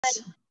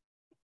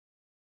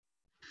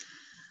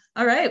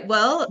All right,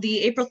 well, the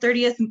April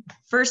 30th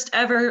first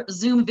ever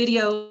Zoom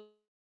video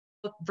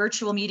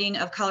virtual meeting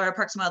of Colorado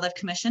Parks and Wildlife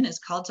Commission is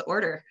called to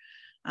order.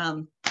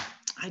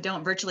 I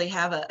don't virtually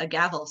have a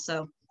gavel,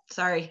 so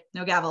sorry,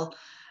 no gavel.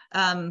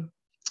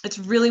 It's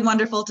really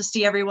wonderful to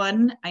see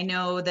everyone. I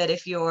know that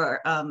if you're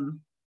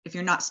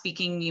not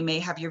speaking, you may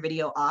have your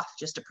video off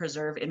just to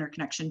preserve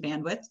interconnection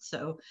bandwidth,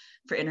 so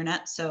for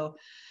internet. So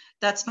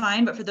that's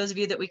fine, but for those of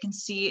you that we can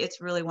see,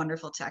 it's really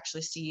wonderful to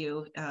actually see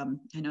you. I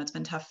know it's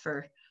been tough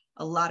for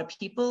a lot of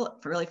people,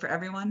 really for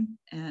everyone.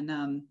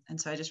 And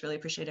so I just really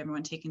appreciate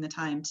everyone taking the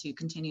time to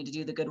continue to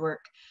do the good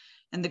work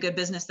and the good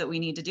business that we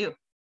need to do.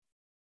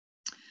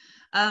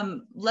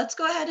 Let's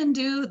go ahead and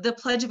do the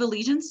Pledge of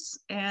Allegiance,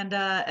 and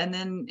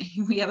then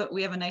we have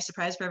a nice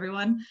surprise for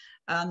everyone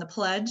on the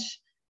pledge.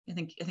 I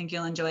think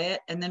you'll enjoy it,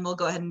 and then we'll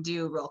go ahead and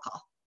do roll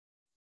call.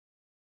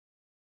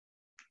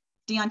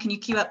 Dion, can you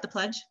cue up the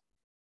pledge?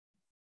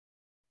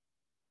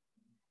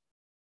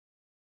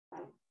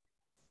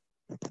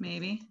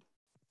 Maybe.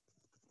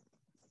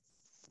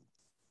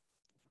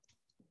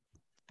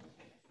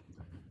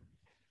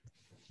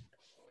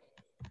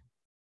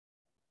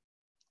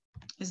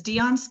 Is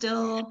Dion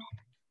still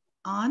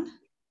on?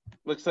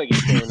 Looks like he's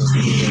sharing his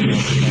screen.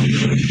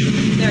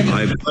 There we go.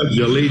 I pledge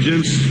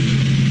allegiance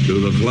to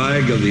the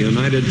flag of the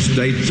United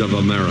States of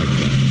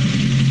America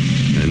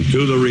and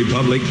to the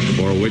republic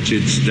for which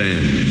it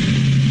stands,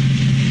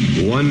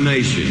 one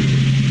nation,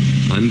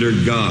 under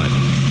God,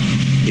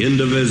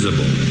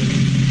 indivisible,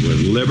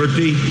 with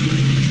liberty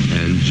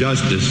and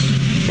justice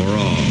for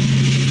all.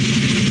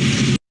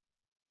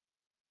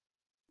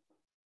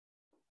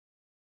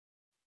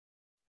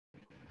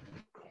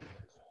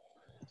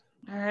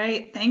 All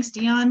right, thanks,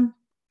 Dion.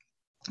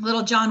 A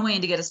little John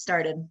Wayne to get us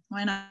started.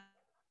 Why not?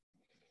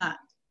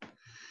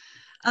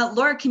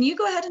 Laura, can you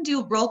go ahead and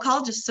do a roll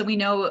call just so we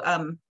know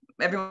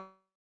everyone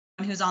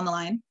who's on the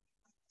line?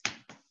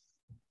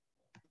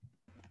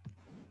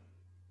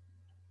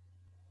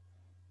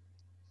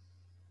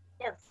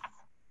 Yes.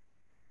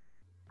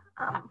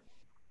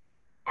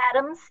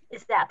 Adams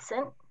is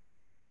absent.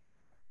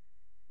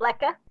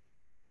 Lecca?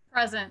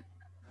 Present.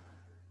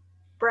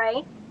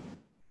 Bray?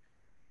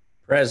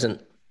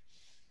 Present.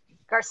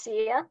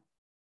 Garcia?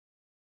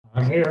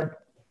 I'm here.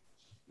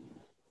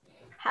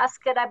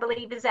 Haskett, I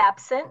believe, is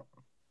absent.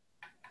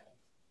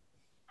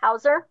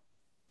 Hauser?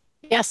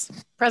 Yes,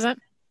 present.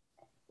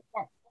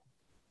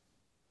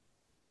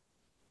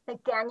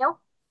 McDaniel?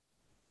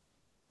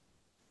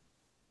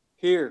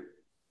 Here.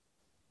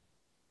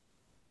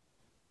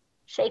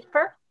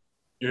 Schaefer?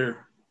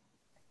 Here.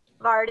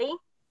 Vardy?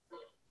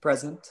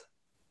 Present.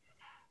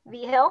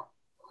 Vigil?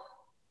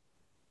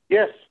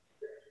 Yes.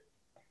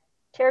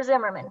 Chair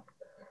Zimmerman?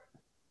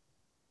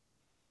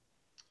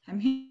 I'm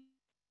here.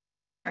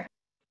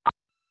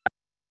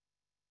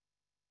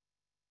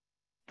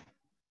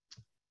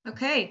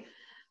 Okay,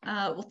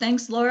 well,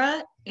 thanks,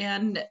 Laura.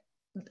 And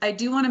I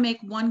do want to make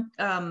one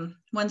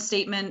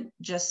statement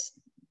just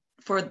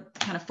for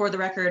the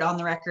record, on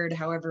the record,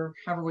 however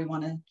we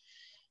want to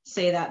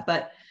say that.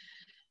 But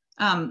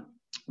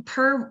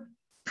per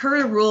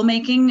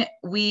rulemaking,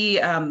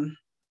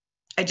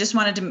 I just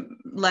wanted to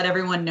let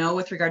everyone know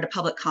with regard to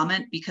public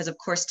comment, because of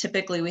course,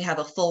 typically we have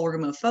a full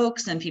room of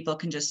folks and people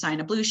can just sign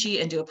a blue sheet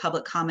and do a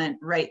public comment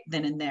right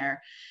then and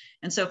there.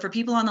 And so for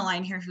people on the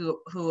line here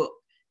who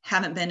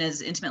haven't been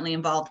as intimately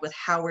involved with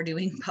how we're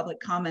doing public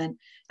comment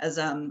as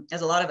a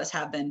lot of us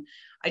have been,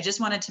 I just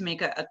wanted to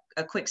make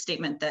a quick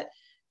statement that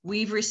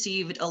we've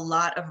received a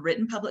lot of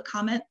written public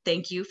comment.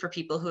 Thank you for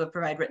people who have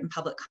provided written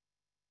public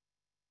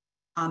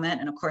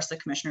comment. And of course, the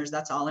commissioners,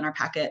 that's all in our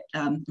packet.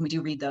 We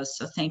do read those,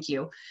 so thank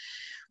you.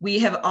 We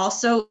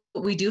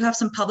do have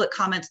some public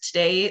comments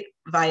today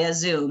via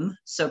Zoom.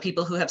 So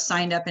people who have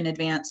signed up in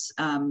advance,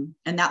 and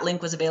that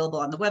link was available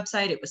on the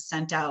website. It was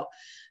sent out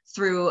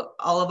through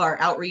all of our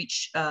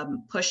outreach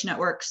push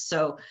networks.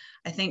 So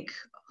I think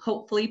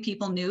hopefully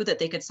people knew that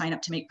they could sign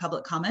up to make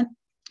public comment.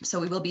 So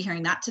we will be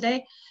hearing that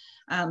today.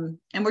 And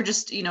we're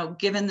just,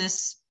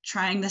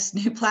 trying this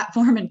new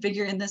platform and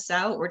figuring this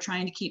out. We're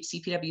trying to keep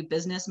CPW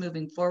business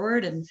moving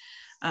forward. And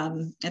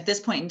at this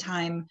point in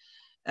time,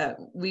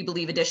 we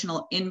believe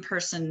additional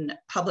in-person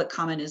public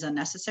comment is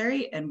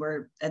unnecessary, and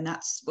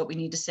that's what we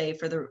need to say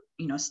for the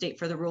state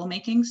for the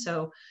rulemaking.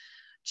 So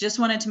just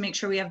wanted to make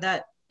sure we have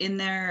that in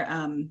there.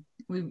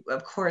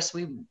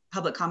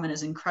 Public comment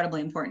is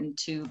incredibly important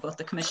to both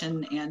the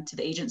commission and to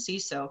the agency.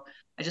 So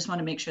I just want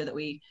to make sure that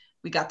we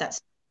got that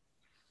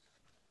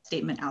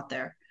statement out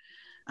there.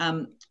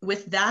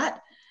 With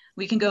that,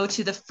 we can go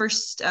to the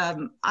first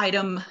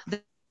item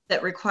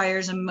that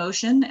requires a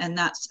motion, and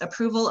that's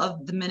approval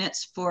of the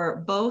minutes for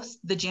both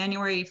the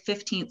January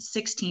 15th,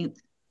 16th.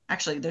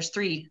 Actually, there's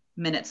 3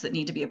 minutes that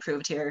need to be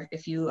approved here.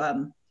 If you,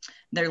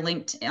 they're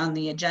linked on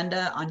the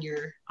agenda on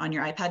your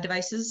iPad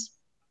devices.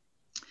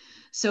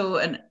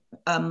 So,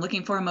 I'm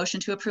looking for a motion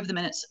to approve the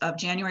minutes of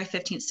January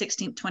 15th,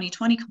 16th,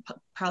 2020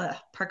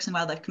 Parks and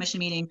Wildlife Commission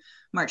meeting,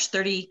 March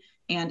 30,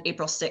 and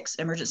April 6th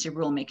emergency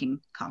rulemaking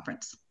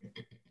conference.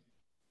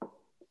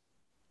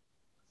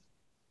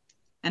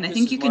 And I This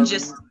think is you can Marvin.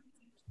 just,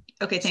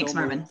 okay, thanks, So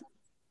moved. Marvin.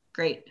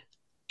 Great.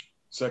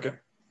 Second.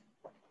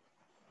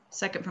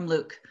 Second from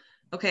Luke.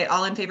 Okay,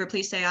 all in favor,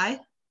 please say aye.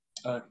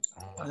 Aye.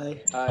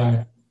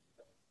 Aye.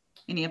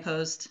 Any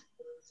opposed?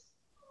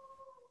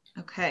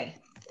 Okay,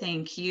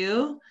 thank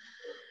you.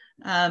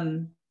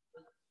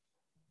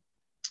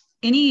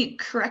 Any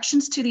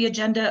corrections to the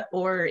agenda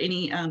or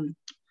any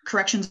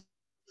corrections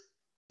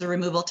or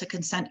removal to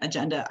consent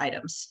agenda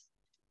items?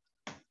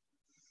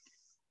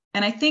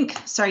 And I think,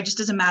 sorry,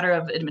 just as a matter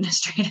of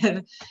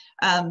administrative,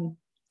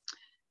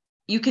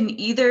 you can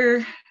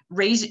either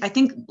raise, I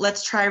think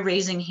let's try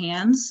raising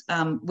hands.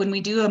 When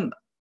we do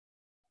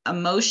a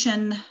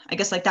motion, I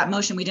guess like that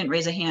motion, we didn't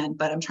raise a hand,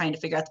 but I'm trying to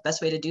figure out the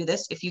best way to do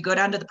this. If you go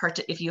down to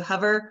the if you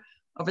hover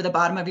over the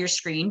bottom of your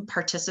screen,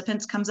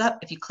 participants comes up.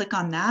 If you click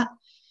on that,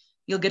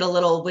 you'll get a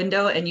little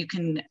window and you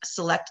can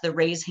select the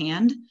raise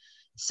hand.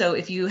 So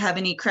if you have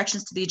any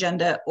corrections to the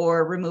agenda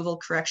or removal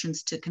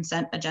corrections to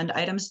consent agenda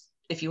items,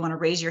 if you want to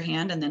raise your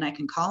hand and then I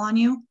can call on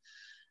you,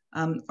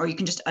 or you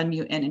can just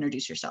unmute and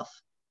introduce yourself.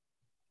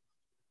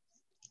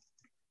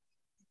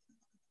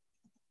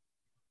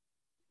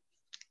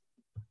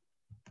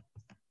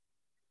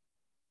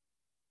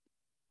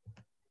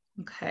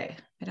 Okay,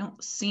 I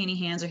don't see any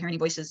hands or hear any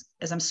voices.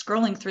 As I'm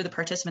scrolling through the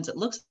participants, it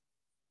looks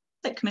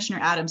like Commissioner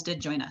Adams did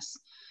join us.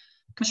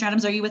 Commissioner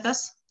Adams, are you with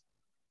us?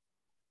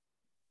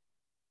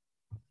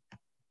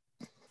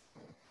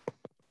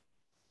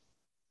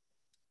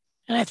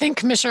 And I think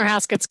Commissioner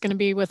Haskett's going to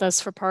be with us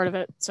for part of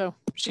it. So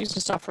she's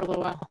just off for a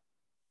little while.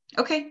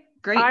 Okay,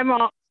 great.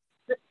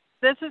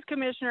 This is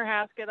Commissioner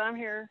Haskett. I'm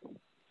here.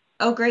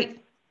 Oh, great.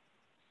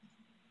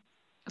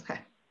 Okay.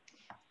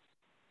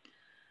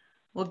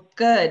 Well,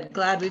 good.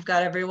 Glad we've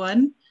got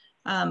everyone.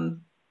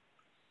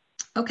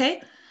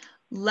 Okay,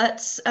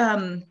 let's,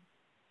 I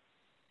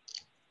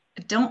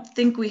don't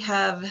think we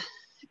have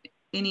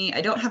any,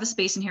 I don't have a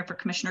space in here for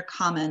commissioner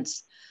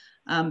comments.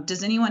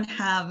 Does anyone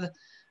have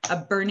a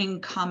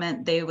burning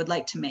comment they would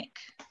like to make?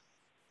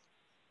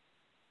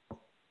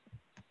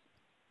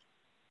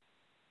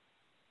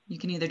 You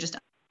can either just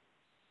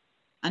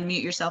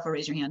unmute yourself or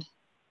raise your hand.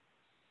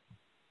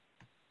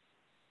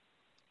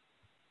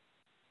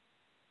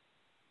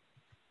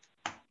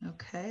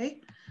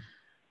 Okay.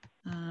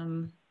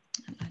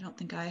 I don't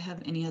think I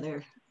have any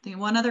other. The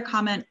one other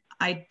comment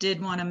I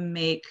did want to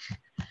make,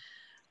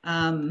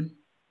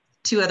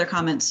 two other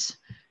comments.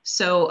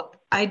 So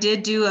I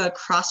did do a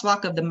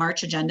crosswalk of the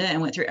March agenda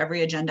and went through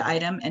every agenda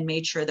item and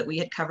made sure that we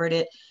had covered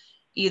it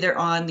either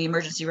on the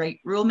emergency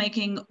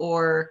rulemaking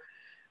or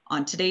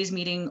on today's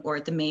meeting or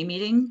at the May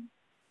meeting.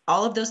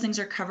 All of those things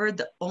are covered.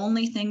 The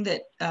only thing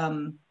that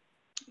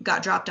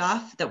got dropped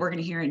off that we're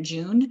going to hear in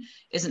June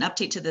is an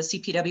update to the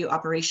CPW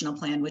operational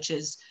plan, which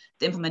is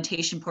the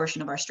implementation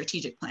portion of our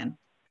strategic plan.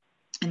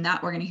 And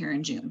that we're going to hear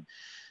in June.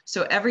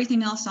 So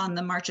everything else on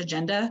the March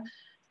agenda,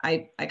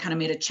 I kind of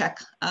made a check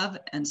of,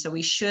 and so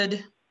we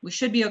should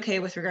be okay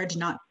with regard to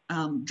not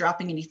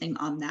dropping anything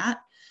on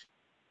that.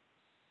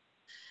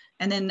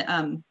 And then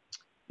and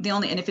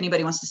if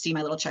anybody wants to see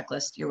my little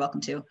checklist, you're welcome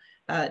to.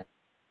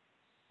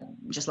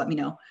 Just let me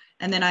know.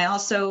 And then I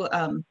also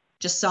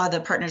just saw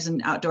the Partners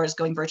in Outdoors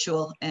going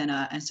virtual,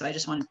 and so I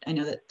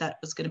know that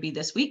was going to be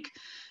this week,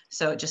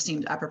 so it just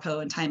seemed apropos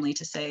and timely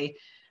to say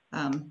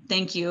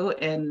thank you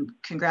and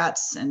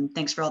congrats and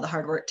thanks for all the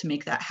hard work to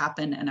make that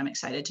happen, and I'm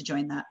excited to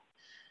join that.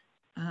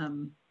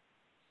 All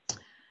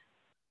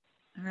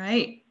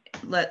right,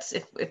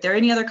 if there are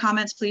any other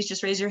comments, please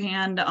just raise your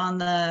hand on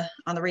the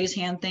raise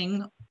hand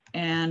thing,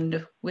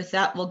 and with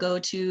that we'll go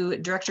to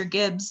Director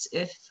Gibbs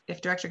if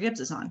Director Gibbs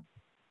is on.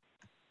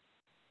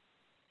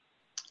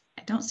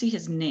 I don't see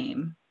his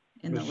name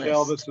in the list.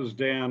 Michelle, this is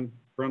Dan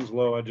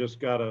Prinsloo. I just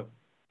got a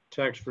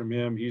text from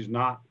him. He's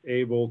not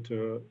able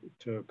to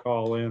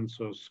call in,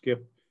 so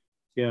skip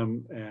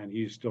him, and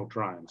he's still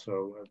trying.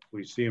 So if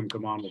we see him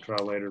come on, we'll try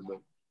later, but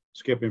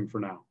skip him for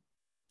now.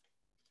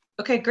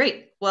 Okay,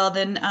 great. Well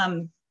then,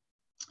 how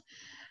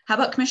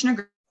about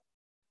Commissioner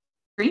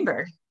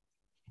Greenberg?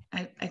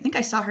 I think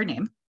I saw her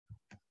name.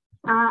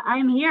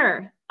 I'm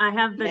here. I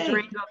have the Yay.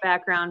 Durango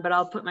background, but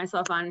I'll put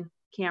myself on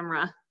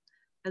camera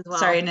as well.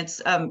 Sorry, and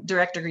it's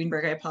Director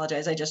Greenberg. I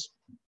apologize. I just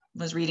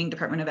was reading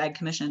Department of Ag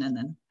Commission and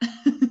then.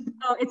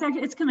 Oh,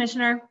 it's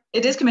Commissioner.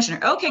 It is Commissioner.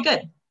 Okay,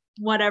 good.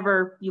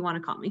 Whatever you want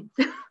to call me.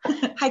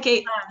 Hi,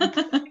 Kate. Good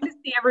to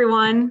see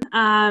everyone.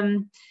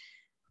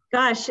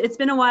 Gosh, it's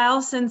been a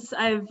while since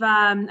I've,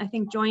 I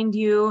think, joined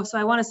you. So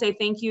I want to say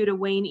thank you to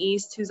Wayne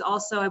East, who's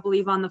also, I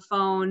believe, on the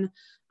phone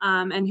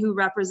and who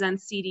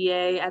represents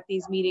CDA at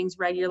these meetings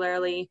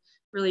regularly.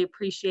 Really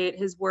appreciate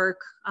his work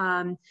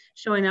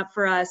showing up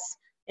for us.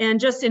 And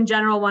just in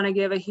general, want to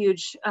give a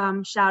huge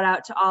shout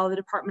out to all the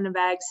Department of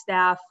Ag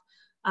staff.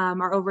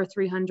 Our over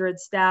 300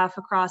 staff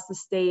across the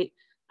state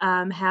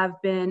have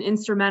been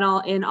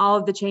instrumental in all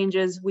of the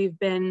changes we've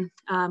been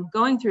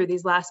going through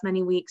these last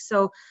many weeks.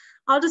 So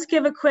I'll just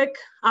give a quick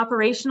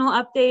operational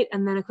update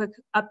and then a quick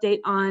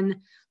update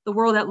on the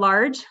world at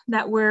large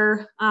that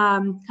we're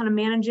kind of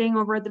managing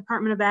over at the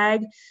Department of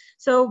Ag.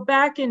 So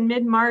back in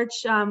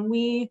mid-March,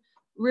 we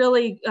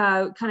really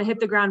kind of hit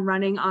the ground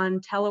running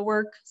on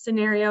telework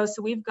scenarios.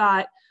 So we've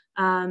got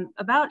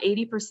about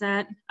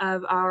 80%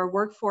 of our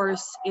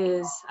workforce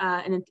is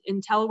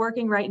in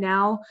teleworking right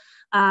now.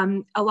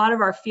 A lot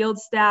of our field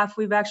staff,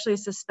 we've actually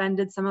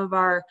suspended some of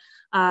our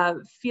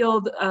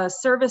field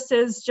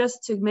services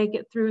just to make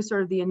it through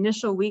sort of the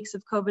initial weeks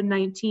of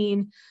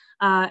COVID-19.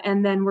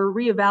 And then we're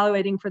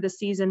reevaluating for the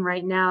season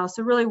right now.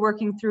 So really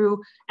working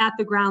through at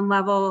the ground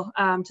level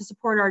to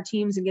support our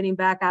teams and getting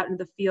back out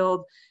into the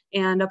field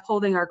and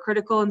upholding our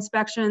critical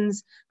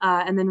inspections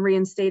and then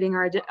reinstating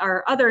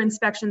our other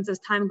inspections as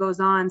time goes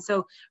on.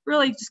 So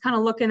really just kind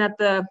of looking at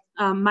the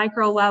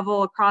micro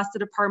level across the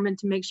department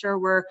to make sure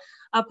we're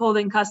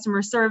upholding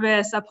customer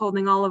service,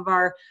 upholding all of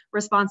our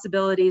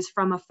responsibilities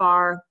from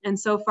afar. And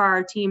so far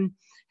our team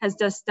has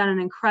just done an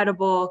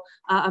incredible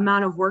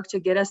amount of work to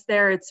get us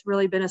there. It's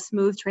really been a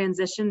smooth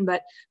transition,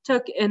 but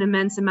took an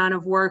immense amount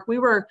of work. We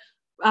were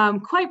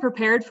quite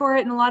prepared for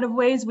it in a lot of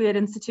ways. We had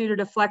instituted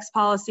a flex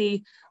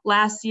policy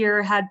last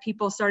year, had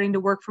people starting to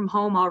work from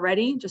home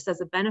already, just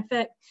as a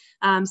benefit.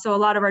 So a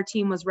lot of our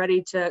team was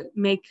ready to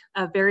make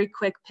a very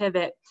quick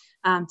pivot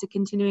to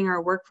continuing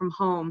our work from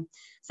home.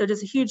 So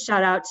just a huge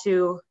shout out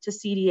to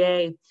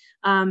CDA.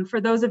 For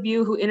those of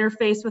you who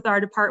interface with our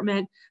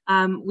department,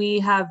 we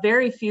have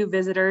very few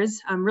visitors,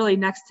 really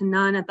next to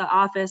none at the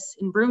office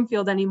in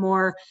Broomfield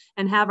anymore,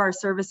 and have our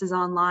services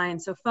online.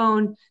 So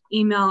phone,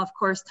 email, of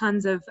course,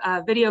 tons of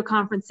video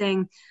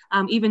conferencing,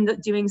 even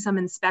doing some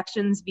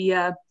inspections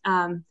via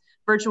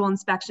virtual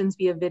inspections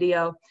via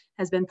video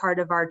has been part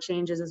of our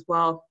changes as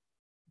well.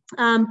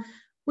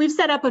 We've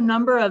set up a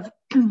number of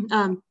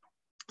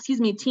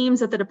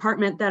teams at the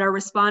department that are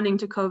responding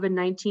to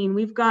COVID-19.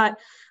 We've got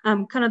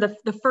kind of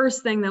the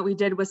first thing that we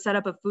did was set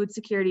up a food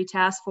security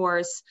task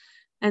force.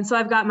 And so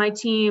I've got my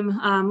team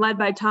led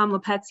by Tom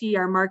Lepetsky,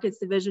 our markets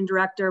division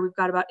director. We've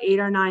got about 8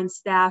 or 9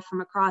 staff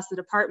from across the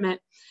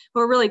department who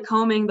are really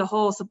combing the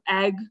whole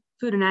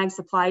food and ag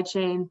supply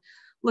chain,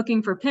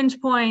 looking for pinch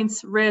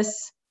points,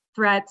 risks,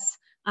 threats,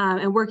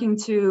 and working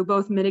to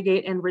both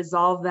mitigate and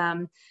resolve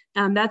them.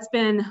 That's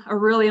been a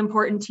really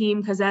important team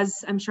because,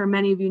 as I'm sure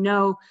many of you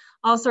know,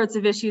 all sorts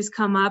of issues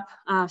come up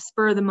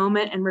spur of the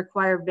moment and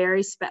require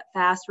very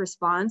fast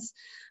response.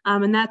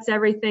 And that's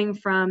everything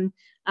from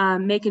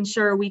making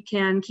sure we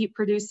can keep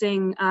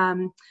producing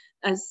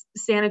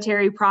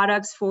sanitary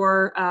products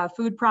for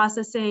food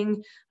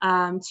processing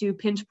to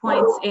pinch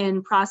points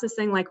in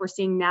processing like we're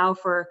seeing now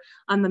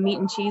on the meat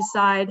and cheese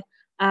side.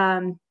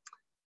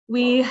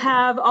 We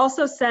have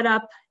also set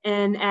up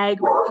an ag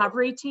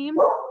recovery team.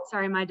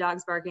 Sorry, my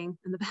dog's barking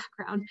in the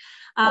background.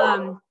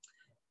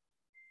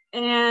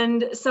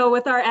 And so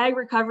with our ag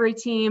recovery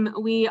team,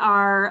 we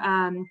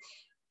are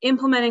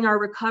implementing our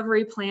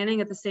recovery planning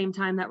at the same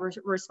time that we're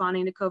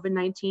responding to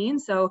COVID-19.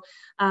 So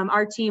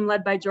our team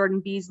led by Jordan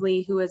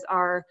Beasley, who is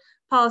our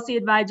policy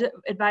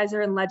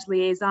advisor and ledge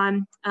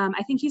liaison,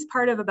 I think he's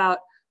part of about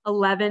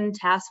 11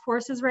 task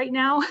forces right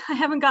now. I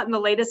haven't gotten the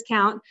latest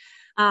count,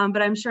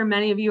 but I'm sure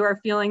many of you are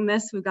feeling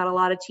this. We've got a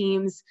lot of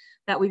teams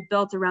that we've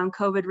built around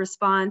COVID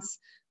response.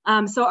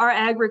 So our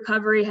ag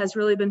recovery has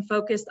really been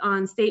focused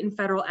on state and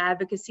federal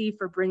advocacy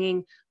for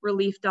bringing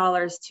relief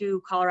dollars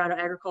to Colorado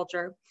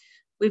agriculture.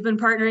 We've been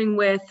partnering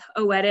with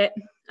OEDIT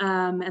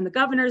and the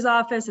governor's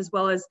office, as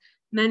well as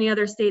many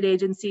other state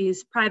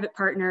agencies, private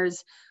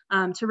partners,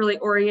 to really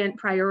orient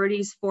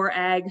priorities for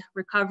ag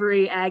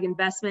recovery, ag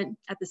investment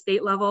at the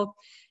state level,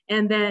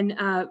 and then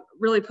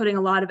really putting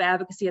a lot of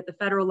advocacy at the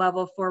federal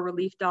level for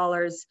relief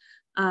dollars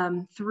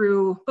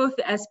through both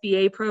the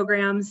SBA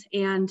programs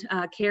and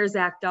CARES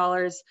Act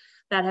dollars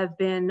that have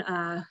been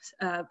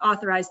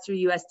authorized through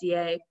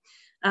USDA.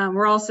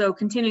 We're also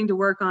continuing to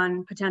work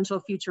on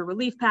potential future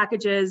relief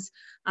packages,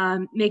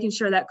 making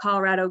sure that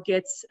Colorado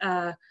gets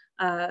our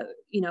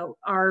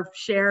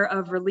share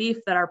of relief,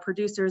 that our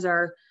producers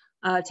are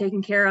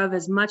taken care of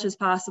as much as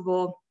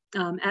possible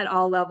at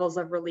all levels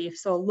of relief.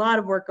 So a lot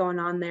of work going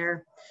on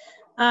there.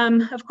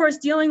 Of course,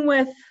 dealing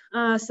with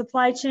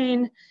supply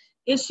chain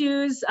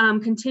issues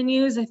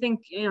continues. I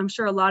think, I'm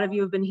sure a lot of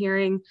you have been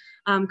hearing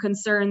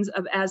concerns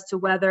as to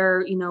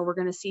whether, we're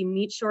going to see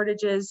meat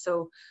shortages.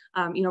 So,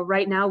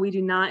 right now we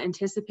do not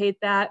anticipate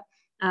that.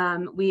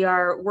 We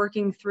are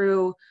working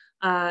through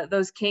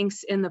those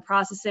kinks in the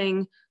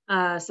processing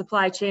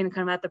supply chain,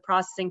 kind of at the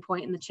processing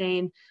point in the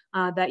chain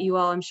that you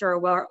all, I'm sure,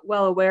 are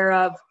well aware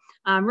of.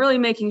 Really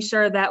making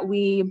sure that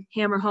we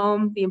hammer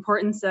home the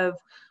importance of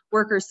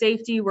worker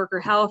safety,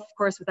 worker health. Of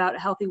course, without a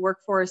healthy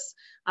workforce,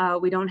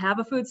 we don't have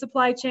a food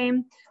supply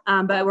chain,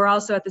 but we're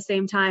also at the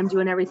same time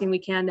doing everything we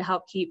can to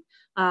help keep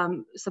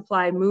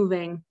supply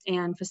moving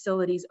and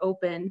facilities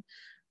open.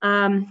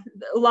 A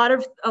lot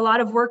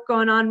of work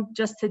going on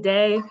just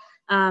today,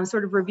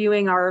 sort of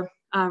reviewing our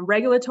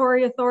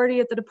regulatory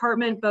authority at the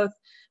department, both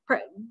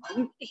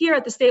here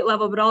at the state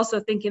level, but also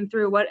thinking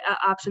through what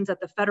options at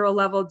the federal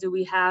level do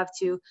we have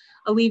to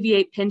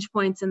alleviate pinch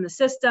points in the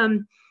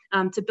system,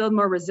 to build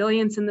more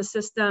resilience in the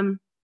system.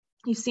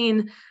 You've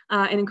seen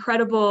an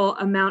incredible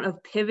amount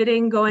of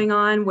pivoting going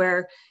on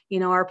where,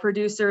 our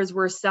producers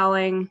were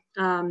selling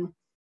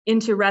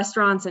into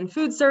restaurants and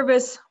food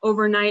service.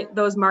 Overnight,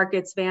 those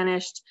markets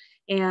vanished.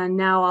 And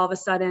now all of a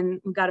sudden,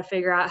 we've got to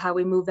figure out how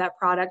we move that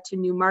product to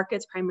new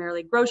markets,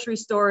 primarily grocery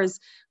stores.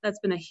 That's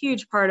been a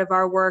huge part of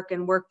our work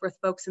and work with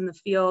folks in the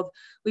field.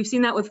 We've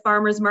seen that with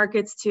farmers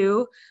markets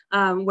too,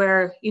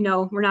 where, you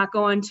know, we're not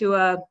going to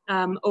a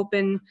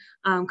open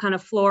kind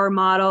of floor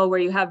model where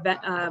you have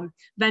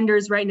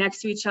vendors right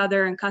next to each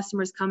other and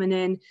customers coming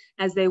in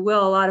as they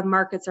will. A lot of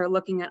markets are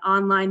looking at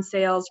online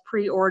sales,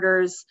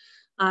 pre-orders,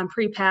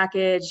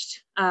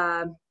 pre-packaged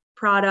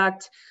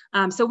product.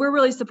 So we're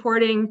really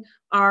supporting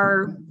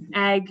our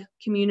ag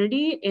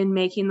community in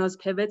making those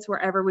pivots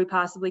wherever we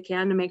possibly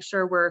can to make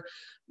sure we're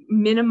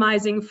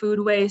minimizing food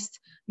waste,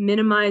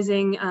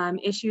 minimizing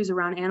issues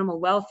around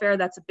animal welfare.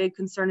 That's a big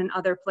concern in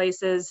other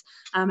places.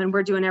 And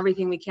we're doing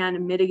everything we can to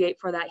mitigate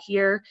for that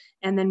here,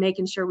 and then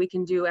making sure we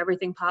can do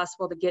everything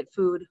possible to get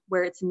food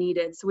where it's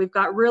needed. So we've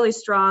got really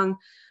strong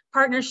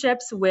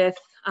partnerships with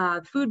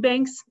food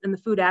banks and the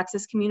food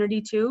access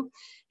community too,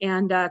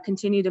 and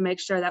continue to make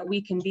sure that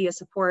we can be a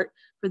support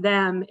for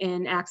them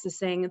in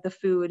accessing the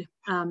food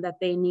that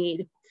they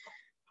need.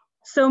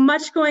 So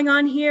much going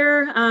on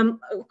here.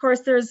 Of course,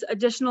 there's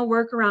additional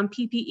work around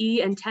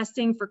PPE and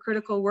testing for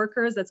critical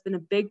workers. That's been a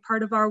big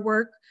part of our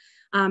work,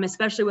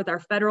 especially with our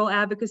federal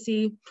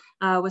advocacy,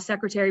 with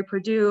Secretary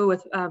Perdue,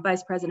 with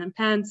Vice President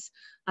Pence,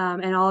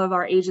 and all of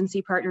our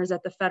agency partners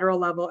at the federal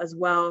level as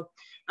well.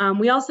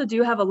 We also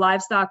do have a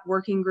livestock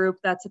working group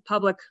that's a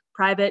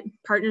public-private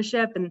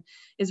partnership and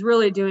is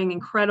really doing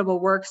incredible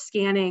work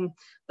scanning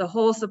the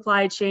whole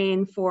supply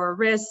chain for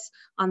risks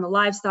on the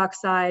livestock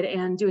side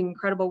and doing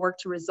incredible work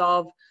to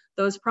resolve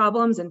those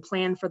problems and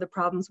plan for the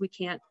problems we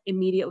can't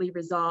immediately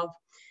resolve.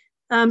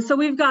 So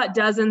we've got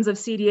dozens of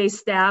CDA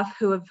staff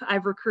who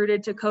I've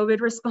recruited to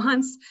COVID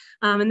response,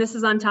 and this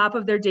is on top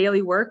of their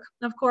daily work,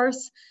 of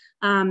course.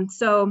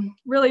 So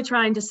really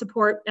trying to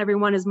support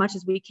everyone as much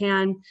as we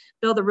can,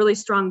 build a really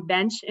strong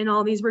bench in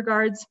all these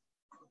regards.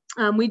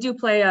 We do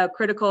play a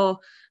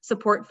critical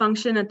support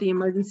function at the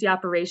Emergency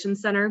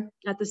Operations Center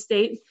at the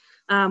state,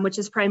 which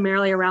is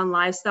primarily around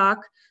livestock.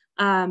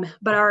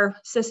 But our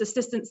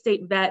assistant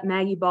state vet,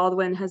 Maggie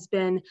Baldwin, has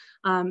been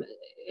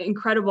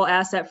incredible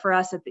asset for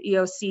us at the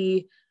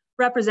EOC,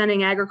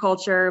 representing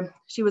agriculture.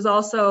 She was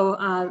also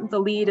the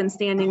lead in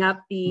standing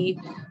up the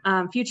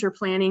future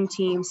planning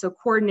team, so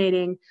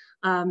coordinating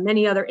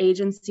many other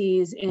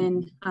agencies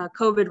in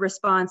COVID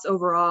response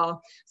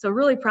overall. So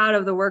really proud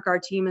of the work our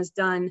team has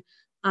done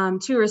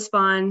to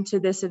respond to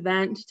this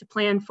event, to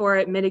plan for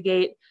it,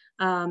 mitigate,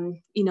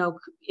 you know,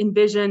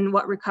 envision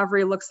what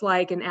recovery looks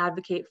like and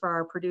advocate for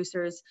our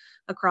producers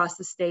across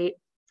the state.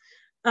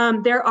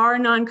 There are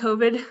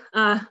non-COVID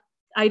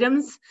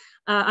items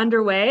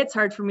underway. It's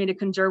hard for me to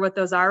conjure what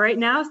those are right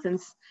now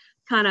since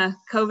kind of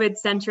COVID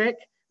centric,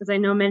 as I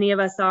know many of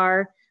us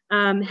are.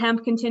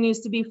 Hemp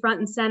continues to be front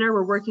and center.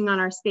 We're working on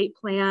our state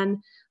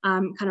plan,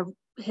 kind of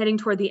heading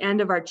toward the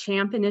end of our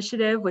CHAMP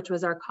initiative, which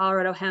was our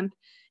Colorado Hemp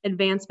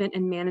Advancement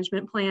and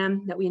Management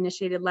Plan that we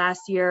initiated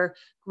last year.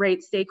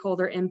 Great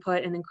stakeholder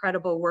input and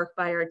incredible work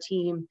by our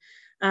team.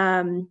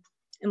 And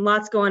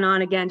lots going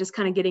on, again, just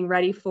kind of getting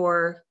ready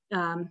for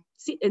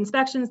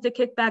inspections to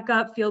kick back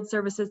up, field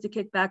services to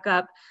kick back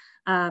up,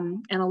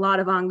 and a lot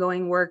of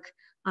ongoing work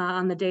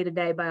on the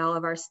day-to-day by all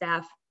of our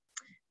staff.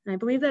 And I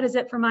believe that is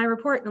it for my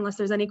report, unless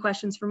there's any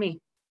questions for me.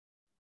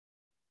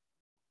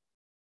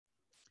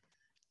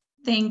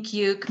 Thank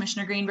you,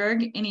 Commissioner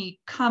Greenberg. Any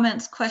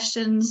comments,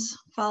 questions,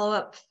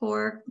 follow-up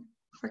for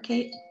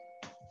Kate?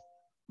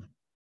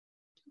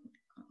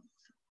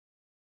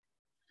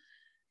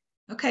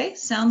 Okay,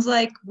 sounds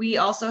like we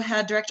also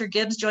had Director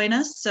Gibbs join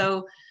us.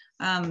 So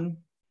Dan,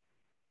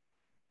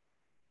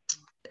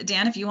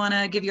 if you want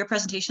to give your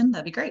presentation,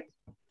 that'd be great.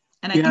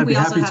 And I think we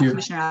also have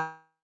Commissioner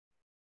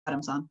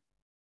Adams on.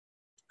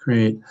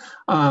 Great.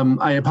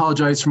 I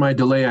apologize for my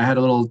delay. I had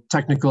a little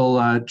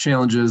technical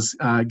challenges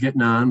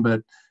getting on,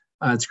 but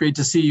it's great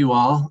to see you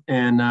all.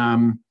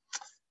 And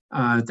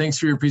thanks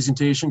for your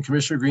presentation,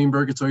 Commissioner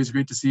Greenberg. It's always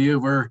great to see you.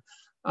 We're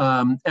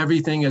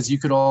everything, as you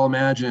could all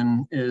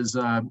imagine, is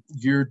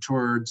geared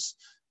towards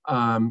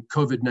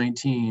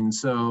COVID-19.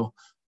 So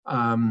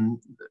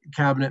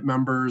cabinet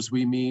members,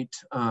 we meet,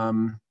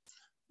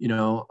 you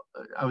know,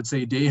 I would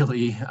say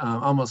daily,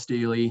 almost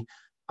daily,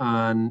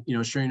 on, you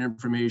know, sharing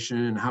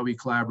information and how we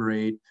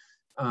collaborate.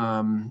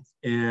 And,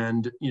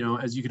 you know,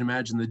 as you can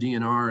imagine, the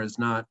DNR is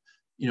not,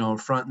 you know,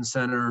 front and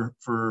center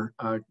for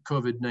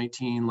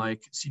COVID-19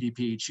 like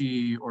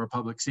CDPHE or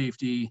public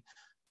safety,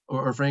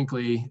 or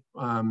frankly,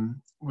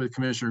 with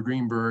Commissioner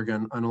Greenberg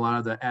on a lot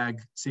of the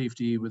ag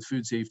safety with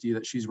food safety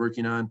that she's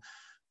working on.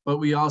 But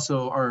we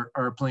also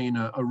are playing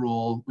a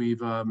role.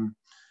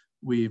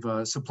 We've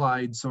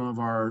supplied some of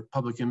our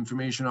public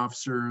information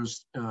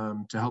officers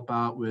to help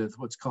out with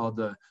what's called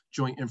the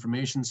Joint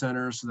Information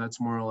Center. So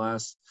that's more or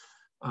less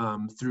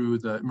through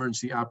the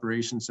Emergency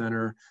Operations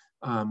Center.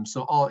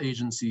 So all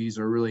agencies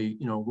are really,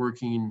 you know,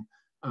 working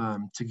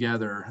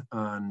together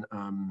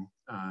on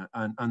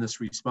this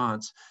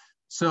response.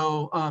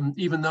 So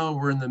even though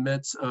we're in the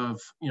midst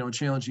of, you know,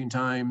 challenging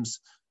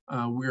times,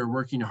 We are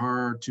working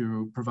hard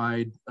to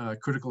provide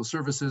critical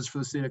services for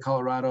the state of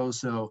Colorado.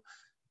 So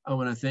I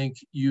want to thank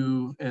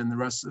you and the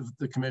rest of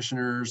the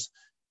commissioners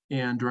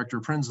and Director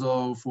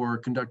Prinsloo for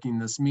conducting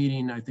this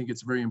meeting. I think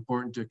it's very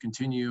important to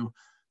continue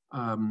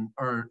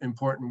our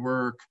important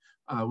work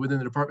within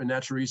the Department of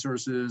Natural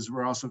Resources.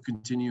 We're also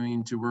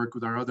continuing to work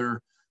with our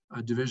other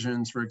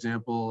divisions. For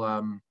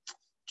example,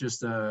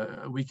 just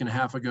a week and a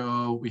half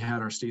ago, we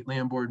had our state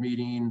land board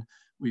meeting.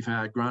 We've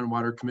had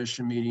groundwater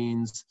commission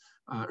meetings.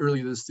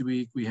 Earlier this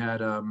week, we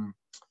had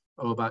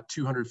about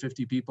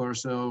 250 people or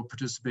so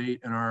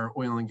participate in our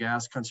Oil and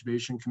Gas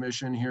Conservation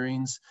Commission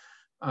hearings.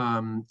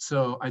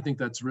 So I think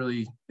that's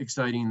really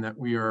exciting that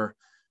we are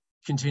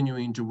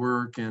continuing to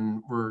work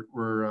and we're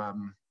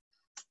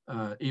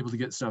able to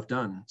get stuff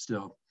done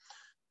still.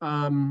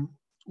 The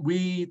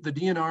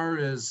DNR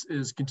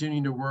is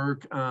continuing to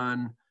work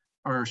on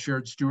our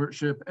shared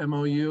stewardship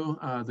MOU.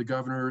 The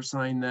governor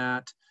signed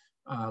that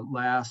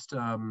last,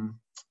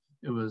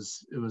 it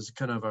was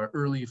kind of an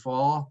early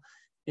fall.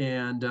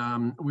 And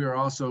we are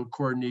also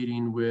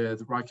coordinating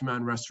with Rocky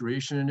Mountain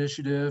Restoration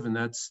Initiative, and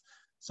that's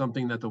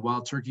something that the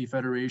Wild Turkey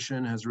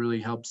Federation has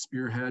really helped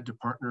spearhead to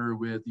partner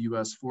with the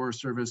U.S.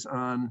 Forest Service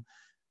on.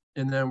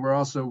 And then we're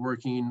also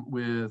working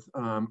with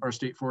our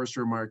state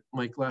forester,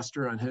 Mike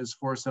Lester, on his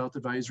Forest Health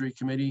Advisory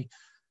Committee.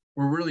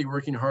 We're really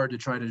working hard to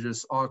try to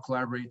just all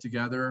collaborate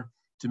together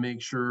to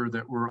make sure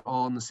that we're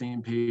all on the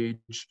same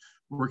page,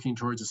 working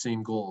towards the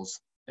same goals.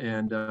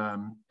 And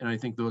I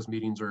think those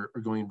meetings are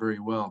going very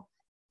well.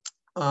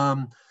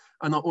 On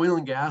the oil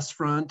and gas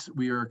front,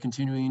 we are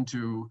continuing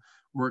to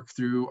work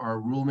through our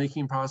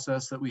rulemaking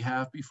process that we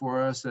have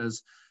before us.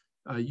 As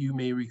you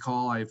may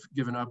recall, I've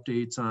given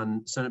updates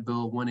on Senate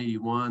Bill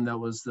 181. That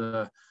was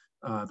the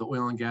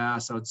oil and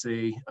gas, I would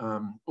say,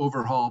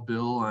 overhaul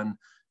bill on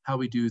how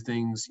we do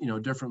things,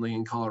 differently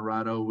in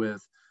Colorado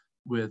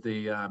with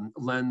a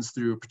lens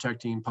through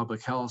protecting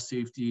public health,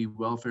 safety,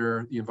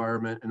 welfare, the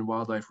environment, and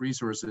wildlife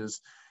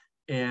resources.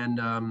 And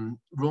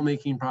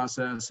rulemaking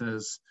process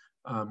is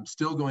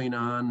still going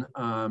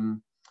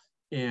on.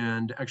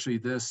 And actually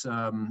this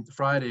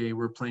Friday,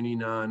 we're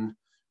planning on,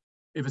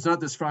 if it's not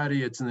this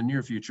Friday, it's in the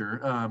near future,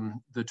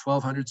 the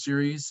 1200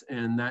 series,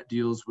 and that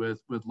deals with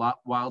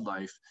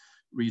wildlife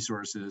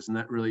resources. And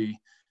that really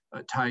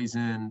ties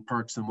in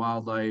parks and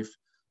wildlife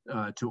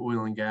to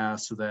oil and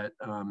gas, so that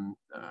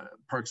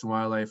parks and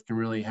wildlife can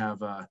really have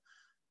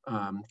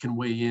can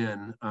weigh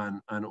in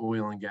on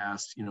oil and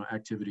gas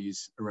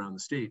activities around the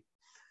state.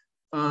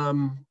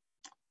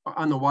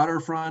 On the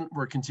waterfront,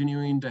 we're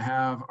continuing to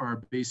have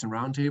our basin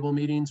roundtable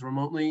meetings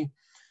remotely.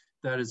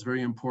 That is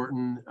very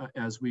important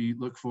as we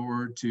look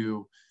forward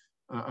to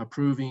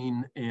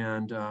approving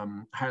and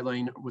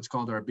highlighting what's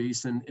called our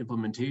basin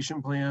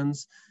implementation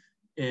plans.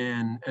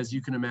 And as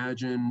you can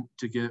imagine,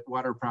 to get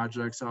water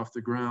projects off the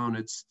ground,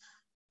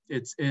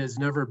 it has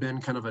never been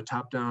kind of a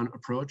top-down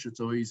approach. It's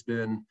always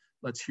been,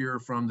 let's hear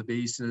from the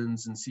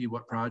basins and see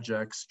what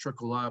projects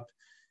trickle up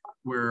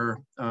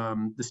where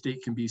the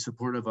state can be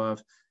supportive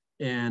of.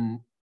 And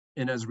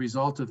as a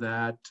result of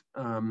that,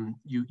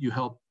 you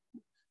help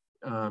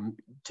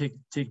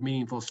take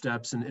meaningful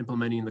steps in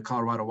implementing the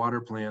Colorado Water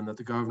Plan that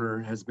the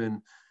governor has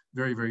been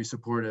very, very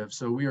supportive.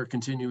 So we are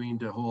continuing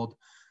to hold,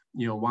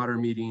 water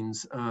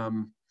meetings.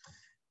 And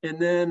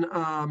then,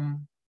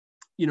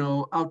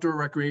 outdoor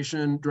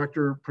recreation,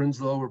 Director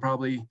Prinsloo will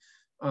probably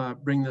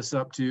bring this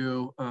up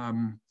to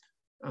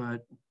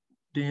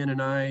Dan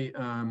and I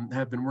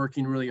have been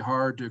working really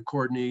hard to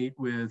coordinate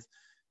with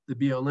the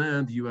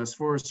BLM, the U.S.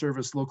 Forest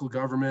Service, local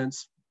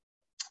governments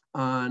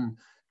on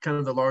kind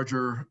of the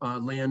larger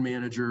land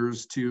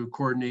managers to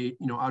coordinate,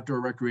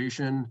 outdoor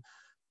recreation.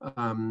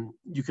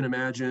 You can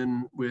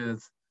imagine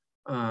with,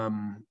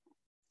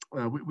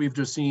 we've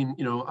just seen,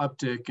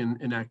 uptick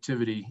in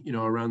activity,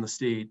 around the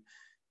state.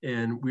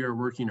 And we are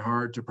working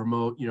hard to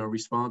promote,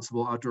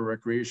 responsible outdoor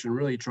recreation,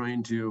 really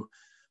trying to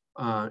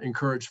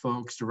encourage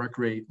folks to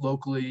recreate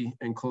locally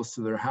and close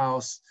to their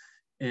house.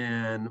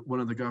 And one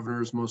of the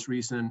governor's most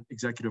recent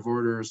executive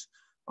orders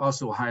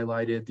also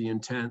highlighted the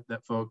intent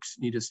that folks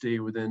need to stay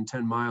within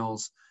 10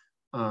 miles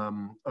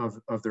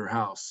of their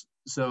house.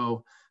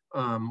 So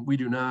we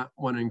do not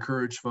want to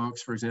encourage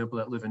folks, for example,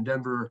 that live in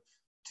Denver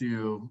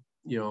to,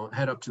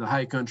 head up to the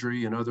high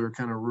country and other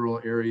kind of rural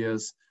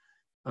areas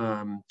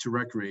to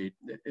recreate,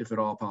 if at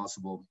all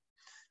possible.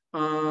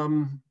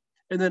 And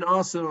then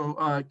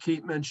also,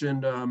 Kate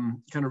mentioned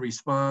kind of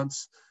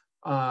response.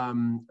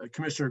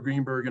 Commissioner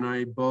Greenberg and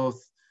I both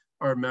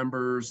are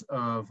members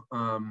of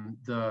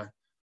the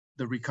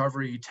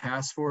Recovery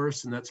Task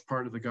Force, and that's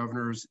part of the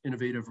governor's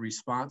innovative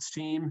response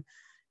team.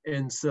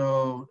 And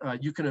so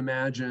you can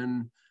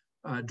imagine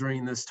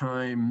during this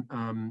time,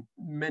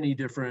 many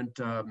different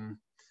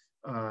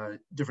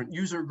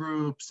user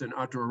groups and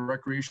outdoor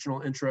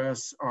recreational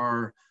interests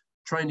are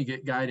trying to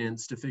get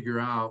guidance to figure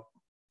out,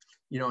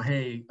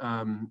 hey,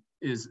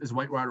 is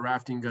whitewater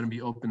rafting going to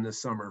be open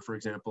this summer, for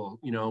example?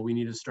 We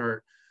need to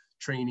start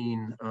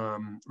training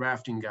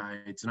rafting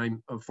guides, and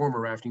I'm a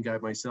former rafting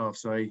guide myself,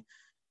 so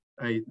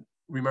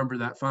remember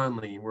that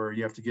fondly, where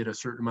you have to get a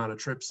certain amount of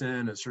trips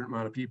in, a certain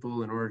amount of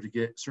people in order to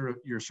get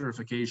your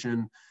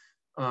certification.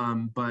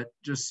 But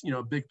just,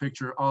 big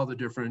picture, all the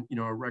different,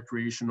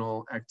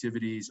 recreational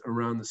activities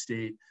around the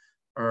state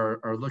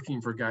are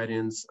looking for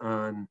guidance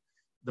on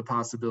the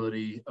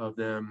possibility of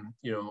them,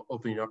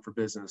 opening up for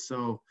business.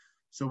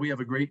 So we have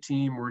a great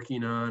team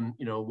working on,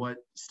 what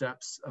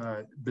steps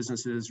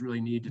businesses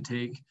really need to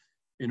take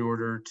in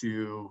order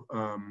to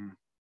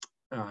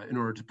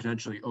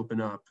potentially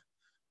open up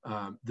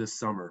this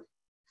summer.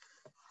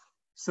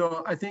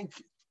 So I think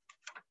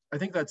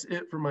that's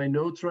it for my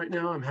notes right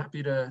now. I'm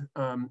happy to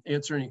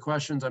answer any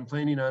questions. I'm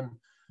planning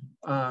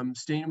on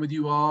staying with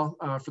you all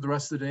for the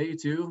rest of the day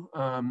too.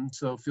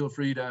 So feel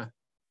free to,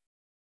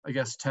 I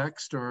guess,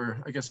 text,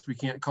 or I guess we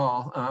can't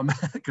call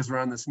because we're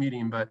on this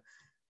meeting, but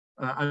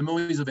I'm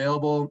always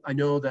available. I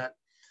know that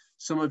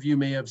some of you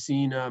may have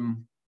seen,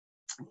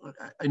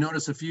 I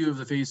noticed a few of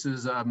the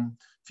faces,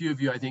 few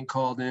of you I think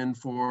called in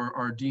for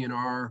our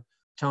DNR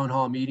town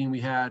hall meeting we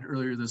had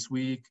earlier this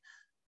week.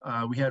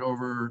 We had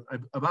over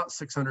about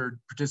 600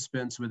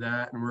 participants with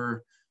that, and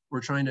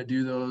we're trying to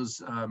do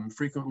those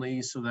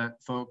frequently so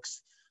that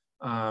folks,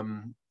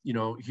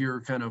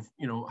 hear kind of,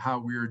 how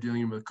we're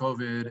dealing with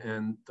COVID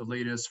and the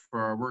latest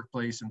for our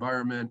workplace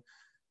environment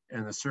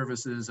and the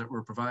services that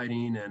we're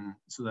providing, and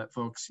so that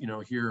folks,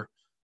 hear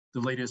the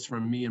latest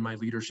from me and my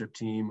leadership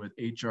team with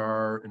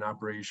HR and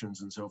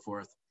operations and so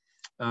forth.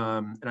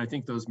 And I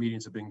think those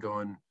meetings have been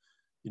going,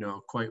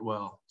 quite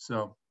well.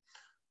 So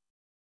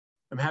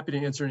I'm happy to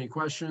answer any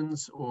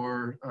questions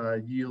or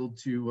yield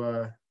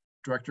to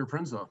Director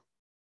Prinsloo.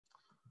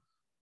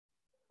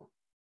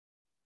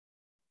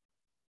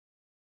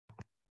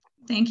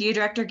 Thank you,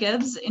 Director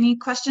Gibbs. Any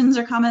questions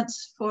or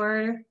comments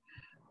for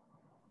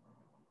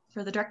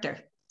the director?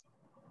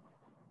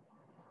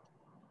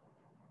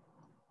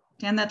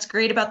 Dan, that's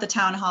great about the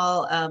town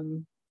hall.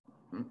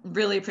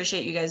 Really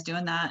appreciate you guys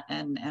doing that.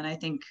 And I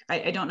think,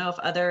 I don't know if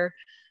other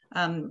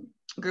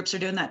groups are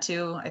doing that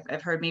too.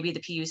 I've heard maybe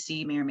the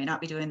PUC may or may not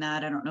be doing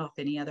that. I don't know if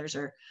any others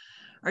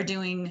are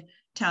doing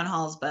town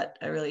halls, but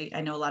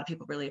I know a lot of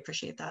people really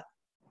appreciate that.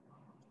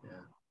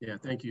 Yeah,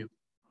 thank you.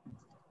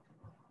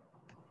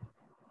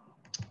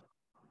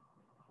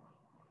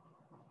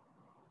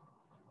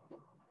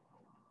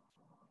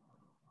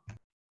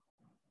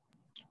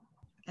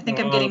 I think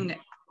I'm getting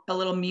a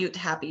little mute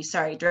happy.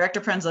 Sorry,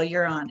 Director Prinsloo,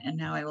 you're on, and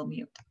now I will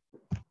mute.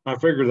 I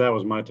figured that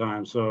was my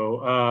time.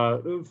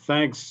 So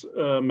thanks,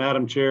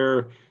 Madam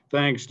Chair.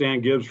 Thanks,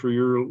 Dan Gibbs, for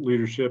your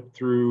leadership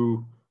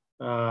through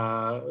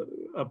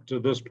up to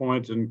this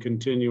point and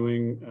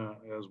continuing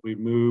as we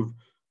move.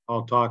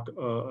 I'll talk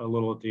a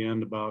little at the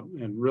end about,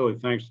 and really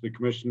thanks to the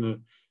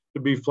commission to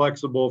be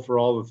flexible for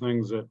all the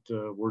things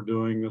that we're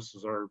doing. This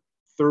is our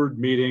third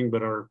meeting,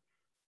 but our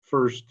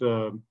first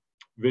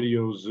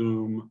video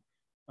Zoom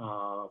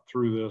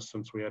through this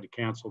since we had to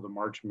cancel the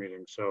March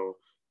meeting. So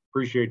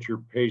appreciate your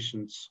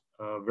patience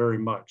very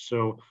much.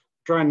 So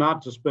try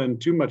not to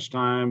spend too much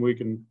time. We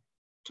can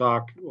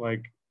talk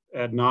like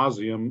ad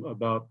nauseum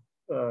about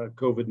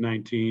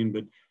COVID-19,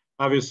 but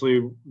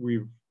obviously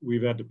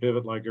we've had to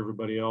pivot like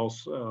everybody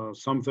else.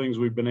 Some things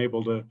we've been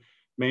able to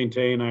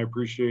maintain. I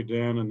appreciate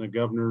Dan and the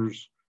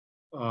governor's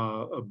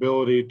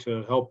ability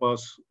to help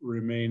us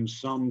remain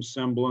some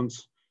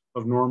semblance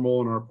of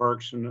normal in our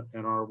parks and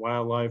our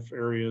wildlife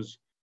areas.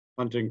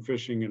 Hunting,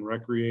 fishing, and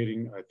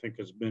recreating, I think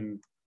has been,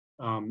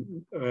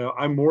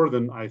 I'm more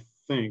than I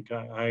think.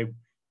 I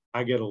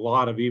get a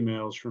lot of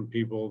emails from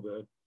people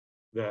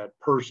that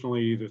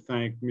personally either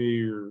thank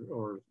me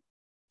or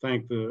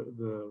thank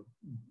the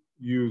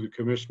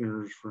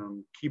commissioners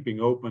from keeping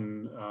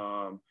open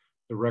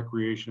the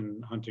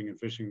recreation, hunting, and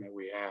fishing that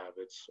we have.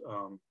 It's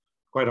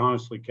quite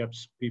honestly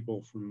kept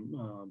people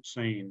from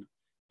sane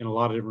in a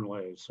lot of different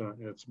ways. So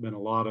it's been a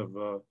lot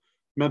of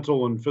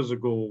mental and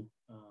physical,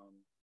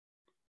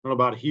 not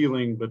about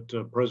healing,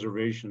 but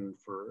preservation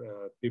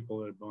for people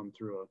that have gone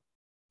through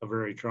a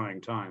very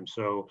trying time.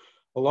 So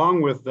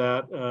along with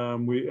that,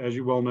 we, as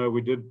you well know,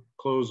 we did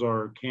close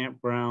our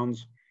campgrounds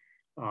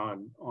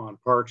on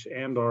parks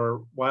and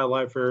our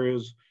wildlife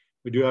areas.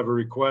 We do have a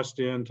request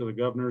in to the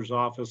governor's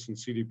office and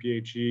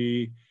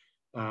CDPHE.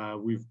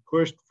 We've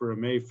pushed for a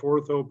May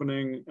 4th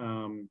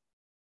opening.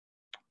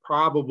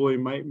 Probably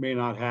may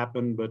not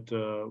happen, but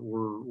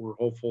we're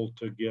hopeful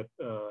to get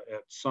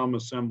at some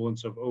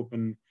semblance of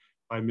open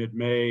by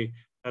mid-May.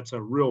 That's a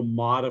real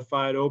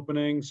modified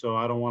opening, so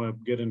I don't want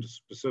to get into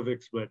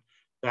specifics, but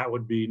that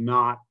would be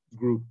not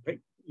group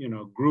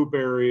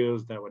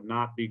areas. That would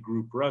not be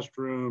group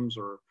restrooms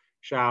or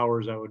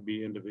showers. That would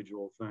be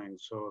individual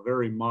things. So a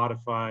very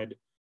modified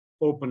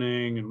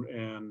opening,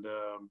 and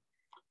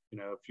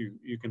if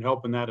you can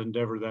help in that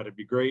endeavor, that'd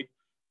be great.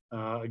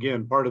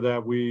 Again, part of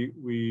that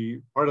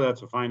part of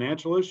that's a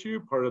financial issue.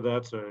 Part of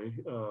that's a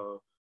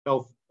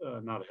health,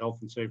 not a health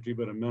and safety,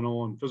 but a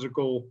mental and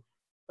physical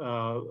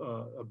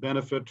a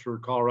benefit for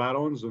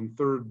Coloradoans. And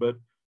third, but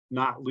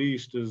not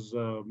least, is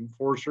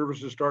Forest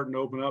Service is starting to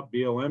open up.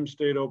 BLM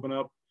state open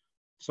up.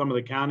 Some of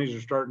the counties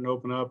are starting to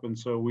open up, and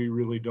so we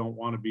really don't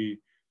want to be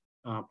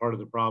part of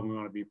the problem. We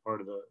want to be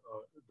part of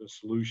the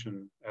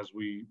solution as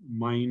we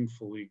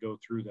mindfully go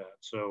through that.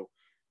 So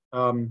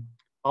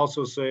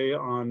also say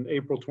on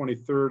April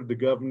 23rd, the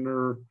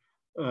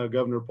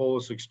Governor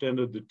Polis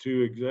extended the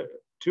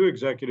two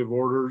executive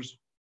orders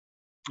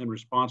in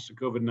response to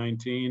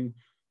COVID-19.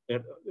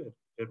 It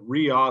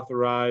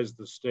reauthorized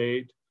the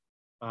state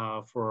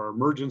for our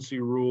emergency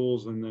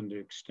rules, and then to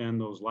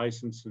extend those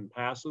license and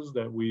passes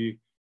that we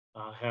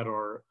had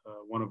our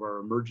one of our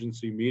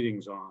emergency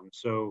meetings on.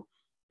 So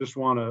just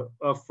want to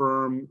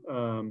affirm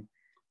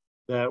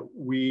that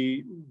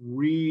we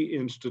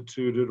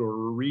reinstituted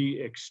or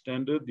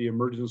re-extended the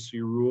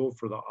emergency rule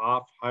for the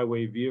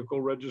off-highway vehicle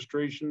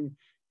registration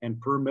and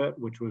permit,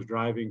 which was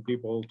driving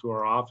people to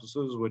our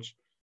offices, which,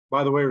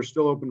 by the way, are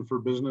still open for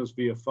business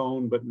via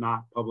phone, but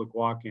not public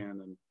walk-in.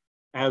 And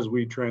as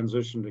we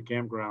transition to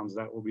campgrounds,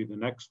 that will be the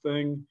next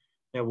thing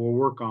that we'll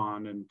work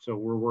on. And so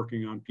we're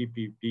working on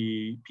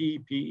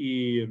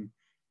PPE and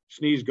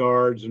sneeze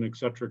guards and et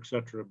cetera, et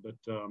cetera. But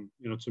you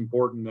know, it's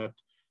important that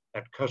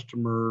that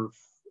customer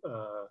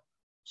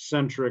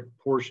centric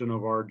portion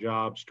of our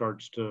job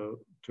starts to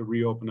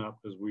reopen up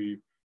as we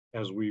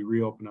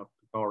reopen up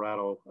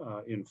Colorado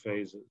in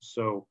phases.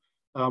 So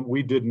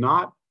we did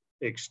not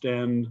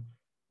extend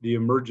the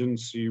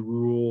emergency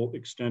rule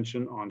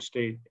extension on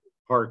state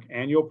park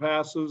annual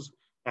passes,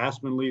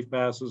 Aspen Leaf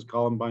passes,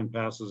 Columbine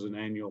passes, and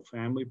annual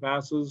family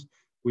passes.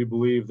 We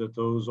believe that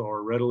those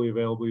are readily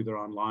available either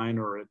online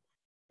or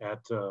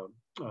at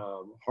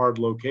hard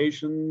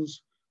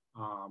locations.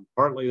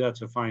 Partly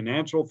that's a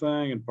financial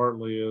thing, and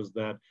partly is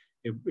that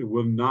it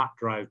will not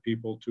drive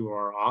people to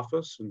our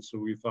office. And so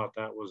we thought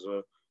that was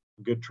a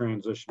good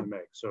transition to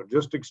make. So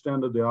just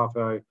extended the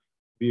off-highway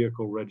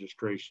vehicle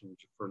registration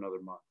for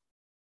another month.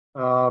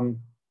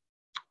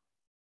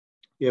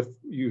 If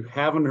you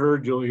haven't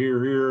heard, you'll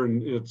hear here,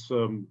 and it's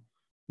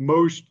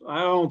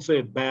I don't say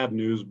it's bad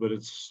news, but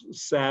it's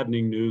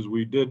saddening news.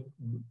 We did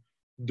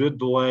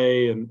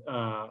delay, and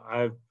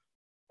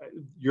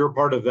you're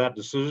part of that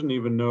decision,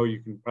 even though you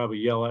can probably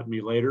yell at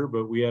me later,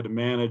 but we had to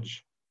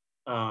manage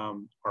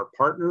our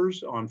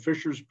partners on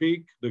Fisher's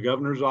Peak, the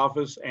governor's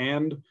office,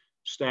 and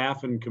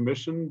staff and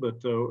commission.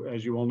 But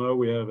as you all know,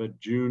 we have a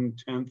June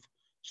 10th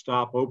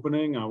stop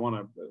opening. I want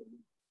to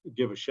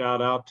give a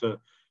shout out to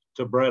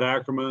Brett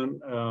Ackerman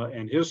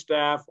and his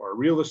staff, our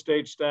real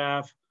estate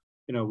staff.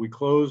 You know, we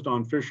closed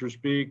on Fisher's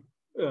Peak,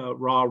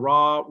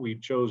 rah. We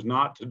chose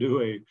not to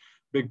do a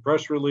big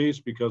press release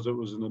because it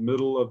was in the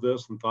middle of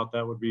this and thought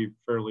that would be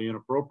fairly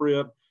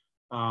inappropriate.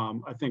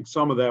 I think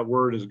some of that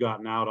word has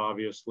gotten out,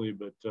 obviously,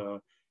 but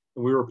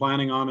we were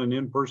planning on an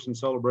in-person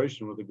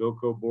celebration with the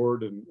GOCO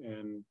board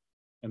and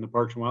the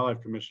Parks and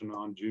Wildlife Commission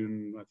on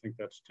June, I think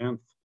that's 10th.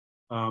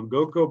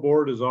 GOCO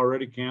board has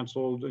already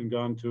canceled and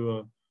gone to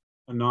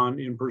a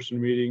non-in-person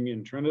meeting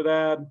in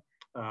Trinidad.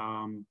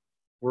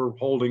 We're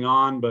holding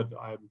on, but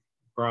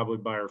probably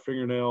by our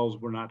fingernails,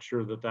 we're not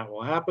sure that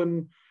will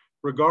happen.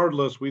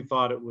 Regardless, we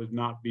thought it would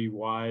not be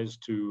wise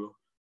to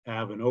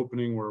have an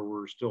opening where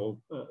we're still,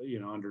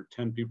 under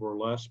 10 people or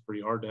less.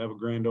 Pretty hard to have a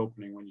grand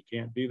opening when you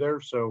can't be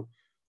there. So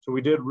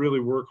we did really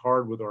work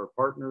hard with our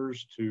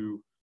partners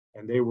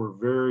and they were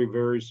very,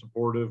 very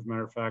supportive.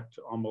 Matter of fact,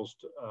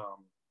 almost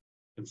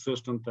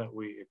consistent that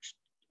we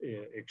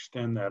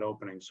extend that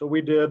opening. So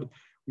we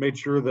made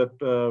sure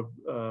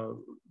that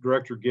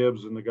Director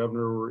Gibbs and the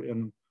governor were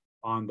in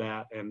on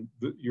that, and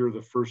you're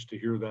the first to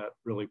hear that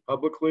really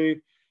publicly.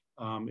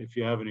 If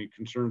you have any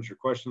concerns or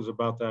questions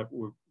about that,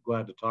 we're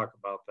glad to talk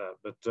about that.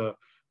 But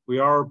we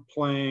are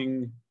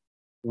playing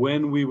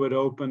when we would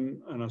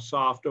open in a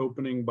soft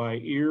opening by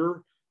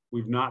ear.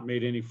 We've not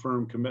made any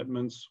firm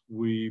commitments.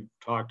 We've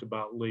talked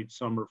about late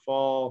summer,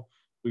 fall.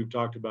 We've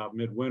talked about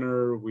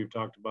midwinter. We've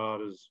talked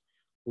about as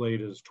late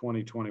as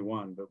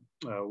 2021,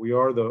 but we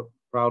are the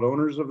proud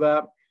owners of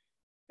that.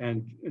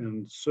 And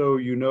so,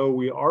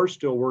 we are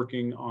still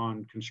working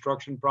on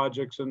construction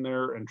projects in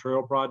there and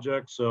trail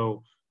projects.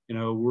 So,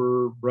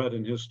 Brett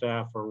and his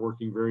staff are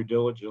working very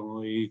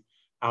diligently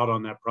out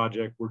on that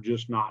project. We're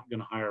just not going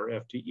to hire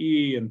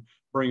FTE and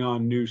bring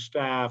on new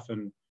staff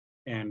and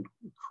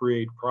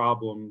create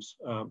problems.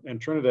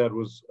 And Trinidad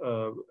was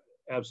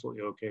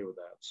absolutely okay with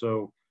that.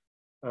 So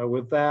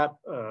with that,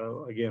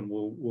 again,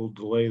 we'll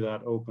delay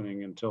that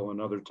opening until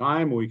another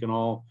time. We can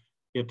all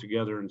get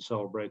together and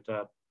celebrate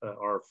that,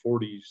 our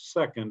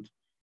 42nd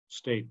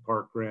state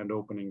park grand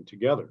opening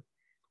together.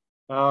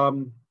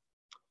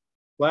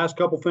 Last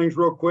couple things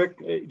real quick,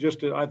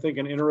 just I think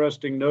an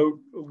interesting note,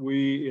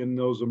 we in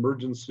those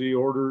emergency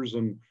orders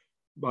and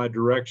by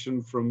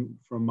direction from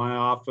my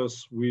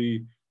office,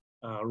 we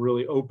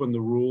really opened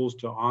the rules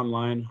to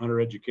online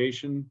hunter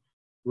education.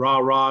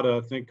 Rah to,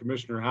 I think,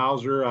 Commissioner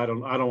Hauser. I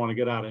don't want to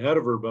get out ahead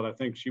of her, but I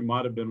think she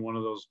might have been one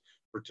of those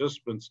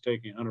participants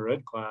taking hunter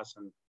ed class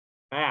and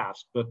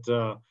passed. But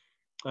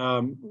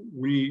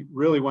we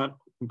really went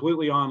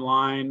completely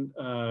online.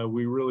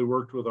 We really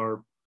worked with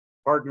our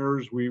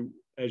partners.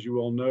 As you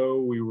all know,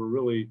 we were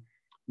really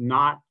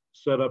not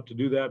set up to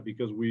do that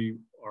because we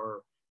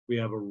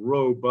have a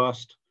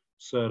robust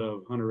set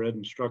of hunter ed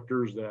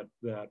instructors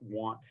that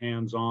want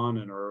hands-on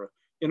and are an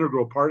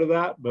integral part of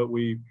that, but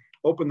we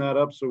open that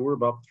up so we're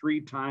about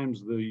 3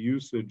 times the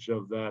usage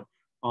of that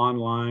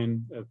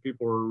online.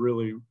 People are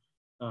really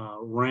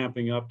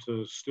ramping up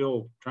to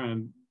still try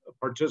and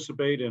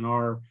participate in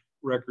our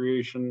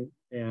recreation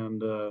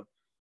and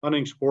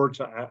hunting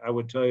sports. I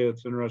would tell you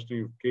it's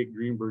interesting if Kate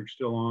Greenberg's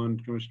still on,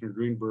 Commissioner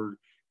Greenberg,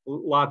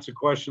 lots of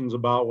questions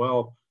about,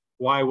 well,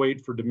 why wait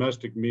for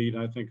domestic meat?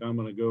 I think I'm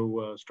going to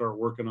go start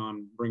working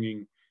on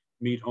bringing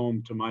meat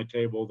home to my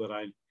table that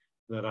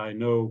I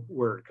know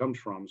where it comes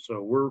from.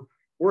 So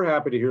we're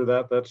happy to hear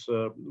that. That's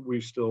we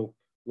still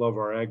love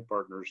our ag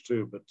partners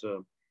too, but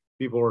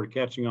people are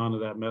catching on to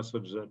that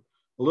message that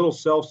a little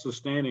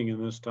self-sustaining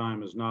in this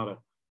time is not a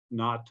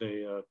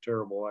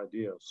terrible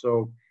idea.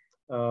 So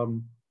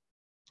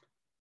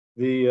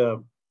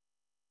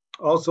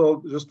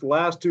also just the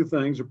last 2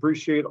 things,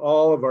 appreciate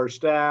all of our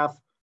staff,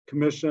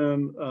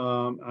 commission,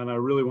 and I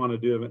really want to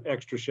do an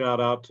extra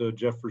shout out to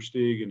Jeff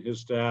Versteeg and his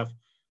staff,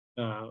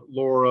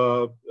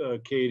 Laura,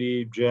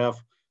 Katie,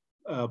 Jeff,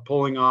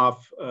 pulling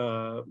off,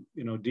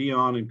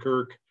 Dion and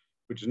Kirk,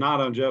 which is not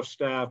on Jeff's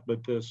staff,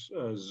 but this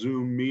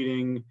Zoom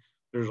meeting.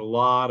 There's a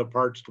lot of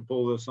parts to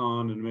pull this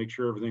on and make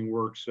sure everything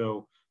works.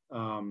 So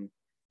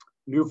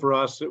new for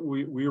us that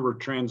we were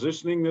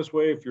transitioning this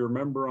way, if you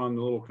remember, on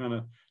the little kind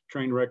of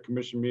train wreck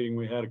commission meeting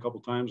we had a couple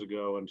times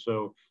ago. And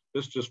so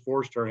this just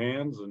forced our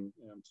hands, and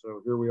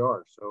so here we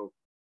are. So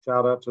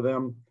shout out to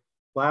them.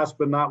 Last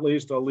but not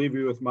least, I'll leave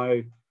you with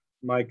my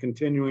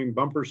continuing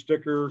bumper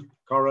sticker.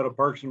 Colorado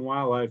Parks and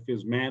Wildlife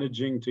is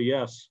managing to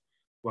yes,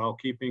 while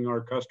keeping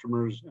our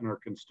customers and our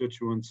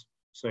constituents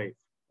safe.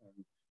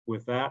 And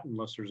with that,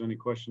 unless there's any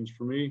questions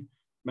for me,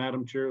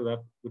 Madam Chair,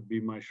 that would be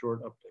my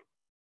short update.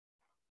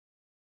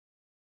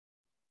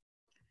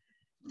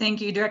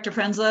 Thank you, Director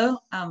Prenslow.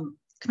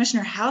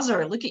 Commissioner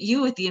Hauser, look at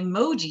you with the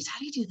emojis. How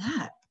do you do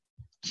that?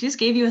 She just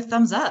gave you a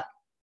thumbs up.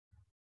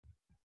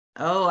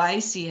 Oh, I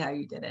see how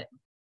you did it.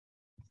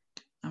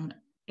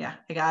 Yeah,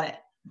 I got it.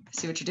 I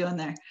see what you're doing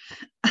there.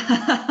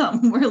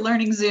 We're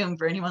learning Zoom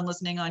for anyone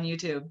listening on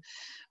YouTube.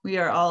 We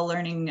are all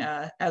learning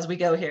as we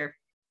go here.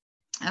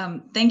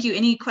 Thank you.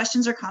 Any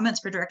questions or comments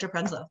for Director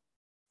Prenslow?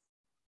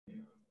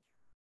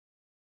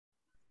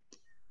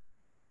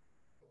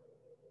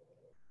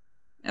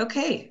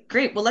 Okay,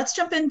 great. Well, let's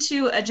jump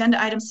into agenda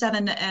item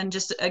 7, and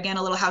just again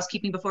a little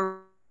housekeeping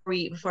before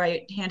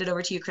I hand it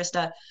over to you,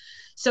 Krista.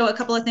 So a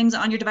couple of things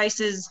on your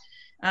devices.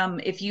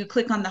 If you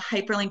click on the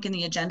hyperlink in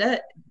the agenda,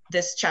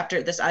 this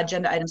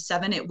agenda item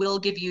 7, it will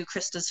give you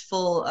Krista's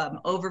full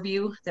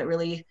overview that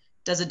really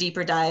does a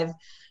deeper dive,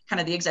 kind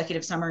of the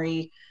executive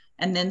summary,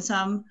 and then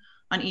some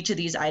on each of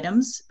these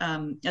items,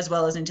 as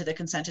well as into the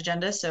consent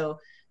agenda. So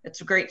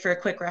it's great for a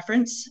quick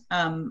reference.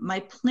 My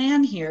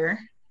plan here,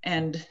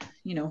 and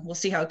we'll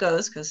see how it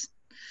goes because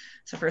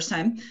it's the first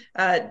time,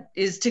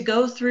 is to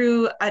go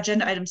through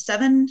agenda item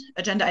 7,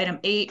 agenda item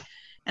 8,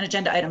 and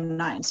agenda item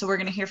 9. So we're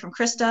going to hear from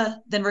Krista,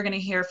 then we're going to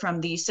hear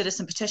from the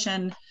citizen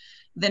petition,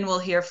 then we'll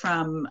hear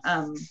from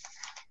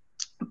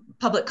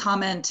public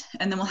comment,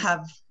 and then we'll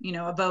have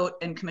a vote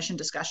and commission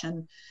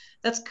discussion.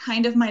 That's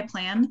kind of my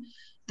plan.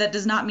 That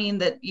does not mean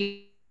that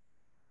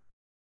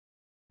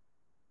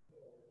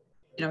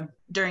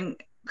during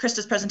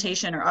Krista's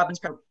presentation or Auburn's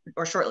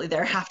or shortly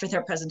thereafter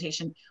their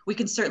presentation, we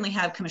can certainly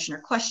have commissioner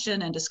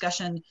question and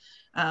discussion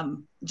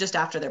just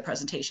after their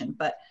presentation.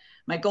 But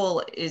my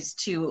goal is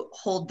to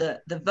hold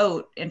the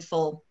vote and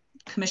full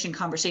commission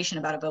conversation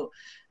about a vote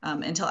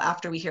until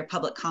after we hear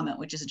public comment,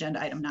 which is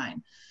agenda item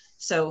 9.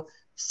 So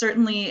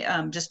certainly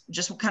just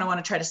kind of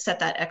want to try to set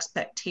that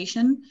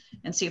expectation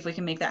and see if we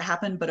can make that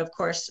happen. But of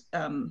course,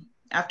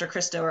 after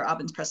Krista or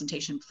Auburn's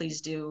presentation,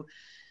 please do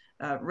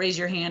raise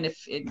your hand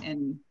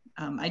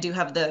I do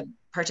have the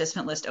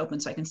participant list open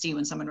so I can see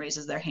when someone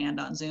raises their hand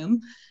on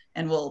Zoom,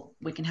 and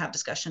we can have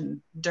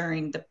discussion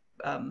during the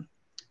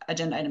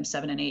agenda items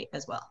 7 and 8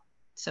 as well.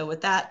 So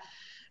with that,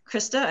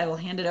 Krista, I will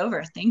hand it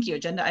over. Thank you.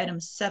 Agenda item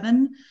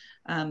 7,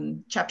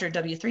 chapter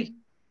W3.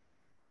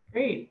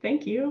 Great,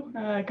 thank you.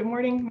 Good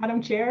morning,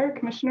 Madam Chair,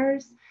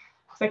 Commissioners,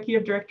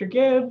 Executive Director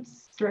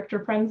Gibbs, Director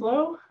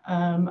Prenslow.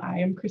 I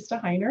am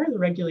Krista Heiner, the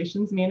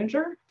Regulations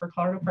Manager for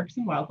Colorado Parks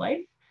and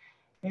Wildlife.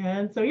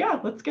 And so yeah,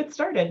 let's get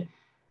started.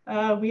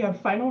 We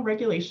have final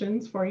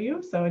regulations for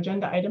you. So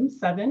agenda item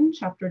 7,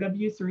 chapter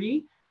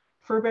W3,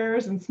 fur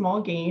bearers and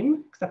small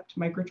game, except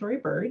migratory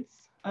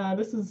birds.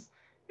 This is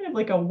kind of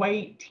like a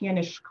white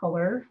tannish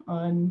color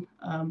on,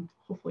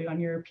 hopefully on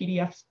your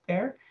PDFs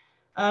there.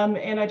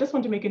 And I just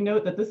want to make a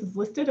note that this is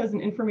listed as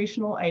an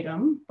informational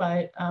item,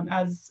 but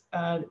as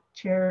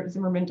Chair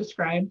Zimmerman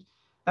described,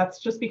 that's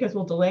just because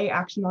we'll delay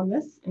action on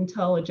this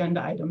until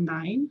agenda item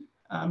 9.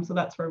 So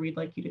that's where we'd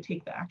like you to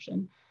take the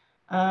action.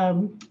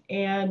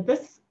 And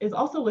this is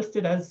also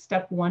listed as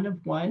step 1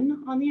 of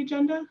 1 on the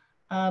agenda.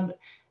 And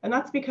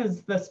that's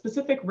because the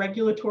specific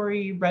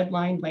regulatory red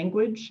line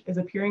language is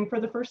appearing for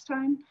the first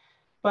time.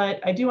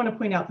 But I do want to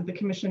point out that the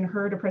Commission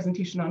heard a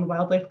presentation on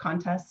wildlife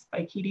contests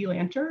by Katie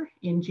Lanter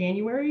in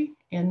January,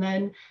 and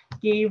then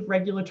gave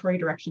regulatory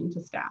direction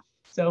to staff.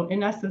 So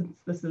in essence,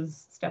 this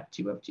is step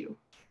 2 of 2.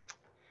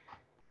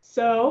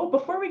 So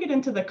before we get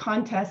into the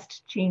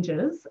contest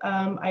changes,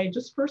 I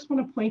just first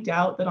want to point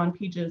out that on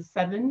pages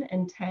 7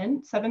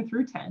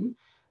 through 10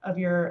 of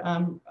your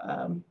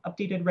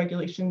updated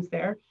regulations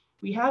there,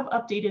 we have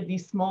updated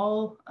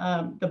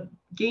the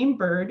game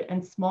bird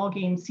and small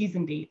game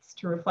season dates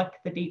to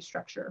reflect the date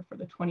structure for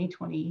the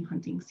 2020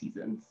 hunting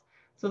seasons.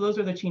 So those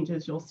are the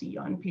changes you'll see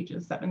on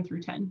pages 7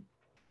 through 10.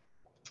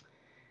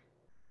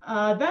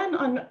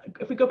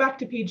 If we go back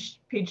to page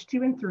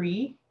 2 and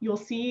 3, you'll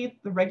see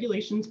the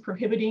regulations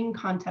prohibiting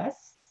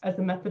contests as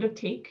a method of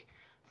take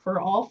for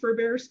all fur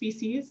bearer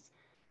species,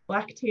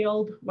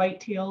 black-tailed,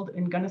 white-tailed,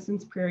 and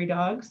Gunnison's prairie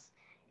dogs,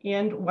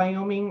 and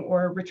Wyoming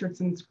or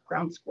Richardson's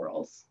ground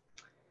squirrels.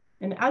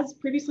 And as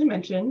previously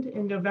mentioned,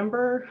 in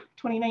November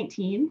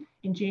 2019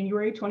 and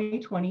January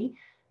 2020,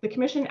 the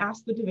Commission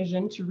asked the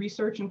division to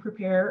research and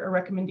prepare a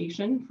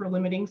recommendation for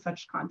limiting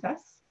such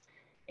contests.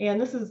 And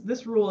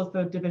this rule is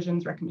the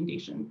division's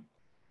recommendation.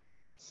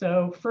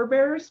 So fur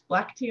bearers,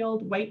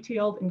 black-tailed,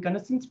 white-tailed, and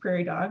Gunnison's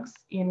prairie dogs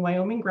and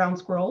Wyoming ground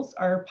squirrels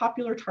are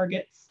popular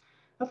targets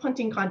of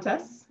hunting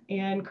contests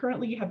and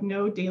currently have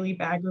no daily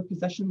bag or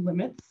possession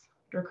limits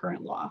under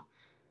current law.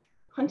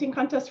 Hunting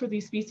contests for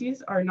these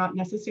species are not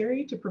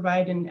necessary to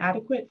provide an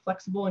adequate,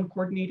 flexible, and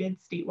coordinated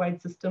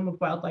statewide system of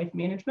wildlife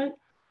management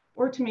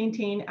or to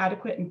maintain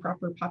adequate and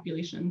proper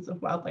populations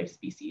of wildlife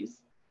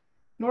species.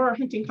 Nor are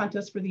hunting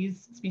contests for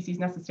these species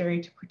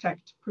necessary to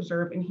protect,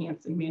 preserve,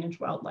 enhance, and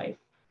manage wildlife,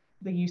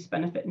 the use,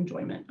 benefit,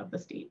 enjoyment of the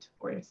state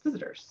or its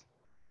visitors.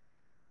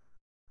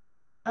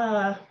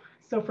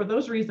 So for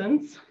those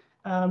reasons,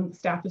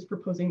 staff is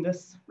proposing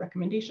this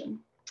recommendation.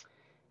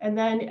 And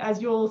then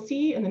as you'll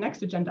see in the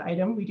next agenda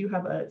item, we do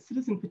have a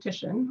citizen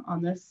petition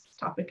on this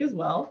topic as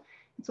well.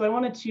 And so I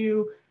wanted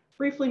to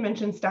briefly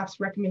mention staff's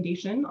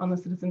recommendation on the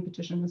citizen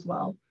petition as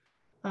well.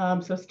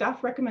 So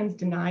staff recommends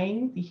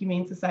denying the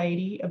Humane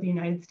Society of the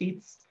United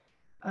States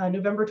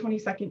November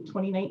 22nd,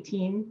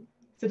 2019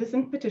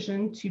 citizen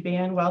petition to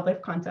ban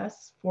wildlife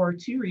contests for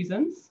 2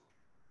 reasons.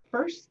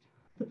 First,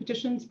 the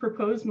petition's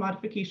proposed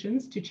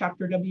modifications to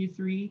Chapter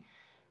W3,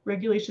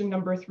 Regulation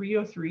number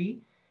 303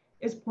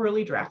 is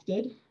poorly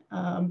drafted.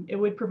 It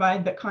would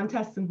provide that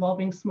contests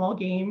involving small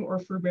game or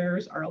fur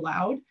bearers are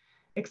allowed,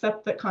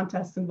 except that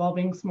contests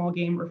involving small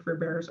game or fur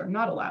bearers are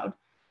not allowed.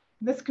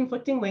 This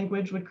conflicting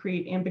language would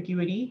create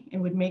ambiguity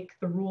and would make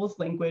the rules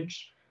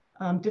language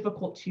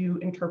difficult to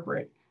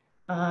interpret.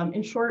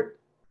 In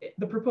short,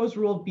 the proposed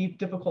rule would be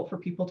difficult for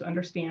people to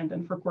understand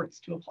and for courts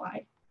to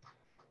apply.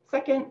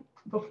 Second,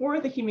 before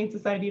the Humane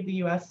Society of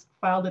the US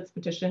filed its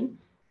petition,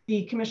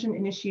 the Commission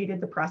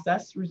initiated the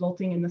process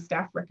resulting in the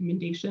staff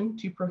recommendation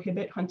to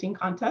prohibit hunting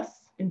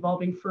contests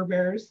involving fur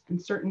bearers and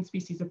certain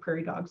species of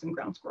prairie dogs and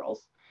ground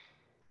squirrels.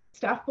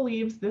 Staff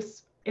believes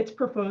its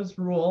proposed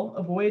rule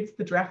avoids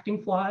the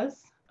drafting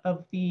flaws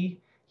of the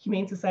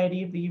Humane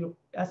Society of the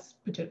US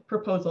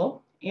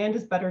proposal and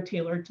is better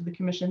tailored to the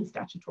Commission's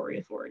statutory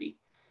authority.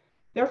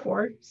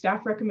 Therefore,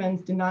 staff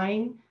recommends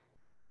denying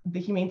the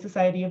Humane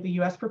Society of the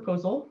US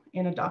proposal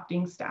and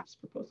adopting staff's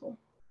proposal.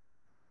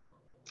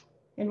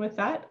 And with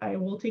that, I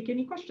will take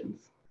any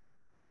questions.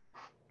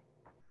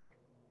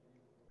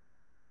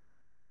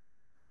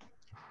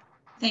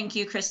 Thank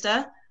you,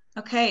 Krista.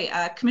 Okay,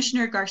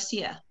 Commissioner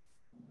Garcia.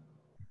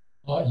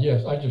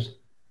 Yes, I just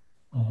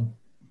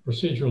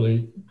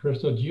procedurally,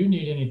 Krista, do you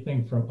need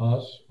anything from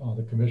us,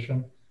 the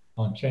Commission,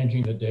 on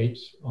changing the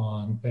dates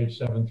on page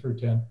 7 through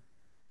 10?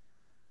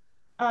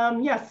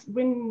 Yes,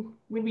 when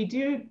we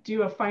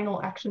do a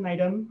final action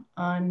item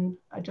on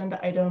agenda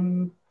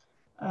item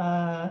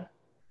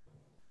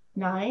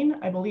 9,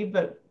 I believe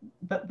that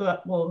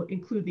will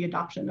include the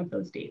adoption of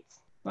those dates.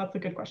 That's a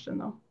good question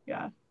though,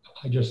 yeah.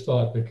 I just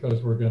thought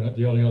because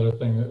the only other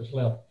thing that is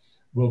left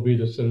will be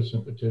the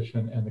citizen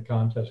petition and the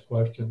contest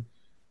question.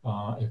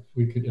 If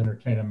we could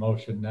entertain a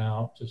motion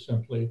now to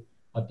simply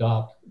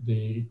adopt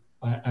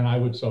and I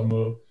would so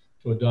move,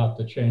 to adopt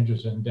the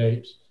changes in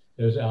dates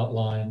as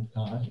outlined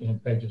in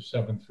pages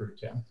 7 through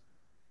 10.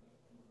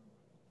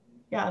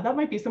 Yeah, that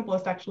might be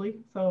simplest actually.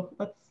 So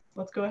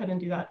let's go ahead and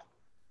do that.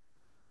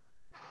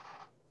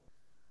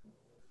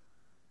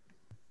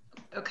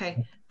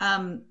 Okay,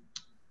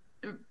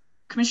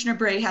 Commissioner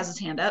Bray has his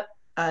hand up.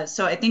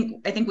 So I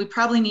think we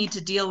probably need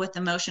to deal with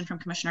the motion from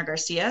Commissioner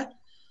Garcia,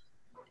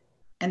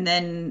 and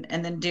then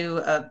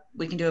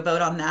we can do a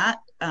vote on that.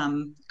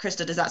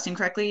 Krista, does that seem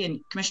correctly?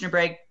 And Commissioner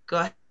Bray,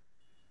 go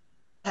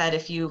ahead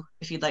if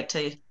you'd like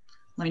to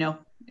let me know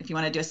if you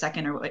want to do a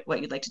second or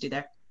what you'd like to do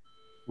there.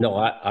 No,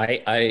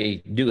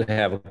 I do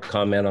have a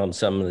comment on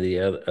some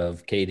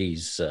of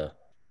Katie's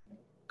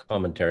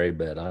commentary,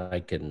 but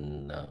I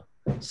can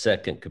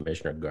second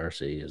Commissioner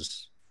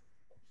Garcia's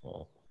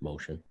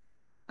motion.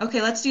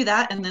 Okay, let's do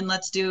that, and then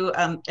let's do.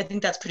 I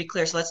think that's pretty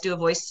clear. So let's do a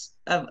voice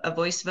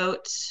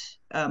vote,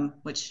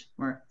 which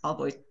we're all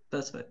voice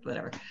vote,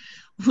 whatever.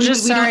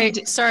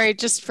 Sorry,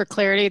 just for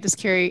clarity, this is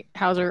Carrie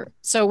Hauser.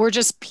 So we're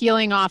just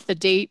peeling off the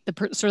date,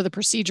 sort of the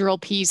procedural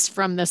piece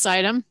from this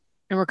item,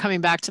 and we're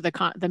coming back to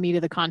the meat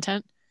of the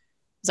content.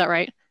 Is that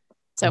right?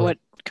 that what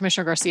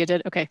Commissioner Garcia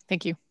did? Okay,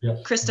 thank you.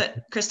 Yes.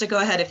 Krista, go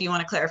ahead if you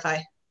want to clarify.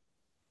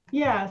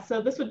 Yeah,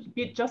 so this would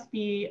just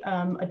be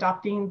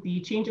adopting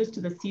the changes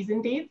to the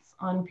season dates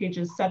on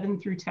pages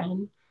 7 through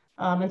 10.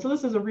 And so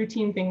this is a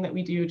routine thing that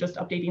we do, just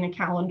updating a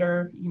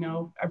calendar,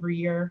 every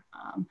year.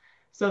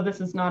 So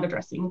this is not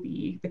addressing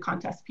the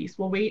contest piece.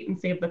 We'll wait and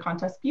save the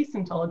contest piece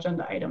until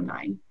agenda item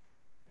 9.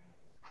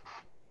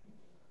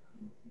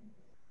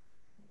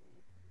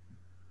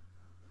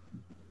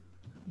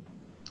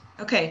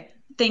 Okay,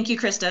 thank you,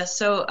 Krista.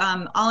 So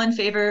all in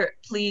favor,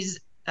 please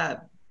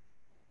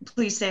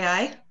say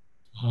aye.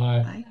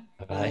 Aye.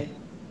 Aye.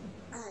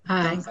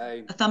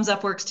 Aye. A thumbs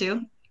up works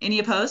too. Any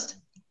opposed?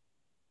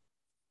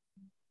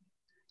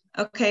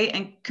 Okay,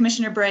 and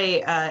Commissioner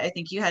Bray, I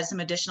think you had some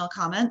additional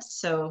comments,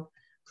 so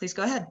please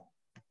go ahead.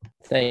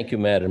 Thank you,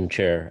 Madam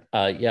Chair.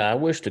 Yeah, I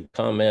wish to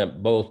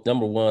comment both.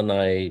 Number one,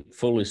 I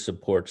fully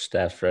support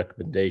staff's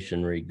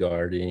recommendation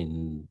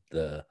regarding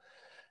the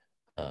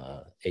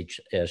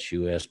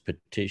HSUS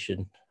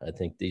petition. I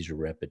think these are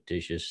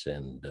repetitious,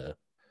 and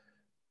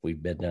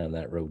we've been down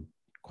that road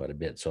quite a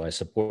bit. So I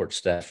support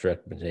staff's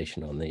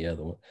recommendation on the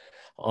other one.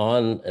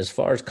 On as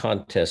far as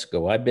contests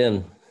go, I've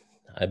been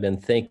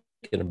thinking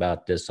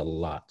about this a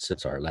lot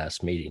since our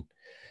last meeting.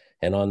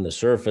 And on the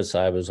surface,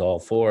 I was all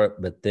for it.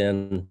 But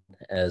then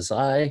as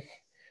I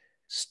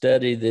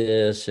study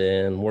this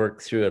and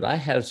work through it, I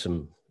have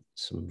some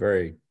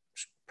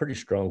pretty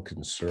strong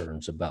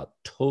concerns about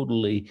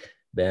totally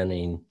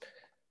banning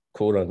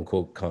quote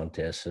unquote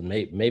contests. And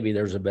maybe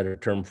there's a better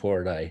term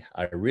for it.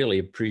 I really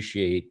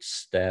appreciate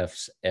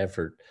staff's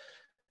effort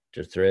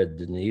to thread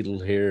the needle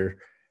here.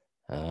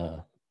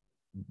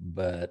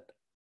 But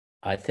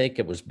I think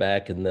it was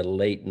back in the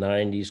late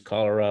 90s,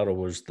 Colorado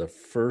was the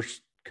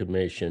first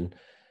commission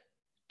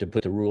to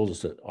put the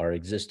rules, our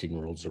existing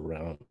rules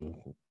around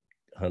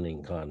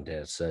hunting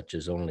contests, such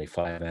as only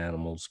 5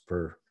 animals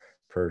per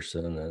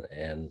person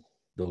and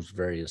those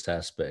various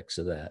aspects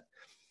of that.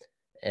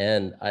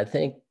 And I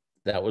think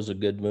that was a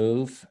good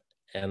move.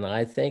 And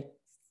I think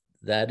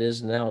that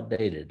is now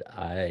dated.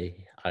 I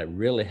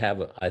really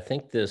have, I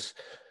think this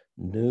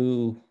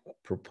new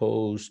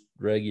proposed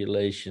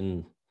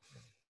regulation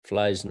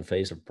flies in the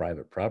face of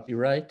private property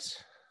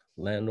rights,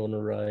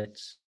 landowner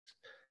rights.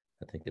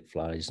 I think it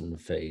flies in the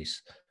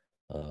face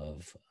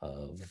of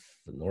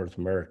the North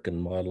American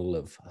model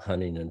of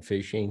hunting and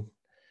fishing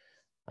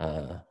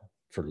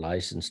for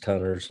licensed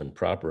hunters and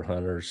proper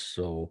hunters.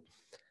 So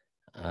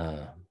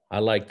I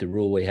like the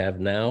rule we have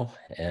now,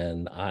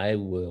 and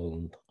I'm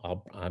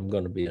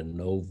going to be a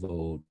no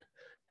vote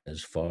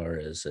as far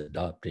as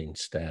adopting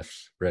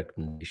staff's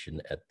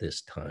recommendation at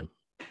this time.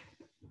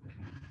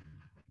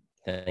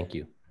 Thank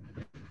you.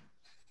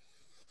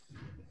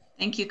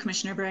 Thank you,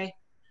 Commissioner Bray.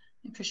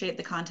 I appreciate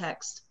the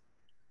context.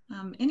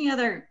 Any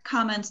other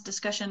comments,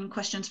 discussion,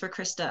 questions for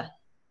Krista?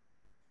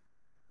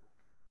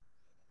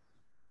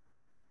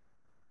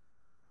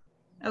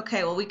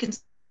 Okay, well, we can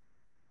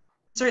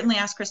certainly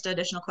ask Krista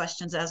additional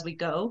questions as we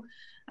go,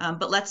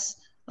 but let's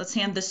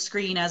hand the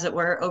screen, as it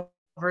were,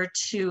 over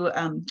to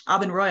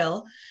Aubin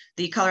Royal,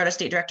 the Colorado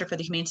State Director for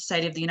the Humane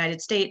Society of the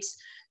United States,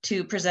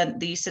 to present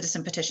the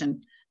citizen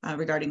petition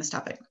regarding this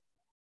topic.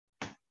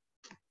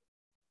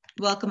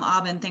 Welcome,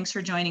 Aubin. Thanks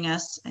for joining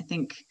us. I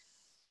think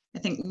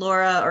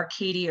Laura or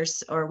Katie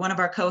or one of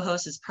our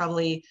co-hosts is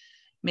probably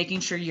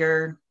making sure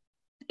you're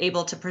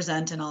able to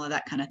present and all of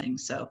that kind of thing.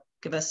 So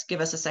give us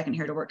a second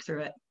here to work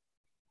through it.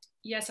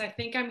 Yes, I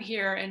think I'm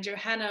here, and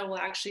Johanna will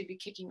actually be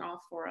kicking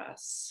off for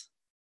us.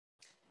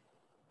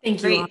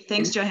 Thank you. Great.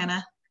 Thanks,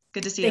 Johanna.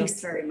 Good to see you.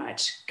 Thanks very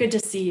much. Good to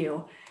see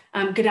you.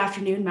 Good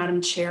afternoon,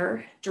 Madam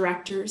Chair,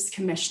 directors,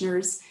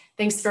 commissioners.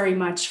 Thanks very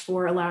much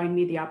for allowing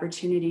me the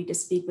opportunity to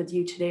speak with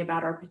you today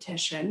about our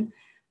petition.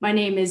 My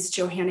name is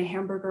Johanna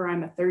Hamburger.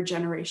 I'm a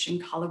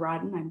third-generation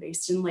Coloradan. I'm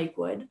based in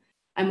Lakewood.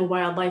 I'm a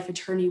wildlife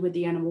attorney with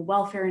the Animal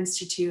Welfare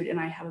Institute, and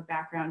I have a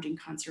background in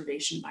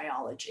conservation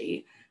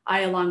biology.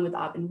 I, along with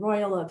Aubin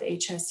Royal of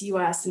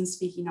HSUS, am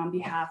speaking on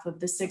behalf of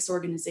the 6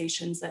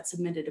 organizations that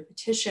submitted a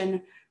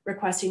petition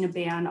requesting a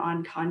ban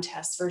on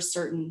contests for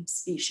certain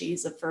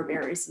species of fur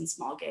bearers and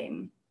small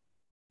game.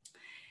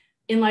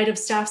 In light of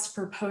staff's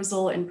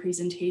proposal and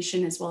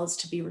presentation, as well as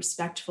to be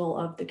respectful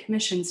of the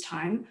Commission's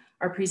time,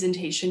 our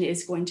presentation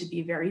is going to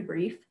be very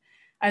brief.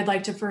 I'd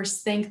like to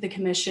first thank the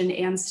Commission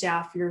and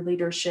staff for your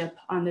leadership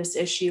on this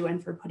issue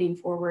and for putting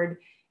forward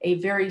a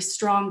very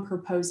strong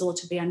proposal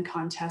to ban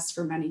contests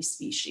for many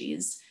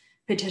species.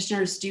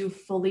 Petitioners do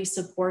fully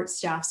support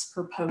staff's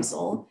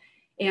proposal.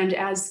 And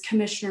as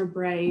Commissioner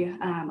Bray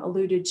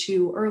alluded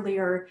to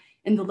earlier,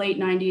 in the late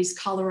 90s,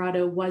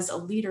 Colorado was a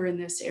leader in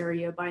this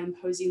area by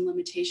imposing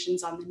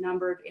limitations on the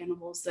number of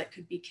animals that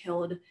could be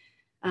killed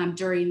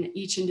during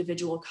each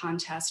individual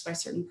contest by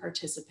certain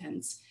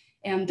participants.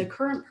 And the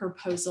current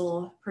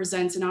proposal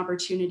presents an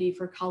opportunity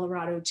for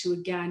Colorado to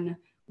again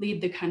lead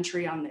the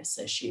country on this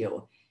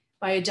issue.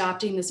 By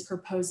adopting this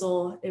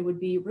proposal, it would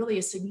be really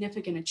a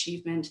significant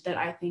achievement that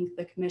I think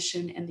the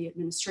Commission and the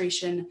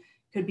administration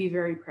could be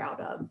very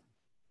proud of.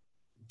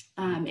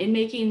 In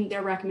making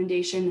their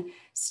recommendation,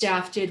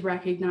 staff did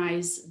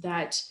recognize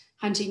that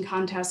hunting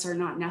contests are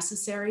not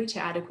necessary to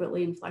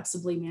adequately and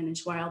flexibly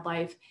manage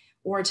wildlife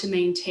or to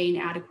maintain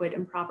adequate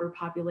and proper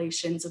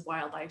populations of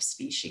wildlife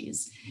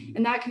species.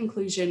 And that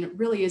conclusion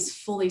really is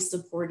fully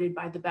supported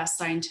by the best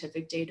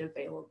scientific data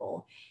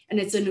available. And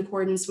it's in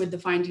accordance with the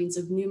findings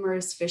of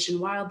numerous fish and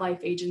wildlife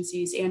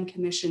agencies and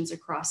commissions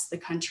across the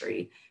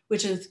country,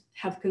 which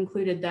have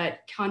concluded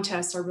that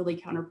contests are really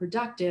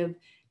counterproductive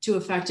to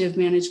effective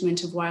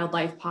management of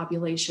wildlife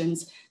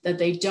populations, that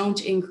they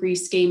don't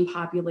increase game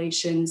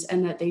populations,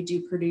 and that they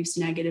do produce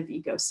negative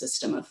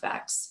ecosystem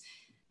effects.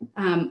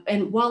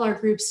 And while our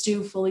groups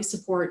do fully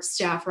support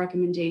staff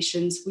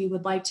recommendations, we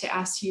would like to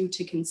ask you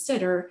to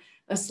consider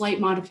a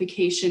slight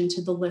modification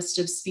to the list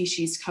of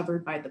species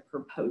covered by the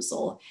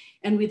proposal.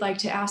 And we'd like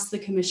to ask the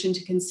Commission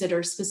to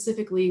consider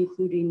specifically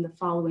including the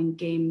following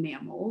game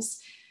mammals.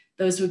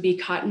 Those would be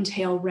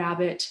cottontail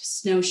rabbit,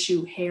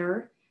 snowshoe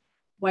hare,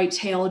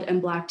 white-tailed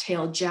and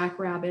black-tailed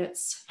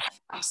jackrabbits,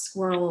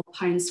 squirrel,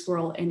 pine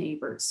squirrel, and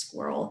Avert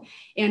squirrel.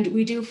 And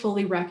we do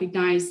fully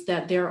recognize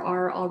that there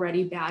are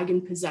already bag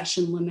and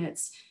possession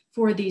limits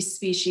for these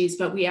species,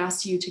 but we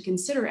ask you to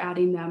consider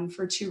adding them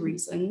for two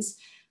reasons.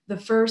 The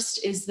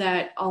first is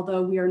that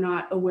although we are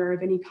not aware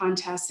of any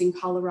contests in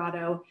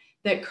Colorado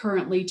that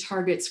currently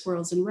target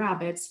squirrels and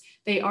rabbits,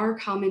 they are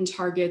common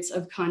targets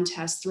of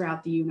contests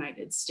throughout the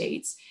United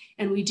States.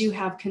 And we do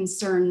have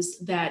concerns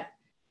that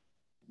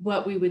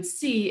what we would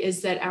see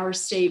is that our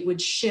state would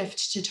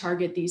shift to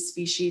target these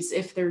species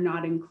if they're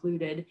not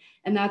included.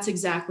 And that's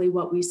exactly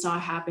what we saw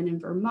happen in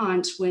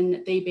Vermont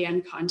when they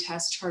banned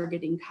contests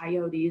targeting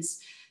coyotes.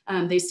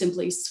 They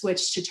simply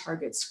switched to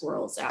target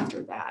squirrels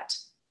after that.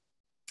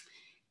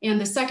 And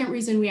the second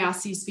reason we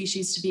ask these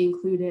species to be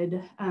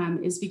included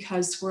is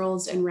because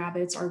squirrels and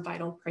rabbits are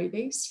vital prey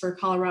base for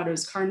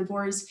Colorado's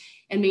carnivores,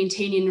 and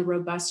maintaining a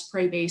robust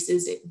prey base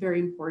is very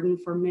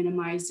important for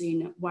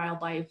minimizing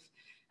wildlife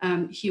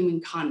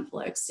human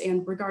conflicts.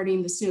 And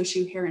regarding the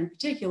snowshoe hare in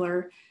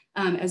particular,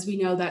 as we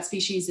know, that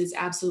species is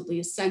absolutely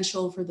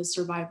essential for the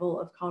survival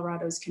of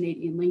Colorado's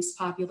Canadian lynx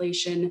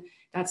population.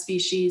 That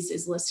species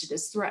is listed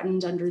as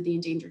threatened under the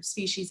Endangered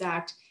Species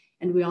Act.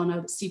 And we all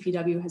know that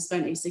CPW has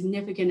spent a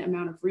significant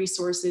amount of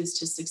resources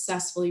to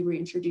successfully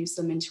reintroduce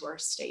them into our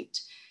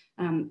state.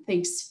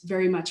 Thanks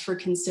very much for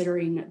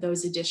considering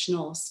those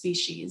additional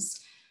species.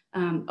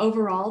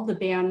 Overall, the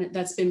ban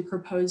that's been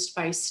proposed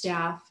by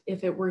staff,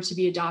 if it were to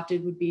be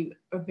adopted, would be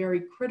a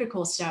very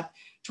critical step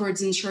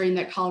towards ensuring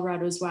that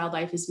Colorado's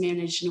wildlife is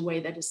managed in a way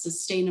that is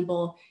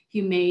sustainable,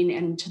 humane,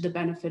 and to the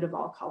benefit of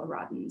all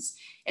Coloradans.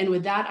 And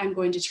with that, I'm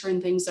going to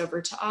turn things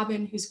over to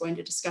Abin, who's going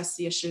to discuss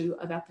the issue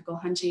of ethical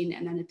hunting.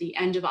 And then at the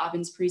end of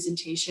Abin's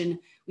presentation,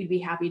 we'd be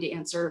happy to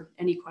answer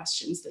any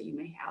questions that you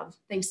may have.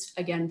 Thanks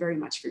again very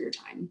much for your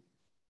time.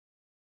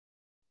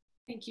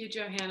 Thank you,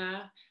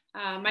 Johanna.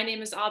 My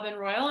name is Abin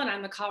Royal, and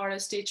I'm the Colorado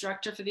State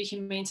Director for the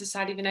Humane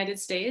Society of the United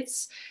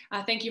States.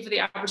 Thank you for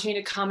the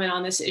opportunity to comment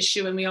on this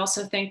issue, and we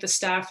also thank the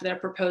staff for their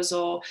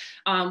proposal,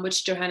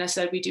 which Johanna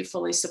said we do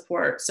fully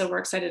support, so we're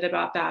excited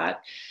about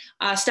that.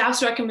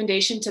 Staff's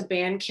recommendation to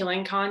ban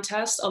killing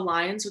contests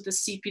aligns with the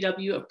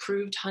CPW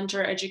approved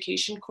hunter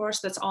education course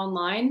that's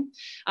online.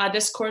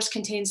 This course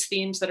contains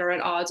themes that are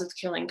at odds with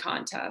killing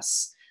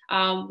contests.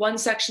 One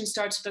section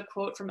starts with a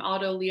quote from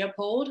Aldo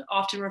Leopold,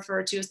 often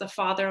referred to as the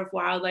father of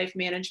wildlife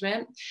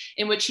management,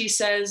 in which he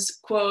says,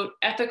 quote,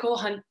 ethical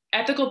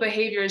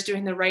behavior is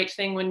doing the right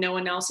thing when no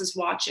one else is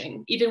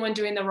watching, even when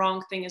doing the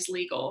wrong thing is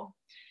legal,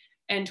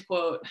 end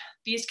quote.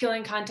 These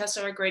killing contests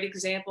are a great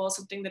example of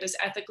something that is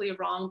ethically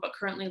wrong, but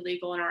currently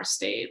legal in our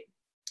state.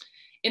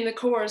 In the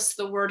course,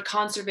 the word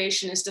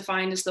conservation is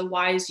defined as the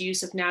wise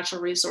use of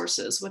natural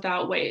resources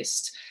without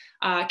waste.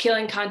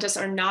 Killing contests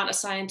are not a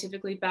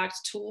scientifically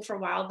backed tool for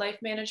wildlife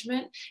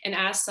management, and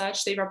as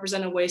such, they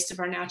represent a waste of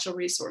our natural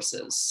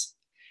resources.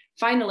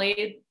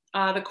 Finally,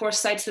 the course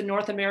cites the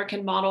North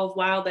American model of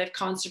wildlife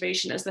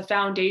conservation as the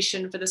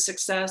foundation for the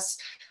success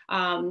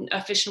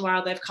of fish and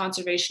wildlife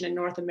conservation in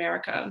North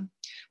America.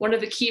 One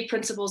of the key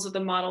principles of the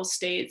model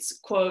states,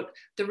 quote,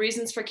 the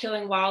reasons for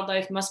killing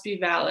wildlife must be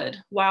valid.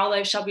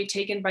 Wildlife shall be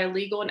taken by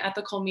legal and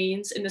ethical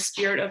means in the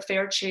spirit of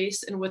fair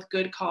chase and with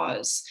good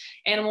cause.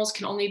 Animals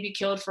can only be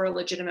killed for a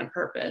legitimate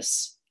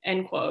purpose,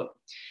 end quote.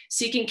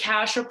 Seeking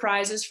cash or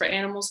prizes for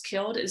animals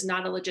killed is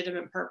not a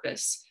legitimate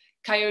purpose.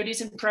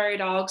 Coyotes and prairie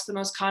dogs, the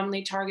most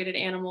commonly targeted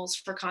animals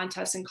for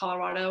contests in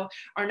Colorado,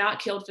 are not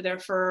killed for their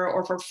fur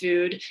or for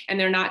food, and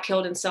they're not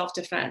killed in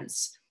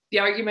self-defense. The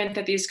argument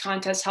that these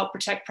contests help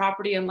protect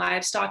property and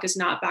livestock is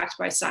not backed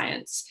by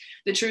science.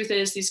 The truth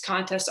is these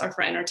contests are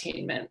for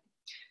entertainment.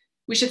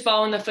 We should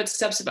follow in the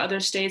footsteps of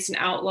other states and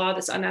outlaw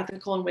this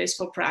unethical and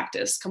wasteful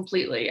practice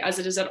completely, as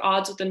it is at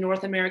odds with the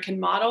North American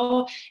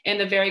model and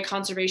the very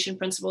conservation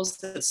principles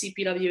that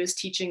CPW is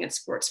teaching its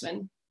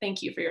sportsmen.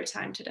 Thank you for your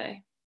time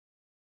today.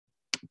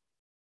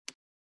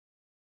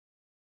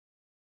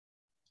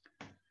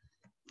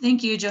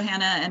 Thank you,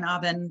 Johanna and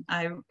Abin.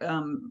 I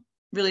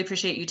really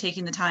appreciate you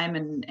taking the time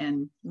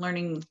and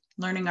learning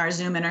our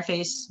Zoom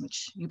interface,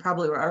 which you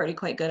probably were already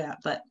quite good at,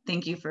 but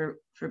thank you for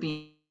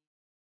being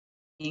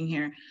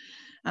here.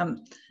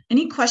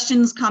 Any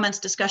questions, comments,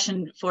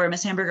 discussion for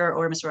Ms. Hamburger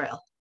or Ms.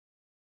 Royal?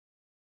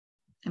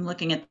 I'm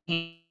looking at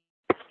the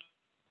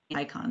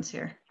icons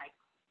here.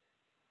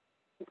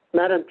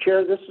 Madam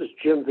Chair, this is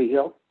Jim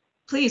Vigil.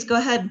 Please go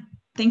ahead.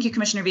 Thank you,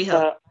 Commissioner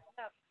Vigil.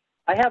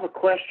 I have a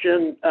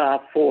question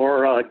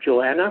for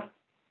Joanna,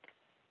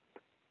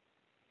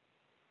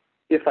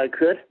 if I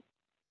could.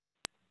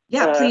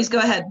 Yeah, please go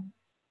ahead.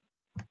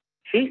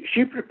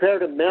 She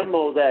prepared a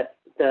memo that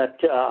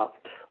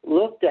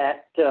looked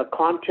at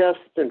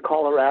contests in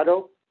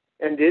Colorado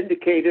and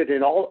indicated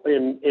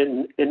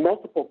in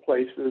multiple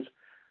places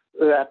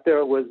that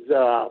there was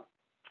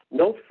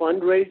no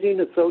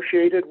fundraising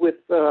associated with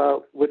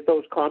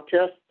those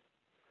contests.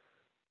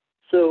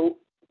 So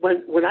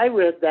when I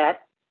read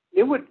that,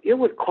 it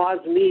would cause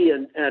me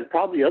and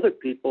probably other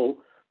people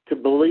to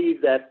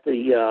believe that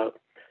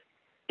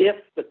if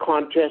the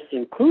contest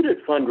included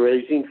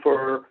fundraising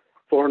for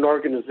an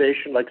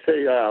organization like,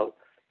 say,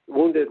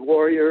 Wounded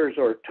Warriors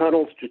or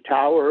Tunnels to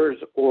Towers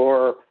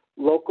or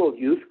local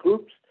youth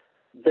groups,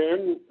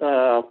 then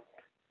the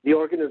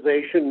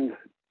organization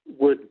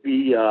would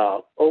be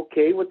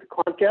okay with the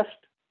contest.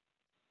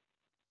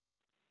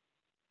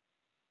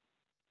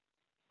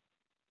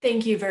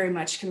 Thank you very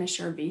much,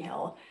 Commissioner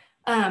Vigil.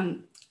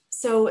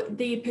 So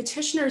the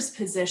petitioner's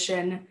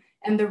position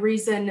and the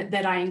reason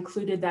that I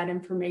included that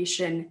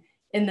information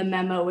in the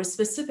memo was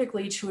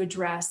specifically to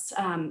address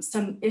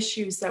some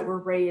issues that were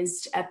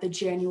raised at the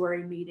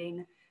January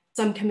meeting.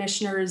 Some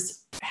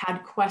commissioners had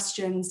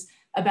questions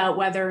about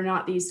whether or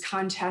not these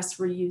contests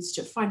were used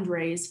to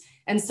fundraise.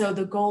 And so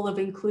the goal of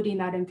including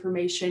that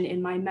information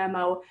in my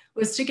memo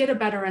was to get a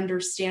better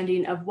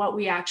understanding of what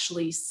we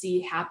actually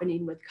see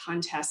happening with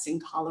contests in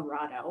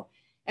Colorado.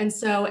 And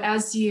so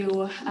as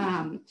you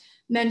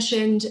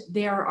mentioned,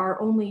 there are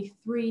only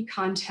 3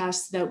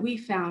 contests that we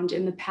found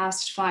in the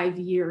past 5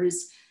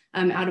 years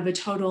out of a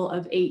total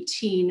of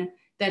 18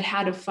 that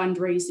had a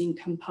fundraising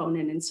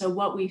component. And so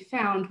what we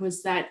found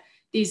was that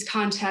these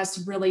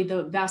contests, really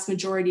the vast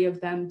majority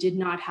of them did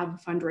not have a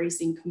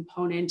fundraising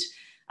component.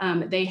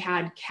 They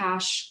had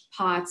cash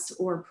pots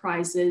or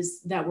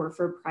prizes that were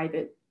for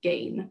private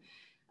gain.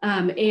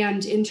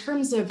 And in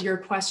terms of your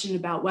question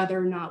about whether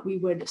or not we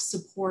would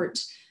support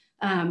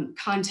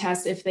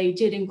contests if they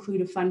did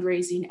include a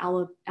fundraising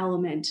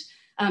element,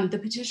 the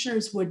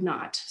petitioners would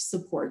not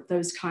support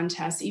those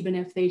contests, even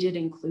if they did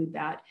include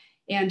that.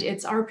 And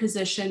it's our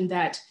position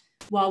that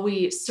while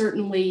we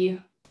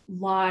certainly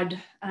laud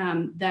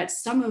that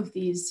some of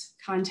these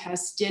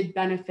contests did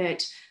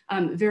benefit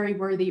very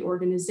worthy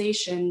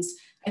organizations,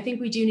 I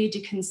think we do need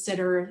to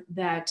consider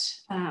that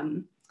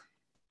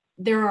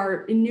there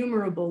are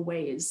innumerable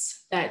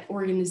ways that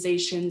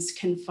organizations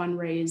can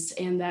fundraise,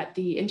 and that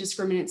the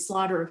indiscriminate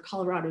slaughter of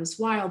Colorado's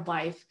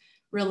wildlife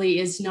really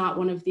is not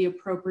one of the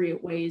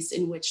appropriate ways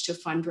in which to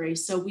fundraise.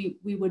 So we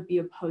would be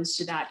opposed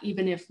to that,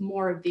 even if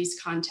more of these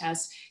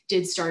contests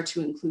did start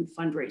to include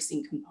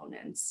fundraising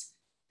components.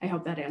 I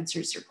hope that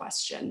answers your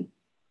question.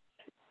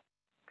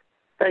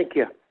 Thank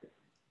you.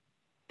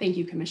 Thank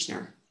you,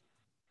 Commissioner.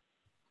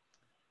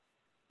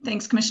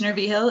 Thanks, Commissioner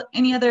Vigil.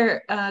 Any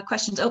other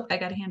questions? Oh, I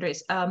got a hand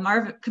raised.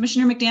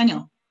 Commissioner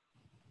McDaniel.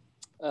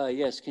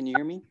 Yes, can you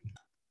hear me?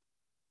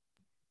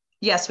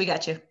 Yes, we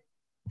got you.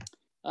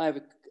 I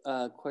have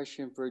a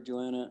question for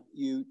Joanna.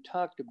 You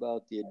talked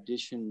about the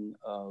addition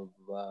of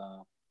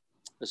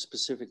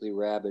specifically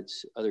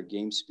rabbits, other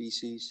game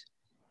species,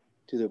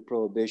 to the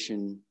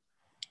prohibition.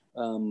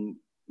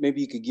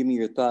 Maybe you could give me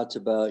your thoughts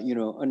about,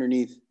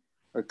 underneath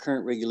our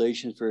current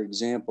regulations, for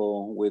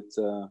example, with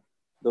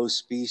those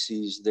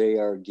species, they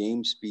are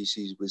game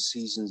species with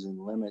seasons and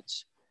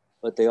limits,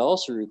 but they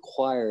also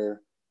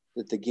require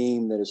that the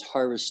game that is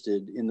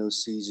harvested in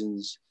those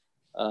seasons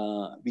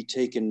be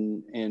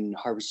taken and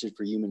harvested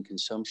for human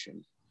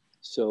consumption.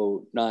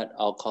 So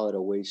I'll call it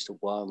a waste of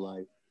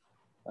wildlife.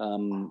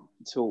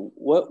 So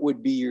what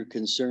would be your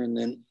concern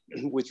then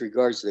with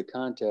regards to the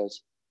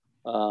contest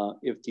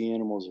if the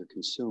animals are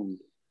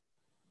consumed?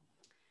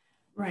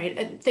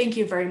 Right, thank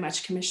you very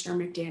much,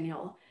 Commissioner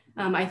McDaniel.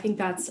 I think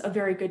that's a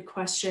very good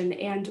question.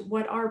 And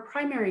what our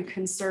primary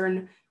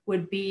concern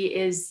would be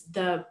is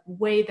the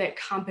way that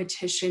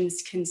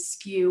competitions can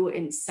skew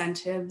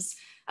incentives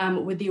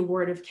with the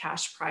award of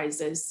cash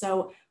prizes.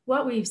 So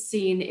what we've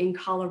seen in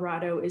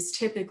Colorado is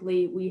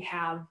typically we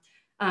have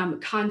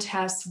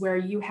contests where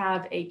you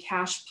have a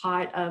cash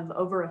pot of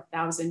over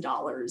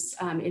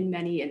 $1,000 in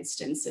many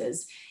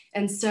instances.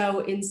 And so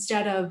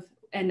instead of,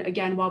 and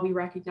again, while we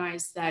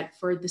recognize that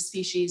for the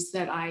species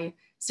that I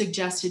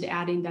suggested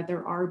adding that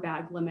there are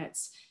bag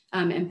limits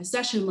and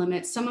possession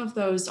limits, some of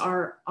those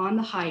are on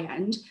the high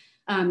end.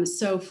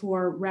 So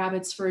for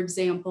rabbits, for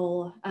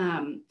example,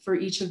 for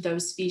each of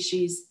those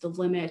species, the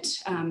limit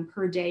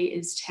per day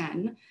is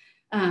 10.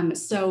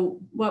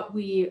 So what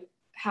we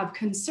have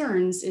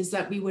concerns is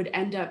that we would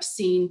end up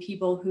seeing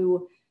people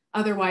who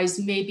otherwise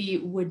maybe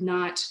would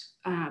not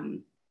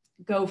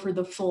go for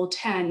the full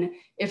 10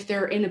 if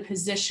they're in a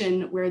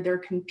position where they're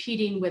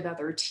competing with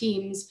other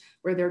teams,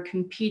 where they're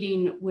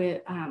competing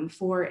with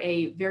for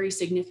a very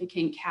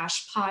significant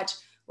cash pot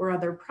or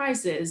other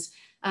prizes,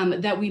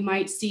 that we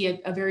might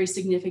see a very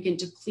significant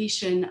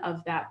depletion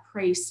of that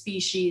prey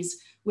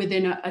species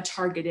within a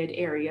targeted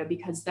area,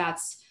 because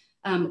that's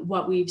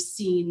what we've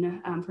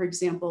seen, for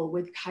example,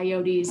 with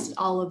coyotes.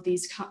 All of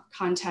these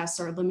contests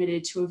are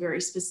limited to a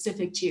very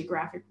specific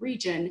geographic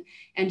region,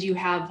 and you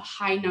have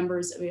high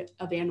numbers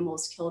of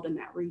animals killed in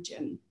that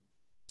region.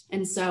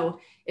 And so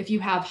if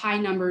you have high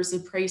numbers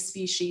of prey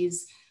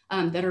species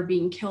that are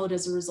being killed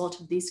as a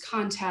result of these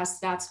contests,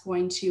 that's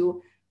going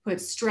to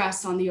put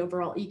stress on the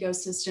overall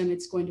ecosystem.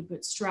 It's going to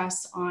put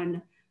stress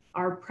on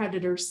our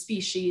predator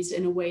species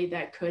in a way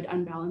that could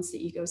unbalance the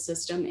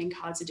ecosystem and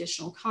cause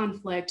additional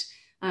conflict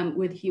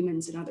with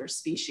humans and other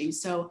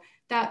species. So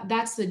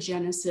that's the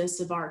genesis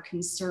of our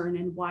concern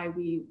and why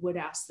we would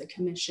ask the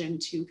commission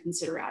to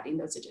consider adding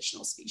those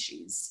additional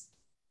species.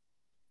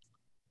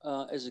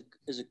 As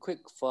a quick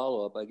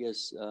follow-up, I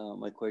guess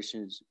my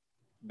question is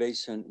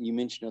based on, you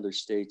mentioned other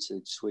states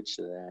that switched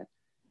to that.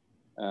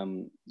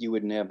 You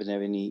wouldn't happen to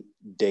have any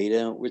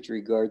data with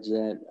regard to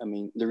that? I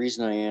mean, the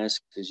reason I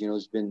ask is,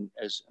 there's been,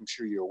 as I'm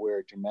sure you're aware,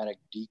 a dramatic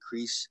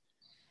decrease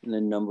in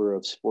the number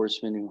of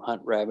sportsmen who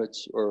hunt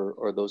rabbits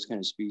or those kind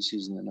of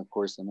species, and then of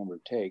course the number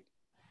of take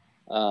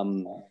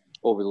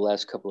over the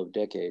last couple of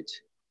decades.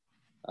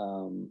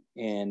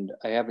 And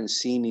I haven't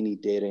seen any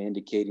data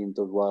indicating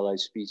those wildlife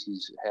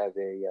species have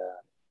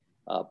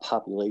a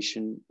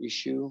population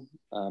issue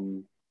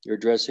you're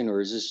addressing,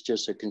 or is this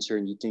just a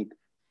concern you think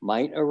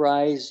might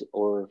arise,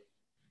 or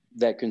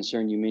that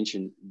concern you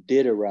mentioned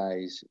did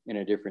arise in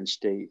a different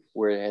state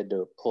where it had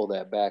to pull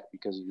that back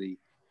because of the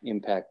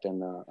impact on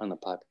the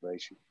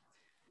population?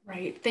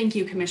 Right. Thank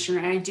you,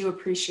 Commissioner. I do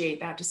appreciate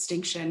that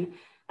distinction.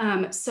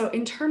 So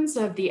in terms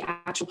of the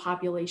actual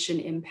population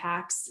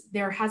impacts,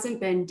 there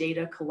hasn't been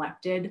data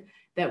collected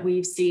that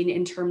we've seen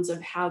in terms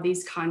of how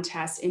these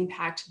contests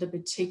impact the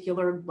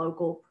particular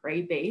local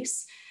prey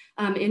base.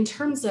 In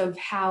terms of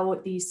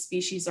how these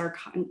species are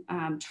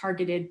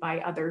targeted by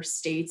other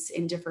states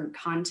in different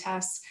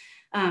contests,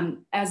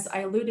 as I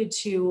alluded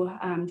to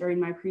during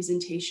my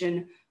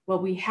presentation,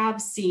 what we have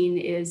seen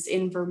is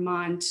in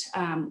Vermont,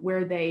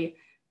 where they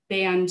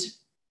banned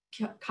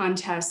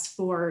contests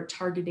for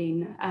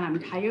targeting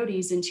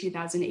coyotes in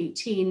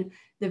 2018.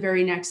 The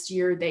very next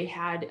year, they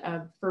had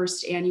a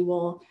first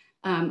annual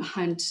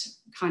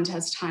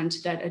contest hunt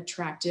that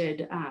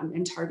attracted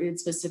and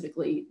targeted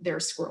specifically their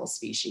squirrel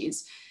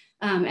species.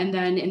 And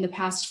then in the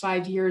past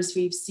 5 years,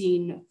 we've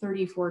seen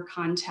 34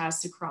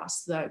 contests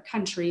across the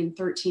country in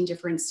 13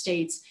 different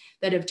states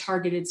that have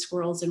targeted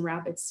squirrels and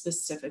rabbits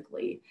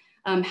specifically.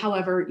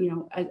 However,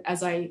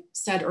 as I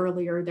said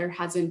earlier, there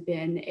hasn't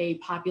been a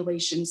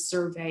population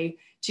survey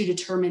to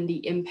determine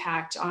the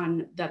impact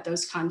that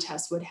those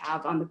contests would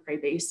have on the prey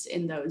base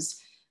in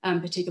those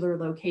particular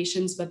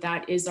locations, but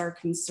that is our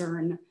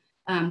concern,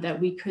 that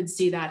we could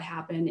see that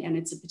happen. And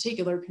it's a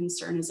particular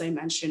concern, as I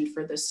mentioned,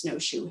 for the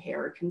snowshoe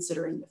hare,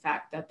 considering the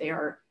fact that they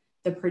are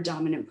the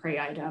predominant prey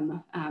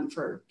item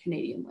for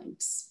Canadian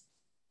lynx.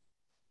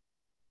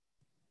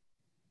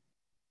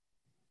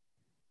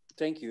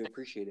 Thank you,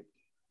 appreciate it.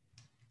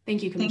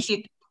 Thank you,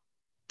 Commissioner.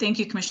 Thank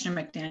you,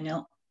 Commissioner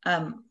McDaniel.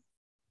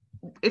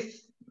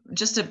 If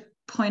just a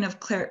point of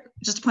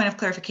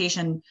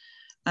clarification,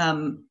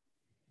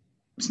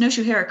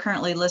 snowshoe hare are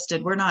currently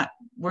listed. We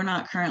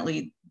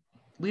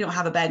don't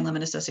have a bag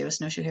limit associated with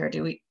snowshoe hare,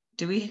 do we?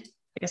 I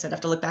guess I'd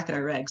have to look back at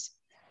our regs.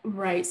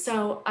 Right,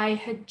 so I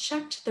had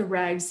checked the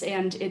regs,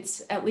 and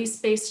it's, at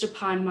least based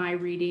upon my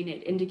reading,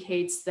 it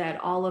indicates that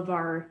all of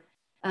our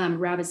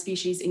rabbit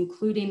species,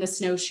 including the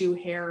snowshoe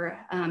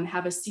hare,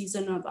 have a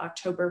season of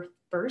October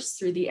 1st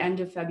through the end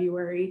of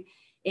February.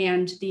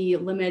 And the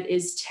limit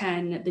is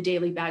 10, the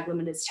daily bag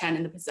limit is 10,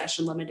 and the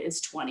possession limit is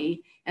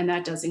 20. And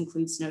that does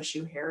include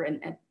snowshoe hare,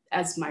 and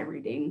as my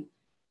reading,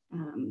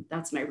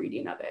 that's my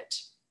reading of it.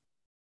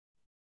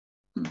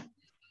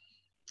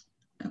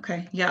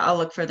 Okay, yeah, I'll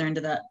look further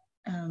into that.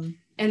 And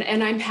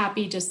I'm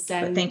happy to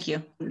send. Thank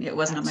you. It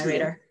wasn't on my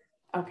radar.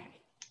 Okay.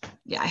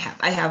 Yeah,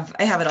 I have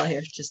it all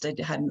here. Just I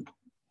hadn't.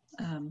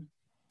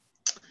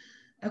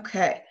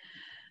 Okay.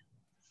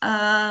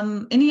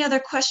 Any other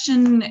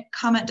question,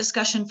 comment,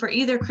 discussion for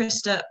either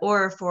Krista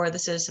or for the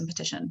citizen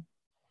petition?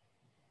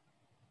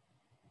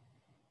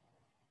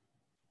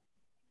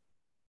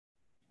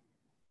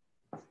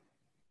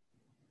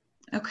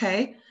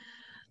 Okay.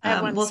 I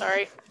have one,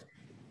 sorry.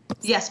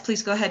 Yes,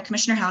 please go ahead,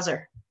 Commissioner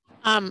Hauser.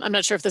 I'm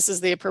not sure if this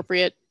is the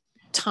appropriate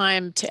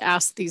time to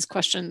ask these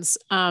questions.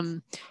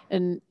 And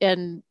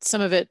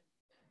some of it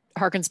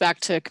harkens back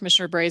to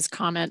Commissioner Bray's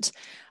comment.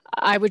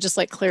 I would just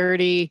like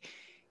clarity.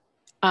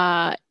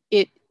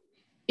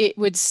 It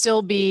would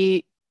still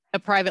be a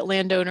private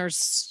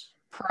landowner's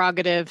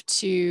prerogative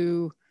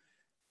to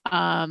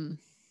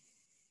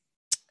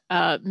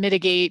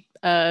mitigate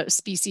a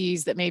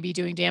species that may be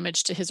doing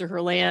damage to his or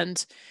her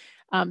land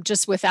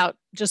just without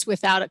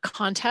a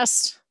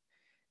contest.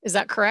 Is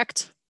that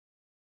correct?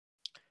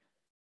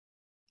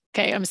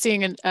 Okay, I'm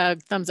seeing a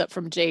thumbs up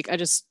from Jake. I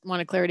just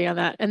wanted clarity on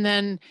that. And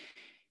then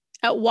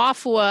at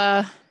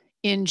WAFWA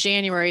in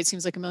January, it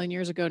seems like a million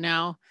years ago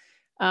now,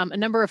 a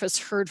number of us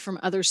heard from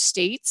other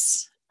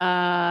states,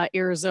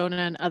 Arizona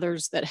and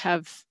others that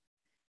have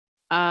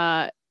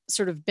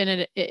sort of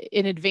been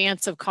in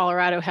advance of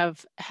Colorado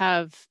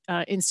have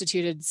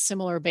instituted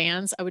similar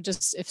bans. I would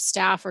just, if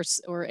staff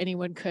or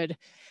anyone could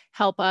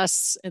help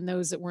us and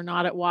those that were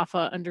not at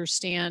WAFWA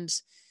understand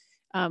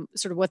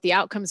sort of what the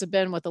outcomes have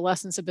been, what the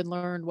lessons have been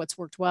learned, what's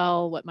worked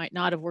well, what might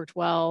not have worked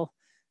well,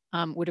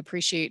 would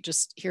appreciate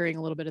just hearing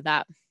a little bit of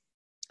that.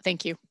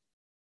 Thank you.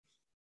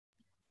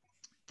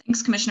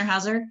 Thanks, Commissioner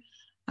Hauser.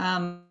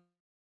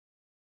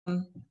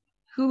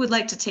 Who would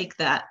like to take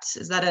that?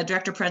 Is that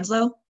Director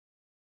Prenslow?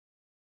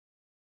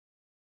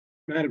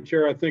 Madam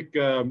Chair, I think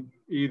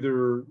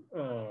either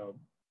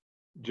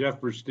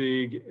Jeff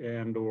Versteeg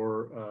and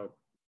or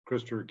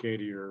Krista or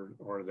Katie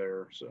are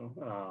there,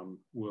 so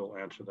we'll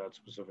answer that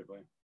specifically.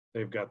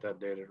 They've got that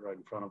data right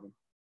in front of them.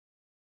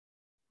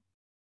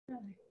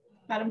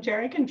 Madam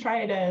Chair, I can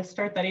try to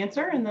start that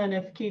answer, and then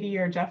if Katie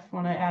or Jeff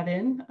want to add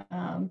in,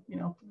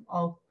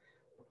 I'll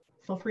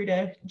feel free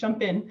to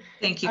jump in.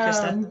 Thank you,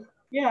 Krista.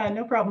 Yeah,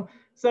 no problem.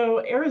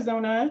 So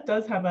Arizona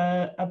does have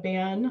a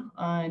ban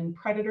on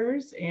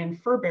predators and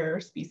fur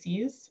bearer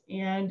species,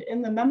 and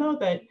in the memo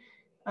that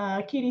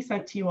Katie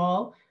sent to you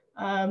all,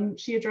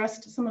 she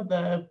addressed some of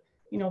the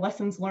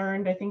lessons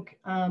learned. I think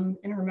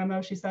in her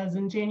memo she says,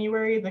 in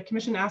January the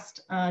Commission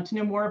asked to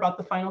know more about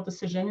the final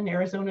decision in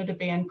Arizona to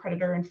ban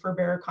predator and fur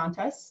bearer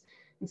contests.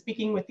 And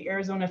speaking with the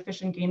Arizona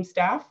Fish and Game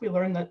staff, we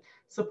learned that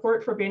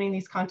support for banning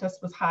these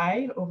contests was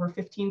high. Over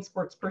 15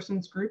 sports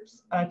persons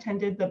groups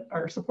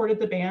supported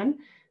the ban.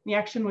 The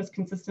action was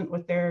consistent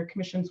with their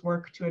Commission's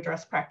work to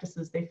address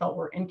practices they felt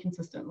were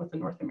inconsistent with the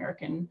North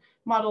American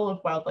model of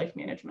wildlife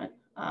management.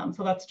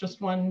 So that's just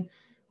one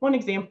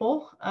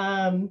example.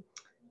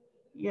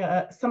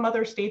 Yeah, some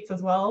other states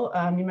as well.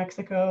 New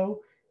Mexico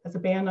has a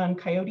ban on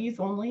coyotes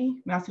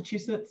only.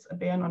 Massachusetts, a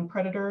ban on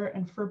predator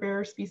and fur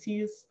bearer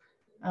species.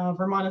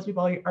 Vermont, as we've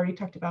already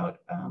talked about,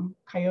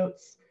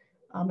 coyotes.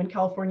 In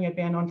California, a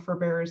ban on fur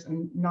bearers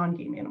and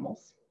non-game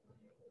animals.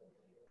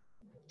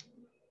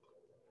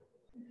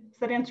 Does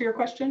that answer your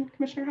question,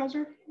 Commissioner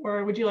Hauser?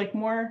 Or would you like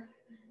more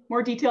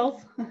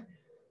details?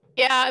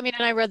 Yeah, I mean,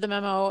 and I read the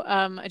memo.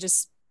 I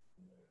just,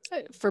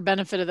 for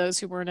benefit of those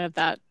who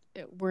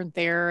weren't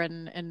there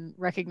and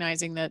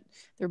recognizing that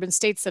there have been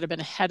states that have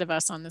been ahead of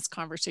us on this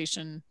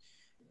conversation,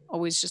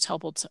 always just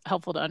helpful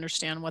to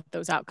understand what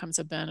those outcomes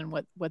have been and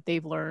what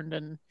they've learned,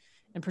 and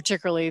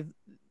particularly,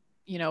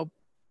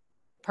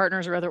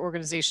 partners or other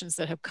organizations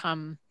that have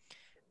come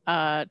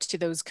to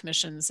those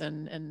commissions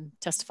and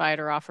testified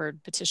or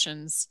offered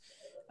petitions,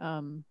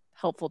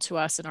 helpful to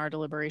us in our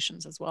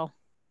deliberations as well.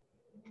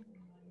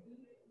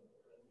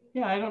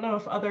 Yeah, I don't know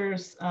if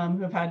others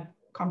who have had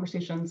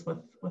conversations with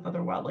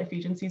other wildlife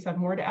agencies have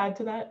more to add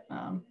to that.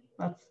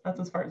 That's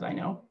as far as I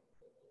know.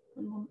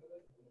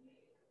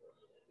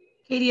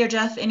 Katie or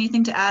Jeff,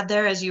 anything to add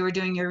there as you were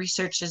doing your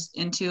research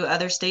into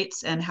other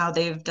states and how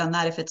they've done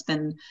that, if it's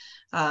been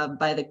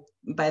by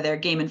their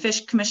Game and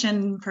Fish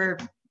Commission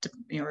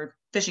or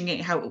fishing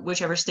game,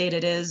 whichever state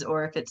it is,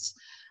 or if it's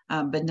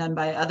been done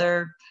by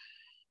other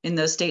in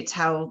those states,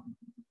 how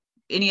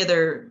any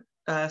other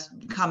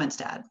comments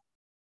to add?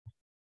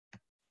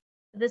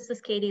 This is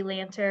Katie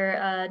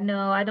Lanter.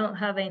 No, I don't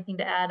have anything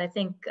to add. I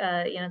think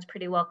it's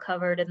pretty well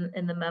covered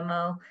in the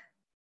memo.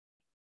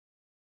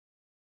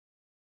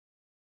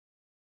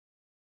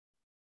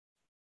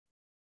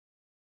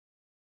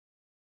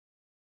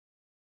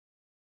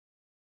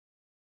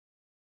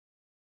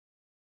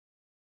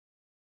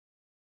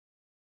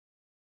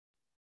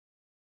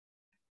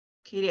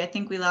 Katie, I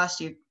think we lost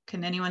you.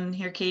 Can anyone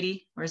hear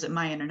Katie, or is it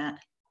my internet?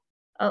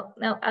 Oh,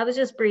 no, I was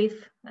just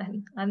brief.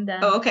 I'm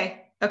done. Oh,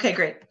 okay. Okay,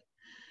 great.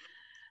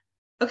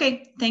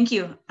 Okay, thank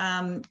you.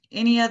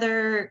 Any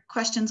other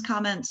questions,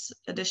 comments,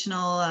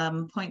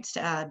 additional points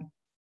to add?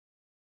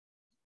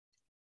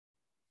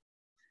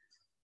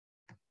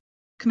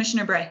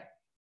 Commissioner Bray.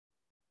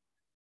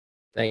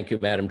 Thank you,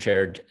 Madam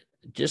Chair.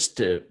 Just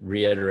to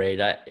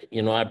reiterate, I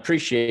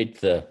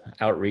appreciate the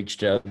outreach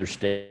to other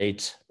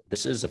states.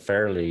 This is a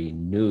fairly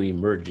new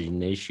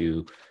emerging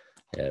issue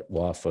at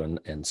WAFWA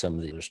and some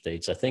of the other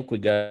states. I think we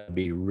got to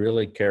be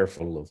really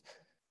careful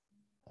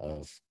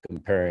of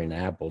comparing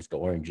apples to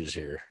oranges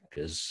here,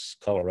 because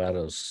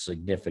Colorado is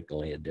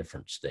significantly a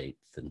different state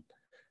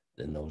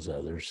than those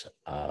others.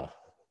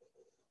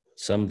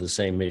 Some of the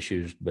same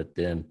issues, but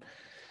then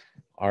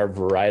our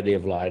variety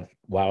of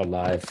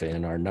wildlife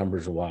and our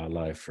numbers of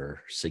wildlife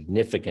are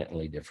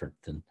significantly different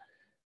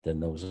than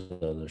those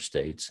other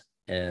states.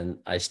 And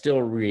I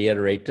still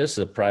reiterate, this is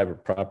a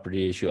private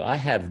property issue. I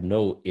have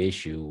no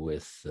issue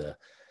with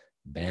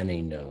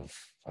banning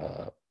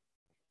of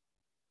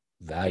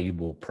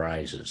valuable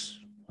prizes.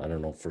 I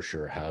don't know for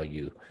sure how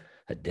you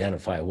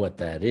identify what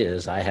that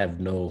is. I have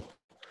no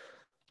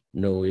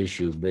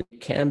issue, but it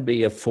can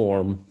be a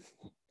form,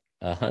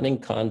 a hunting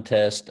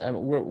contest. I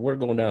mean, we're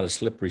going down a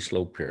slippery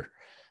slope here.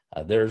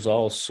 There's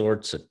all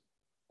sorts of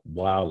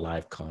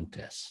wildlife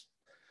contests.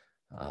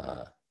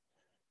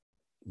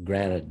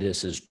 Granted,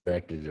 this is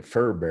directed at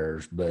fur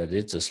bearers, but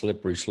it's a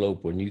slippery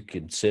slope when you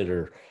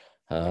consider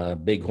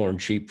bighorn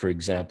sheep, for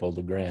example,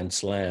 the Grand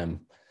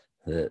Slam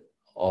that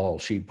all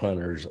sheep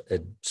hunters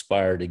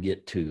aspire to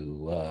get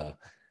to.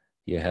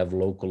 You have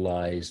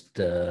localized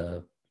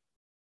deer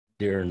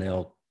and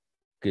elk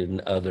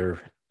and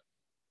other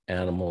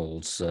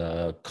animals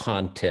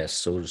contests,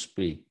 so to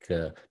speak,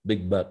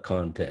 big buck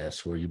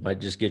contests where you might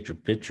just get your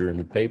picture in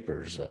the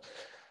papers.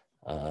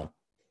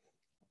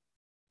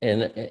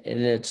 And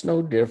it's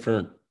no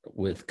different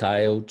with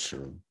coyotes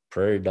or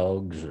prairie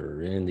dogs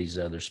or any of these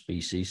other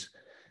species.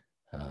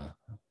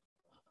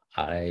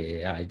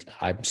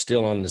 I'm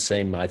still on the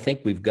same. I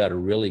think we've got a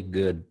really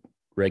good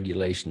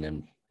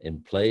regulation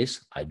in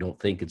place. I don't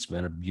think it's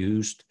been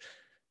abused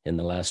in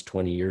the last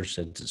 20 years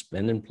since it's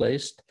been in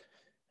place.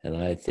 And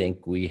I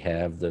think we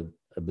have the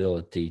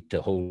ability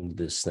to hold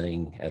this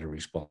thing at a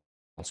responsible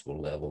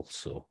level.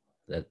 So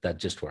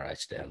that's just where I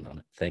stand on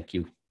it. Thank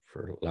you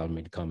for allowing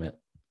me to comment.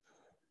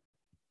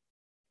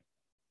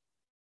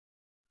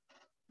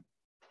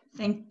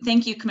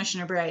 Thank you,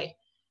 Commissioner Bray.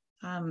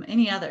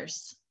 Any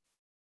others?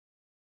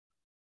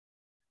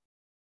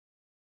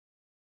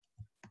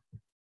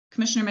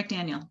 Commissioner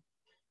McDaniel.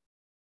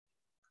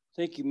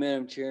 Thank you,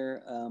 Madam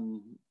Chair.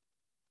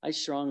 I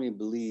strongly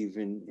believe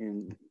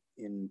in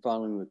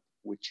following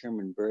with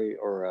Chairman Bray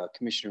or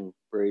Commissioner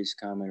Bray's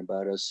comment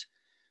about us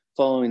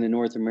following the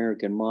North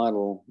American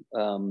model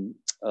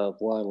of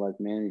wildlife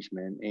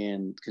management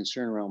and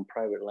concern around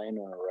private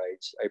landowner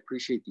rights. I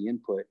appreciate the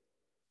input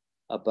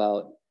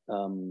about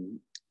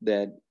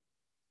that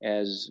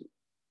as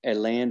a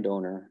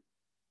landowner,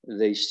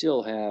 they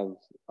still have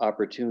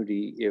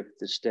opportunity if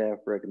the staff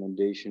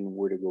recommendation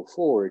were to go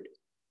forward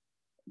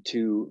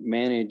to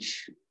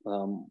manage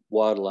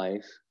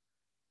wildlife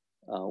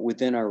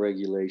within our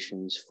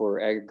regulations for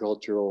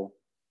agricultural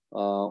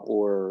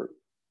or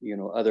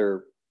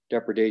other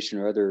depredation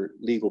or other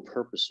legal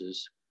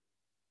purposes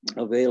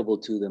available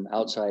to them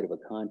outside of a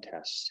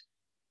contest.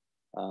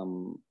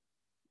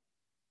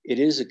 It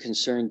is a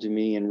concern to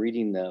me in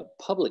reading the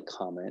public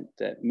comment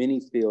that many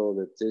feel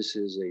that this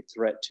is a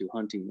threat to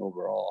hunting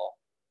overall,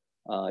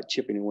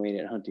 chipping away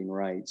at hunting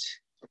rights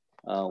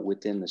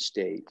within the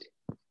state.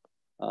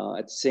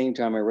 At the same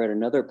time, I read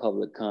another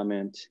public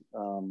comment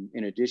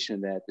in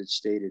addition to that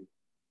stated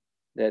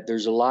that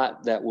there's a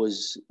lot that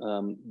was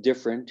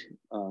different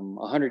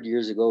 100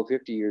 years ago,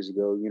 50 years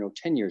ago,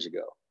 10 years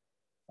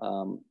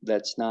ago.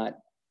 That's not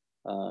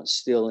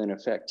still in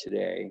effect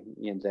today,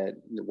 in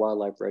that the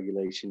wildlife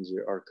regulations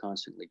are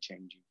constantly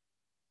changing.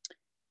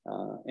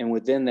 And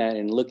within that,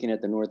 and looking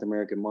at the North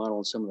American model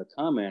and some of the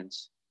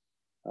comments,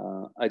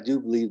 I do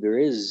believe there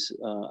is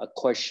a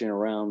question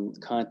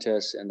around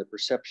contests and the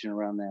perception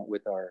around that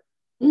with our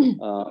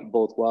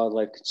both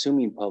wildlife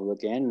consuming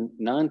public and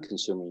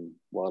non-consuming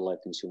wildlife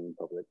consuming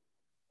public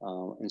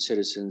and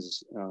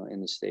citizens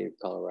in the state of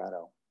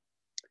Colorado.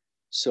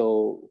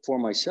 So for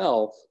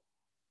myself,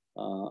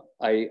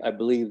 I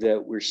believe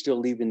that we're still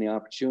leaving the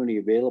opportunity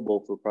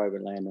available for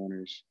private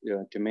landowners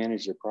to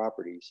manage their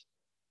properties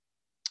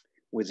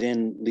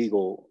within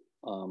legal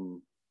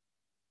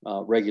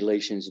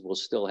regulations we'll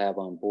still have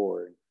on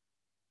board.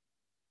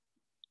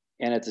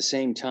 And at the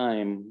same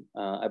time,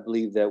 I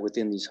believe that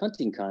within these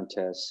hunting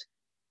contests,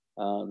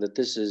 that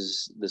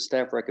the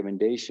staff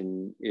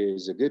recommendation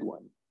is a good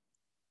one.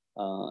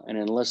 And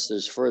unless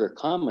there's further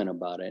comment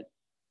about it,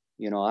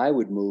 I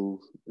would move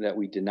that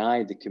we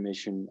deny the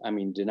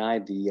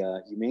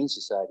Humane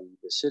Society,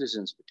 the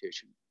citizens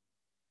petition,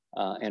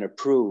 and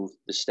approve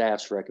the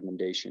staff's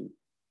recommendation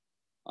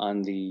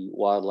on the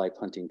wildlife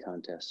hunting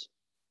contest.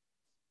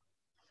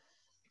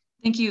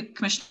 Thank you,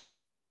 Commissioner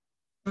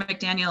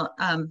McDaniel.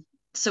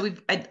 So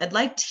I'd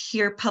like to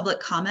hear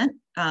public comment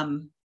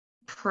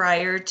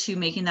prior to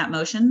making that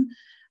motion.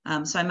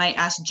 So I might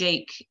ask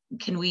Jake,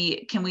 can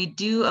we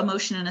do a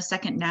motion in a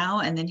second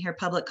now and then hear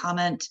public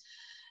comment?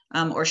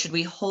 Or should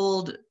we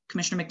hold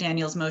Commissioner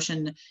McDaniel's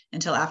motion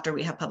until after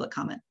we have public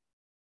comment?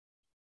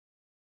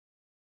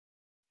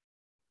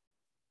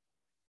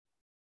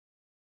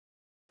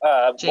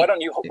 Why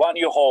don't you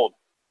hold?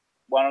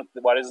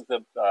 Why doesn't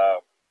the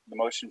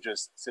motion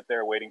just sit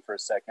there waiting for a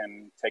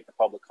second, take the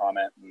public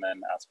comment, and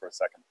then ask for a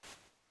second?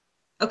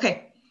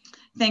 Okay,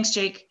 thanks,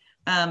 Jake.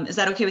 Is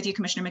that okay with you,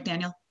 Commissioner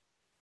McDaniel?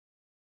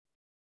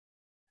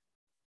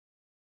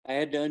 I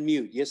had to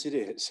unmute. Yes, it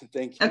is.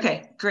 Thank you.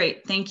 Okay,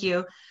 great. Thank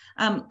you.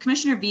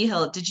 Commissioner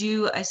Vigil,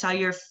 I saw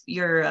your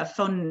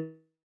phone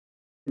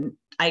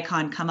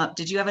icon come up.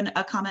 Did you have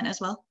a comment as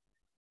well?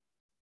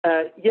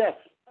 Yes,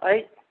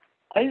 I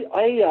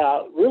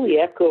really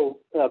echo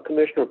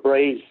Commissioner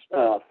Bray's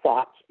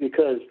thoughts,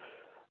 because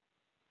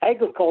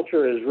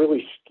agriculture is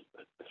really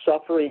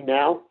suffering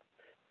now,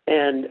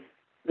 and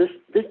this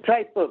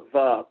type of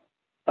a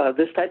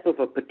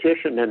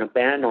petition and a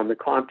ban on the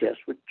contest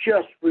would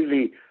just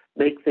really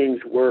make things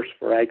worse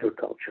for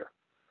agriculture.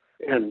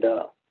 And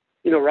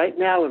right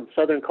now in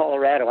southern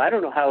Colorado, I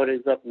don't know how it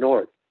is up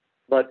north,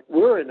 but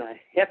we're in a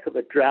heck of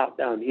a drought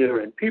down here,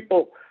 and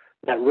people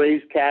that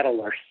raise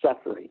cattle are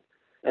suffering.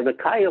 And the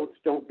coyotes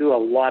don't do a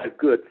lot of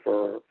good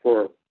for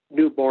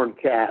newborn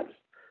calves.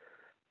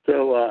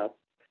 So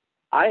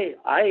I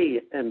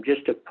am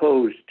just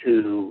opposed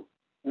to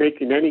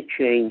making any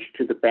change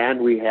to the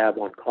ban we have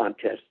on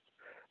contests.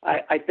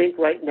 I think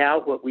right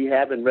now what we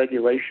have in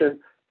regulation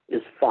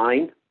is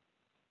fine.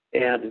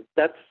 And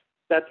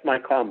that's my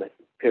comment,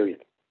 period.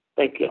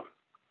 Thank you.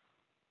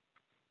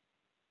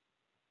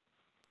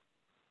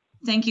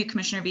 Thank you,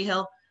 Commissioner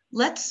Vigil.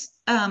 Let's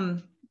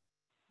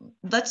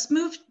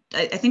move.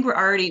 I think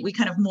we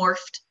kind of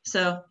morphed.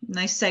 So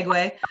nice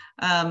segue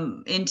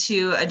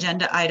into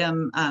agenda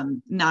item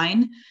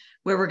 9,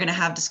 where we're going to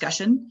have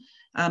discussion,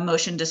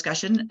 motion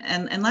discussion,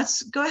 and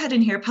let's go ahead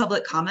and hear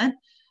public comment.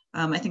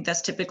 I think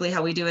that's typically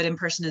how we do it in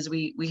person, is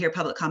we hear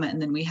public comment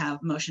and then we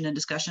have motion and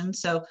discussion.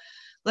 So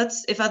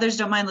let's, if others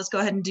don't mind, let's go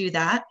ahead and do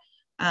that.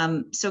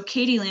 So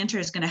Katie Lanter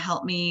is going to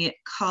help me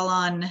call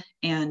on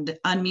and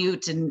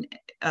unmute and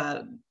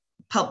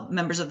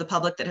members of the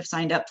public that have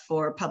signed up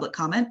for public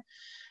comment.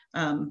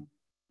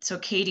 So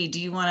Katie, do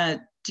you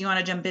want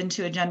to jump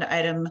into agenda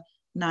item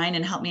 9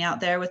 and help me out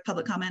there with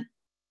public comment?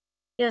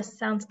 Yes,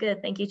 sounds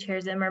good. Thank you, Chair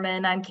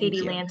Zimmerman. I'm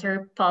Katie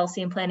Lanter,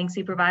 Policy and Planning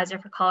Supervisor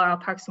for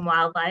Colorado Parks and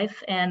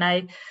Wildlife. And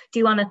I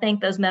do want to thank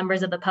those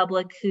members of the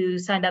public who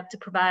signed up to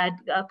provide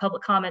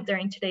public comment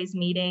during today's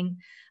meeting.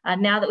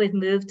 Now that we've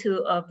moved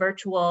to a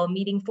virtual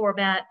meeting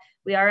format,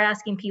 we are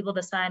asking people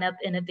to sign up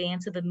in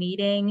advance of the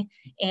meeting,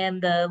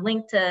 and the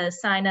link to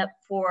sign up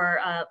for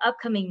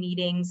upcoming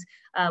meetings,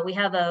 we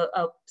have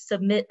a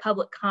submit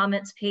public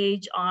comments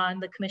page on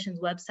the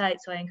Commission's website.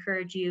 So I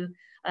encourage you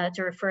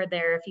to refer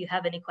there if you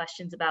have any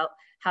questions about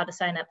how to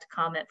sign up to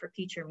comment for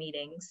future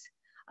meetings.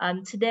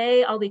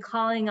 Today, I'll be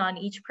calling on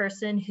each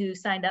person who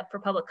signed up for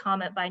public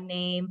comment by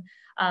name,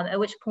 at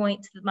which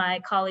point my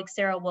colleague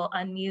Sarah will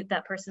unmute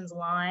that person's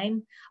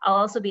line. I'll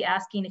also be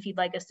asking if you'd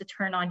like us to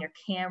turn on your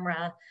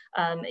camera,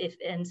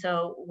 and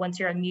so once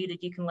you're unmuted,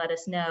 you can let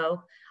us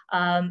know.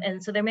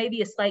 And so there may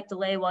be a slight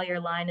delay while your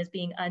line is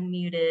being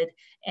unmuted,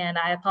 and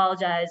I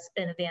apologize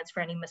in advance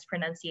for any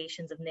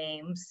mispronunciations of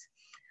names.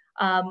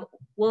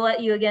 We'll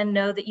let you again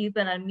know that you've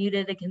been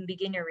unmuted and can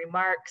begin your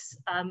remarks.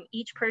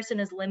 Each person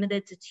is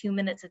limited to 2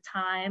 minutes of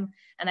time,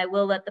 and I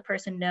will let the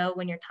person know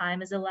when your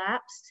time is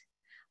elapsed.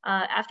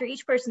 After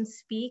each person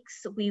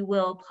speaks, we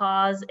will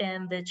pause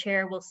and the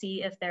chair will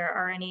see if there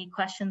are any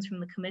questions from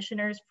the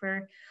commissioners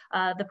for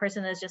the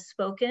person that has just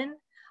spoken.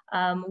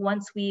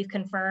 Once we've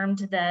confirmed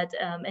that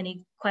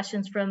any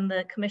questions from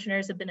the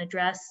commissioners have been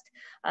addressed,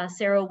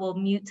 Sarah will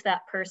mute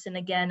that person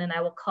again and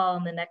I will call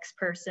on the next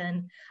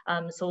person.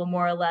 So we'll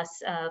more or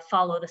less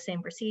follow the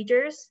same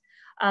procedures.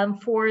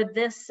 For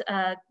this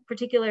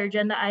particular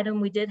agenda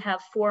item, we did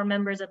have 4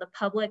 members of the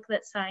public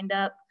that signed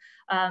up.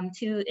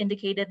 2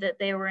 indicated that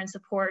they were in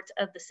support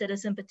of the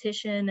citizen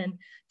petition, and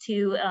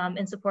 2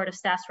 in support of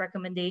staff's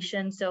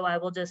recommendation. So I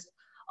will just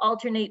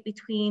alternate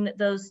between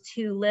those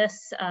 2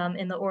 lists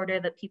in the order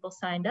that people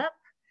signed up.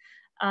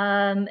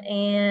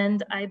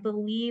 And I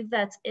believe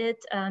that's it.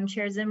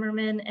 Chair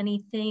Zimmerman,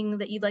 anything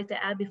that you'd like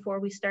to add before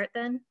we start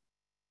then?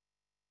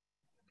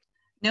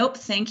 Nope,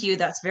 thank you.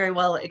 That's very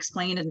well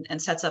explained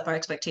and sets up our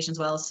expectations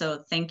well.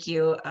 So thank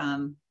you.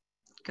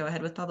 Go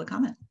ahead with public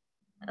comment.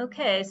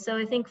 Okay, so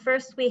I think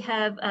first we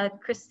have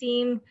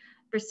Christine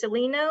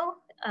Versalino.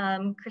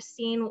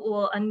 Christine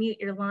will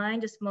unmute your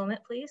line. Just a moment,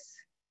 please.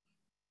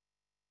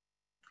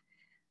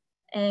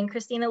 And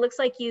Christina, looks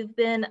like you've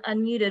been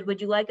unmuted.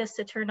 Would you like us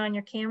to turn on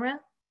your camera?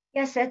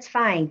 Yes, that's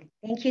fine.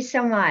 Thank you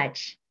so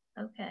much.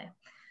 Okay.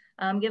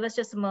 Give us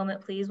just a moment,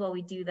 please, while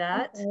we do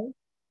that. Okay.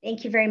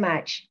 Thank you very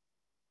much.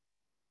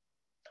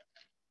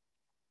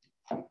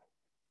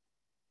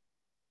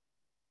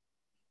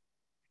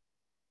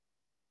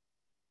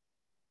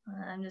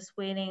 I'm just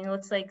waiting. It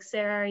looks like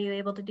Sarah, are you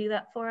able to do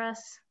that for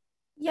us?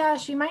 Yeah,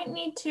 she might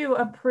need to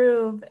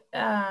approve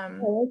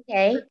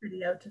okay. the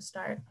video to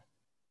start.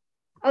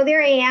 Oh,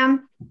 there I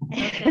am.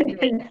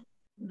 Okay,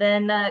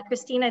 then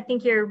Christine, I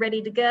think you're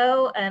ready to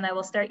go and I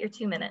will start your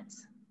 2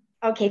 minutes.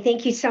 Okay,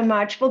 thank you so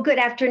much. Well, good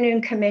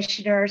afternoon,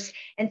 commissioners,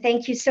 and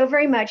thank you so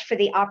very much for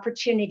the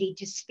opportunity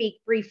to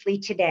speak briefly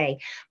today.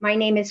 My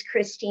name is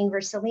Christine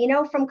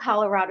Versalino from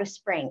Colorado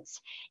Springs,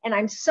 and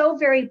I'm so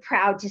very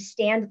proud to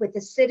stand with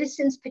the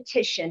citizens'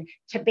 petition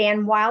to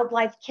ban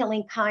wildlife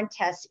killing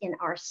contests in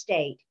our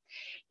state.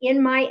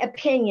 In my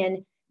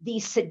opinion,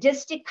 these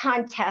sadistic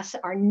contests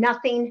are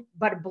nothing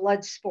but a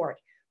blood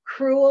sport,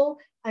 cruel,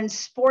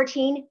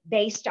 unsporting,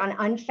 based on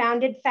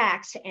unfounded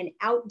facts and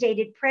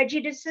outdated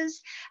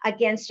prejudices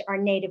against our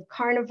native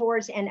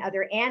carnivores and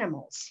other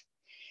animals.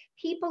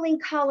 People in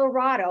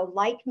Colorado,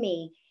 like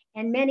me,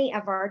 and many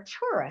of our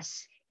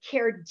tourists,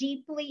 care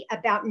deeply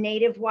about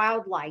native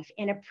wildlife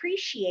and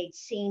appreciate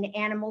seeing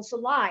animals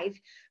alive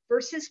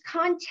versus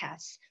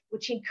contests,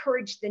 which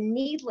encourage the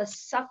needless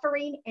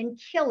suffering and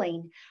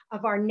killing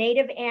of our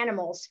native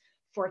animals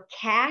for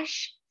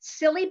cash,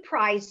 silly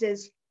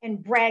prizes,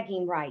 and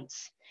bragging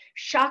rights.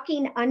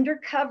 Shocking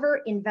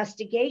undercover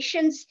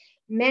investigations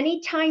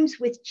many times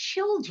with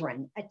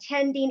children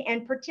attending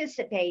and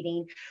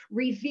participating,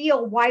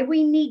 reveal why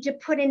we need to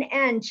put an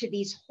end to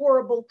these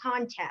horrible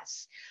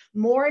contests.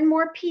 More and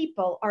more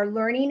people are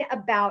learning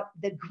about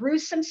the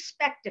gruesome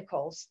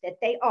spectacles that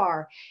they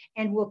are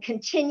and will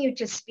continue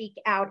to speak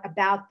out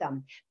about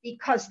them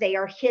because they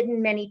are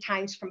hidden many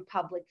times from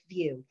public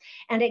view.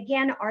 And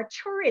again, our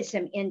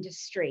tourism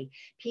industry,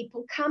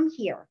 people come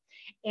here,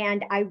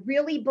 and I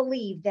really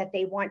believe that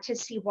they want to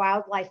see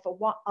wildlife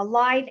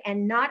alive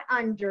and not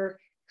under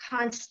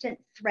constant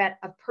threat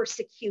of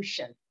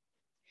persecution.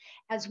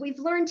 As we've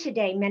learned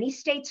today, many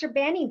states are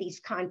banning these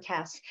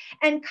contests,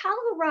 and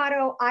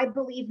Colorado, I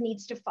believe,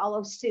 needs to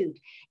follow suit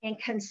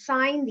and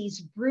consign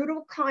these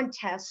brutal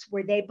contests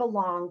where they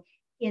belong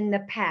in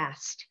the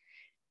past.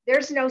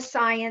 There's no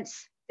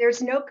science,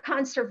 there's no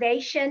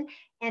conservation,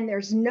 and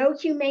there's no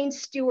humane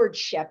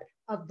stewardship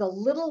of the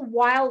little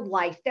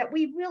wildlife that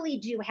we really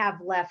do have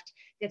left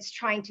that's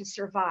trying to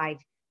survive.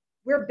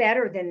 We're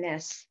better than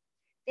this.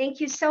 Thank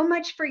you so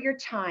much for your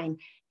time,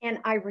 and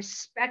I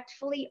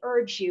respectfully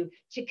urge you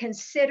to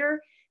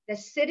consider the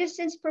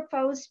citizens'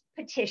 proposed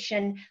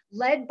petition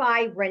led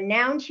by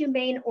renowned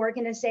humane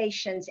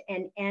organizations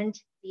and end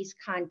these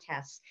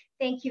contests.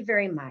 Thank you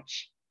very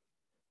much.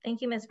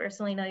 Thank you, Ms.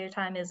 Versalino. Your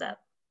time is up.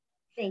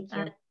 Thank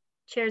you.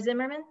 Chair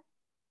Zimmerman.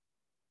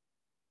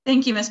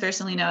 Thank you, Ms.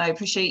 Versalino. I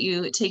appreciate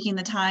you taking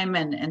the time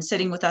and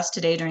sitting with us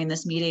today during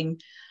this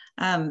meeting.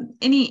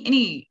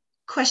 Any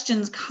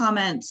questions,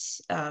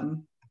 comments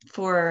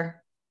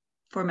for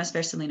Ms.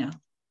 Versalino?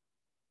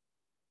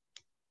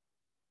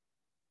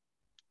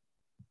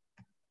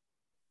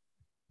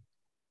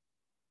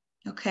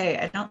 Okay,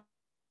 I don't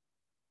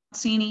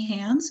see any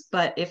hands,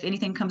 but if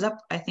anything comes up,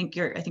 I think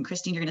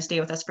Christine, you're going to stay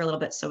with us for a little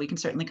bit, so we can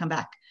certainly come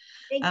back.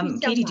 Thank you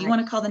so Katie, much. do you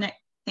want to call the next?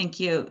 Thank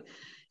you.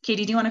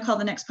 Katie, do you want to call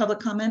the next public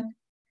comment?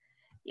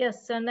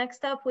 Yes, so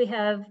next up we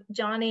have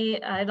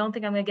Johnny, I don't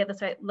think I'm going to get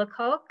this right,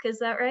 Lecoq, is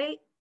that right?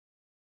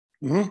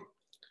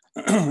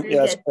 Mm-hmm.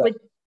 Yes.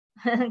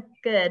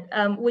 Good.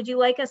 Would you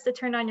like us to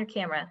turn on your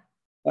camera?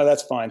 Oh,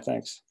 that's fine,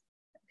 thanks.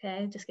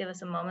 Okay, just give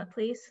us a moment,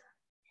 please.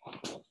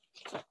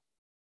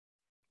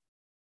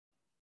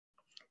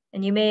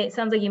 And it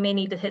sounds like you may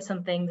need to hit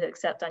some things to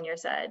accept on your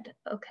side.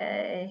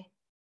 Okay.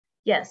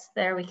 Yes,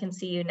 there we can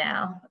see you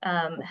now.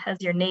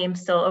 Has your name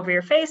still over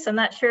your face? I'm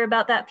not sure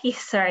about that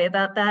piece. Sorry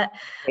about that.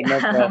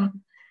 But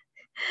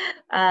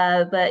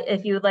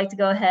if you would like to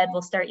go ahead,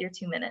 we'll start your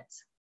 2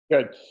 minutes.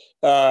 Good.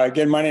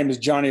 Again, my name is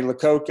Johnny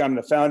Lecoq. I'm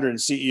the founder and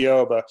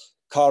CEO of a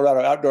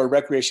Colorado outdoor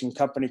recreation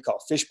company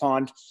called Fish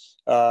Pond.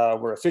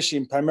 We're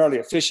primarily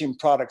a fishing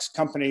products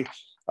company.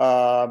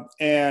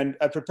 And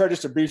I prepared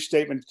just a brief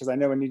statement because I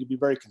know I need to be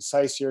very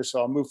concise here, so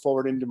I'll move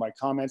forward into my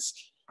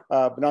comments.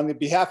 But on the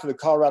behalf of the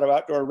Colorado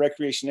outdoor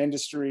recreation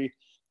industry,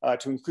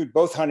 to include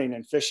both hunting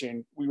and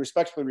fishing, we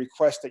respectfully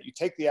request that you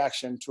take the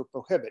action to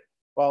prohibit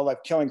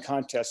wildlife killing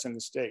contests in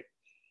the state.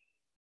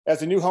 As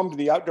the new home to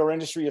the Outdoor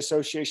Industry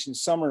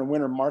Association's summer and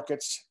winter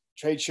markets,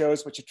 trade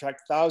shows, which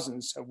attract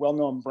thousands of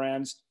well-known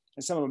brands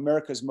and some of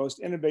America's most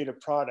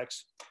innovative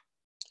products,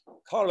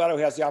 Colorado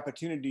has the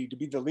opportunity to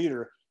be the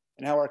leader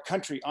in how our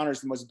country honors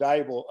the most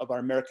valuable of our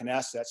American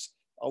assets,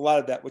 a lot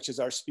of that which is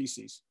our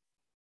species.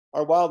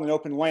 Our wild and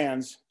open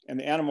lands and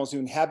the animals who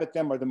inhabit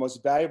them are the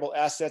most valuable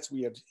assets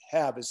we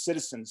have as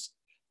citizens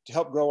to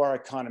help grow our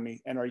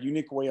economy, and our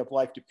unique way of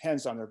life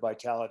depends on their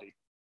vitality.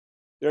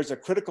 There's a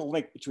critical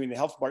link between the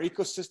health of our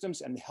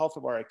ecosystems and the health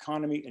of our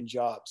economy and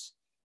jobs,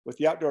 with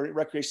the outdoor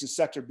recreation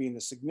sector being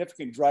the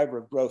significant driver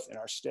of growth in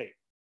our state.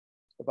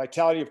 The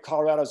vitality of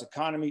Colorado's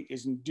economy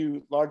is in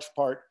due large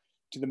part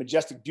to the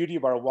majestic beauty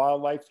of our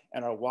wildlife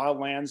and our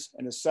wildlands,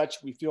 and as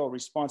such, we feel a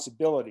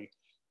responsibility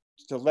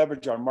to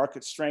leverage our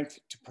market strength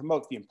to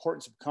promote the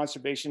importance of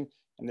conservation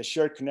and the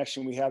shared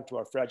connection we have to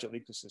our fragile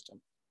ecosystem.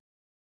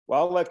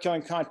 Wildlife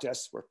killing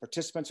contests, where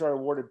participants are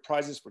awarded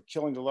prizes for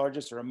killing the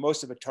largest or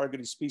most of a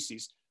targeted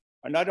species,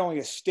 are not only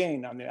a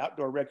stain on the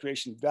outdoor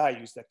recreation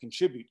values that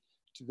contribute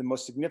to the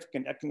most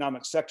significant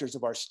economic sectors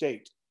of our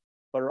state,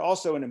 but are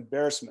also an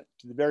embarrassment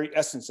to the very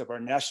essence of our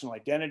national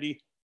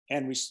identity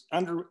and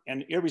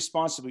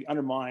irresponsibly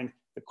undermine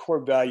the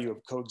core value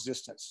of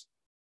coexistence.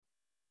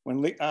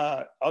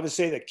 I'll just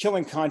say that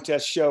killing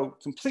contests show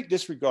complete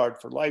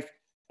disregard for life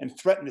and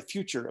threaten the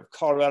future of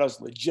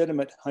Colorado's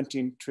legitimate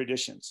hunting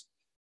traditions.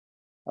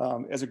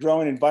 As a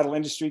growing and vital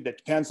industry that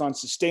depends on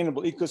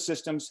sustainable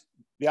ecosystems,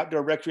 the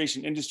outdoor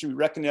recreation industry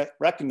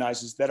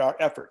recognizes that our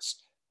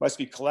efforts must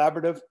be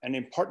collaborative and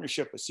in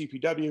partnership with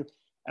CPW,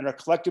 and our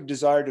collective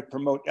desire to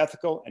promote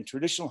ethical and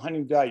traditional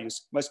hunting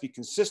values must be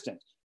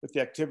consistent with the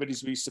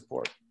activities we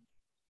support.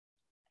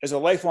 As a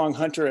lifelong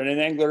hunter and an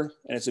angler,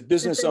 and as a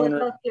business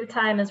owner— Your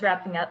time is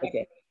wrapping up.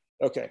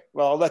 Okay,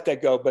 well, I'll let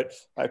that go, but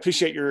I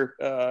appreciate your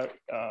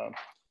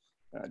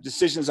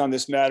decisions on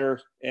this matter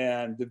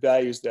and the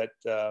values that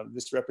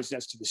this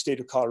represents to the state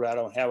of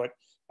Colorado and how it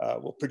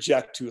will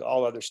project to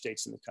all other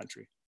states in the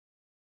country.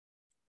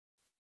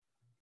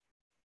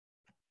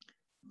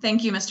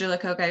 Thank you, Mr.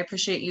 Lecoq. I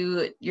appreciate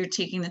you're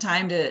taking the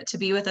time to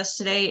be with us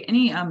today.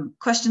 Any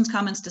questions,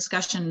 comments,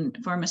 discussion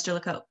for Mr.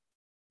 Lecoq?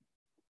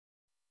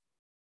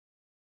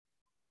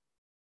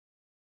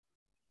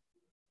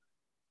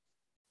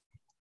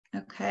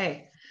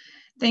 Okay,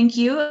 thank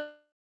you.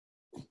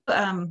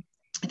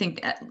 I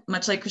think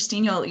much like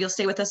Christine, you'll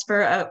stay with us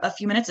for a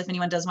few minutes. If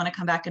anyone does want to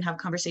come back and have a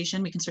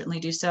conversation, we can certainly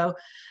do so.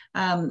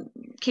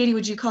 Katie,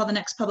 would you call the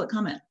next public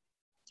comment?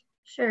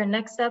 Sure.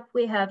 Next up,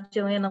 we have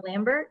Joanna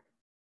Lambert.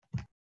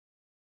 So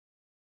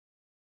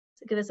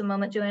give us a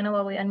moment, Joanna,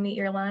 while we unmute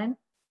your line.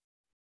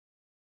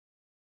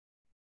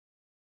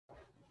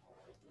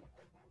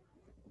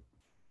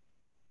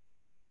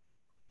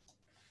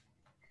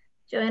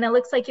 Joanna,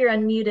 looks like you're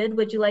unmuted.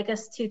 Would you like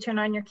us to turn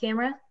on your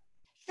camera?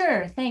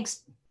 Sure,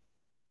 thanks.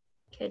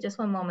 Okay, just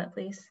one moment,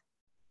 please.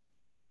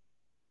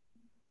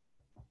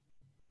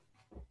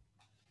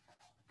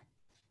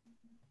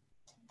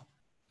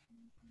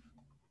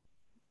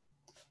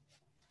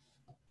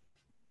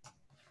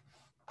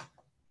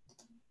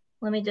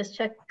 Let me just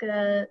check.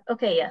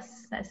 Okay,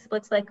 yes, nice.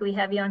 Looks like we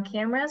have you on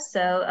camera,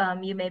 so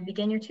you may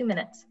begin your 2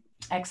 minutes.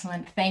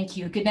 Excellent, thank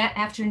you. Good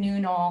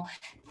afternoon, all.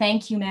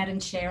 Thank you, Madam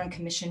Chair and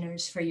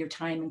Commissioners, for your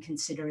time and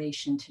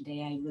consideration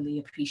today. I really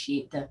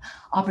appreciate the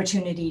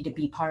opportunity to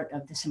be part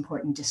of this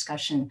important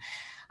discussion.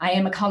 I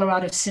am a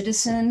Colorado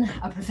citizen,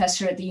 a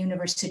professor at the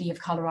University of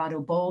Colorado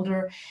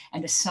Boulder,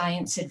 and a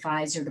science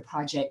advisor to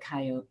Project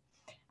Coyote.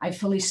 I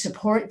fully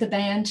support the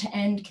ban to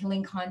end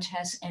killing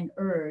contests and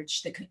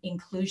urge the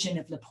inclusion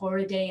of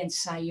Leporidae and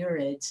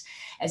Sciurids,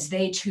 as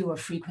they too are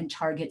frequent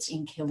targets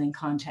in killing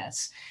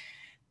contests.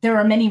 There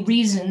are many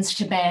reasons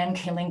to ban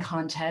killing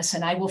contests,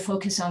 and I will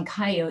focus on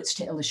coyotes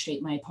to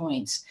illustrate my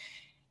points.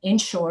 In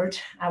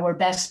short, our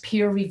best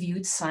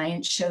peer-reviewed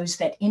science shows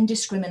that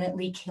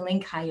indiscriminately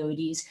killing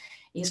coyotes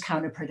is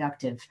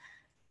counterproductive.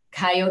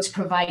 Coyotes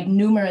provide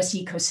numerous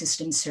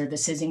ecosystem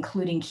services,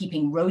 including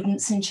keeping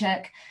rodents in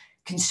check,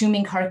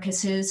 consuming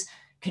carcasses,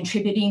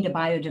 contributing to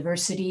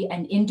biodiversity,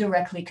 and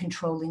indirectly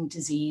controlling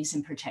disease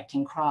and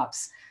protecting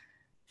crops.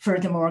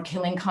 Furthermore,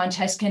 killing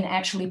contests can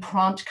actually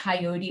prompt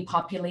coyote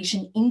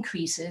population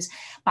increases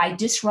by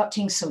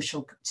disrupting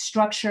social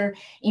structure,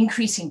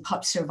 increasing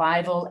pup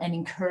survival, and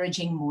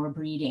encouraging more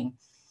breeding.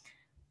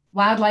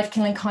 Wildlife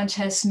killing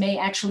contests may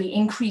actually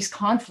increase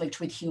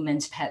conflict with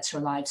humans, pets, or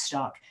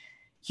livestock.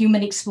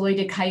 Human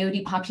exploited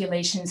coyote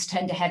populations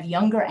tend to have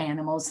younger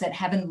animals that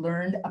haven't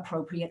learned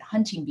appropriate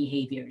hunting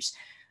behaviors.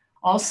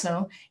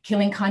 Also,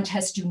 killing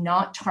contests do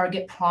not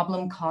target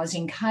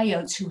problem-causing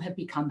coyotes who have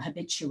become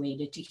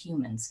habituated to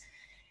humans.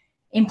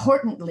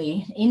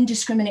 Importantly,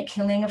 indiscriminate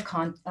killing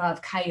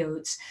of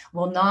coyotes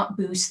will not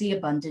boost the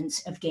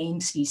abundance of game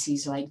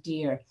species like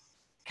deer.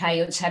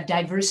 Coyotes have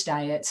diverse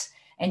diets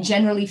and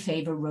generally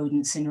favor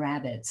rodents and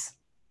rabbits.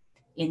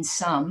 In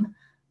sum,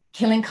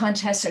 killing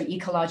contests are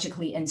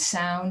ecologically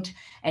unsound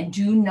and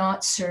do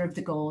not serve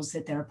the goals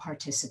that their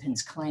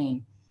participants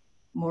claim.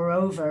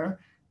 Moreover,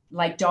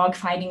 like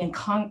dogfighting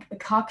and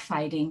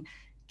cockfighting,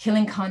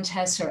 killing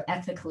contests are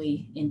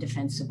ethically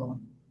indefensible.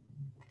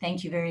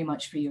 Thank you very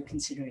much for your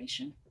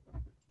consideration.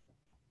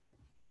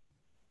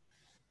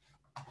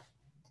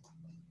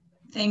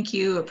 Thank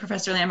you,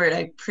 Professor Lambert.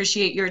 I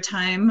appreciate your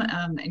time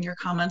and your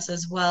comments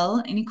as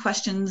well. Any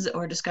questions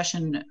or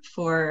discussion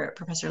for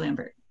Professor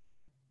Lambert?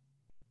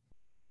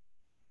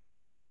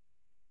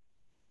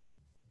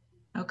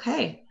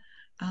 Okay,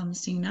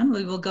 seeing none,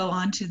 we will go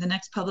on to the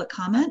next public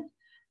comment.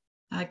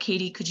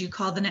 Katie, could you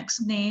call the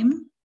next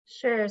name?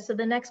 Sure, so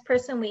the next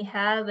person we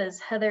have is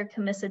Heather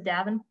Camissa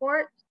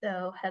Davenport.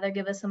 So Heather,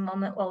 give us a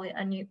moment while we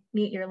unmute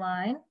your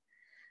line.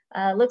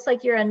 Looks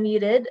like you're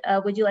unmuted.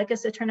 Would you like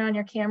us to turn on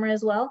your camera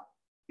as well?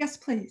 Yes,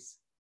 please.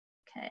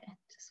 Okay,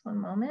 just one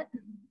moment.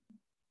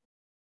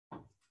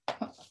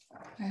 I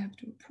have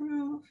to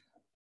approve.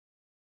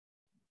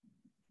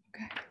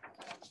 Okay.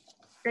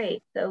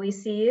 Great, so we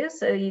see you,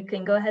 so you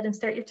can go ahead and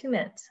start your 2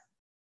 minutes.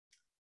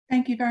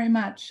 Thank you very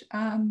much.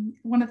 I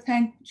want to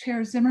thank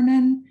Chair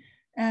Zimmerman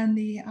and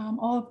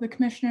all of the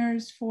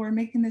commissioners for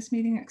making this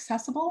meeting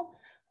accessible.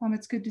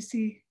 It's good to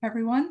see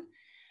everyone.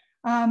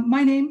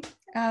 My name,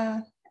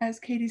 as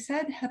Katie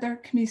said, Heather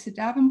Camissa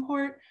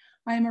Davenport.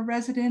 I am a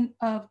resident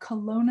of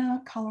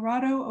Kelowna,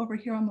 Colorado, over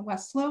here on the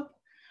West Slope.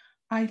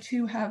 I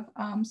too have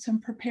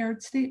some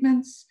prepared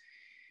statements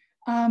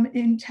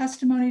in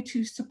testimony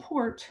to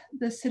support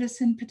the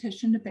citizen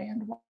petition to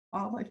ban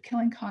wildlife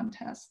killing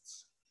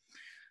contests.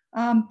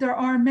 There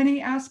are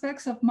many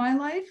aspects of my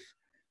life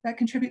that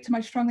contribute to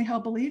my strongly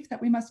held belief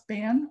that we must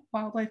ban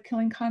wildlife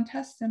killing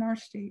contests in our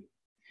state.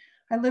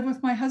 I live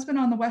with my husband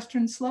on the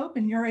Western Slope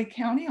in Ouray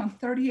County on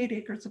 38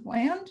 acres of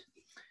land.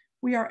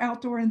 We are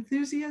outdoor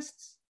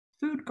enthusiasts,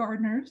 food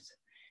gardeners,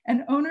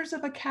 and owners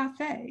of a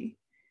cafe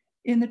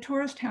in the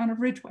tourist town of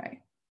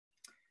Ridgway.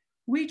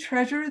 We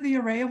treasure the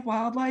array of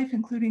wildlife,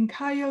 including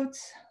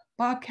coyotes,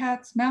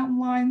 bobcats, mountain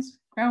lions,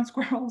 ground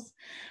squirrels,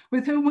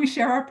 with whom we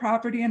share our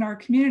property and our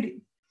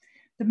community.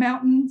 The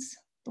mountains,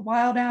 the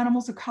wild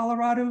animals of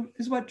Colorado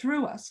is what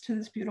drew us to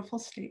this beautiful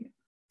state.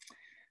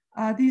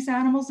 These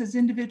animals as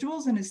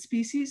individuals and as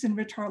species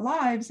enrich our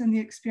lives and the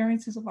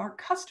experiences of our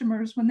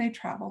customers when they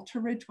travel to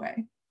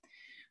Ridgway.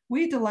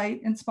 We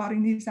delight in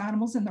spotting these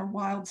animals in their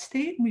wild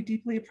state, and we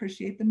deeply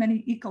appreciate the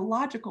many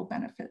ecological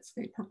benefits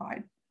they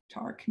provide to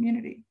our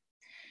community.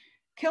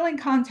 Killing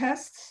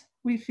contests,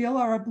 we feel,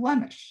 are a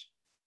blemish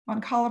on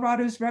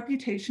Colorado's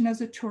reputation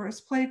as a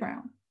tourist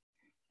playground.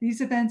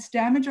 These events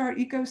damage our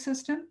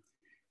ecosystem,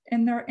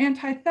 and they're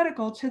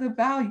antithetical to the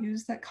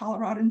values that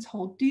Coloradans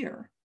hold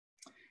dear.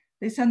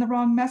 They send the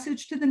wrong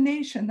message to the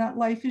nation that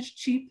life is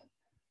cheap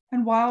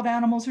and wild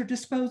animals are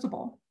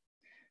disposable.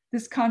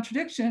 This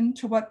contradiction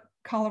to what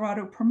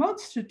Colorado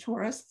promotes to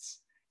tourists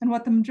and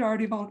what the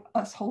majority of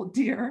us hold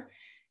dear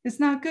is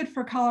not good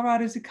for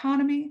Colorado's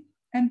economy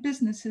and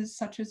businesses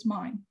such as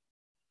mine.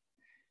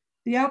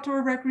 The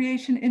outdoor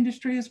recreation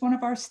industry is one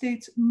of our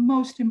state's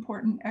most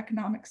important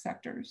economic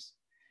sectors.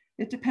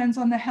 It depends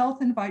on the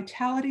health and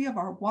vitality of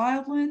our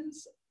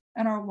wildlands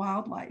and our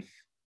wildlife.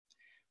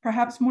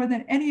 Perhaps more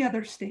than any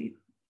other state,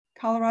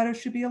 Colorado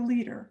should be a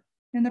leader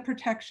in the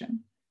protection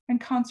and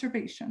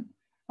conservation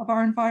of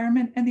our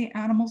environment and the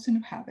animals who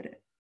inhabit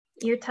it.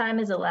 Your time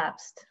has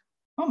elapsed.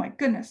 Oh my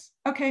goodness.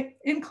 Okay,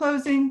 in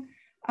closing,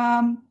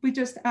 we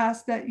just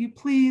ask that you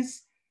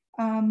please,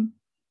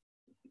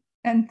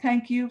 and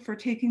thank you for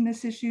taking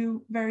this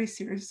issue very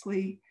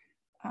seriously.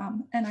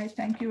 And I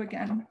thank you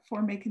again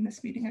for making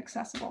this meeting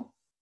accessible.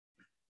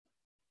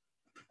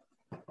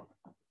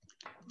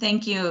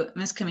 Thank you,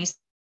 Ms. Camisa,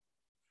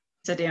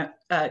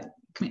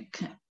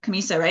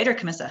 Camisa, right, or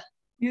Camisa?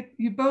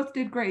 You both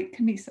did great,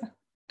 Camisa.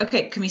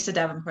 Okay, Camisa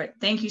Davenport,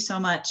 thank you so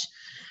much.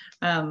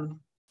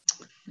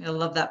 I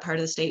love that part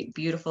of the state,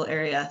 beautiful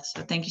area.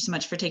 So thank you so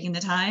much for taking the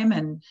time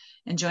and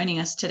joining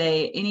us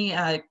today. Any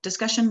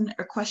discussion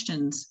or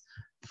questions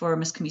for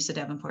Ms. Camisa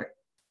Davenport?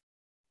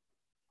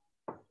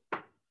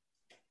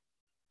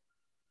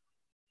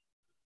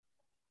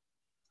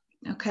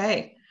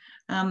 Okay,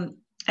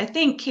 I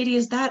think, Katie,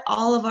 is that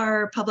all of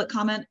our public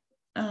comment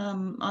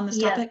on this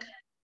topic?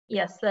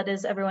 Yes, that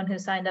is everyone who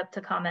signed up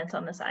to comment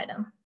on this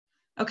item.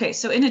 Okay,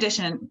 so in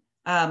addition,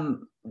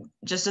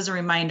 just as a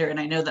reminder, and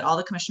I know that all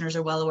the commissioners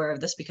are well aware of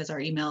this because our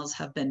email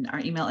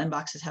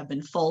inboxes have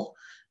been full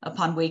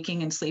upon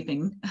waking and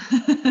sleeping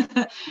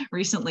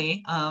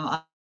recently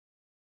on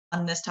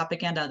this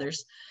topic and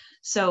others.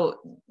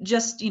 So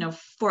just,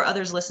 for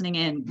others listening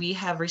in, we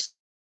have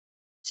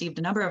received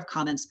a number of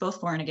comments, both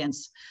for and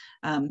against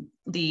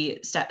the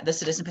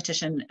citizen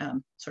petition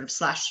sort of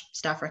 /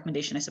 staff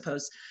recommendation, I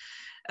suppose,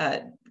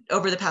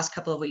 over the past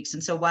couple of weeks.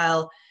 And so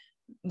while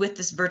with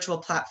this virtual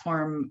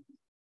platform,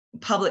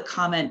 public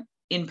comment,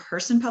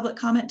 in-person public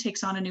comment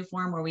takes on a new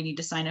form where we need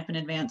to sign up in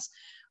advance,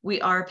 we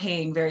are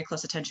paying very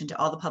close attention to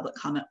all the public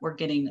comment we're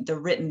getting, the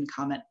written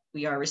comment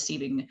we are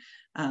receiving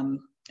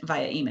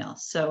via email.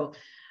 So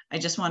I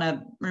just want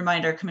to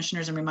remind our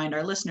commissioners and remind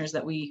our listeners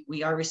that we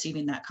are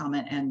receiving that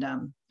comment, and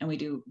we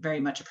do very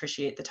much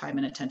appreciate the time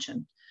and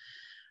attention.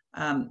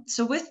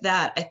 So with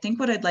that, I think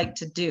what I'd like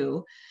to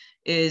do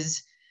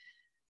is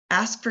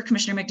ask for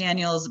Commissioner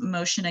McDaniel's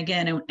motion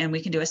again, and we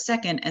can do a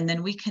second, and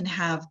then we can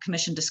have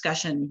commission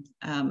discussion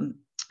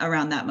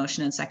around that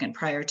motion and second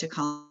prior to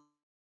calling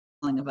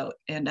a vote.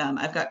 And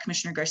I've got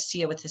Commissioner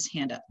Garcia with his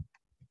hand up.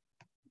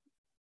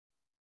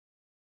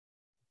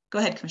 Go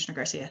ahead, Commissioner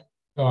Garcia.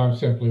 No, I'm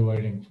simply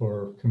waiting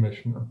for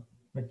Commissioner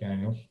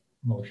McDaniel's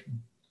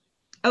motion.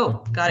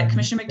 Oh, got it.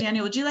 Commissioner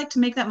McDaniel, would you like to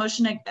make that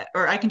motion,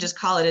 or I can just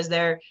call it? Is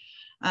there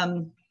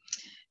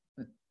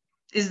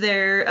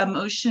a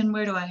motion?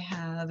 Where do I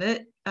have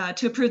it?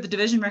 To approve the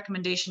division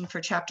recommendation for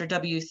Chapter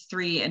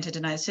W3 and to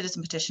deny the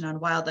citizen petition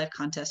on wildlife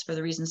contest for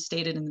the reasons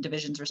stated in the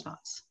division's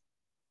response.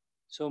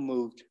 So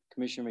moved,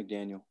 Commissioner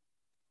McDaniel.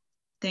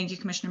 Thank you,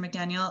 Commissioner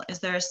McDaniel. Is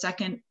there a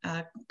second,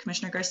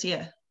 Commissioner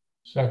Garcia?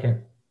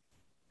 Second.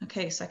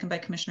 Okay, second by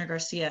Commissioner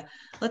Garcia.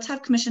 Let's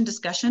have commission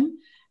discussion.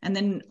 And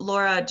then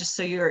Laura, just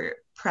so you're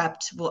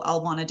prepped,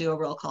 I'll want to do a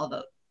roll call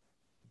vote.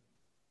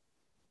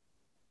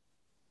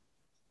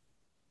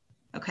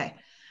 Okay.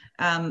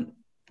 All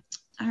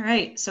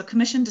right, so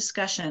commission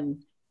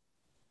discussion.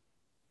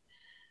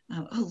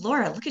 Oh,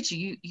 Laura, look at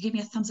you. You gave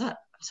me a thumbs up.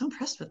 I'm so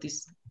impressed with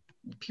these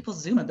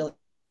people's Zoom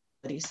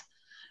abilities.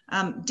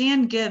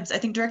 Dan Gibbs, I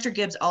think Director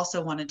Gibbs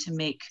also wanted to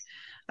make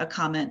a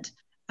comment.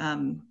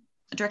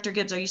 Director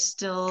Gibbs, are you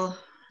still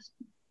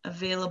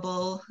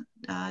available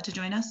to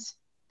join us?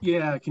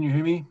 Yeah, can you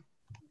hear me?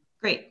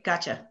 Great,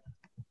 gotcha.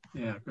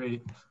 Yeah,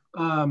 great.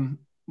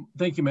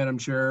 Thank you, Madam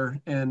Chair,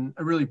 and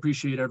I really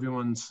appreciate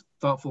everyone's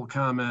thoughtful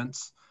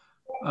comments.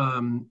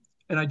 And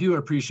I do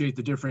appreciate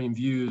the differing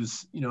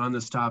views, on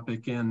this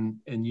topic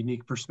and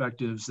unique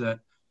perspectives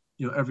that,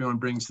 everyone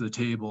brings to the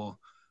table.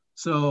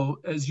 So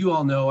as you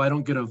all know, I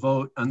don't get a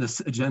vote on this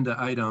agenda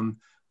item,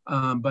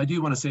 but I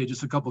do want to say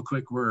just a couple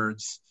quick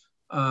words.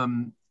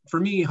 For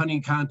me,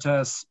 hunting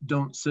contests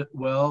don't sit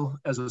well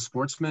as a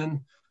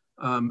sportsman.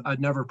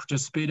 I'd never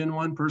participate in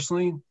one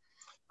personally.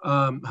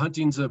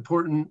 Hunting's an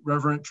important,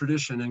 reverent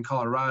tradition in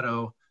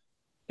Colorado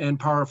and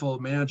powerful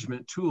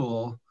management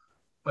tool.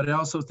 But I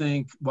also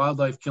think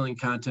wildlife killing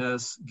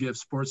contests give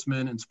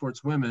sportsmen and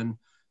sportswomen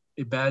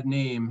a bad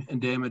name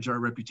and damage our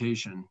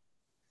reputation.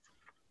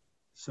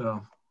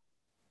 So,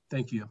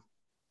 thank you.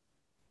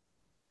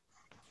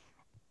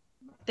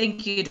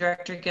 Thank you,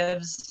 Director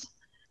Gibbs.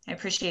 I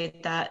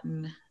appreciate that.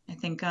 And I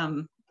think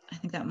I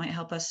think that might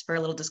help us spur a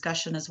little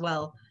discussion as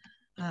well.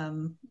 I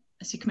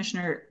see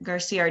Commissioner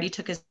Garcia already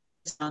took his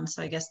on,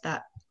 so I guess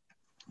that,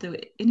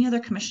 any other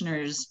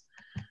commissioners?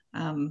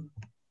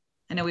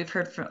 I know we've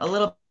heard from a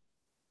little,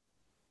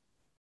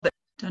 but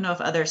don't know if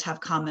others have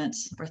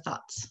comments or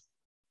thoughts.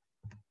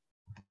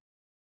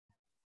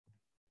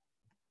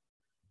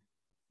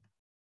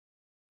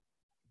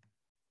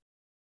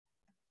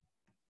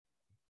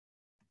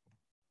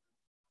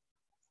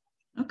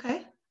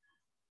 Okay.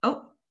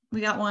 Oh,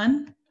 we got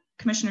one.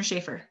 Commissioner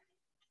Schaefer.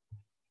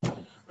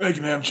 Thank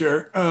you, Madam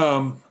Chair.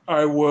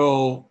 I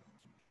will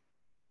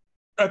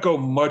echo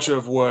much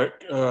of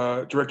what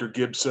Director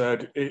Gibbs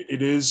said.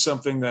 It is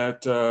something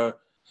that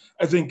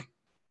I think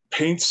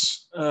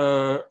paints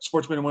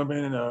sportsmen and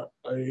women in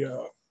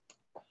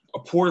a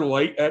poor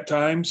light at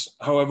times.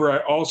 However, I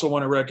also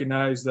want to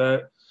recognize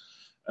that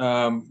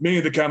many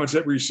of the comments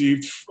that we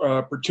received,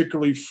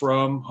 particularly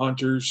from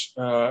hunters,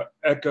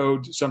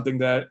 echoed something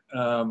that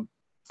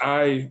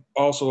I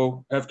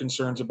also have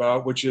concerns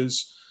about, which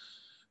is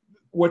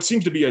what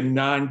seems to be a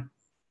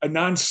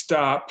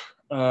nonstop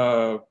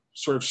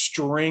sort of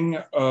string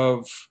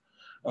of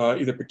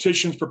either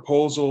petitions,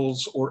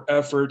 proposals, or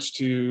efforts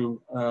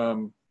to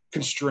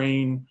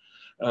constrain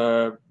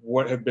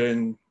what have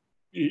been,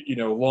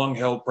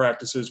 long-held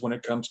practices when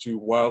it comes to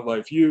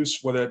wildlife use,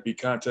 whether it be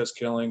contest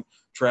killing,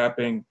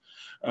 trapping,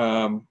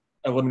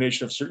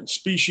 elimination of certain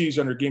species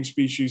under game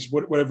species,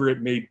 whatever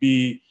it may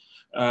be.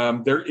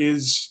 There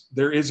is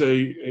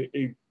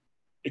a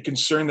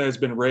concern that has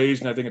been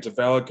raised, and I think it's a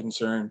valid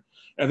concern.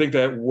 I think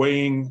that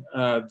weighing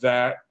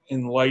that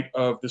in light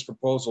of this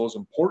proposal is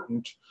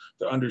important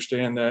to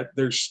understand that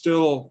there's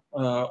still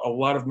a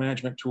lot of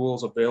management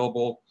tools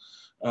available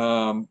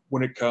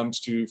when it comes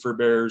to fur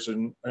bearers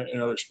and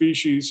other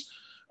species,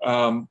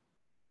 and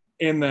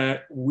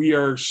that we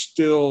are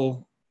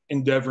still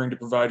endeavoring to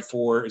provide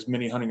for as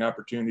many hunting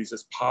opportunities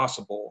as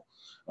possible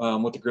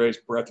with the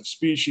greatest breadth of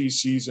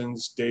species,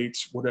 seasons,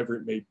 dates, whatever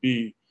it may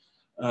be.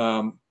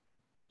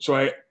 So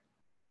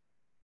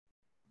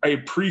I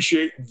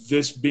appreciate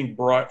this being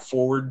brought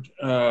forward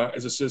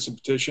as a citizen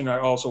petition. I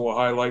also will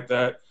highlight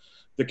that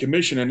the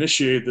commission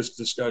initiated this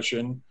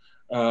discussion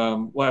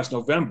last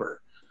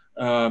November.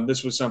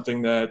 This was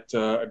something that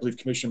I believe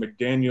Commissioner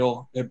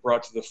McDaniel had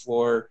brought to the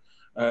floor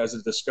as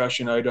a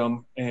discussion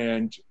item,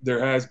 and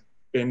there has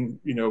been,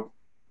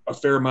 a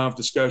fair amount of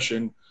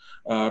discussion,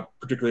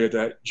 particularly at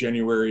that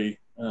January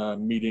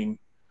meeting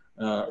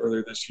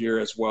earlier this year,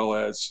 as well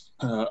as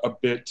a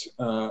bit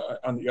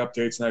on the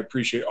updates. And I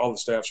appreciate all the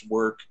staff's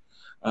work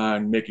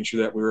on making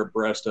sure that we were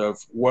abreast of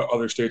what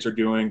other states are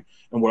doing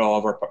and what all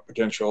of our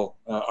potential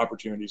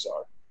opportunities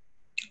are.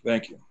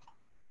 Thank you.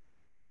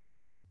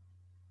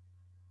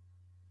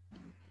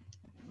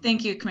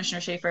 Thank you,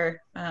 Commissioner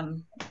Schaefer.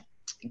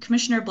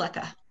 Commissioner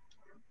Blecka.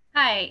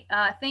 Hi,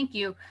 thank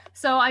you.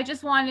 So I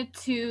just wanted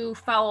to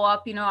follow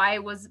up. I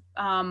was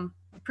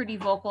pretty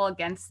vocal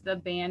against the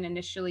ban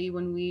initially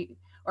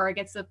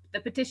against the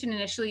petition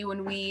initially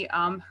when we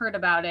heard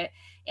about it,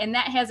 and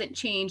that hasn't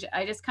changed.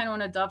 I just kind of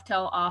want to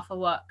dovetail off of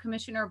what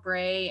Commissioner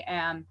Bray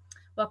and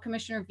what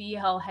Commissioner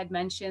Vigel had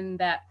mentioned,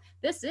 that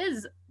this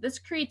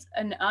creates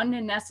an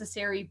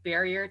unnecessary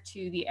barrier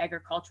to the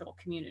agricultural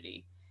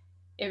community.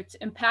 It's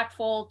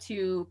impactful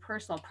to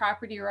personal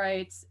property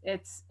rights.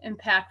 It's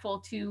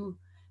impactful to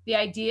the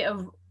idea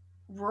of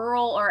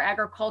rural or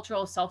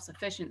agricultural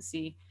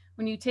self-sufficiency.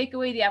 When you take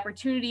away the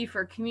opportunity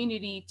for a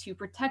community to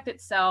protect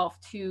itself,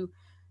 to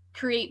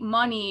create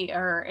money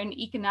or an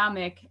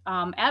economic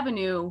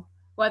avenue,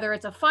 whether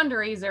it's a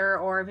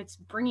fundraiser or if it's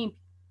bringing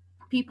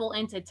people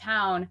into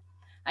town,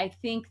 I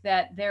think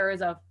that there is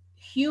a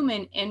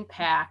human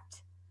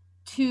impact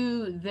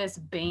to this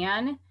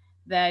ban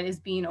that is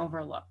being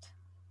overlooked.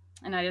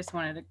 And I just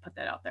wanted to put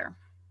that out there.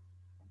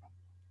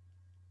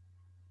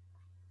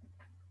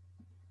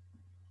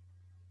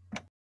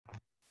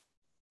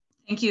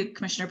 Thank you,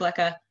 Commissioner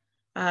Blecka.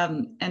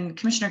 And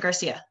Commissioner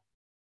Garcia.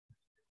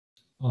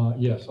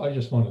 Yes, I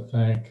just want to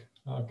thank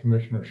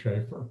Commissioner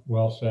Schaefer.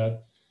 Well said.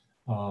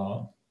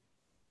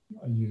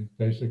 You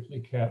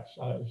basically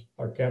captured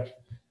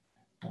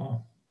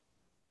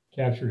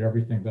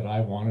everything that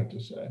I wanted to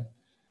say,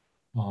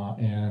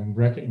 and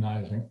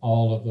recognizing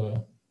all of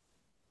the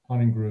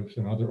hunting groups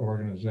and other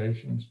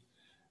organizations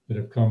that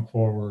have come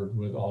forward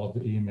with all of the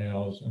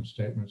emails and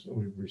statements that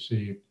we've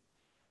received.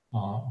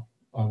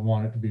 I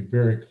want it to be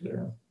very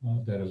clear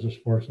that as a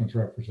sportsman's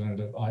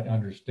representative, I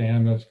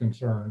understand those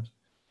concerns,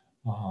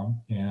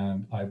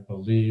 and I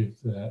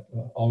believe that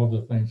all of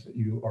the things that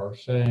you are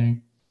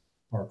saying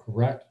are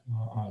correct.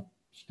 I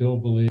still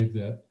believe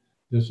that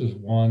this is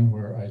one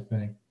where I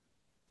think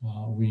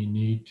we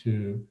need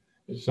to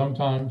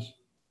sometimes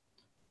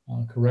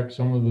correct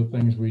some of the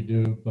things we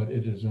do, but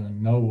it is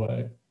in no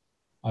way,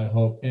 I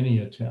hope, any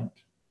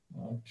attempt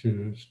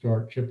to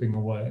start chipping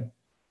away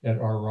at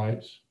our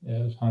rights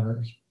as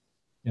hunters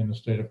in the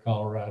state of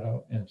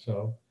Colorado. And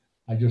so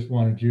I just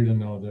wanted you to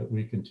know that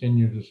we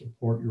continue to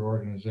support your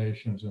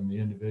organizations and the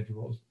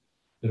individuals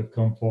that have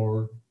come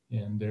forward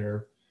in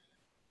their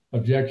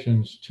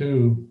objections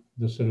to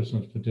the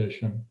citizens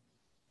petition,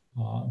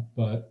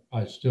 but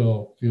I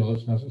still feel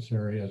it's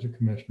necessary as a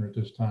commissioner at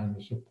this time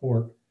to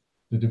support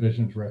the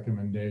division's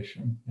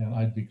recommendation. And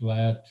I'd be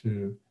glad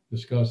to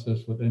discuss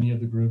this with any of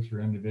the groups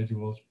or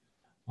individuals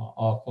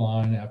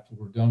offline after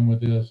we're done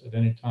with this at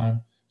any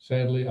time.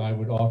 Sadly, I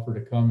would offer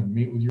to come and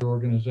meet with your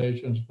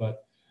organizations,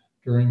 but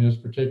during this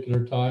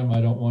particular time,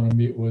 I don't want to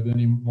meet with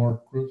any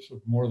more groups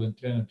of more than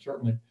 10, and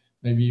certainly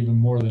maybe even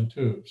more than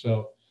 2.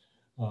 So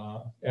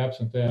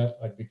absent that,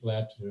 I'd be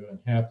glad to and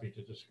happy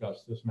to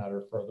discuss this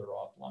matter further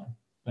offline.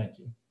 Thank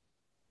you.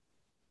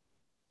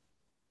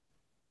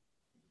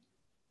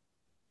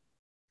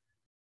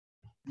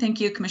 Thank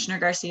you, Commissioner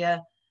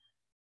Garcia.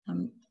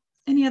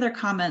 Any other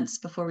comments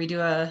before we do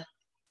a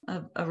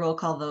roll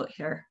call vote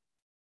here?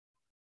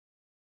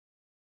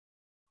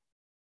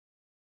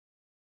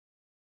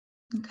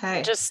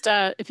 Okay. Just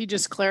if you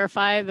just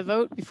clarify the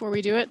vote before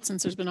we do it,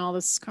 since there's been all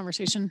this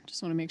conversation,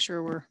 just want to make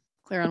sure we're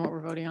clear on what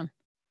we're voting on.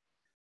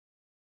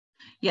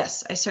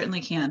 Yes, I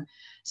certainly can.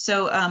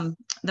 So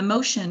the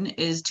motion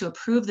is to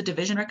approve the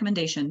division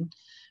recommendation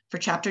for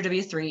Chapter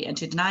W3 and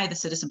to deny the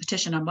citizen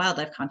petition on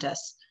wildlife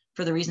contests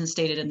for the reasons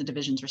stated in the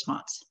division's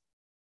response.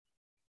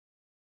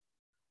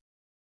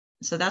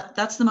 So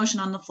that's the motion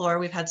on the floor.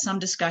 We've had some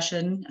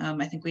discussion.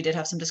 I think we did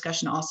have some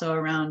discussion also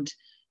around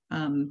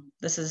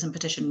the citizen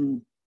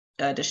petition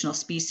additional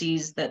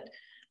species that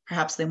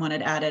perhaps they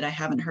wanted added. I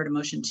haven't heard a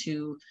motion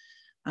to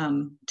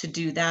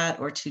do that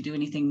or to do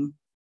anything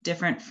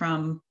different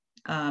from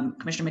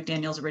Commissioner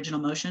McDaniel's original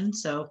motion.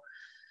 So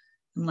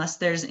unless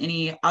there's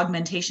any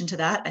augmentation to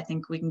that, I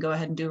think we can go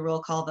ahead and do a roll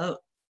call vote.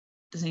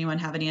 Does anyone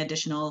have any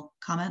additional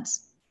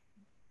comments?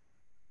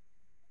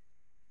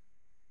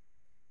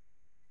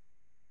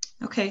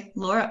 Okay,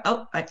 Laura.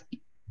 Oh,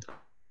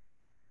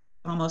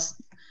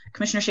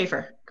 Commissioner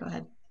Schaefer, go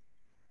ahead.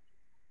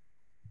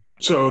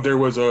 So there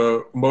was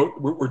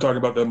we're talking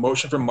about the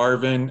motion from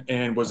Marvin,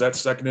 and was that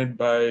seconded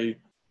by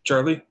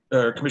Charlie,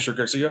 Commissioner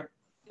Garcia?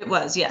 It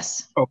was,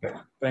 yes. Okay,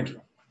 thank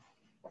you.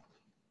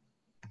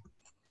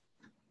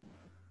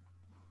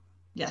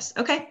 Yes,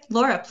 okay.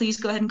 Laura, please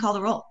go ahead and call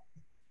the roll.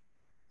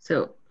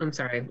 So I'm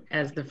sorry,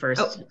 as the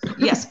first. Oh,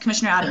 yes,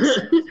 Commissioner Adams.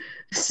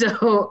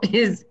 So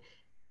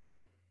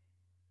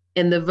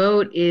and the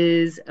vote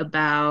is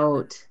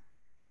about,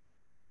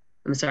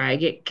 I'm sorry, I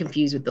get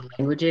confused with the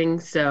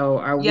languaging. So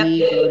are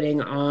we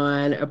voting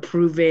on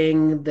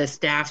approving the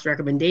staff's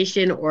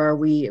recommendation, or are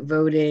we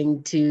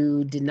voting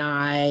to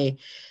deny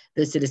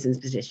the citizen's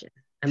petition?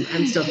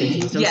 I'm still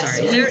confused. I'm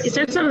sorry. Is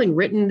there something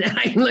written that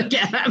I can look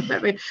at? I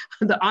mean,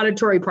 the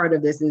auditory part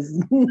of this is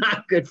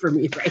not good for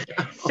me right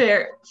now.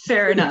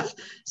 Fair enough.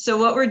 So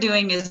what we're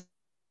doing is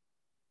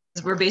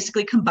we're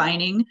basically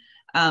combining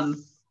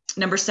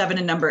number 7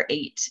 and number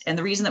 8. And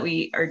the reason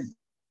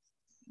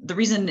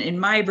in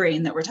my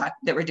brain that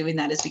we're doing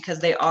that is because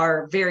they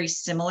are very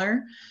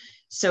similar.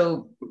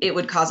 So it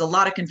would cause a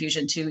lot of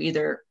confusion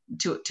to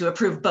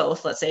approve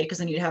both, let's say, because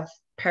then you'd have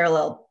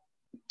parallel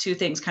two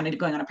things kind of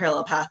going on a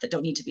parallel path that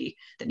need to be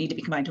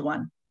combined to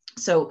one.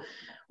 So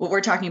what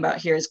we're talking about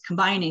here is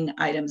combining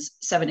items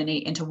 7 and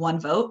 8 into one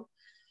vote.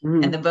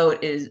 Mm-hmm. And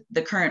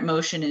the current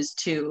motion is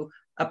to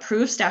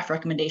approve staff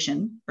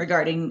recommendation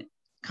regarding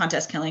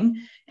contest killing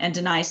and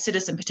deny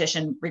citizen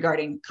petition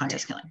regarding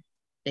contest killing.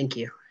 Thank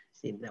you.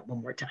 Say that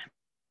one more time.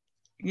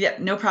 Yeah,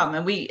 no problem.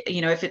 And we,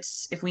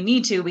 if we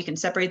need to, we can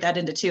separate that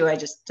into 2. I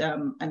just,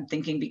 I'm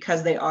thinking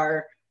because they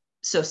are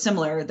so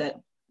similar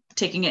that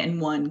taking it in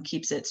one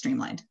keeps it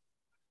streamlined.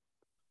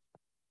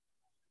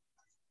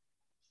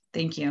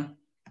 Thank you.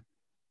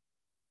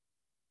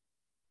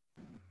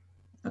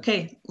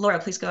 Okay, Laura,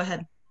 please go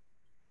ahead.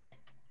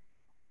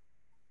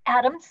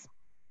 Adams?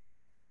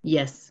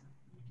 Yes.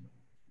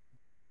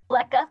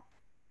 Blecka?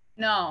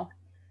 No.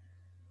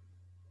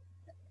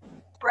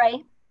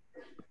 Bray?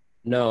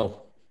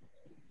 No.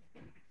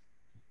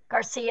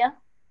 Garcia?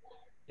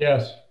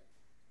 Yes.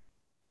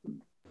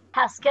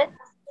 Haskett?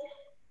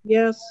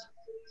 Yes.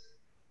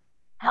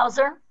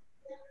 Hauser?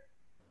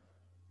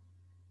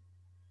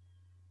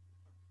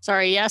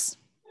 Sorry, yes.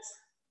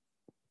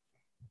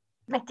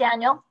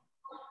 McDaniel?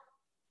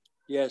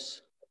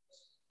 Yes.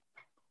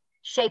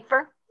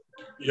 Schaefer?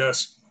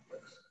 Yes.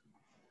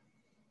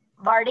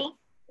 Vardy?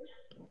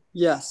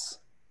 Yes.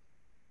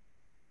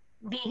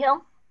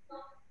 Vigil?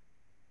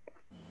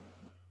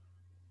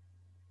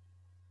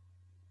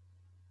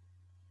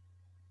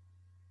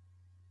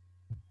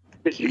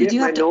 Did you get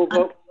my no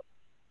vote?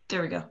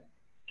 There we go.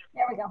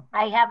 There we go.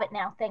 I have it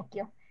now. Thank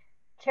you.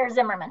 Chair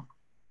Zimmerman?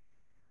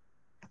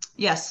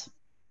 Yes.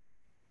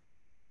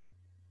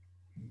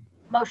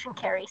 Motion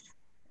carries.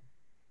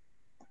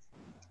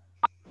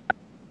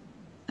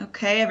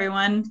 Okay,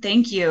 everyone.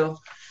 Thank you.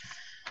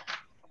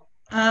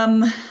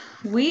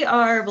 We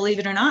are, believe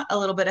it or not, a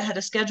little bit ahead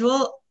of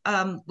schedule.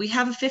 We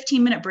have a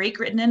 15-minute break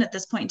written in at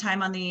this point in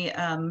time on the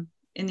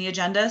in the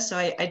agenda. So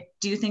I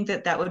do think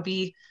that would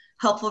be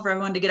helpful for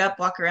everyone to get up,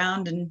 walk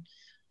around,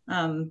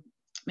 and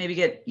maybe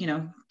get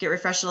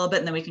refreshed a little bit,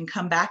 and then we can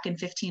come back in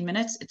 15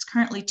 minutes. It's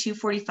currently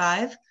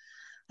 2:45.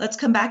 Let's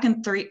come back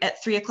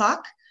at 3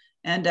 o'clock.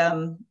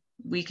 And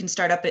we can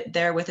start up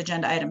there with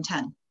agenda item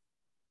 10.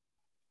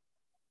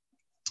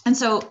 And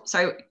so,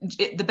 sorry,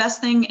 the best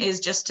thing is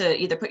just to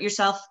either put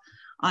yourself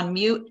on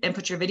mute and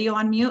put your video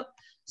on mute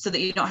so that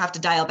you don't have to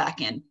dial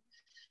back in.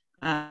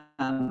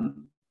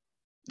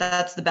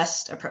 That's the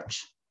best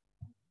approach.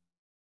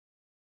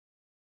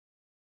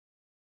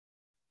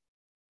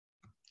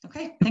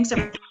 Okay, thanks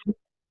everyone.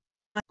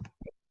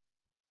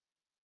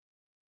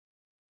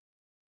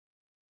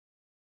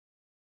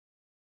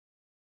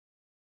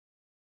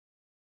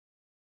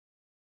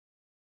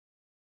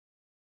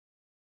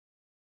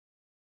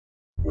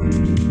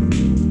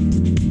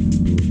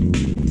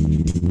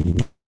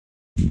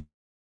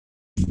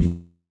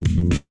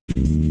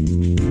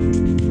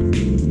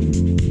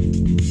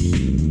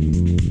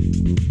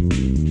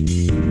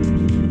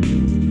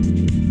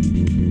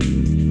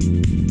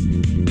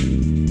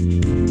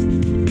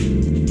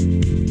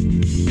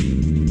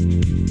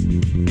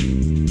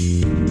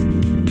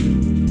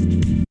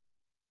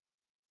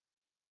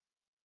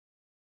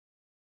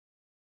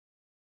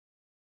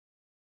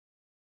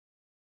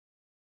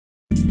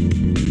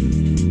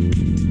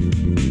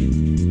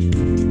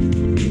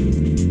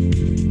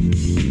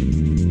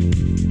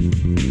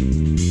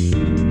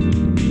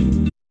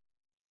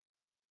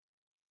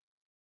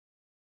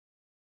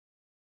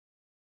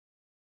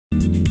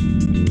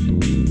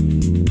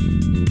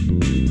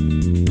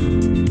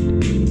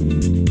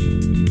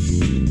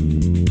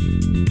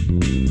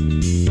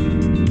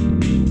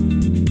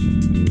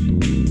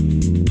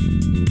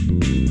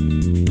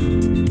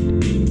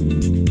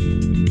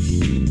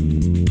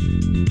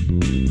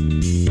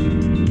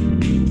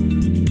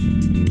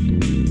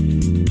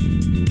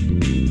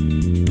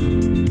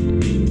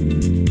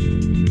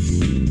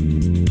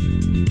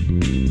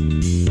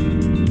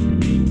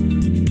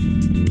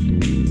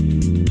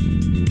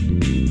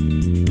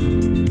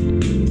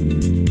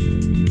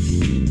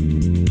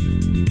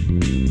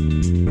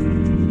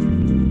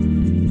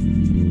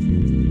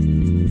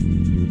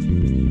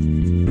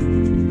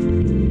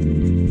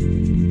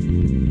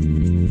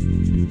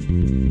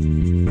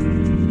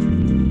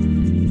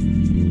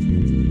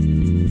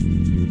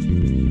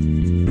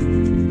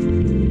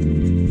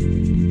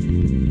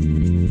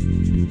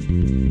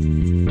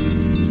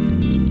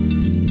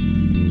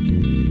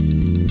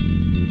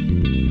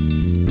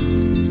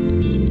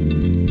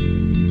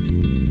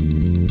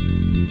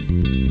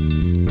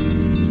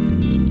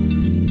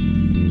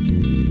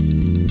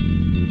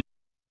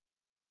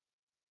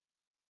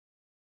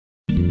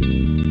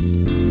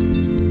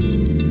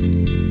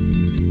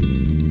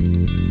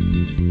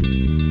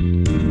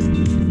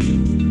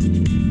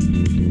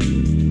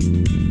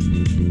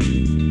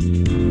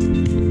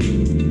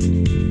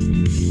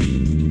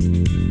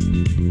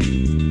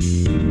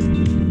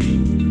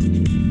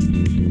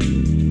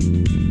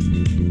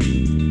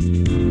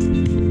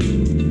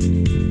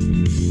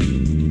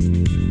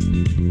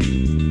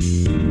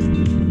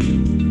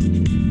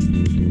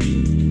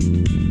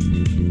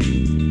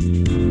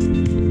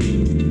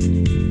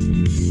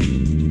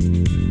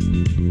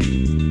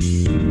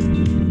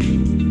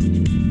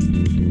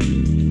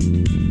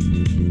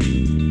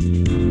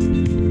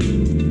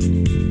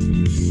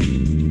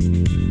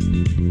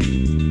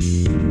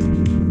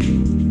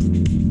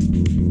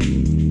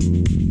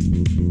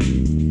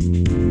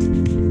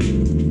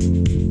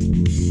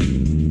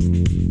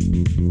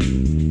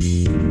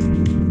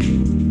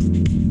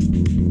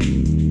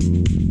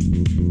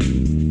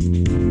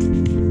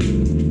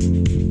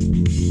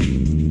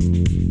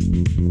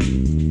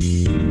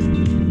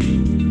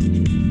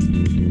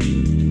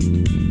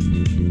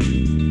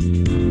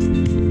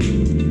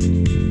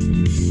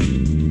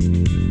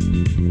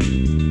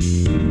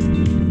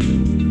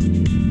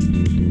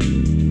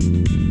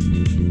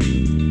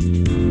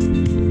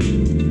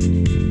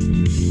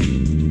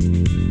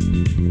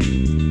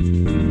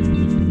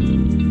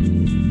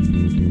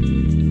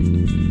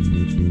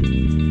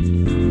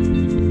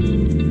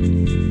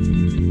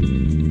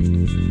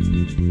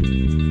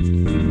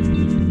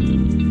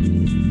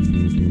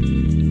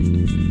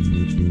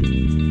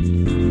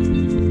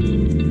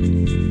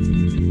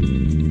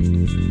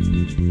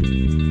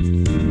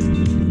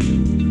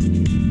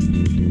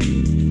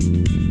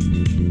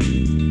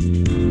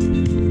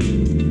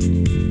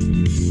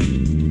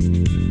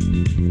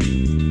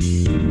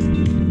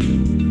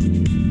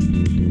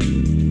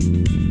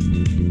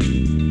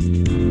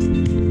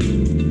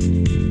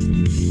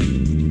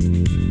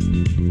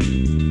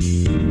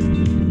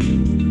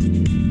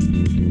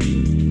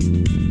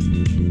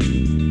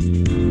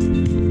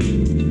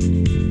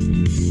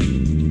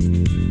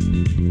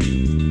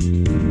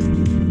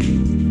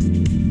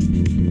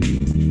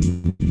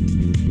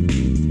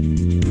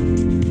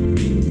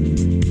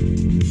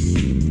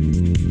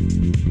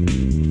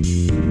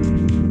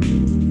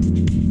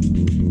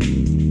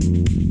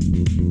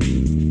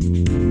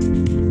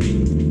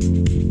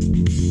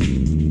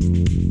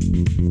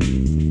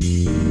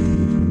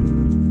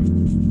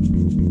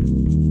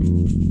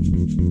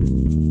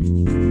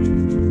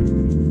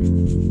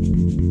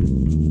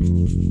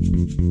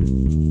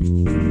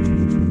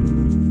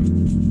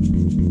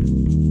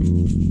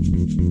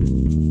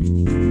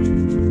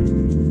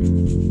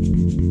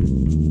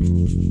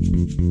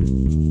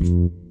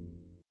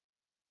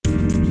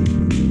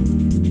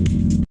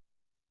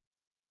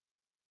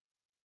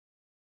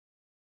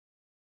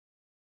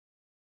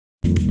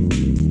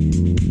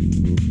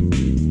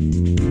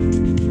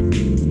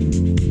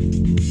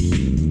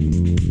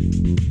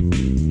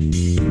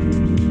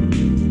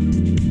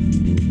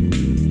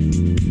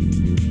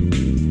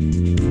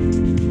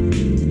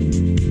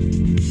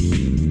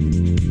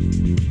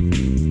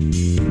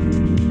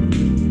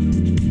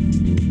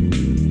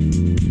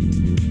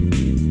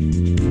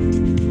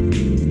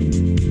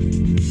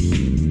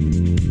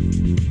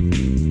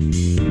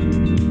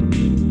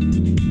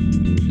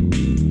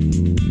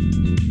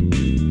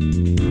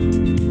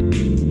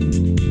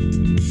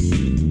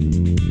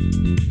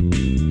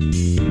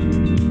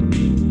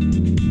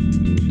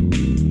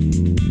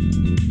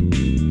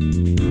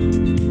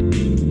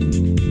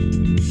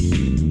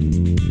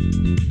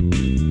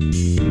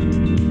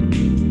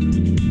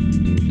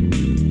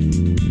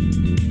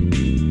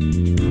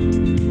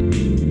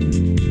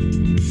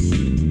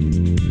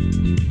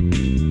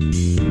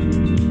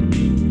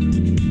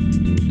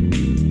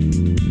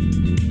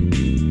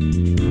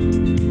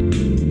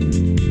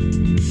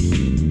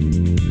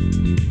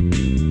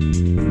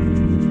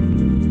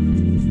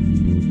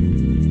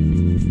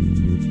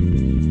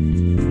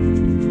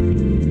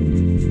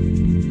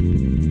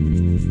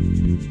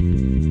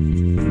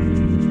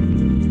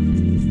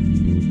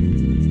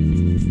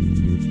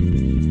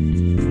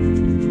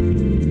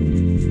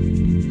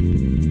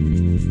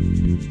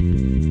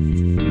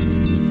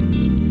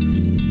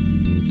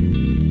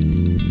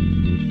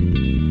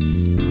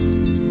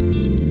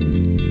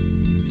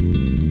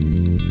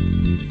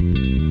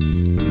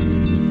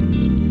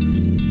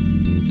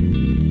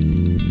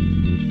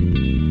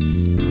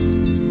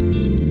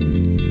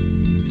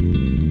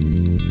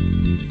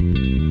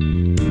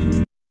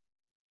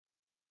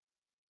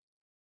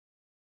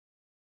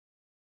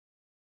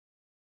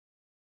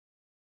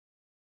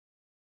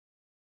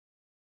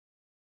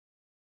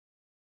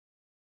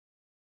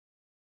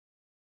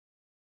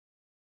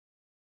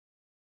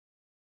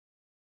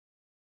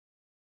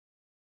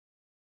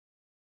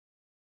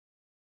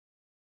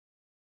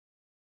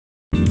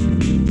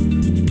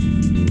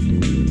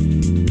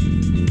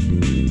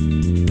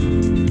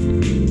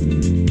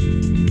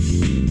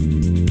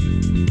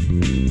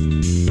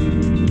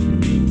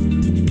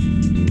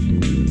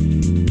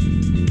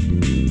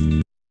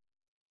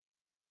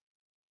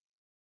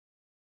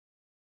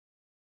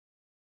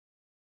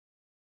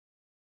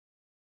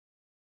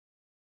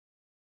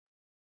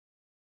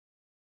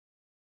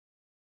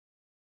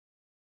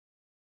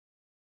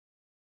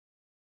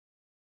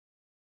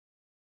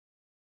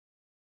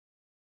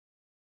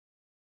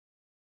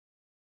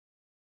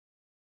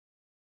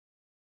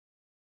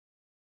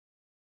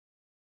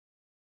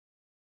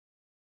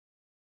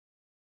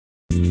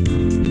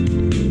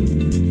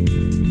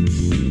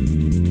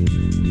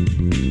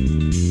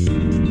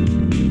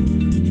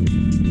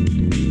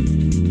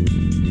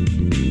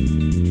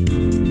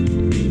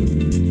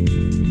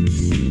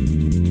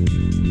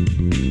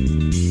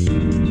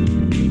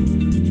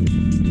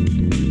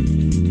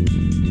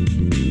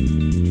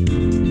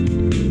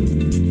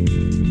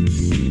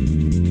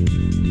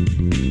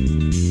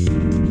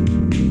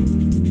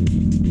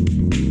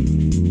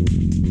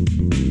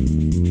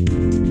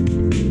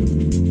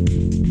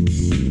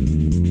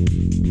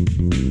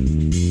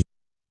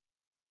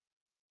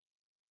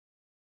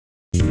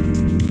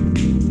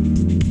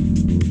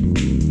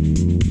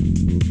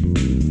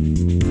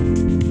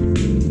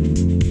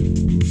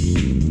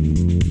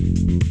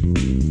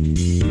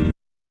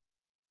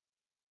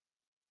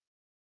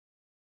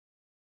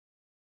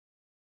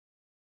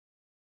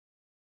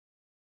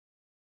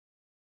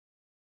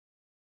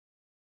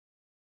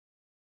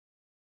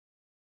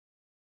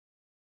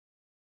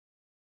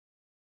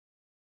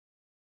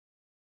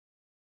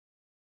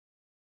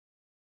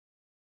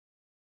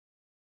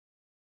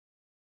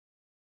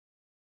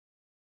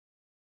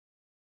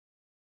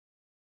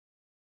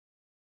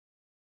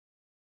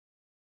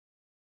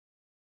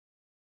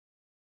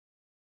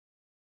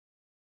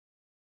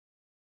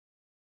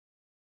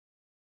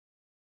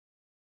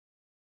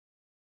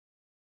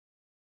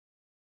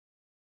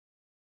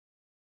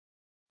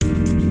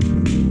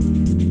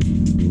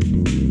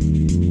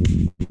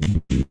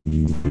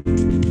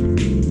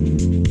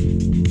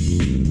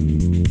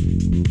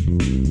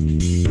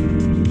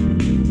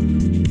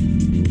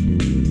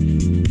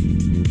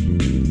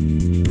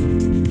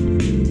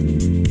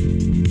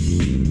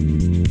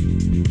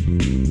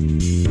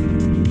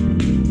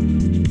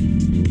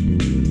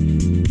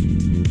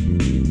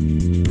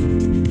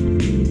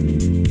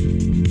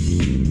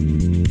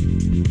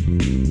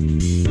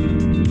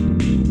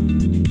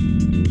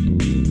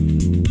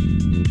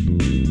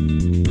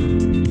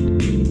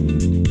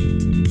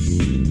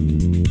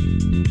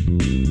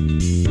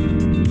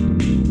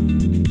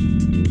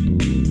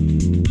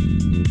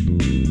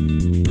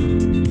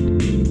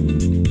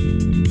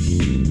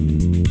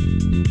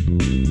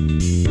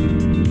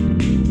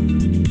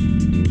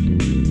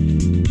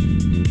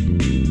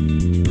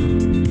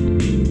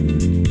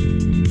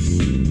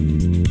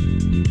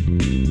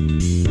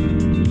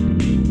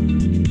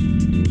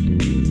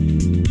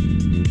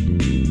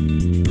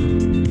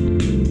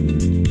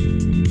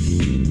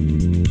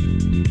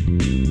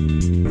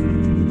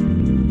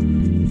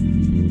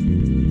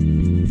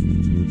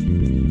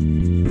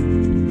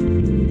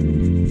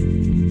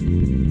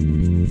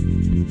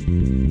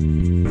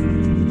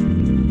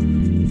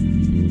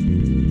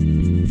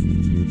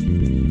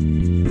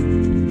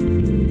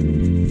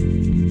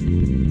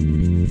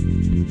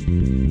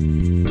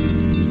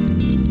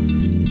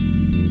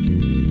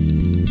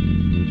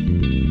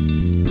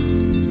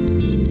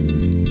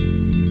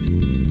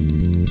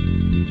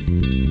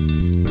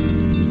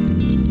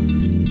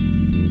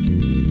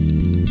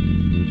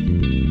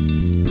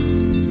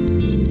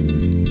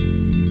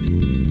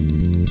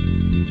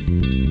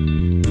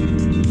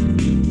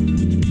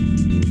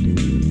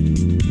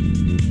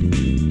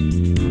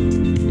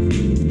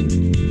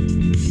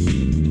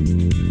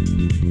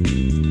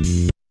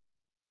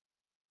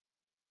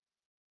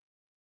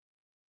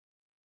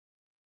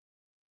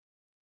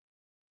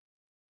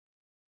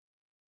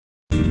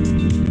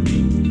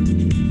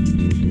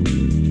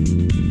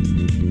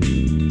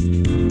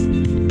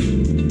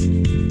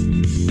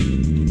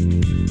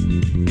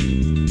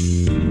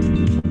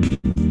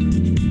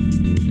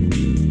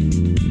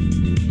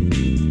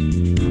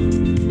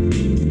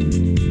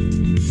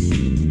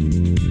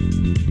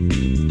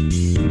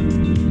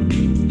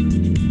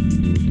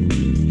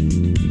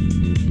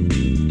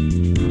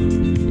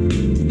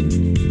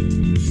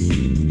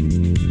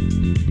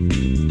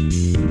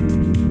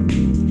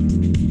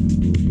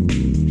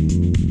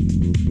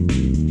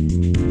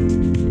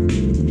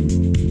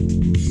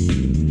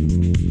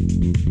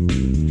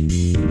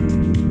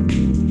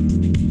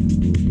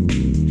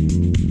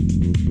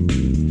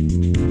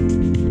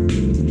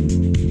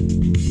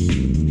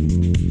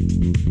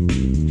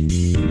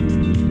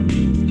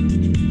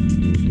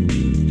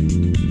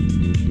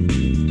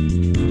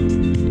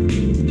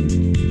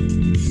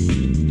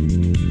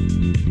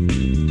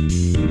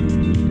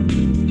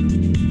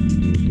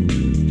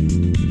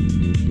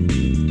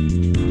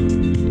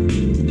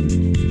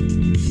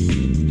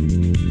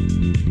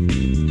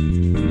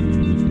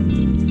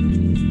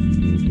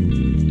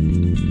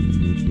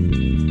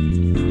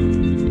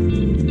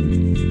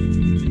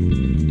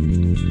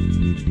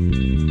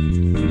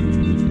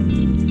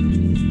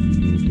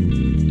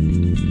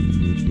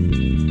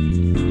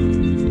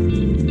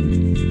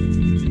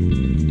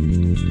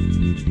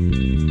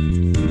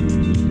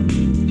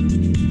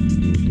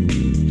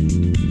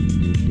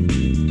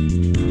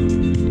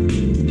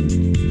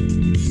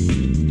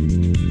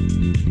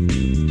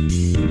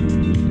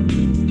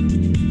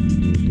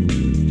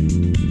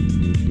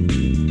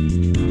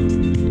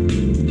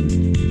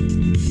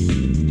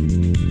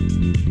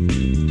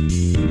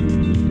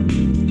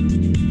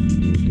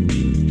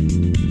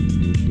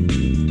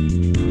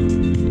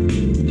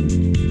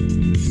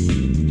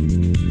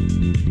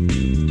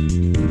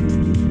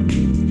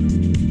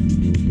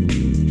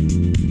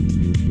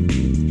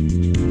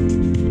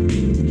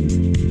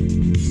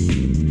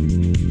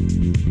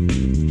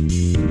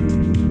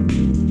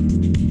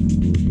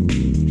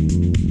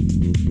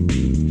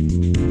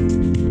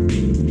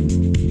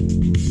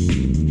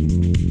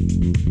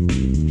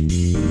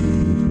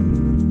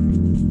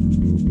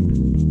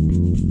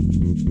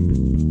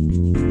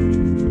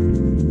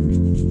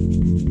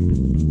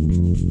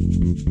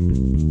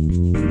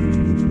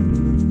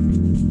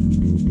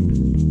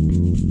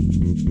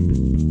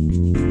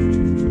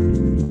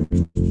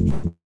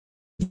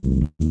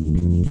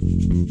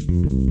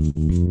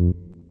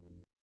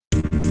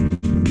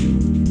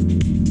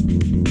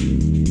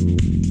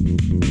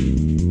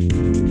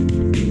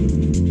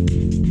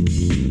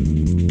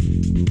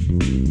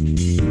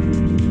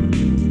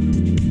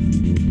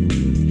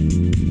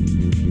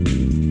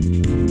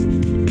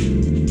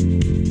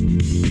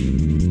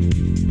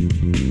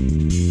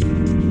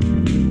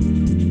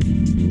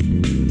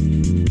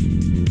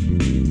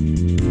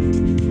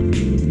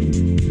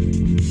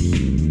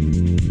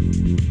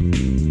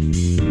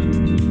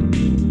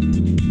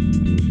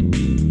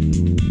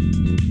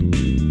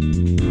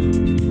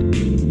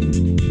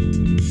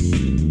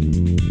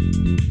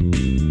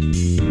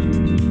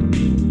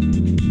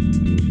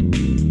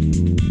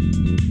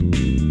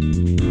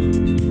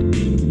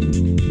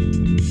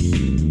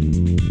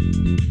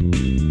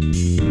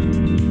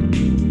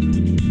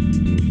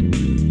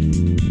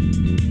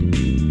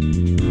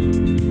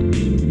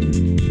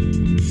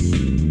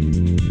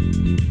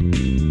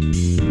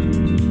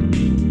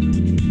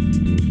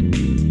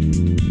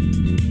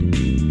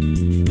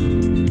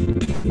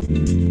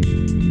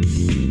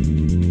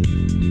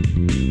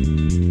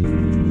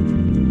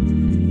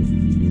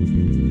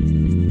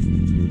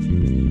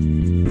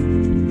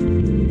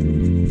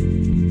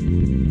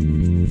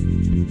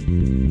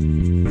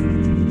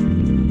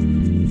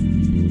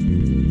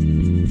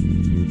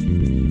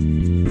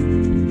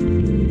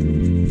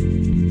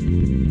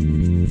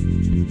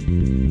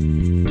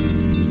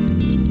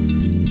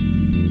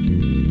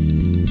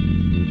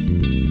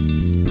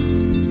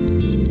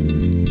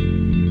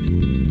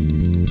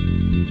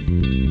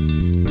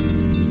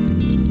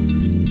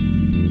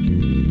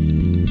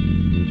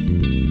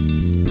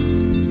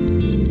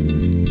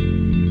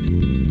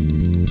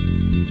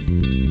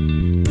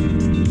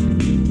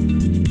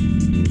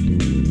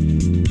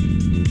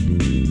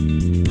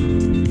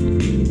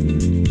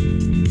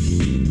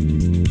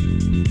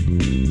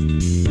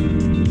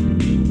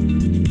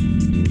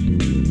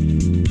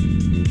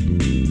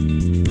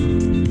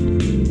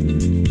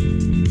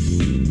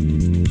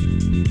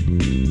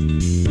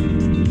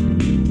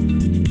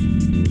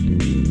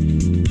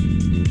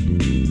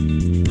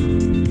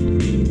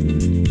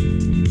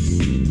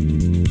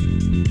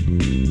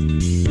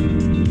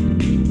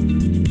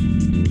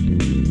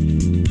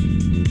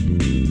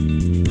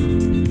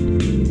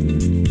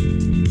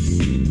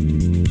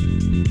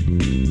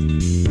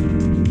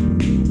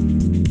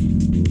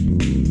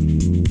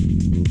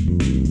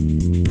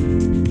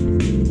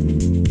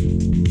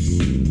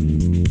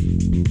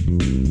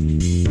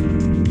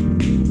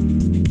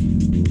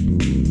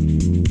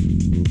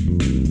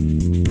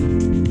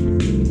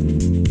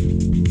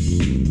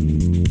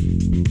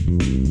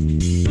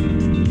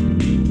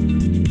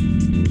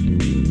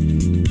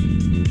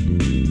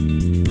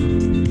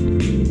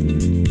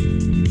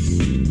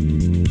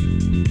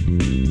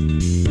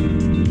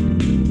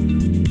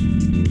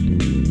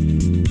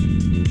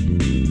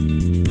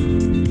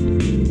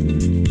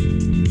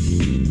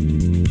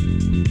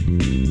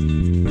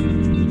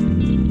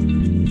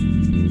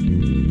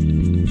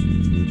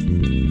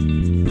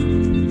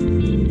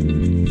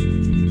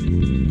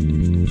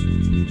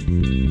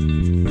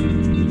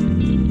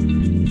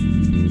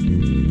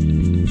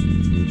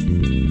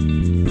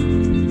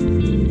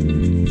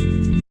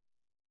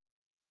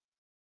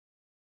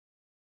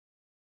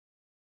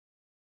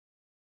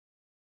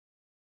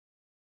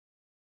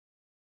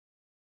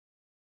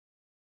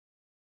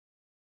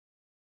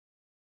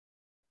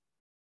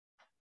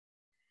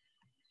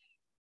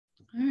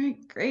 All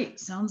right, great.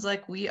 Sounds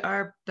like we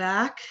are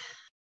back.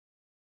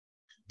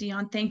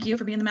 Dion, thank you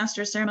for being the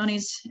master of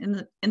ceremonies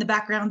in the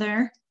background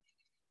there.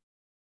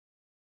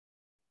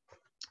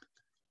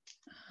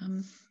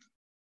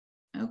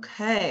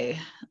 Okay,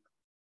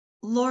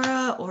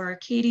 Laura or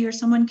Katie or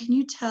someone, can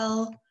you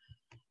tell?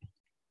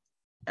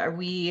 Are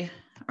we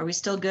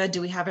still good?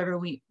 Do we have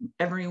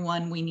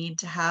everyone we need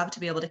to have to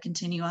be able to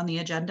continue on the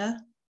agenda?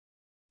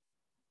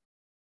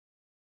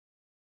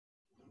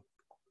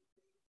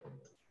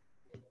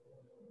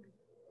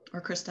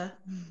 Or Krista?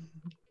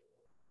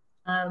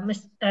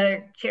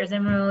 Chair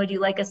Zimmerman, would you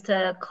like us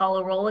to call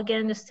a roll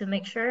again just to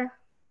make sure?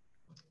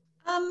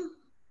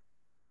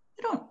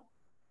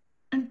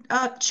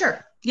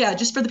 Sure. Yeah,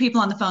 just for the people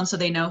on the phone so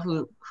they know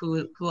who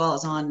all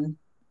is on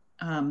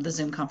the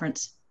Zoom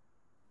conference.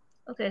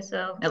 Okay,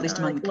 so at least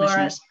among the Laura,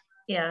 commissioners.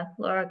 yeah,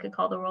 Laura could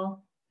call the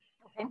roll.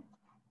 Okay.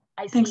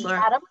 I Thanks, see Laura.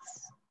 Adams.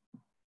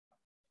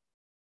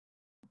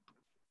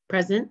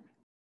 Present.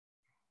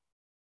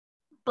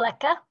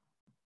 Blecka.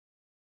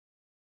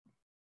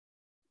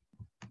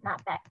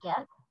 Not back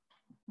yet.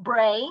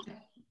 Bray.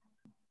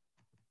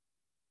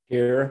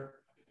 Here.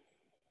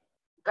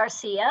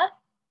 Garcia.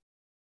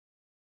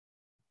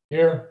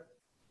 Here.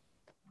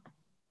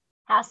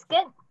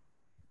 Haskett.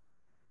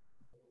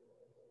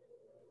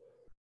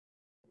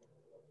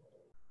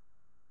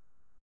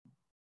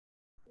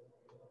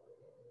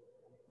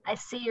 I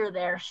see her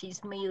there.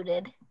 She's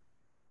muted.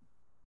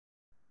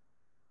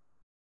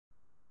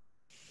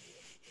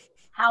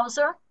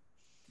 Hauser.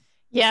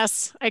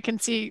 Yes, I can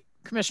see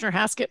Commissioner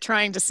Haskett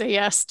trying to say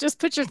yes. Just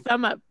put your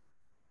thumb up,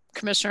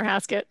 Commissioner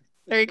Haskett.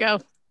 There you go.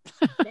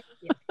 Thank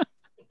you.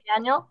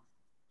 Daniel?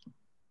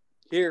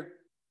 Here.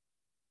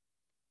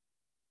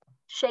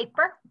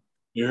 Schaefer?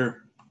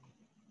 Here.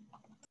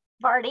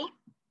 Vardy?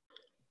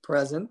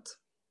 Present.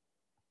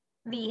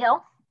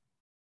 Vigil?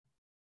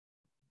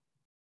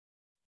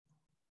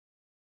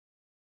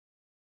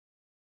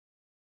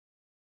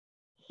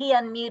 He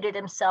unmuted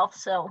himself,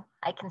 so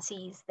I can see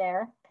he's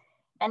there.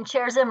 And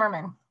Chair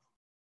Zimmerman.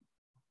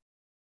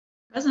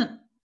 Present.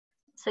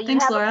 So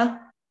Thanks, Laura.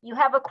 You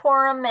have a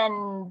quorum,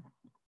 and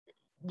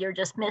you're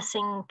just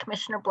missing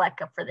Commissioner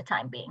Blecka for the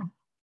time being.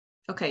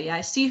 Okay, yeah,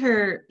 I see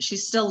her.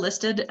 She's still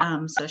listed,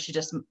 so she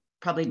just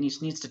probably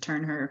needs to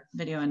turn her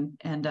video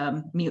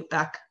and mute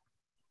back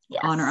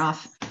on or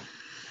off.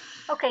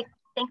 Okay,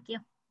 thank you.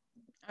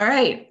 All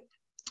right,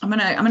 I'm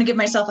gonna give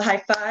myself a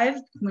high five.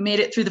 We made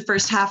it through the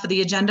first half of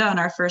the agenda on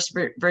our first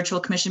virtual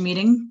commission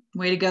meeting.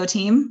 Way to go,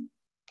 team.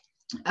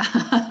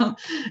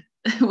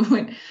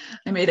 When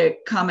I made a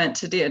comment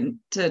to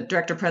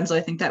Director Prenzel,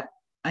 I think that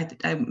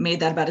I made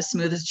that about as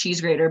smooth as a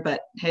cheese grater,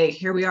 but hey,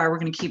 here we are. We're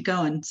going to keep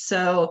going.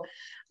 So,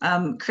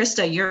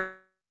 Krista, you're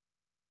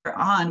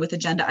on with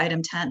agenda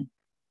item 10.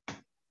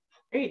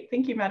 Great,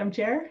 thank you, Madam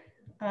Chair.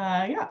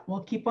 Yeah,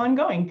 we'll keep on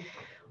going.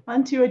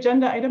 On to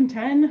agenda item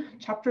 10,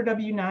 Chapter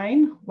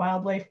W9,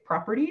 Wildlife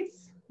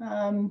Properties.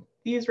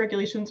 These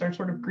regulations are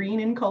sort of green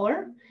in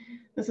color.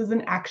 This is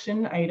an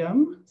action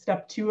item,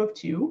 step 2 of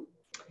 2.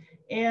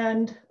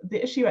 And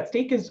the issue at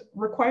stake is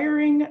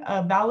requiring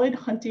a valid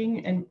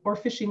hunting or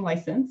fishing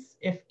license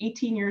if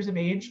 18 years of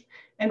age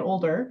and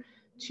older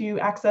to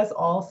access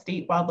all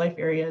state wildlife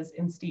areas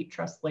in state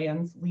trust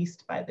lands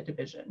leased by the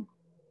division.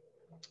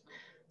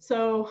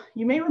 So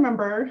you may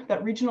remember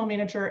that Regional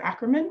Manager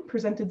Ackerman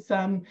presented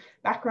some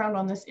background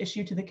on this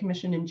issue to the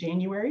Commission in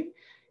January,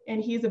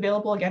 and he's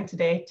available again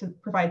today to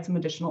provide some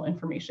additional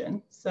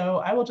information. So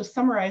I will just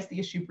summarize the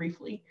issue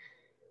briefly.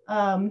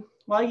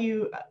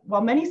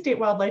 While many state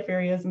wildlife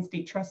areas and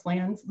state trust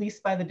lands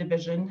leased by the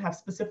division have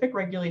specific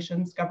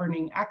regulations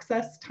governing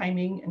access,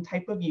 timing, and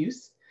type of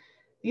use,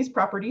 these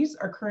properties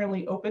are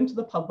currently open to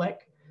the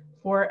public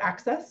for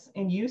access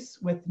and use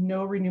with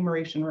no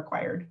remuneration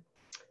required.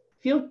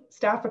 Field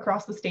staff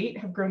across the state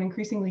have grown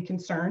increasingly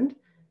concerned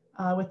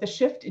with the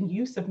shift in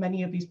use of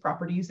many of these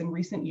properties in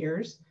recent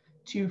years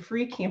to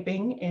free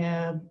camping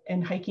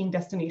and hiking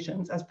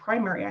destinations as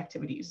primary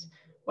activities,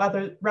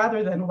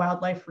 rather than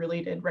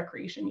wildlife-related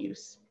recreation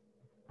use.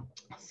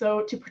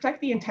 So to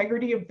protect the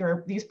integrity of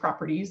these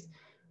properties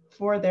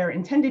for their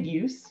intended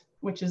use,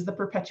 which is the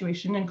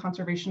perpetuation and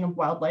conservation of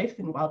wildlife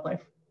and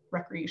wildlife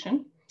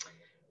recreation,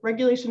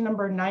 regulation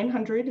number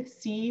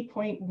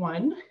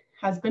 900C.1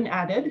 has been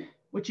added,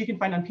 which you can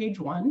find on page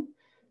 1,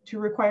 to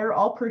require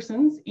all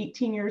persons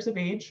 18 years of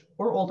age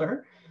or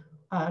older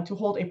to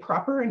hold a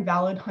proper and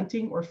valid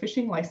hunting or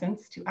fishing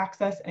license to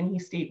access any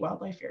state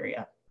wildlife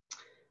area.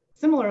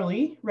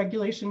 Similarly,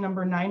 regulation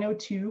number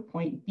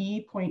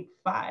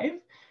 902.B.5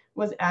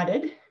 was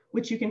added,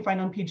 which you can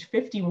find on page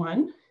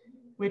 51,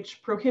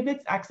 which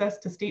prohibits access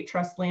to state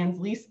trust lands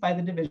leased by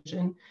the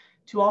division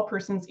to all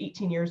persons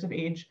 18 years of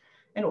age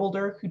and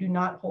older who do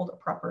not hold a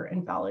proper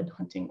and valid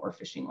hunting or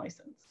fishing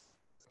license.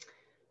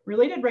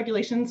 Related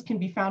regulations can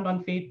be found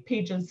on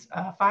pages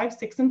 5,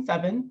 6, and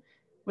 7,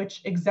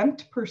 which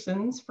exempt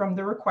persons from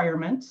the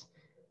requirement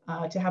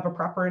to have a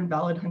proper and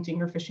valid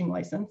hunting or fishing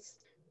license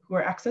who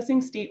are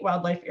accessing state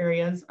wildlife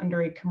areas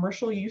under a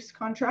commercial use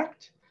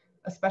contract,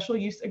 a special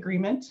use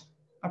agreement,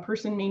 a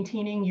person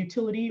maintaining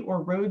utility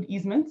or road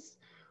easements,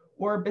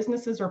 or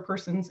businesses or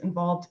persons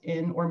involved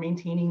in or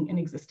maintaining an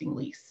existing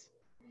lease.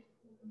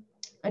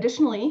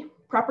 Additionally,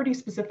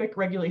 property-specific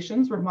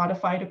regulations were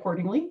modified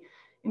accordingly,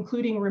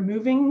 including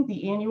removing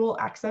the annual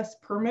access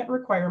permit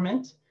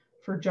requirement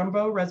for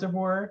Jumbo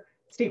Reservoir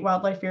State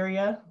Wildlife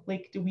Area,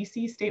 Lake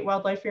Dewisi State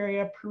Wildlife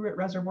Area, Pruitt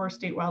Reservoir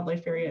State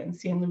Wildlife Area, and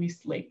San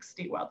Luis Lake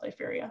State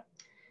Wildlife Area.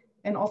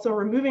 And also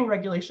removing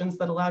regulations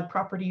that allowed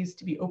properties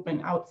to be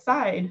open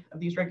outside of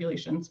these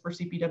regulations for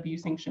CPW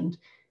sanctioned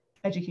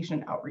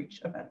education outreach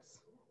events.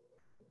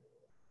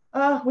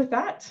 With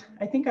that,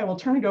 I think I will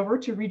turn it over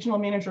to Regional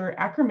Manager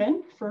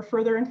Ackerman for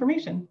further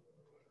information.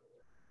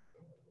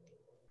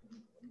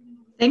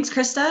 Thanks,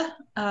 Krista.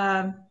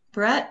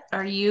 Brett,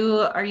 are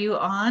you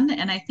on?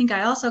 And I think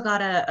I also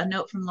got a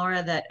note from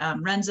Laura that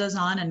Renzo's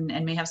on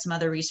and may have some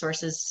other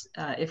resources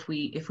if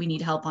we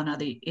need help on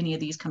any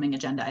of these coming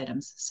agenda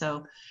items.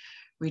 So,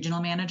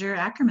 Regional Manager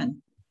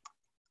Ackerman.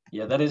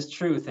 Yeah, that is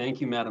true.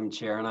 Thank you, Madam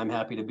Chair, and I'm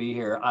happy to be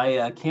here.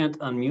 I can't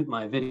unmute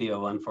my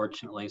video,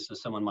 unfortunately, so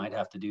someone might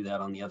have to do that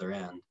on the other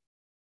end.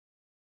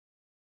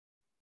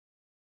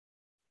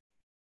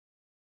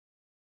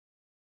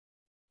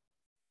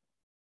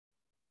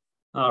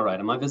 All right,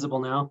 am I visible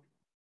now?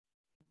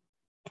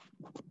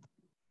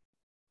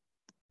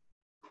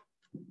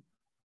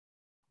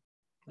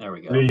 There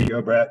we go. There you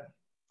go, Brett.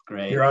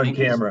 Great. You're on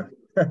camera.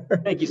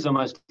 Thank you so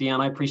much, Dion.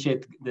 I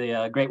appreciate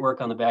the great work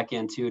on the back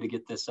end too to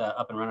get this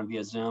up and running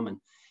via Zoom, and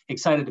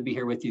excited to be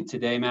here with you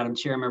today. Madam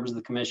Chair, members of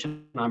the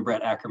Commission, I'm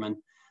Brett Ackerman,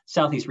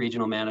 Southeast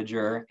Regional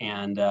Manager,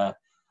 and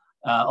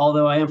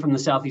Although I am from the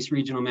Southeast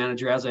Regional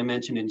Manager, as I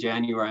mentioned in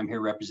January, I'm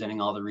here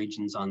representing all the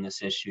regions on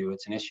this issue.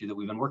 It's an issue that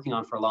we've been working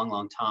on for a long,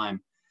 long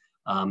time.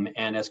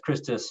 And as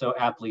Krista so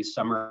aptly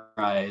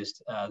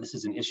summarized, this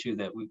is an issue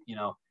that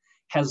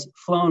has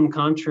flown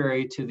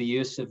contrary to the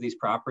use of these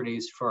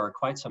properties for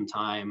quite some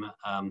time.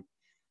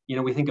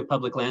 We think of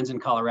public lands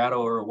in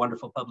Colorado, or a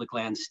wonderful public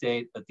land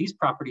state, but these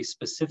properties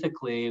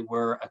specifically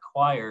were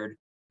acquired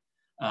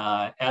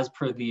as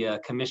per the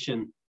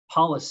commission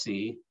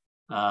policy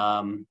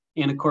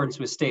in accordance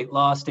with state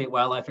law. State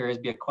wildlife areas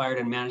be acquired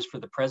and managed for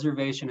the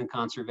preservation and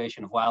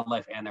conservation of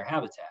wildlife and their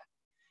habitat,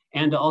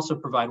 and to also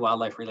provide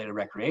wildlife-related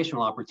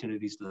recreational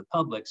opportunities to the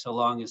public, so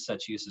long as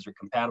such uses are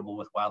compatible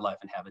with wildlife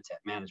and habitat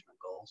management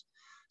goals.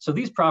 So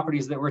these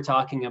properties that we're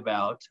talking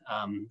about,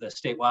 the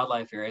state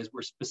wildlife areas,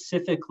 were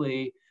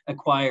specifically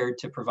acquired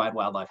to provide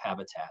wildlife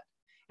habitat.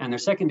 And their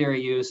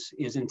secondary use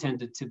is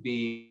intended to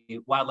be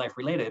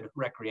wildlife-related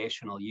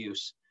recreational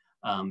use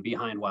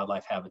behind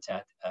wildlife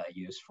habitat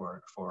use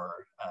for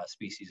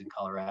species in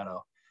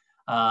Colorado.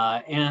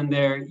 And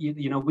there,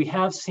 we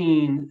have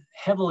seen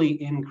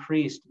heavily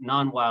increased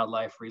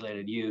non-wildlife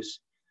related use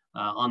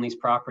on these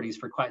properties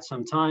for quite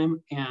some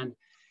time. And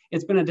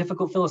it's been a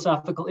difficult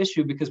philosophical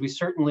issue because we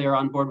certainly are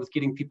on board with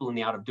getting people in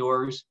the out of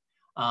doors.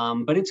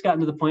 But it's gotten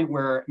to the point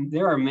where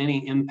there are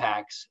many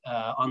impacts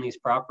on these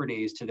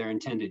properties to their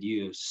intended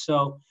use.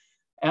 So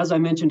as I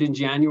mentioned in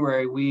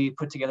January, we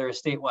put together a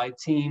statewide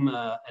team,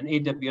 an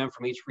AWM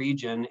from each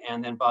region,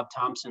 and then Bob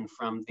Thompson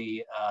from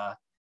the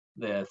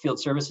Field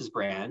Services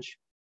branch.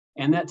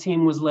 And that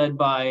team was led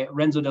by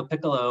Renzo Del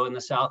Piccolo in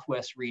the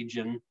Southwest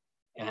region.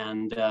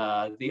 And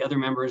the other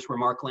members were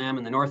Mark Lamb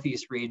in the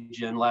Northeast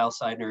region, Lyle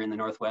Seidner in the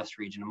Northwest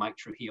region, and Mike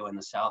Trujillo in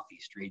the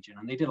Southeast region.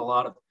 And they did a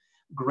lot of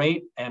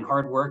great and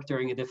hard work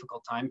during a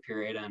difficult time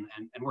period and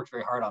worked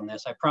very hard on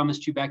this. I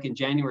promised you back in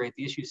January at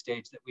the issue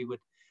stage that we would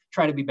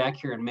try to be back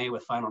here in May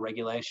with final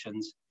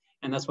regulations.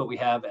 And that's what we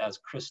have, as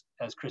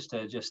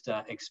Krista just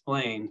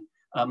explained,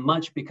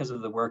 much because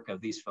of the work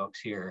of these folks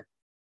here.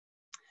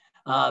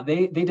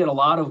 They did a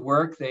lot of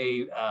work.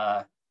 They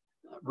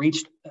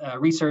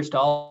researched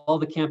all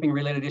the camping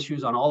related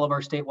issues on all of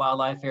our state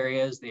wildlife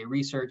areas. They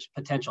researched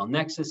potential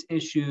nexus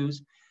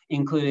issues,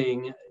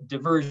 including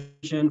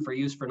diversion for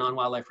use for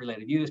non-wildlife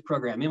related use,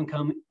 program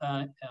income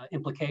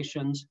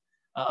implications,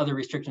 other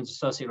restrictions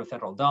associated with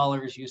federal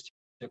dollars used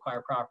to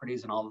acquire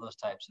properties, and all of those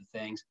types of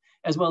things,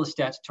 as well as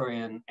statutory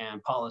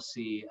and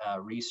policy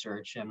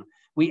research. And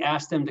we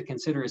asked them to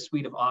consider a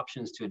suite of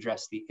options to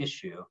address the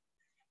issue.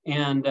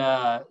 And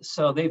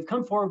so they've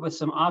come forward with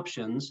some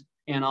options,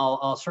 and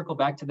I'll circle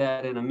back to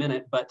that in a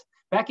minute. But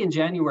back in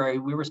January,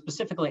 we were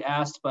specifically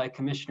asked by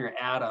Commissioner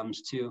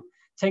Adams to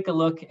take a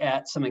look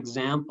at some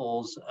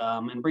examples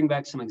and bring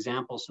back some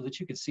examples so that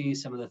you could see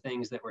some of the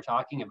things that we're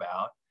talking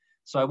about.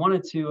 So I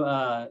wanted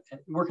to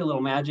work a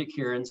little magic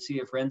here and see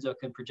if Renzo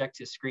can project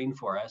his screen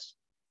for us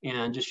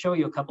and just show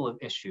you a couple of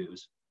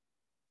issues.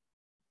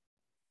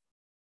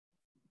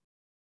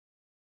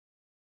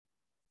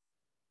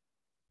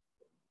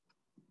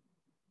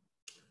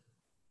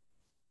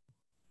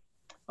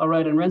 All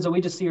right, and Renzo,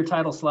 we just see your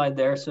title slide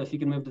there. So if you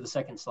can move to the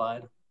second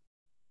slide.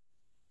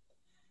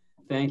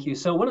 Thank you.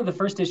 So one of the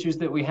first issues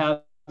that we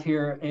have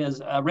here is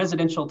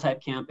residential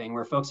type camping,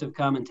 where folks have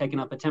come and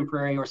taken up a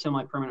temporary or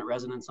semi-permanent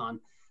residence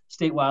on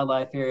state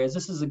wildlife areas.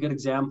 This is a good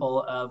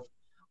example of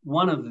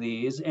one of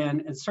these.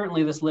 And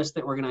certainly this list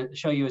that we're going to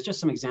show you is just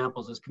some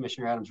examples, as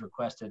Commissioner Adams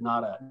requested,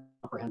 not a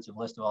comprehensive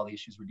list of all the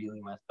issues we're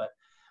dealing with, but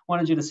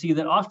wanted you to see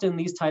that often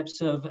these types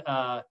of,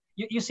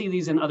 you see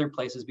these in other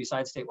places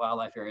besides state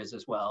wildlife areas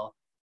as well.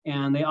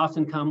 And they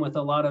often come with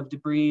a lot of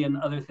debris and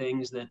other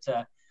things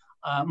that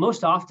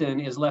most often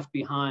is left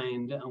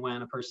behind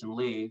when a person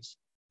leaves.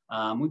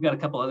 We've got a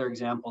couple other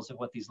examples of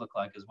what these look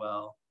like as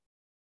well.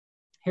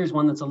 Here's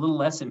one that's a little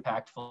less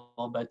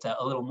impactful, but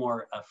a little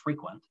more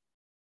frequent.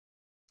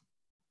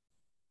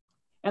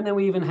 And then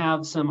we even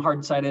have some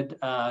hard-sided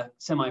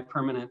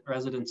semi-permanent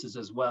residences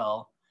as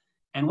well.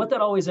 And what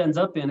that always ends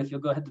up in, if you'll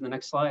go ahead to the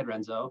next slide,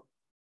 Renzo,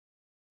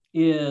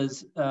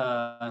 is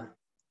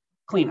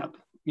cleanup.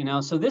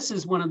 So this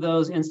is one of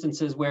those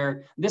instances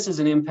where this is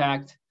an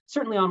impact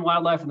certainly on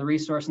wildlife and the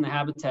resource and the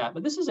habitat,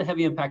 but this is a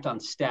heavy impact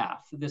on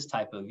staff, this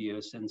type of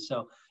use. And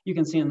so you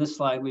can see in this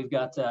slide, we've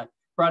got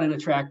brought in a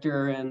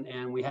tractor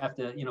and we have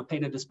to, pay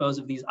to dispose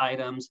of these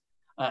items.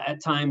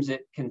 At times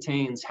it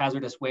contains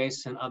hazardous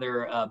waste and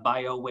other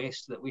bio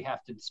waste that we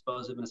have to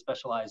dispose of in a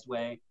specialized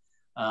way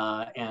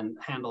and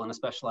handle in a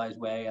specialized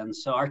way. And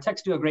so our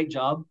techs do a great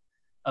job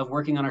of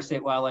working on our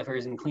state wildlife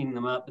areas and cleaning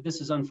them up, but this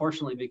has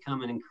unfortunately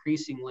become an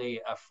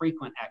increasingly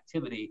frequent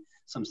activity,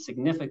 some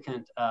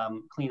significant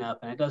cleanup,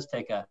 and it does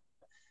take a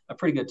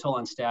pretty good toll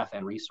on staff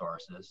and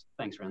resources.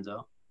 Thanks,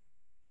 Renzo.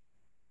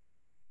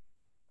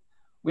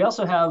 We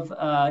also have,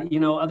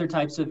 other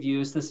types of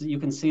use. This is, you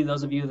can see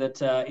those of you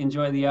that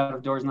enjoy the out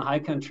of doors in the high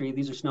country,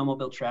 these are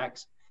snowmobile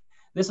tracks.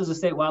 This is a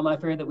state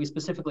wildlife area that we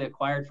specifically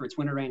acquired for its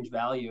winter range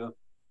value.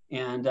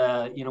 And,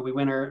 we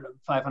winter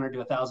 500 to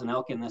 1,000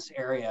 elk in this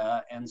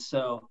area. And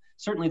so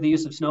certainly the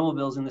use of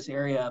snowmobiles in this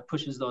area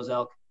pushes those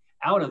elk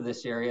out of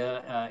this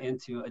area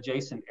into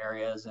adjacent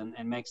areas and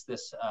makes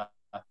this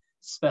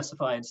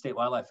specified state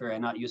wildlife area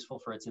not useful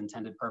for its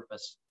intended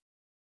purpose.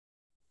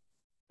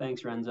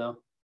 Thanks, Renzo.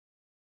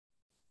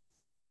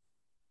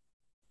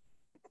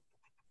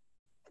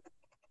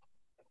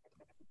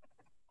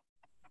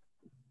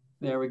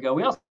 There we go.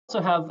 We also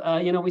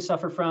have, you know, we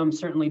suffer from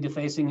certainly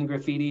defacing and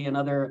graffiti and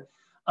other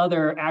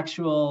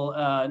actual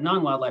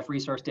non-wildlife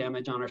resource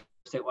damage on our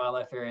state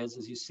wildlife areas,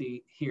 as you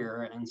see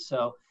here. And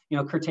so, you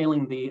know,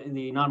 curtailing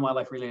the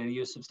non-wildlife related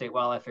use of state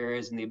wildlife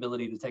areas and the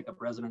ability to take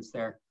up residence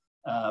there,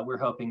 we're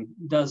hoping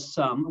does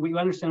some. We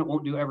understand it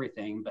won't do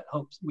everything, but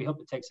we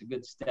hope it takes a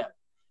good step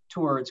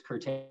towards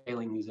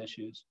curtailing these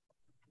issues.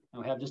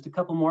 And we have just a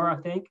couple more, I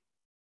think.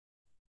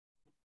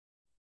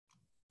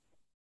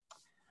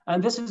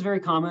 And this is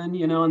very common,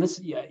 you know, and this,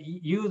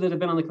 you that have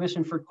been on the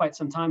commission for quite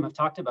some time have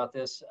talked about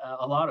this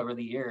a lot over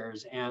the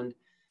years. And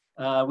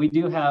we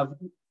do have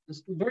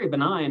very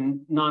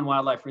benign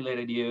non-wildlife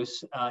related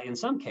use in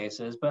some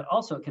cases, but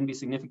also it can be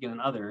significant in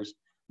others.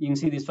 You can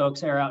see these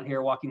folks are out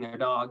here walking their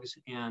dogs,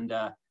 and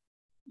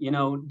you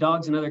know,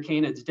 dogs and other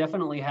canids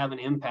definitely have an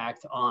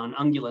impact on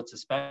ungulates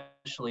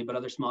especially, but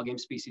other small game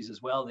species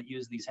as well that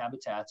use these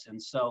habitats.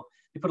 And so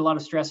they put a lot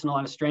of stress and a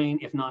lot of strain,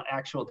 if not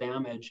actual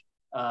damage,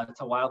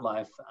 to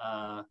wildlife.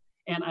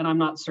 And I'm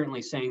not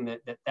certainly saying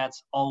that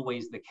that's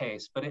always the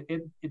case, but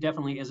it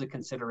definitely is a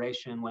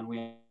consideration when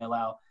we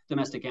allow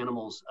domestic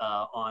animals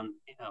on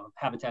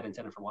habitat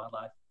intended for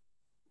wildlife.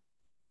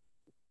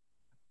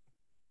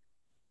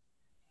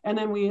 And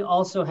then we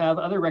also have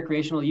other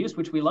recreational use,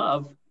 which we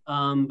love.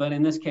 But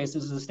in this case,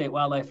 this is a state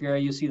wildlife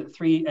area. You see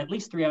that at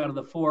least three out of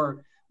the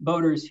four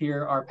boaters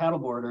here are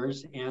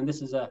paddleboarders. And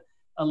this is a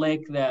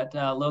lake that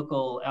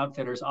local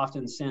outfitters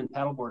often send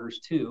paddleboarders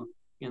to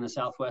in the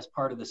southwest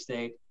part of the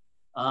state.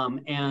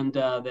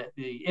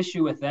 The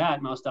issue with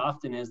that most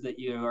often is that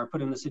you are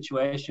put in the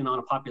situation on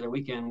a popular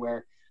weekend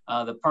where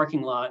the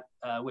parking lot,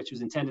 which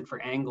was intended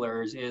for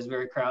anglers, is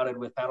very crowded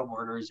with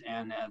paddleboarders,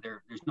 and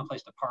there's no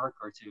place to park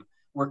or to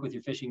work with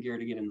your fishing gear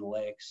to get in the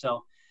lake.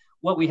 So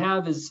what we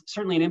have is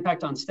certainly an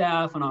impact on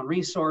staff and on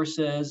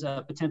resources,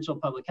 a potential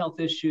public health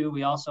issue.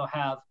 We also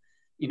have,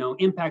 you know,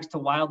 impacts to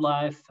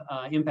wildlife,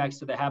 impacts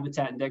to the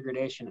habitat and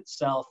degradation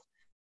itself.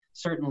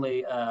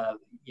 Certainly,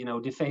 you know,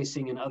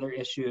 defacing and other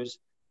issues,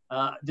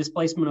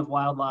 displacement of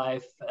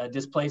wildlife,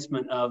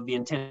 displacement of the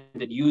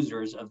intended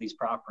users of these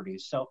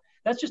properties. So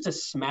that's just a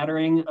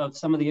smattering of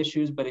some of the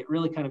issues, but it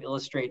really kind of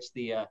illustrates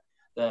the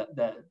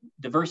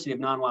diversity of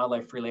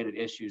non-wildlife related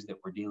issues that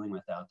we're dealing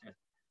with out there.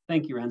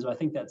 Thank you, Renzo. I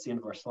think that's the end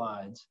of our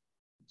slides.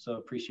 So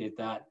appreciate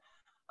that.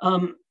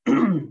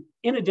 In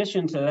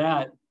addition to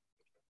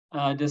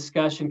that,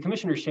 discussion,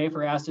 Commissioner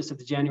Schaefer asked us at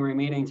the January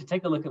meeting to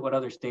take a look at what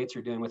other states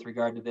are doing with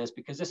regard to this,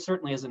 because this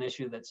certainly is an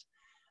issue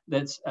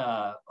that's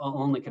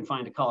only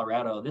confined to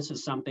Colorado. This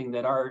is something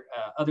that our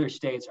other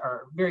states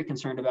are very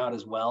concerned about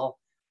as well.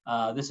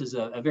 This is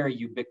a very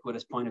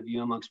ubiquitous point of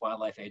view amongst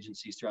wildlife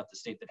agencies throughout the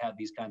state that have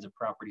these kinds of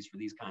properties for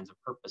these kinds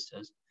of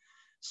purposes.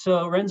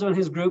 So Renzo and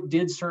his group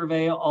did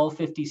survey all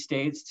 50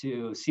 states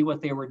to see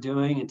what they were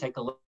doing and take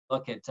a look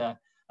at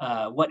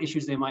what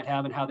issues they might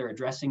have and how they're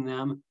addressing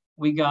them.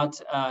 We got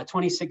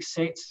 26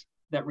 states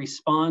that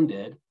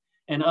responded,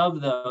 and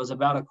of those,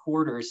 about a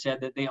quarter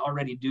said that they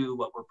already do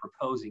what we're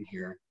proposing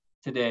here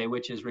today,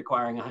 which is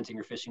requiring a hunting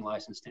or fishing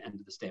license to enter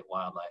the state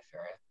wildlife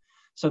area.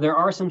 So there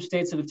are some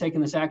states that have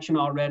taken this action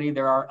already.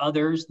 There are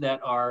others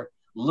that are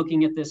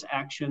looking at this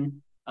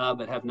action,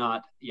 but have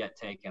not yet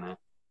taken it.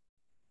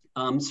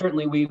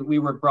 Certainly, we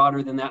were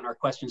broader than that in our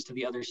questions to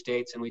the other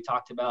states, and we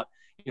talked about,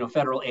 you know,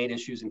 federal aid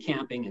issues and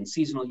camping and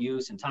seasonal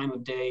use and time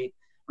of day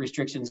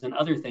restrictions and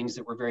other things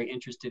that we're very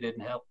interested in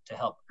to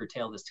help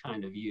curtail this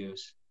kind of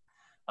use.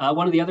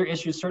 One of the other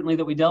issues certainly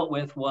that we dealt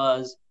with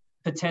was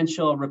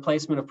potential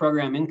replacement of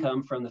program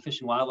income from the Fish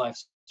and Wildlife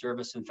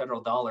Service and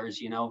federal dollars.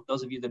 You know,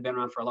 those of you that have been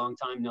around for a long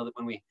time know that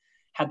when we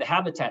had the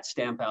habitat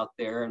stamp out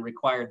there and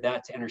required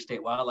that to enter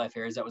state wildlife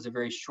areas, that was a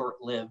very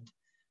short-lived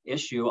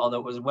issue, although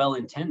it was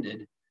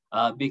well-intended,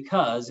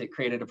 because it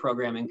created a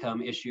program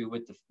income issue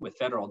with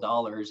federal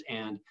dollars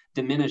and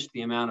diminished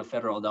the amount of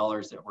federal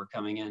dollars that were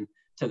coming in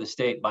to the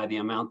state by the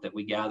amount that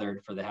we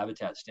gathered for the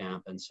habitat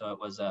stamp. And so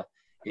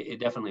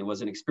it definitely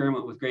was an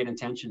experiment with great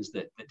intentions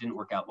that didn't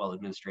work out well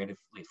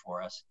administratively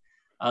for us.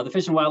 The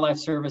Fish and Wildlife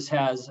Service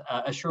has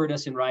assured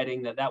us in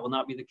writing that that will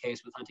not be the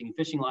case with hunting and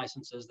fishing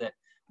licenses, that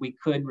we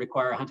could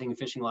require a hunting and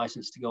fishing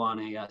license to go on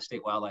a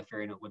state wildlife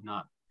area, and it would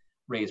not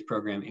raise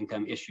program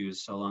income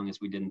issues so long as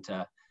we didn't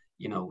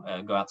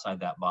go outside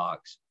that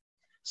box.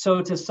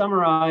 So to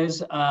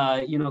summarize,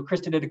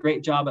 Krista did a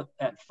great job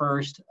at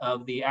first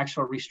of the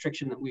actual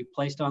restriction that we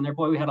placed on there.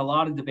 Boy, we had a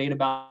lot of debate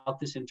about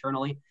this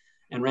internally,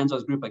 and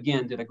Renzo's group,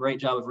 again, did a great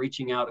job of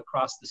reaching out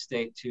across the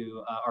state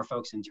to our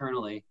folks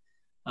internally.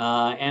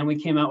 And we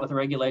came out with a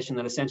regulation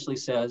that essentially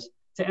says,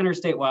 to enter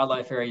state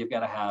wildlife area, you've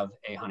got to have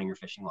a hunting or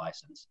fishing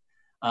license.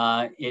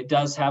 It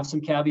does have some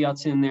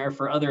caveats in there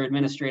for other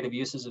administrative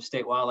uses of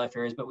state wildlife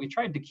areas, but we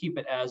tried to keep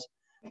it as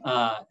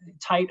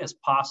tight as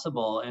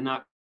possible and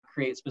not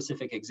create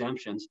specific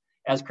exemptions,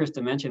 as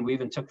Krista mentioned, we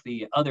even took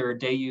the other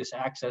day use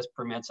access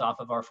permits off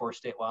of our 4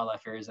 state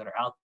wildlife areas that are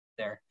out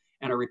there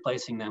and are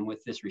replacing them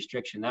with this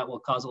restriction. That will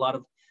cause a lot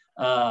of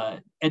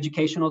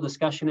educational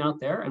discussion out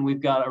there, and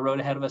we've got a road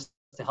ahead of us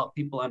to help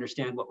people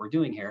understand what we're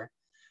doing here.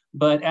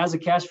 But as a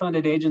cash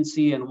funded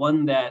agency and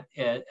one that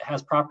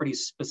has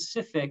properties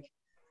specific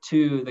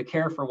to the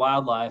care for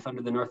wildlife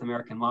under the North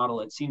American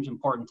model, it seems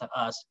important to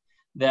us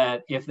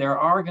that if there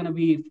are going to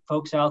be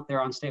folks out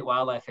there on state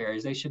wildlife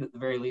areas, they should at the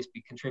very least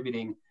be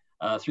contributing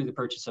through the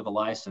purchase of a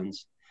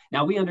license.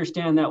 Now, we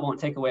understand that won't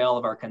take away all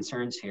of our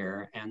concerns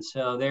here. And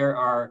so there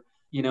are,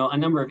 a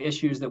number of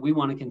issues that we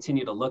want to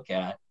continue to look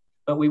at.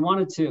 But we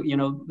wanted to,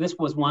 this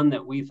was one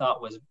that we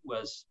thought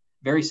was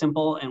very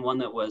simple, and one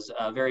that was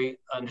very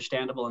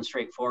understandable and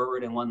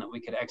straightforward, and one that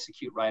we could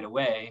execute right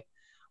away.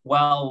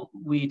 While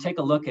we take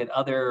a look at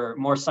other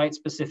more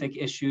site-specific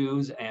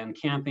issues and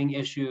camping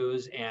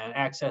issues and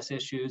access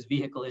issues,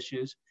 vehicle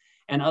issues,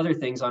 and other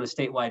things on a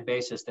statewide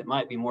basis that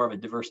might be more of a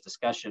diverse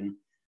discussion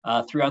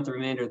throughout the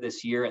remainder of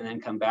this year, and then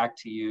come back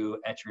to you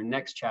at your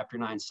next Chapter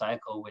 9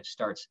 cycle, which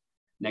starts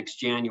next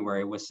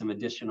January, with some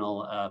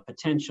additional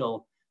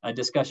potential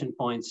discussion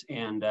points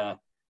and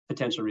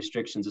potential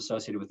restrictions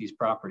associated with these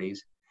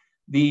properties.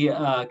 The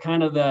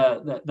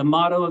the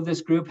motto of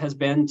this group has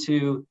been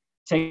to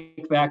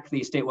take back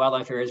the state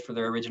wildlife areas for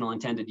their original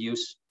intended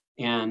use.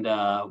 And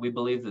we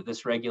believe that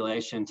this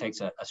regulation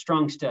takes a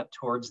strong step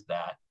towards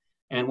that.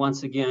 And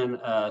once again,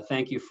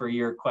 thank you for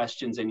your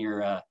questions and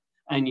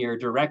your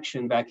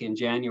direction back in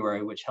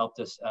January, which helped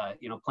us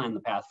plan the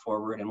path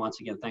forward. And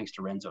once again, thanks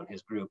to Renzo and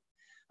his group.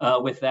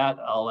 With that,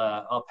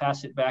 I'll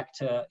pass it back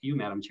to you,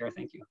 Madam Chair.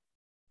 Thank you.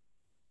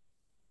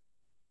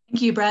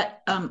 Thank you,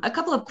 Brett. A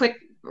couple of quick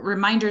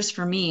reminders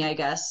for me, I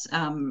guess,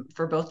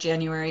 for both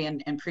January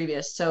and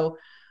previous. So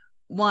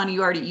one,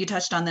 you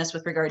touched on this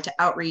with regard to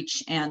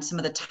outreach and some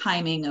of the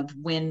timing of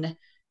when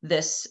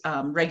this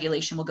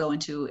regulation will go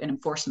into an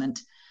enforcement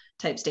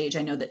type stage.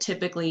 I know that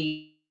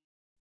typically,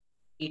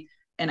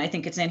 and I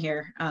think it's in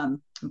here,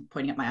 I'm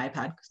pointing at my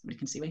iPad because somebody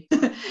can see me,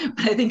 but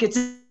I think it's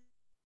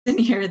in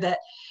here that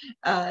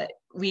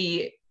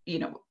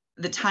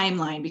the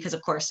timeline, because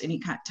of course, any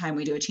time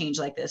we do a change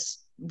like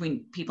this,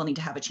 people need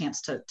to have a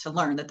chance to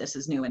learn that this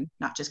is new and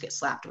not just get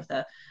slapped with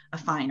a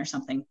fine or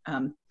something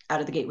out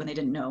of the gate when they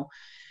didn't know.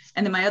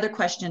 And then my other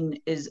question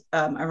is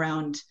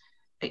around,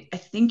 I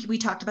think we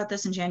talked about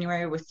this in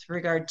January with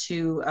regard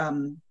to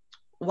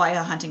why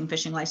a hunting and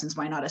fishing license,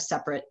 why not a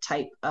separate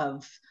type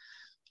of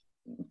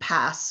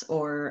pass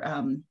or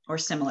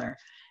similar.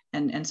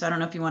 And so I don't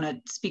know if you want to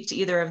speak to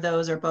either of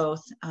those or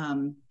both.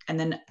 And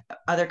then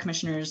other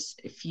commissioners,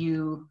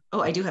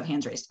 I do have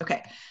hands raised.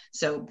 Okay,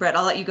 so Brett,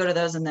 I'll let you go to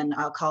those and then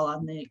I'll call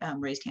on the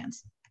raised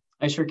hands.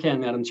 I sure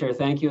can, Madam Chair.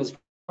 Thank you. As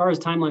far as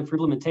timeline for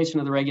implementation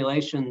of the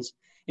regulations,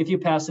 if you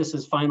pass this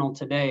as final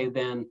today,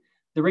 then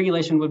the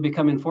regulation would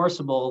become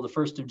enforceable the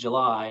 1st of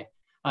July.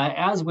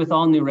 As with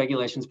all new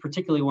regulations,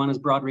 particularly one as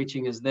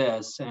broad-reaching as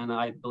this, and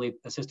I believe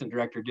Assistant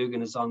Director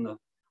Dugan is on the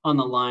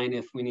line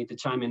if we need to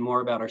chime in more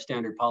about our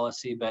standard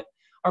policy, but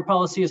our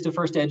policy is to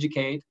first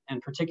educate,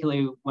 and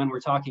particularly when we're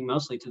talking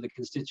mostly to the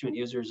constituent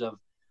users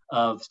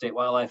of state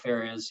wildlife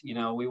areas,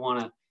 we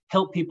want to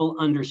help people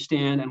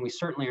understand, and we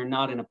certainly are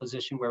not in a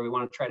position where we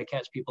want to try to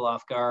catch people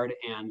off guard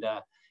and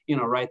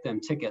write them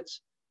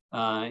tickets.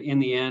 In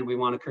the end, we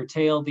want to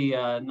curtail the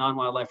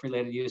non-wildlife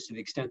related use to the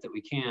extent that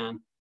we can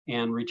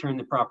and return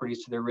the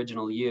properties to their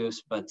original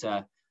use. But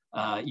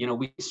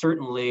we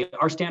certainly,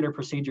 our standard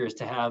procedure is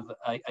to have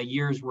a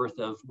year's worth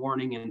of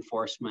warning and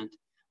enforcement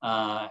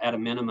at a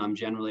minimum,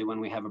 generally, when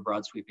we have a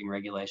broad sweeping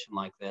regulation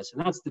like this.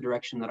 And that's the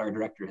direction that our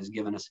director has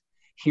given us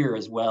here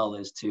as well,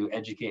 is to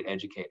educate,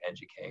 educate,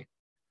 educate.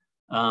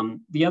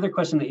 The other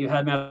question that you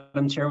had,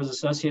 Madam Chair, was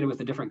associated with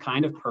a different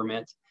kind of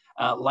permit,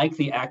 like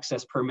the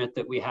access permit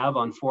that we have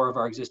on 4 of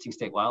our existing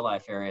state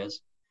wildlife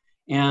areas.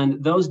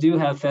 And those do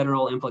have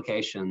federal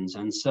implications.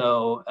 And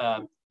so,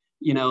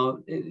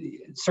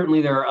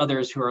 certainly there are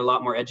others who are a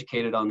lot more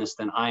educated on this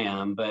than I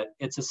am, but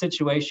it's a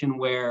situation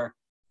where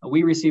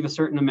we receive a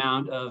certain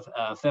amount of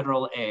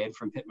federal aid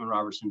from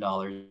Pittman-Robertson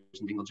dollars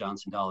and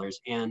Dingell-Johnson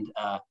dollars. And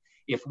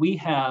if we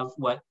have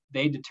what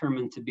they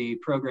determine to be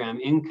program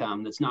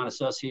income that's not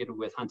associated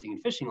with hunting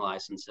and fishing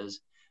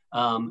licenses,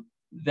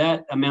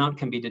 that amount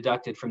can be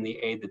deducted from the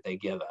aid that they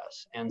give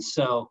us. And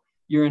so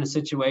you're in a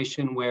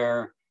situation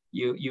where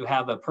you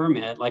have a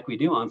permit, like we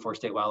do on 4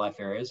 state wildlife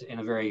areas, in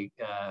a very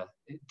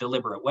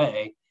deliberate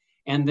way,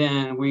 and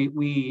then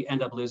we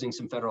end up losing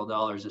some federal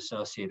dollars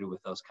associated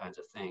with those kinds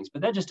of things.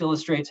 But that just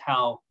illustrates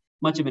how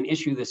much of an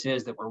issue this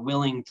is, that we're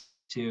willing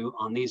to,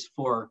 on these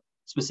 4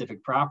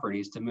 specific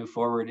properties, to move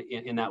forward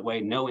in that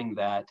way, knowing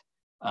that,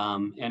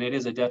 and it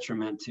is a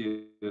detriment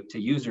to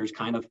users,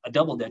 kind of a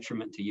double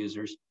detriment to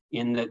users,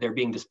 in that they're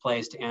being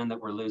displaced and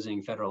that we're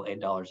losing federal aid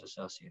dollars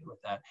associated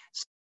with that.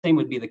 Same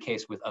would be the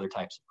case with other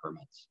types of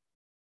permits.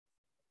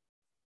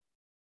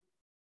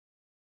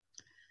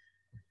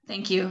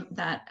 Thank you,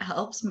 that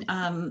helps.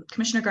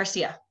 Commissioner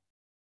Garcia.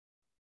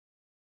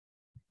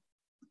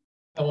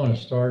 I want to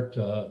start,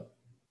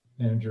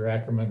 Manager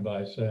Ackerman,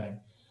 by saying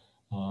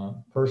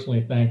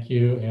Personally, thank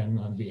you. And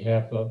on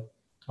behalf of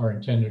our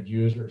intended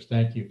users,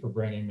 thank you for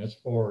bringing this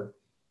forward.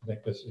 I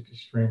think this is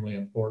extremely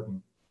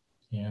important.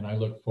 And I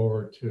look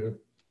forward to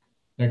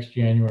next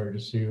January to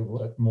see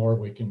what more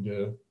we can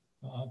do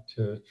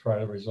to try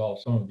to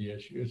resolve some of the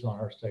issues on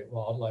our state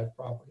wildlife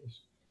properties.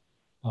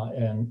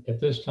 And at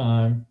this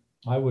time,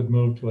 I would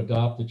move to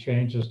adopt the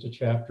changes to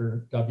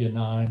Chapter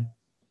W9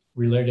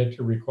 related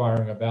to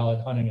requiring a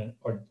valid hunting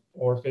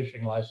or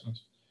fishing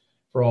license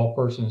for all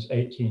persons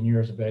 18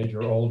 years of age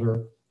or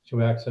older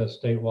to access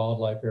state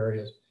wildlife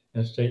areas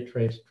and state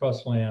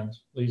trust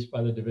lands leased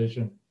by the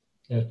division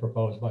as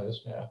proposed by the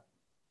staff.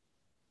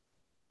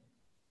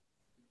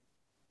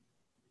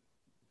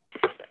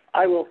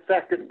 I will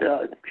second,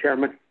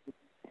 Chairman.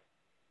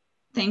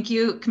 Thank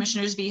you,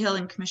 Commissioners Vigil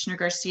and Commissioner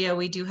Garcia.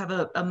 We do have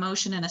a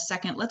motion and a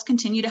second. Let's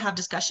continue to have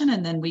discussion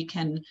and then we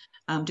can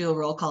do a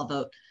roll call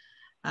vote.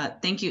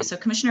 Thank you. So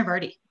Commissioner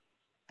Vardy.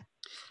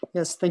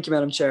 Yes, thank you,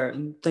 Madam Chair.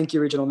 And thank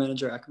you, Regional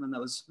Manager Ackerman.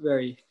 That was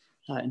very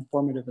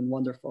informative and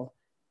wonderful.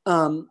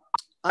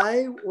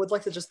 I would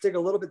like to just dig a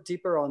little bit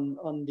deeper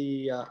on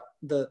the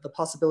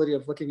possibility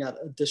of looking at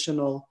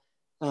additional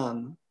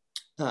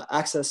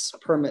access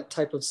permit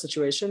type of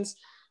situations.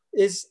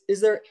 Is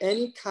there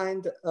any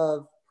kind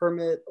of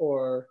permit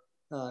or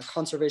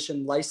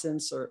conservation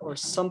license or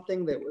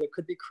something that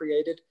could be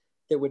created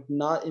that would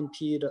not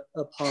impede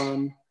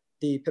upon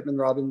the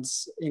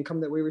Pittman-Robbins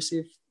income that we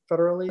receive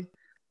federally?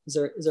 Is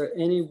there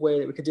any way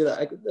that we could do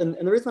that? And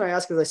the reason I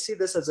ask is I see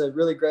this as a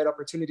really great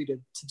opportunity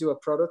to do a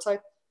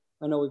prototype.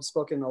 I know we've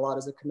spoken a lot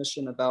as a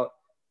commission about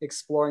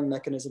exploring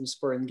mechanisms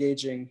for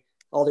engaging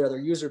all the other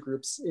user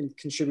groups in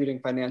contributing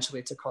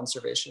financially to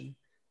conservation.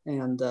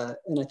 And I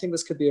think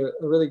this could be a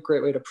really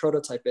great way to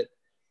prototype it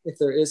if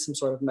there is some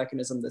sort of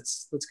mechanism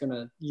that's going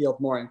to yield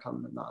more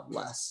income and not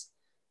less.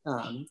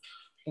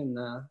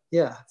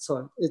 Yeah,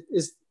 so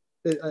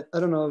I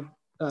don't know,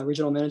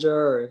 Regional Manager,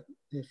 or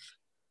if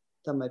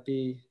that might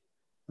be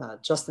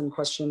Justin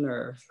question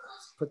or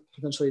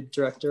potentially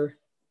Director.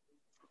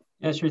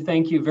 Yeah, sure.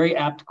 Thank you. Very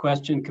apt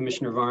question,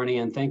 Commissioner Varney,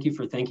 and thank you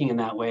for thinking in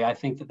that way. I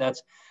think that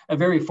that's a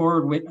very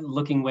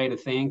forward-looking way to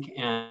think,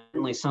 and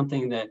certainly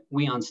something that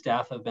we on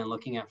staff have been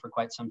looking at for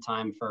quite some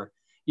time, for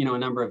a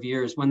number of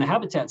years. When the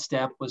Habitat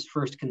Step was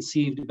first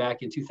conceived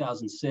back in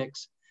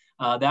 2006,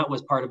 that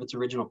was part of its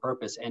original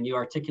purpose, and you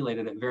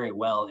articulated it very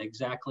well.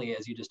 Exactly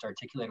as you just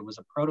articulated, was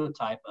a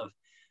prototype of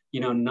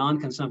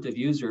non-consumptive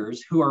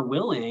users who are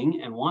willing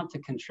and want to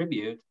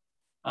contribute,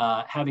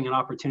 having an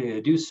opportunity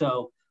to do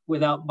so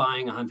without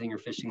buying a hunting or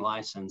fishing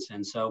license.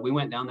 And so we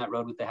went down that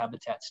road with the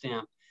Habitat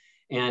Stamp.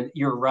 And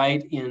you're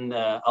right, in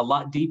a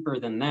lot deeper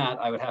than that,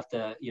 I would have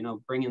to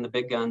bring in the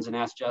big guns and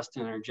ask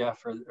Justin or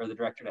Jeff or the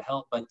director to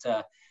help.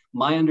 But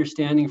my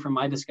understanding from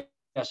my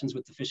discussions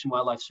with the Fish and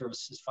Wildlife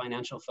Services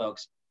financial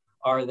folks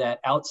are that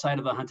outside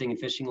of a hunting and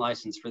fishing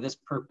license for this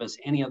purpose,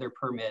 any other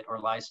permit or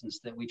license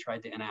that we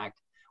tried to enact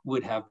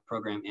would have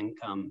program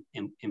income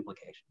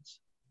implications.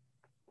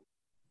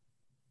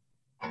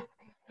 And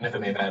if I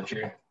may, Madam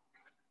Chair.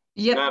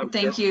 Yep,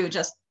 thank you.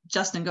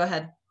 Justin, go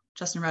ahead.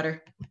 Justin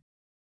Rudder.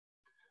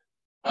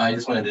 I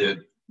just wanted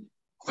to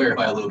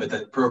clarify a little bit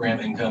that program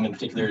income in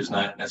particular is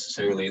not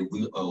necessarily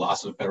a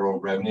loss of federal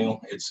revenue.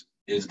 It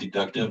is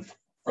deductive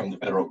from the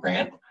federal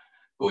grant,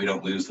 but we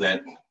don't lose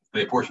that.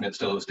 The apportionment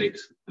still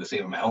stays the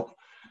same amount.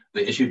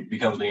 The issue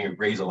becomes when you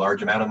raise a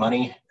large amount of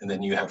money and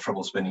then you have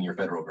trouble spending your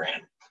federal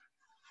grant.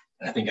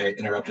 And I think I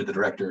interrupted the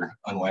director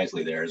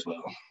unwisely there as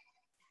well.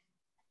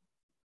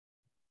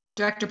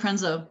 Director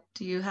Prenzo,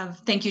 do you have,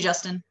 thank you,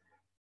 Justin.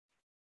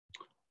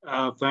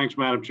 Thanks,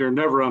 Madam Chair.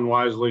 Never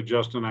unwisely,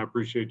 Justin. I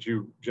appreciate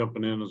you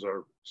jumping in as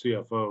our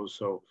CFO.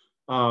 So,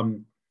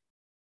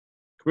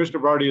 Commissioner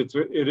Vardy,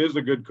 it is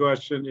a good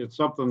question. It's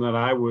something that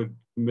I would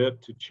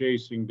commit to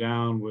chasing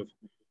down with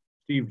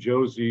Steve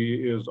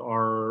Josie. Is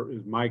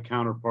my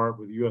counterpart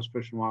with U.S.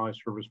 Fish and Wildlife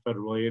Service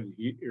Federal Aid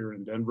here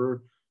in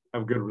Denver. I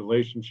have a good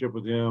relationship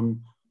with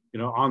him,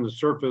 on the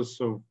surface.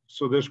 So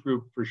this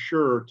group for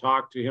sure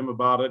talked to him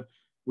about it.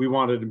 We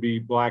wanted to be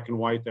black and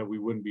white that we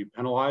wouldn't be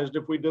penalized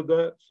if we did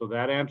that. So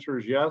that answer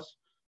is yes,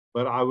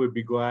 but I would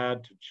be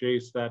glad to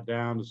chase that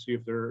down to see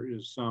if there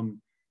is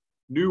some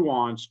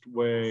nuanced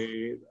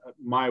way,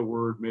 my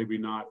word, maybe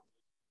not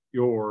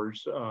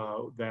yours,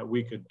 that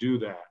we could do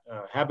that.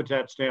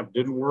 Habitat Stamp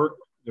didn't work.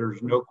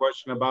 There's no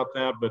question about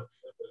that, but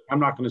I'm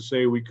not going to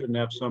say we couldn't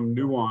have some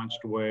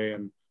nuanced way,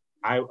 and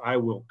I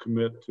will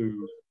commit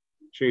to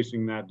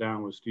chasing that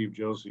down with Steve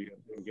Josie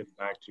and get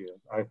back to you.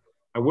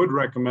 I would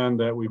recommend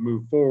that we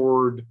move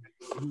forward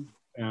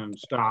and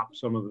stop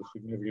some of the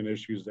significant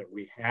issues that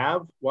we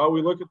have while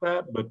we look at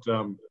that, but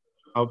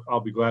I'll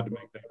be glad to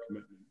make that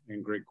commitment.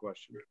 And great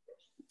question.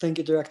 Thank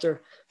you,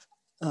 Director.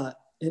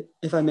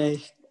 If I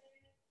may,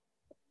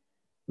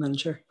 Madam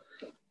Chair.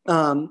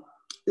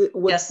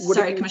 Yes,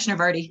 sorry, Commissioner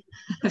Vardy.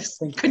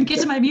 Couldn't get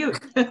to my mute.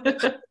 Go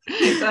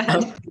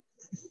ahead.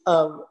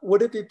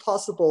 Would it be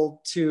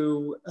possible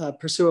to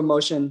pursue a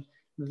motion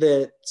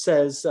that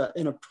says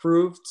an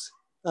approved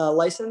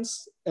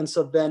license? And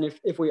so then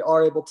if we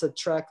are able to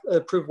track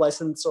approved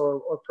license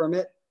or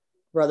permit,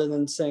 rather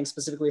than saying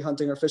specifically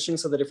hunting or fishing,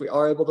 so that if we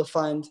are able to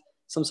find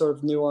some sort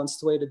of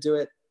nuanced way to do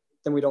it,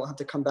 then we don't have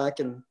to come back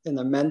and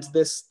amend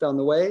this down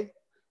the way?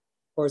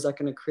 Or is that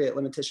going to create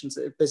limitations?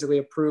 It basically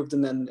approved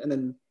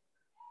and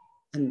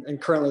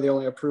currently the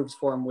only approved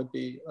form would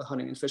be a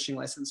hunting and fishing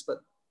license, but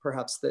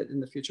perhaps that in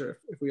the future,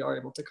 if we are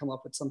able to come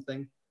up with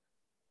something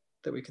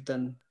that we could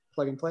then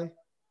plug and play.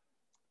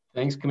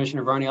 Thanks,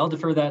 Commissioner Varney. I'll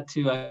defer that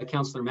to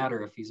Councillor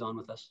Matter if he's on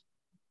with us.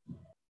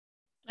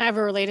 I have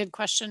a related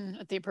question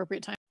at the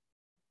appropriate time.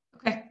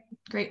 Okay,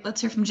 great.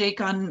 Let's hear from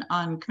Jake on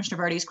Commissioner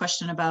Varney's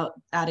question about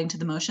adding to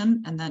the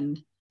motion, and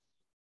then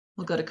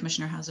we'll go to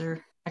Commissioner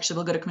Hauser. Actually,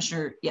 we'll go to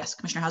Commissioner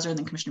Hauser and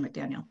then Commissioner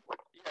McDaniel.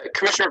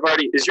 Commissioner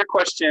Varney, is your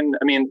question,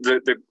 I mean,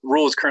 the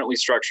rule is currently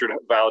structured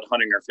about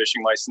hunting or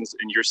fishing license,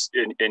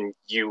 and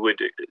you would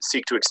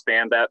seek to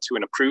expand that to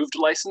an approved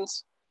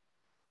license?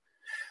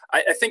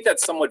 I think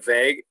that's somewhat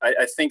vague.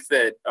 I think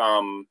that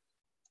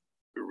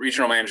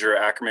Regional Manager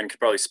Ackerman could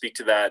probably speak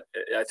to that.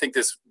 I think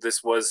this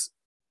was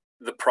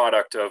the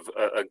product of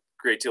a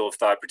great deal of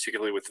thought,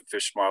 particularly with the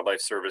Fish and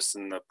Wildlife Service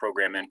and the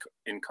program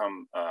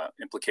income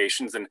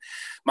implications. And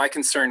my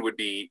concern would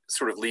be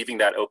sort of leaving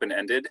that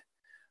open-ended.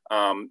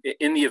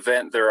 In the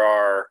event there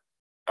are,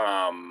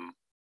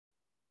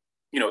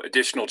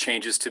 additional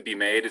changes to be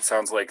made, it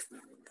sounds like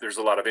there's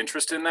a lot of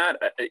interest in that.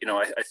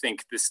 I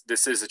think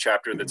this is a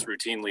chapter that's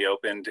routinely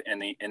opened,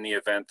 and in the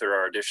event there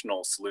are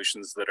additional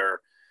solutions that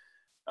are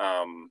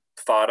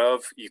thought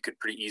of, you could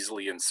pretty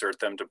easily insert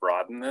them to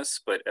broaden this.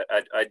 But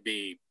I'd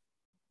be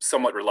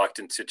somewhat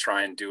reluctant to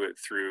try and do it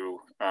through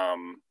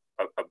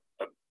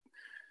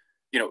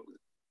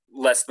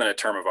less than a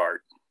term of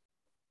art.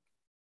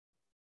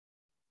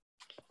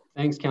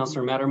 Thanks,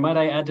 Councillor Matter. Might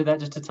I add to that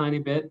just a tiny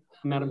bit,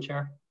 Madam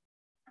Chair?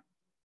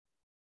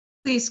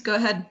 Please, go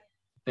ahead.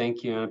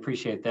 Thank you, I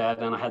appreciate that.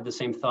 And I had the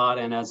same thought,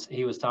 and as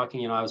he was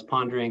talking, I was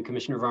pondering,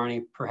 Commissioner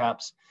Varney,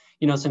 perhaps,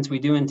 since we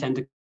do intend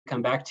to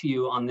come back to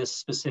you on this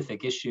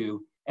specific issue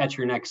at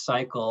your next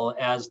cycle,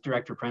 as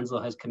Director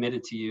Prenslow has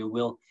committed to you,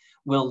 we'll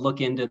look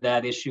into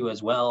that issue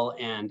as well.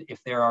 And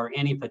if there are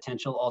any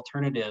potential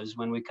alternatives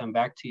when we come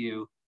back to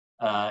you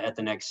at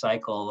the next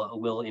cycle,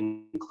 we'll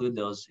include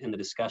those in the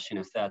discussion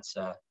if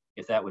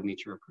that would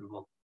meet your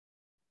approval.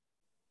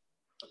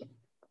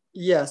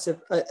 Yes,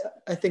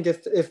 I think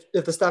if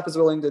the staff is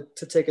willing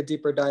to take a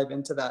deeper dive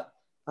into that,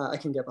 I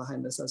can get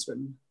behind this as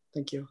written.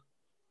 Thank you.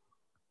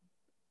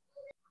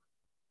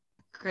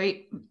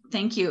 Great,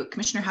 thank you.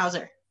 Commissioner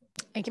Hauser.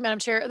 Thank you, Madam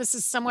Chair. This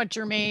is somewhat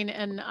germane,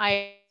 and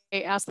I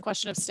asked the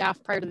question of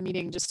staff prior to the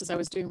meeting just as I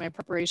was doing my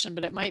preparation,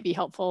 but it might be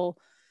helpful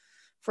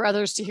for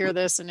others to hear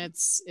this, and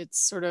it's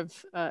sort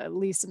of at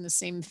least in the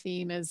same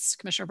theme as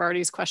Commissioner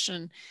Varney's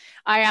question.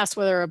 I asked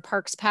whether a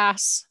Parks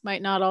Pass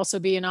might not also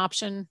be an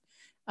option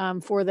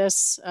for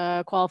this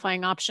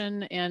qualifying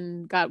option,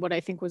 and got what I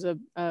think was a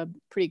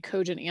pretty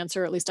cogent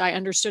answer. At least I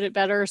understood it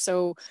better.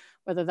 So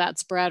whether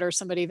that's Brad or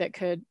somebody that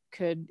could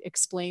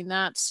explain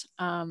that,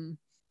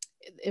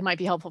 it might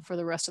be helpful for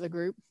the rest of the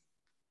group.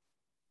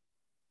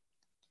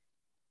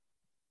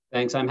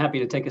 Thanks. I'm happy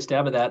to take a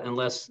stab at that,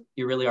 unless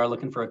you really are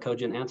looking for a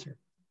cogent answer.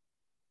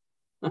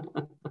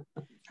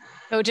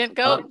 Cogent,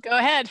 go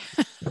ahead.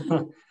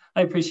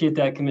 I appreciate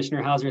that,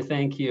 Commissioner Hauser.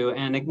 Thank you.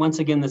 And once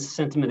again, this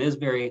sentiment is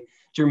very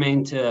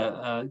germane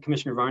to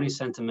Commissioner Varney's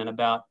sentiment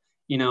about,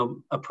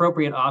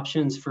 appropriate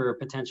options for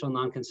potential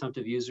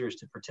non-consumptive users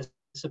to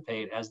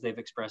participate as they've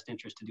expressed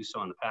interest to do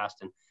so in the past.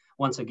 And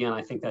once again,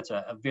 I think that's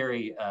a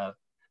very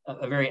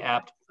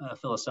apt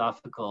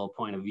philosophical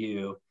point of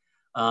view.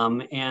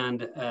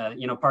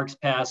 Parks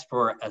Pass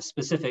for a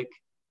specific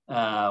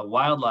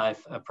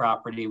wildlife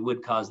property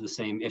would cause the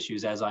same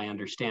issues as I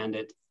understand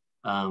it.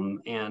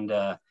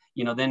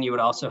 Then you would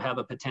also have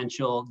a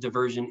potential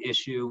diversion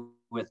issue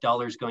with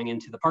dollars going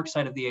into the park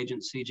side of the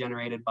agency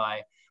generated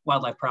by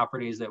wildlife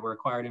properties that were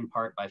acquired in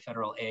part by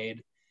federal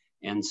aid.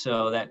 And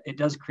so that it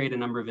does create a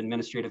number of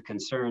administrative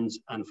concerns,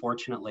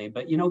 unfortunately.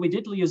 But, we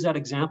did use that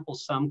example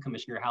some,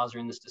 Commissioner Hauser,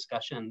 in this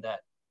discussion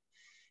that,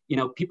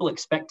 people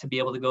expect to be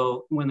able to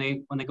go, when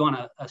they go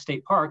on a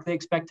state park, they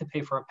expect to pay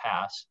for a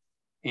pass.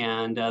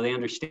 And they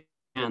understand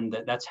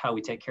that that's how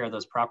we take care of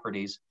those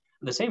properties.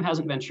 The same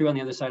hasn't been true on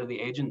the other side of the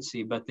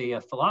agency, but the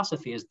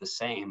philosophy is the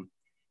same.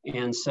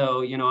 And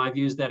so, I've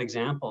used that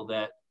example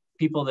that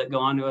people that go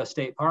onto a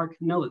state park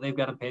know that they've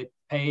got to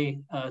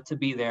pay to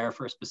be there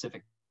for a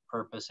specific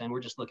purpose. And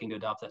we're just looking to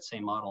adopt that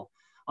same model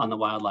on the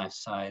wildlife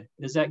side.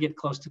 Does that get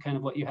close to kind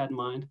of what you had in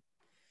mind?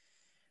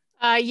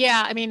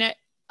 Yeah, I mean,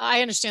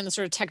 I understand the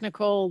sort of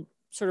technical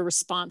sort of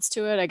response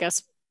to it. I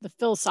guess the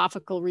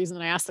philosophical reason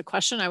that I asked the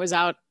question, I was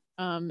out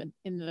in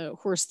the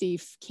Horse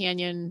Thief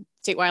Canyon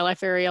State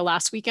Wildlife Area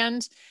last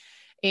weekend,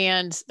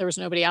 and there was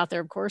nobody out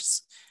there, of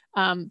course,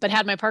 but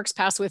had my Parks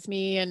Pass with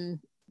me, and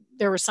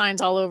there were signs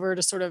all over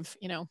to sort of,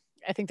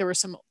 I think there were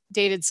some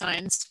dated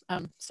signs.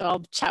 So I'll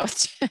chat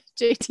with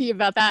JT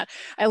about that.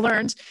 I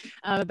learned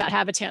about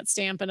habitat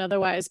stamp and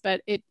otherwise,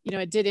 but it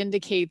did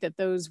indicate that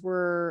those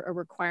were a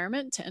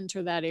requirement to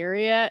enter that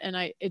area. And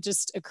it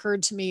just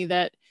occurred to me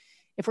that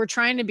if we're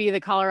trying to be the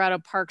Colorado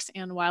Parks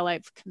and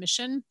Wildlife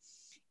Commission,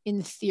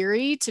 in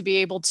theory, to be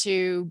able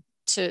to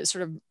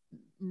sort of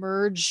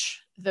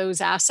merge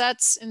those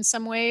assets in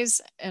some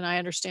ways. And I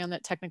understand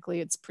that technically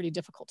it's pretty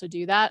difficult to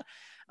do that,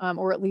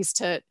 or at least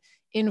to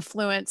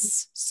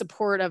influence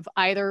support of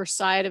either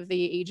side of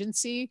the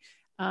agency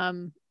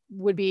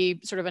would be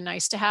sort of a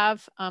nice to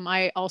have.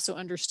 I also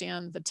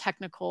understand the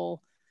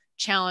technical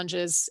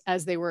challenges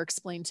as they were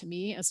explained to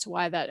me as to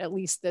why that, at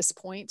least this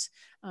point,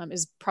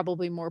 is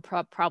probably more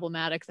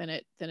problematic than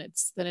it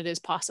is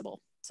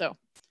possible. So.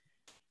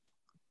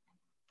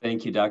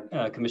 Thank you,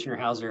 Commissioner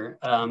Hauser.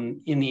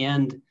 In the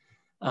end,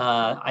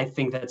 I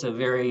think that's a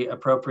very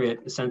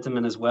appropriate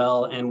sentiment as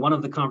well. And one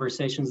of the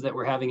conversations that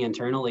we're having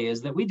internally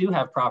is that we do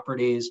have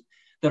properties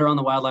that are on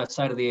the wildlife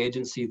side of the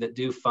agency that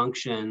do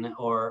function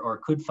or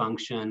could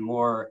function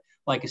more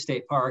like a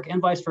state park, and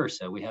vice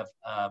versa. We have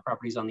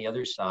properties on the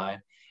other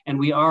side. And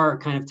we are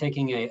kind of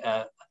taking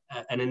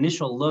an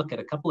initial look at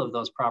a couple of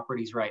those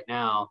properties right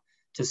now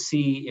to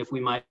see if we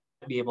might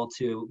be able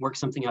to work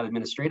something out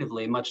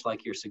administratively, much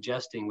like you're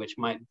suggesting, which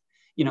might,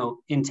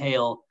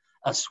 entail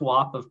a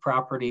swap of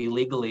property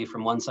legally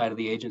from one side of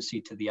the agency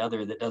to the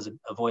other that does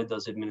avoid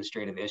those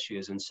administrative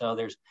issues. And so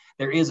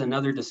there is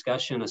another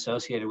discussion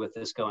associated with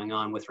this going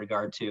on with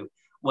regard to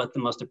what the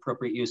most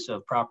appropriate use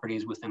of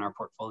properties within our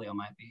portfolio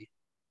might be.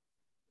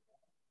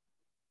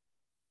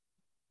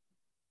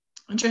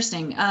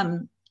 Interesting.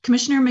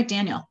 Commissioner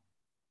McDaniel.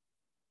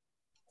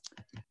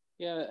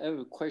 Yeah, I have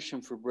a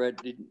question for Brett.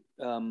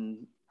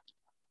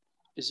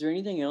 Is there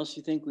anything else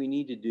you think we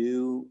need to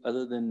do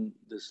other than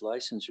this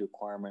license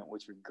requirement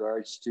with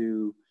regards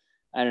to,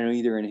 I don't know,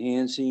 either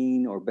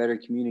enhancing or better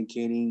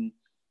communicating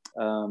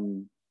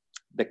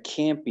the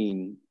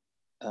camping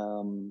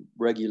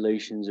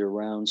regulations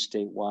around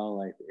state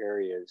wildlife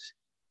areas,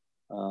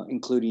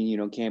 including,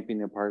 camping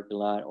in the parking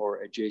lot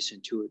or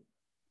adjacent to it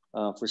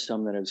for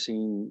some that I've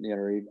seen that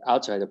are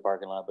outside the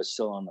parking lot, but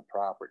still on the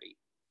property?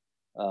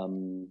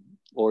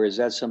 Or is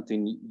that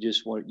something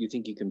you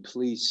think you can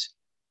police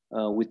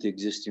with the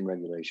existing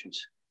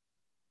regulations?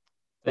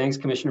 Thanks,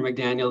 Commissioner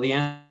McDaniel. The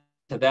answer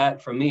to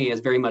that from me is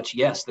very much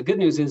yes. The good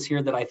news is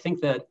here that I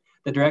think that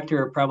the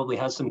director probably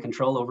has some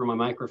control over my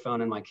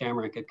microphone and my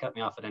camera and could cut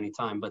me off at any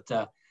time, but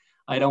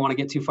I don't want to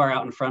get too far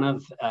out in front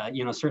of,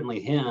 certainly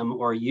him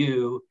or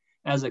you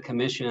as a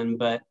commission,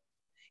 but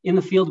in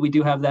the field, we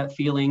do have that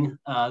feeling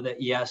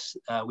that yes,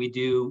 we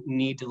do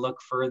need to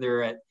look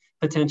further at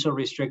potential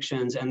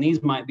restrictions, and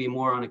these might be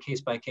more on a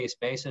case-by-case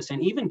basis,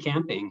 and even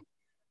camping.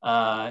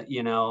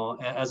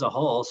 As a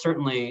whole,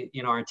 certainly,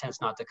 our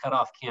intent's not to cut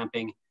off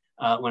camping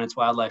when it's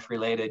wildlife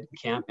related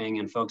camping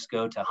and folks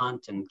go to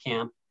hunt and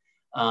camp.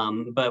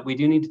 But we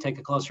do need to take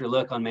a closer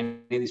look on many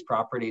of these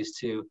properties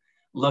to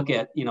look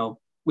at,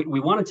 we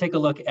want to take a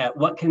look at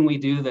what can we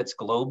do that's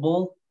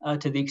global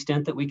to the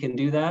extent that we can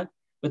do that.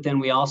 But then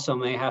we also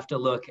may have to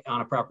look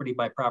on a property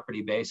by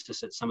property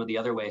basis at some of the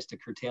other ways to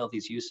curtail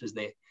these uses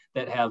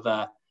that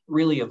have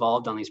really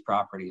evolved on these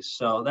properties.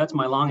 So that's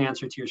my long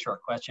answer to your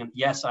short question.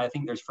 Yes, I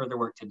think there's further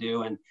work to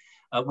do, and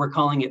we're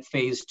calling it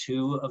phase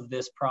 2 of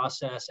this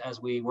process as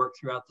we work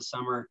throughout the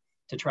summer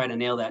to try to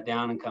nail that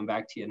down and come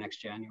back to you next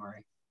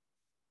January.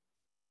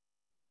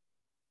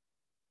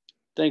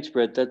 Thanks,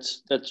 Brett.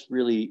 That's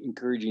really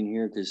encouraging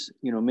here because,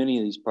 many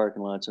of these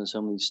parking lots in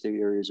some of these state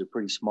areas are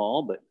pretty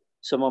small, but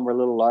some of them are a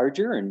little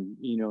larger and,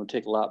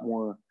 take a lot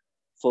more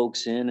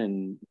folks in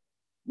and,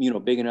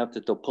 big enough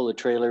that they'll pull a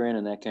trailer in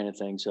and that kind of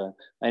thing. So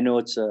I know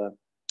it's a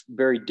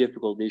very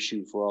difficult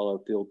issue for all our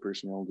field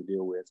personnel to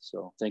deal with.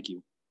 So thank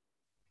you.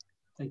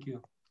 Thank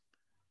you.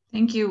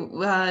 Thank you.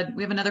 We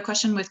have another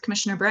question with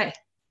Commissioner Bray.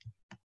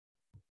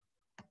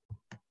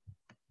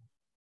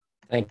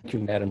 Thank you,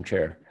 Madam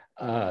Chair.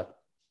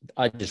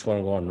 I just want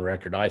to go on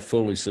record. I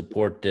fully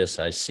support this.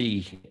 I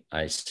see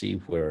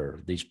where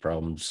these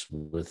problems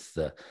with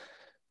the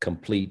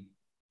complete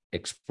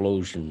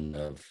explosion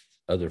of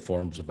other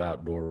forms of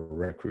outdoor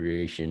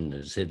recreation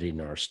is hitting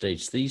our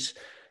states. These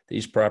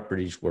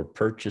properties were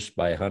purchased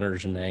by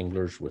hunters and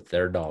anglers with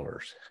their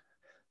dollars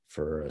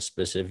for a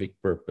specific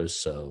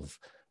purpose of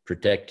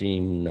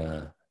protecting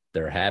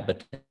their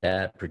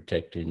habitat,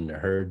 protecting the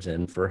herds,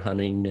 and for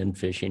hunting and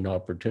fishing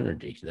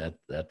opportunities.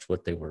 That's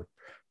what they were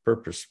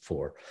purposed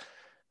for.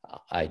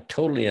 I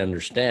totally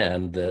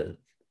understand that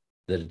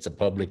it's a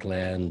public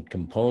land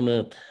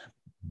component,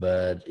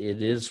 but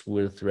it is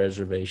with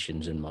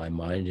reservations in my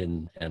mind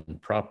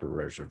and proper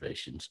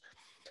reservations.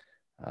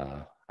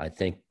 I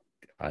think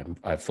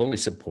I fully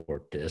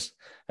support this.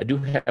 I do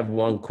have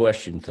one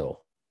question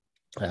though.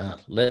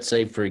 Let's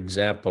say, for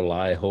example,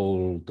 I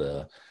hold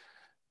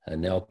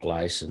an elk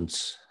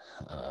license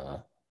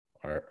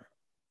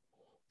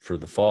for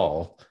the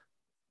fall.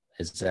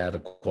 Is that a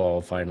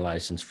qualifying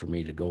license for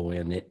me to go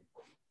in it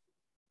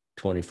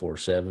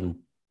 24/7,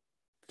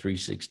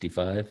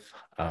 365?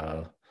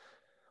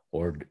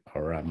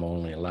 Or I'm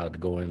only allowed to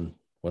go in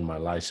when my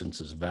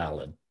license is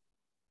valid?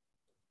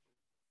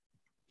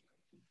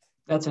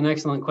 That's an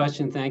excellent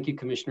question. Thank you,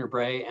 Commissioner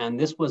Bray. And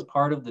this was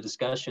part of the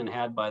discussion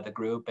had by the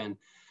group. And,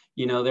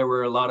 there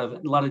were a lot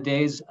of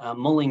days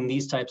mulling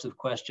these types of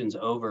questions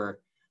over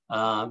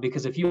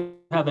Because if you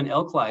have an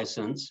elk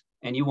license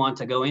and you want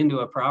to go into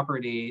a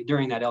property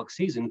during that elk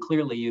season,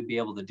 clearly you'd be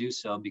able to do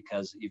so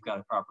because you've got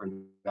a proper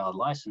and valid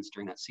license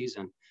during that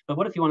season. But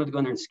what if you wanted to go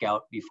in there and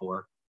scout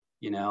before,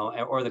 you know,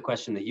 or the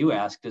question that you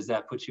asked, does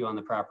that put you on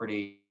the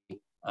property,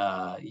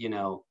 you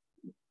know,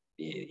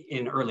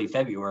 in early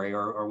February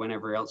or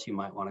whenever else you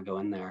might want to go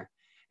in there?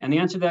 And the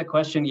answer to that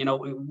question, you know,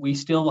 we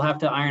still have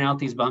to iron out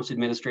these bumps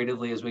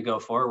administratively as we go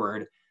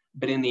forward.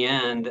 But in the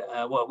end,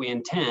 what we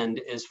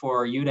intend is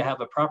for you to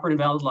have a proper and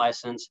valid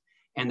license,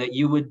 and that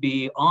you would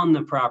be on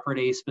the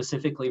property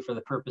specifically for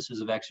the purposes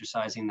of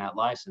exercising that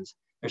license.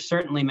 There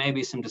certainly may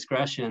be some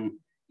discretion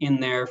in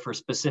there for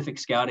specific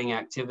scouting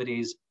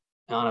activities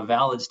on a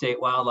valid state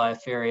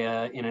wildlife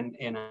area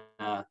in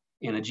a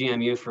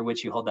GMU for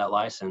which you hold that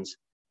license.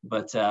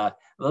 But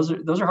those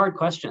are hard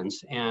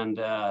questions, and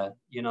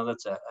you know,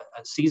 that's a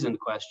seasoned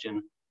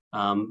question.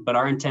 But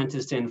our intent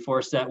is to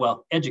enforce that,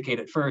 well, educate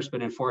it first,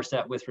 but enforce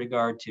that with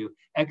regard to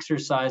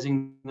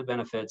exercising the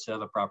benefits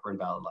of a proper and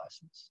valid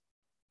license.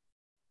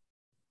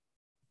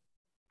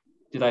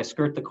 Did I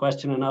skirt the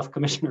question enough,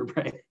 Commissioner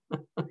Bray?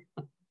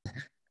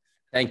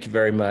 Thank you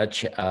very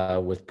much.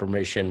 With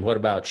permission, what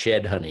about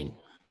shed hunting?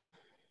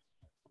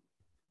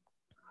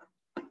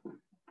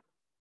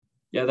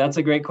 Yeah, that's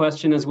a great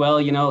question as well.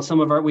 You know,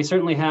 we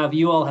certainly have,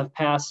 you all have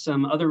passed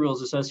some other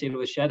rules associated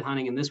with shed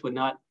hunting, and this would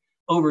not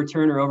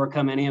overturn or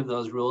overcome any of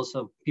those rules.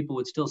 So people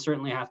would still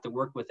certainly have to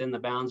work within the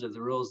bounds of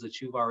the rules that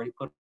you've already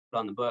put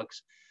on the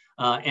books.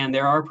 And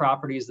there are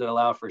properties that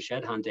allow for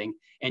shed hunting.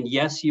 And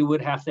yes, you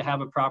would have to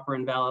have a proper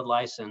and valid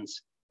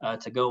license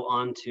to go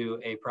onto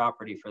a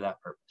property for that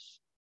purpose.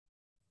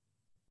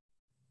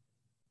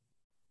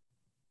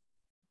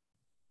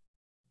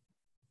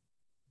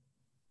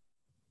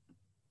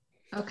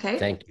 Okay.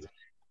 Thank you.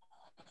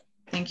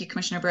 Thank you,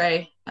 Commissioner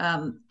Bray.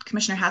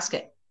 Commissioner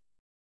Haskett.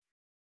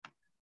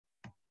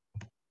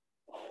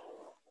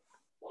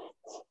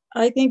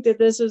 I think that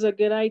this is a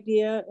good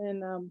idea,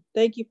 and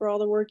thank you for all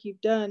the work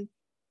you've done.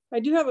 I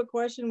do have a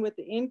question with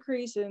the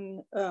increase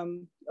in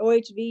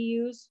OHV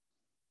use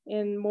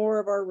in more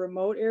of our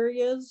remote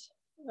areas.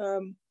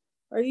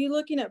 Are you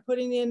looking at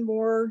putting in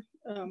more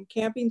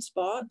camping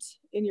spots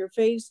in your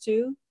phase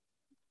 2?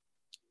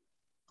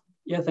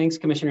 Yeah, thanks,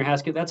 Commissioner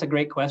Haskett. That's a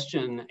great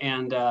question.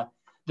 And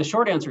the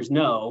short answer is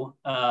no,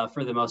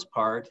 for the most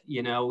part.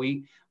 You know,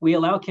 we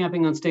allow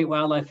camping on state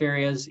wildlife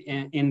areas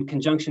in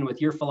conjunction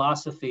with your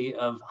philosophy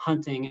of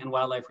hunting and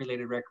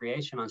wildlife-related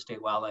recreation on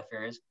state wildlife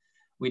areas.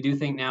 We do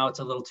think now it's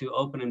a little too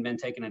open and been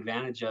taken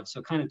advantage of.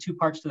 So kind of two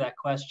parts to that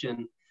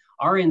question.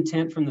 Our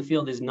intent from the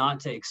field is not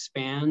to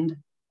expand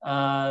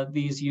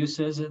these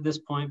uses at this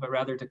point, but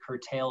rather to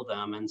curtail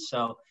them. And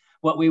so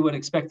what we would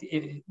expect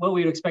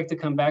to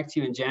come back to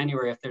you in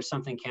January, if there's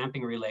something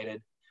camping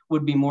related,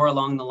 would be more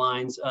along the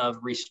lines of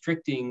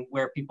restricting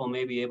where people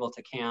may be able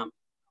to camp,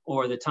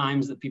 or the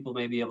times that people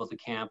may be able to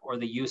camp, or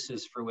the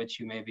uses for which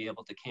you may be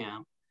able to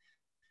camp.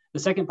 The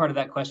second part of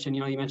that question,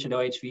 you know, you mentioned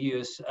OHV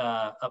use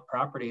of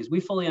properties. We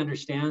fully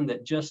understand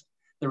that just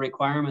the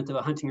requirement of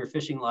a hunting or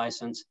fishing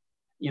license,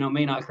 you know,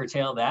 may not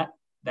curtail that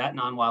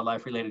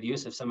non-wildlife related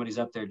use. If somebody's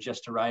up there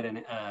just to ride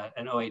an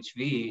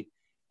OHV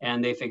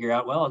and they figure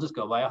out, well, I'll just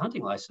go buy a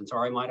hunting license,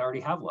 or I might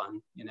already have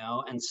one, you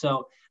know? And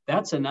so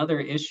that's another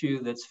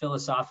issue that's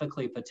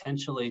philosophically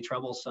potentially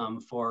troublesome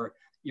for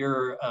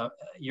your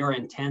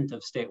intent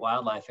of state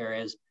wildlife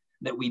areas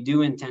that we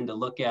do intend to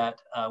look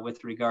at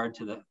with regard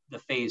to the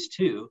phase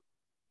 2.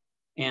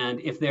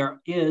 And if there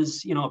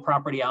is, you know, a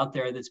property out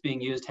there that's being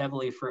used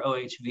heavily for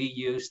OHV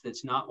use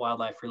that's not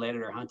wildlife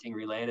related or hunting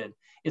related,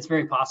 it's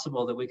very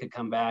possible that we could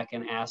come back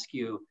and ask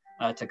you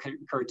to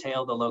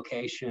curtail the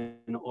location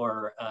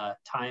or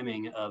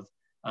timing of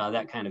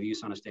that kind of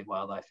use on a state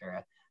wildlife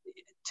area.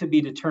 To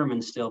be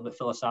determined still, but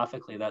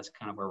philosophically, that's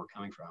kind of where we're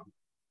coming from.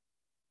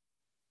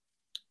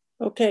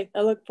 Okay,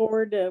 I look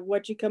forward to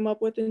what you come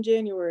up with in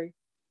January.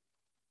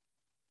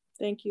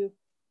 Thank you.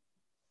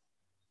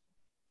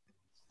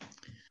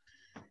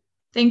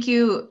 Thank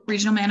you,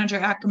 Regional Manager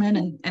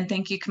Ackerman, and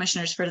thank you,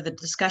 Commissioners, for the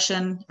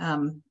discussion.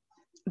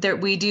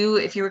 We do,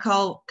 if you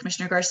recall,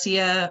 Commissioner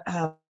Garcia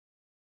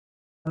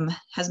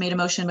has made a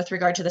motion with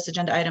regard to this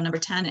agenda item number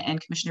 10, and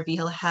Commissioner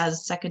Vigil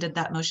has seconded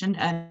that motion.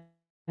 And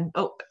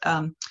now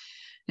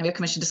we have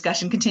commission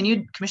discussion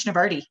continued. Commissioner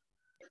Vardy.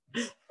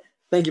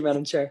 Thank you,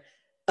 Madam Chair.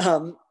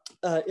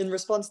 In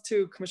response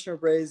to Commissioner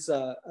Bray's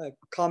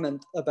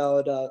comment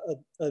about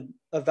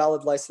a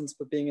valid license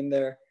but being in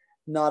there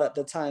not at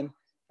the time,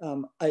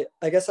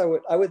 I guess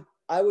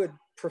I would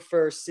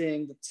prefer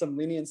seeing some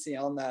leniency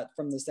on that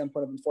from the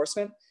standpoint of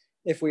enforcement.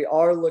 If we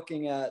are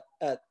looking at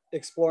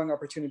exploring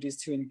opportunities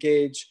to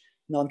engage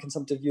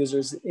non-consumptive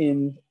users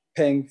in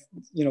paying,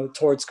 you know,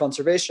 towards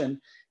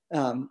conservation,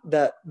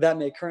 that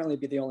may currently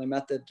be the only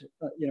method,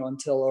 you know,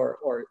 until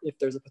or if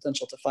there's a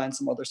potential to find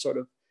some other sort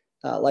of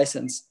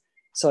license.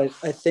 So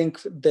I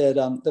think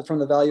that from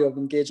the value of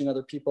engaging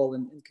other people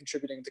in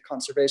contributing to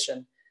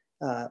conservation,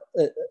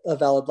 a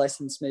valid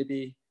license may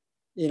be,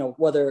 you know,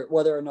 whether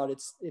or not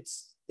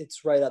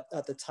it's right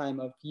at the time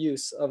of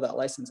use of that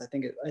license. I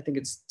think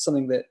it's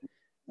something that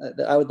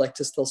that I would like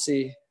to still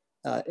see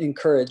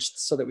encouraged,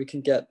 so that we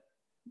can get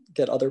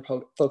other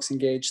folks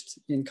engaged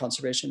in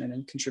conservation and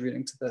in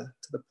contributing to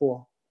the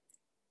pool.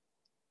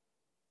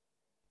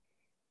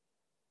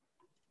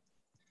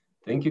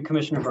 Thank you,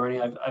 Commissioner Barney.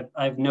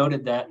 I've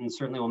noted that, and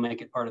certainly will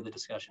make it part of the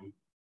discussion.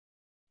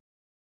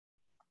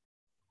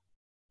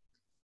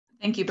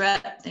 Thank you,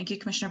 Brett. Thank you,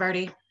 Commissioner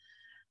Barty.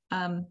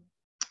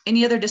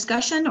 Any other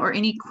discussion or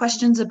any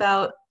questions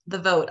about the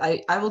vote?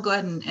 I will go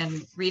ahead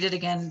and read it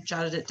again,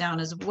 jotted it down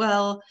as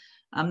well.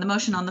 The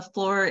motion on the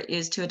floor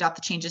is to adopt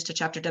the changes to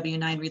Chapter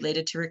W9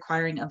 related to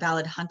requiring a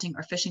valid hunting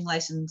or fishing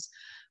license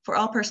for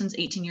all persons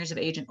 18 years of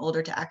age and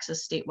older to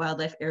access state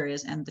wildlife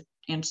areas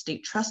and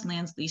state trust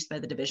lands leased by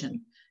the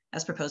division,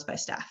 as proposed by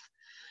staff.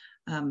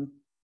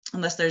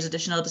 Unless there's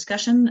additional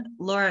discussion,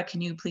 Laura, can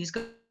you please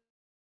go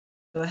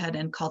ahead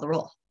and call the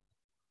roll?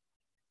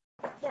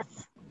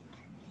 Yes.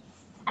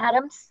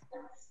 Adams.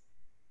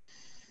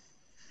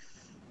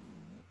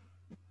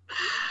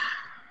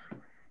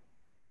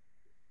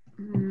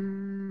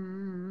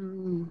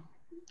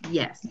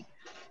 Yes.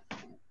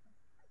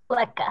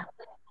 Blecka.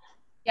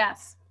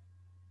 Yes.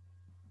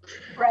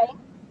 Bray.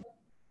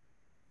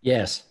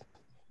 Yes.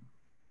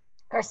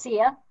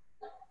 Garcia.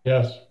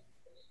 Yes.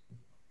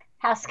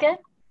 Haskett.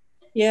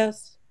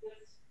 Yes.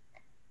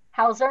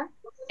 Hauser.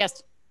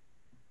 Yes.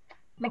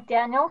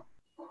 McDaniel.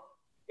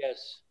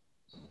 Yes.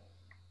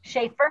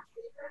 Schaefer.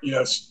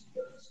 Yes.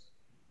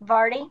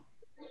 Vardy.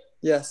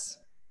 Yes.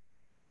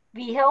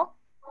 Vigil.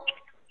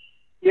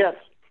 Yes.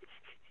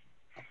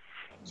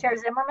 Chair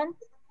Zimmerman.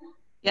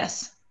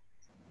 Yes.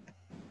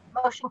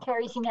 Motion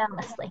carries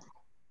unanimously.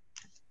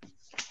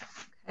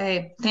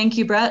 Okay, thank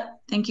you, Brett.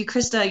 Thank you,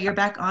 Krista. You're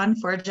back on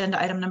for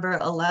agenda item number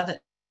 11.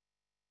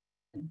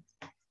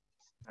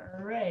 All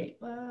right,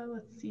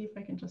 let's see if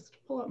I can just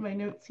pull up my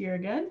notes here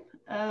again.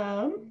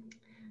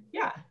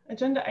 Yeah,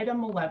 agenda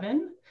item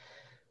 11.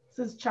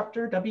 This is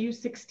chapter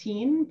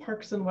W16,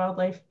 Parks and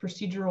Wildlife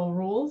Procedural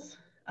Rules.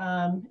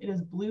 It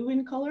is blue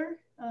in color,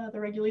 the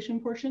regulation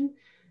portion.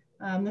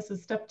 This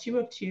is step 2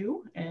 of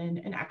 2 and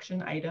an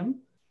action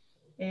item.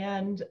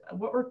 And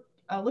what we're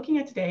looking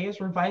at today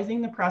is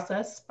revising the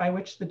process by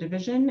which the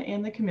division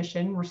and the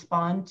commission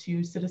respond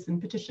to citizen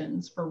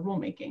petitions for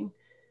rulemaking.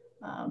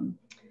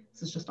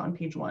 This is just on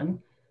page 1.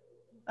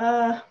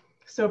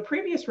 So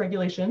previous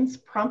regulations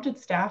prompted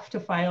staff to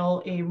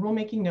file a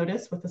rulemaking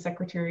notice with the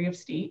Secretary of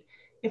State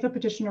if a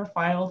petitioner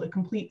filed a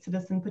complete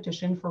citizen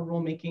petition for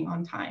rulemaking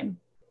on time.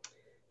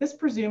 This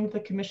presumed the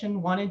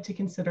commission wanted to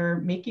consider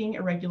making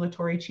a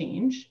regulatory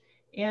change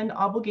and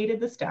obligated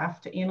the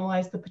staff to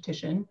analyze the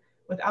petition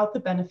without the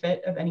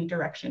benefit of any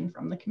direction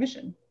from the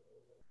commission.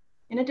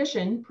 In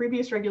addition,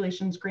 previous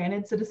regulations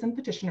granted citizen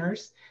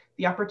petitioners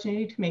the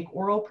opportunity to make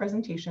oral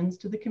presentations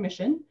to the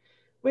commission,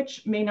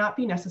 which may not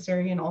be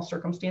necessary in all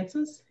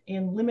circumstances,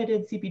 and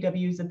limited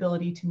CPW's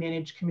ability to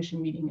manage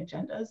commission meeting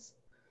agendas.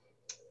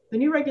 The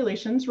new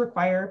regulations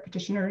require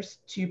petitioners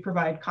to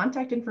provide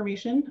contact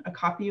information, a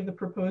copy of the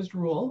proposed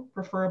rule,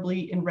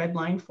 preferably in red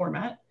line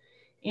format,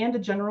 and a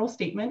general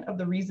statement of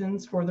the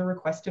reasons for the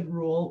requested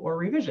rule or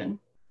revision.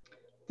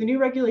 The new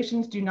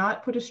regulations do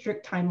not put a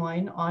strict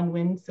timeline on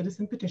when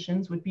citizen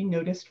petitions would be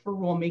noticed for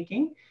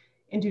rulemaking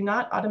and do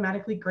not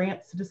automatically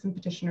grant citizen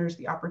petitioners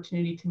the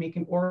opportunity to make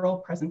an oral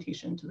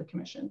presentation to the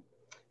commission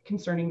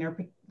concerning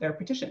their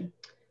petition.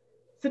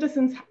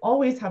 Citizens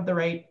always have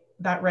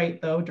that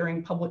right though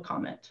during public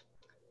comment.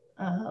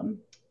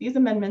 These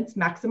amendments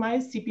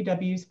maximize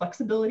CPW's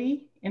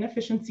flexibility and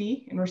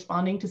efficiency in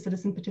responding to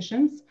citizen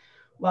petitions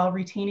while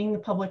retaining the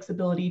public's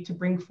ability to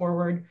bring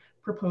forward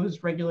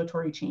proposed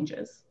regulatory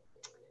changes.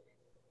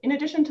 In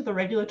addition to the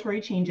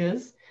regulatory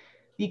changes,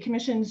 the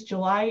Commission's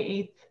July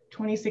 8th,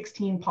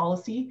 2016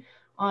 policy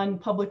on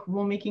public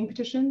rulemaking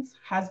petitions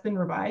has been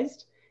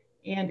revised,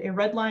 and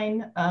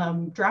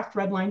a draft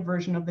red line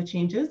version of the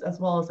changes, as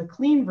well as a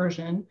clean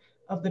version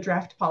of the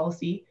draft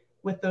policy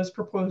with those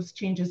proposed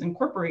changes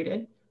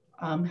incorporated,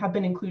 have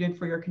been included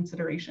for your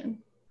consideration.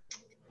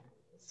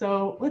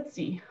 So let's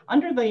see,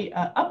 under the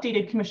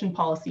updated Commission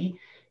policy,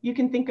 you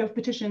can think of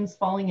petitions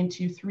falling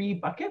into 3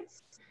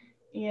 buckets.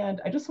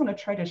 And I just want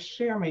to try to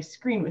share my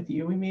screen with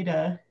you. We made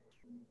a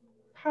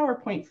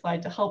PowerPoint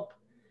slide to help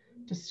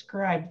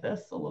describe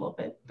this a little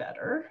bit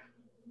better.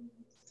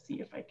 Let's see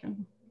if I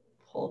can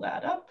pull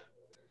that up.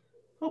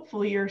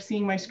 Hopefully you're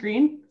seeing my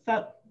screen. Does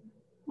that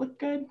look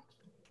good?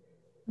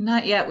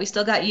 Not yet. We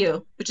still got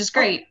you, which is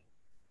great. Oh.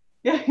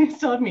 Yeah, you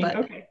still have me. But...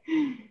 okay.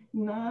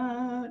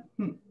 All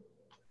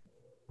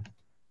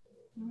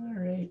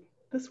right.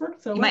 This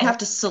worked so well. You might have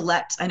to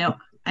select. I know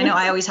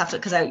I always have to,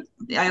 because I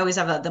always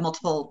have the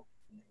multiple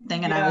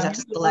thing, and I always have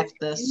to select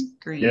the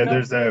screen. Yeah,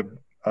 there's a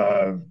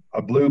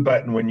blue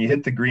button. When you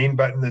hit the green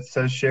button that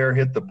says share,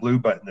 hit the blue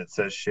button that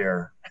says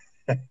share.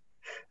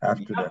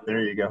 After that,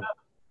 there you go.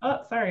 Oh,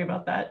 sorry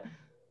about that.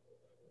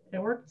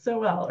 It worked so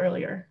well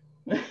earlier.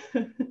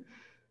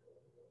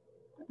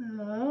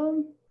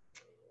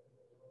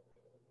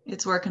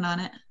 It's working on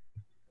it.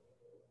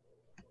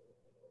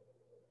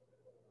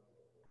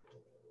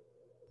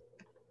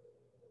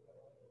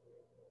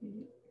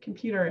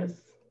 Computer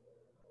is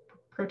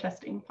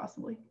protesting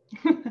possibly.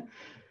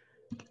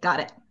 Got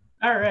it.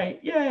 All right,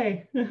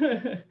 yay.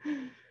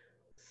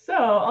 So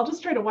I'll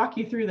just try to walk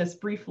you through this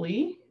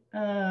briefly.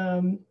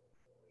 Again,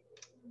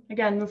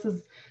 this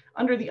is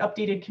under the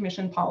updated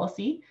commission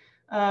policy.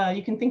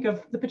 You can think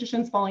of the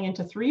petitions falling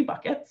into 3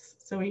 buckets.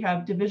 So we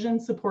have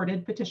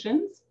division-supported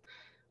petitions.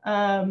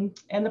 And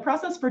the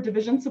process for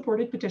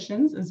division-supported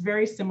petitions is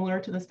very similar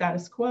to the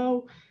status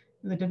quo.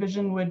 The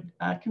division would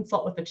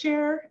consult with the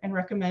chair and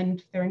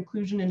recommend their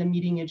inclusion in a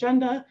meeting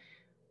agenda.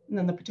 And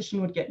then the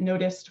petition would get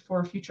noticed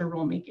for future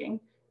rulemaking.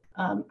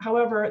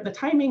 However, the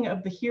timing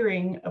of the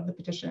hearing of the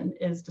petition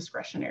is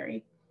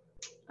discretionary.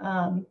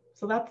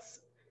 So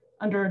that's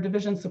under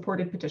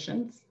division-supported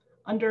petitions.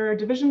 Under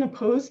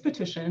division-opposed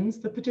petitions,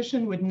 the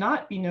petition would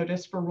not be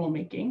noticed for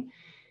rulemaking,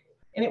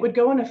 and it would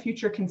go on a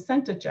future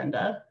consent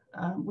agenda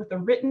with a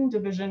written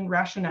division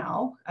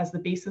rationale as the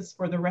basis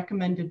for the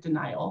recommended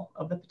denial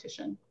of the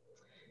petition.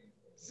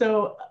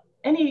 So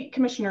any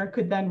commissioner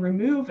could then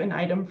remove an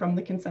item from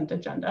the consent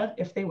agenda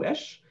if they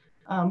wish,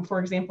 for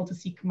example, to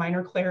seek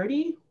minor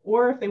clarity,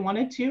 or if they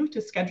wanted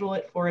to schedule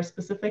it for a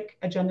specific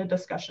agenda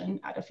discussion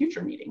at a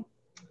future meeting.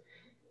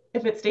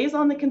 If it stays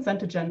on the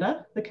consent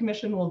agenda, the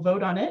commission will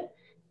vote on it,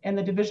 and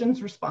the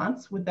division's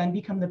response would then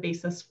become the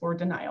basis for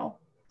denial.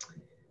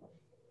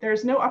 There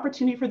is no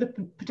opportunity for the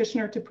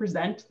petitioner to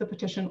present the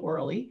petition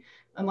orally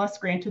unless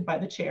granted by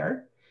the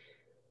chair.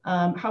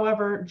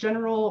 However,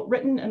 general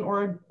written and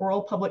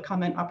oral public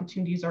comment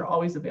opportunities are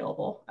always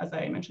available, as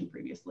I mentioned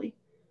previously.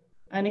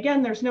 And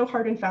again, there's no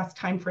hard and fast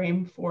time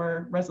frame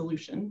for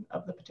resolution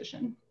of the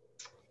petition.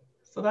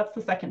 So that's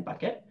the second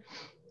bucket.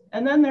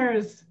 And then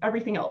there's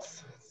everything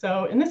else.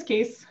 So in this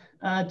case,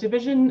 the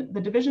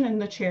division and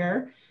the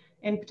chair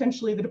and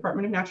potentially the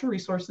Department of Natural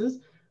Resources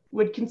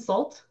would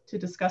consult to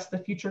discuss the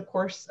future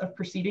course of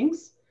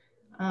proceedings.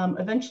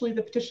 Eventually,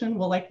 the petition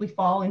will likely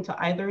fall into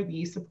either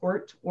the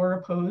support or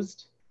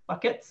opposed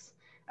buckets,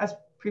 as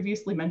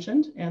previously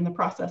mentioned, and the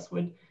process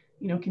would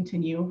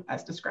continue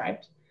as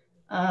described.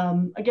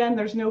 Again,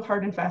 there's no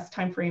hard and fast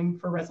time frame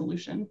for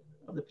resolution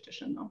of the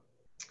petition, though.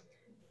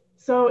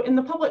 So in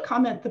the public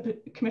comment the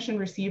commission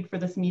received for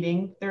this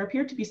meeting, there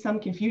appeared to be some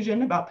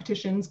confusion about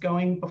petitions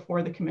going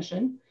before the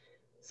commission.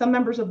 Some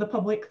members of the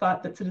public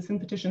thought that citizen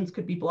petitions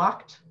could be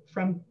blocked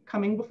from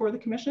coming before the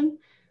commission,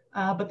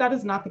 but that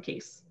is not the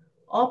case.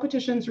 All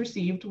petitions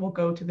received will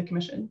go to the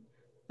commission.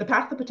 The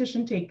path the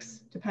petition takes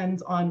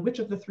depends on which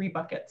of the 3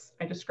 buckets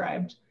I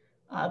described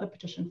the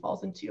petition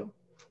falls into.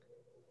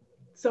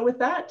 So with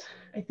that,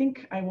 I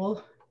think I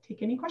will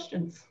take any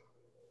questions.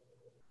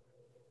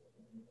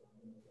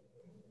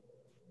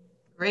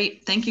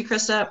 Great, thank you,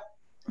 Krista.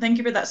 Thank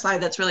you for that slide,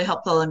 that's really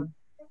helpful. And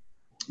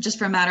just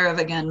for a matter of,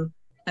 again,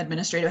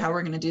 administrative, how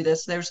we're gonna do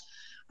this,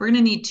 we're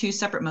gonna need 2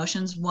 separate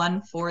motions,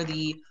 one for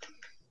the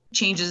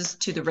changes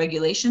to the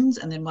regulations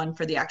and then one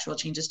for the actual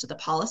changes to the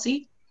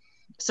policy.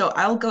 So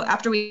I'll go,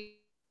 after we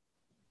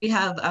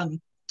have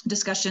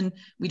discussion,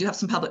 we do have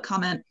some public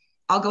comment,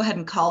 I'll go ahead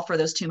and call for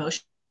those 2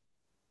 motions.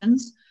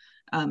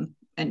 And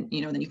then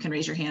you can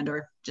raise your hand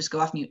or just go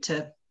off mute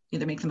to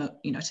either make them,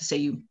 to say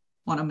you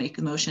want to make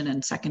the motion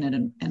and second it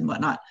and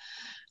whatnot.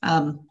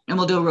 And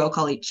we'll do a roll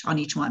call on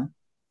each one.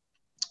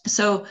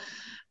 So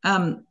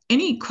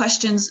any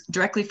questions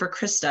directly for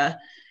Krista?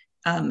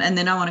 And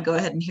then I want to go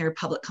ahead and hear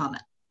public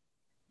comment.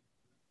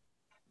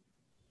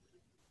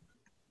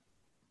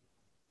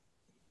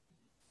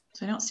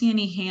 So I don't see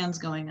any hands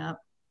going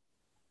up.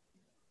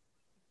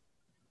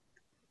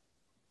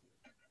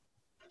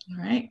 All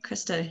right,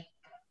 Krista,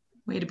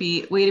 way to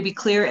be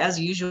clear as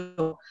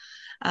usual.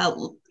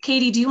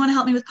 Katie, do you want to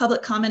help me with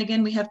public comment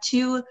again? We have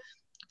 2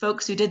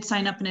 folks who did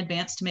sign up in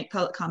advance to make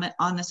public comment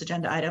on this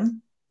agenda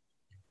item.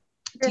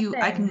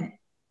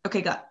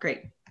 Okay,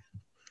 great.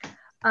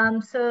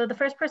 So the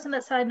first person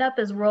that signed up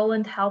is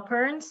Roland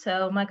Halpern.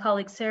 So my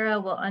colleague Sarah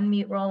will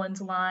unmute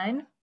Roland's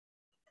line.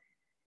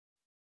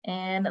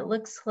 And it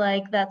looks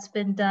like that's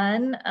been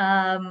done.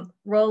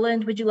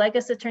 Roland, would you like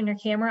us to turn your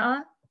camera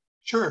on?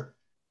 Sure.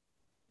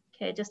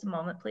 Okay, just a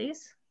moment,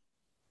 please.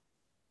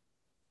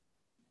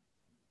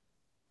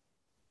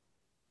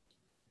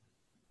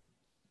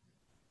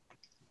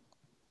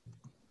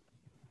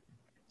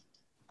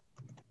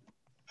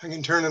 I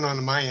can turn it on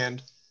to my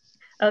end.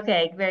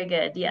 Okay, very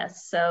good.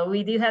 Yes, so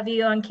we do have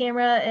you on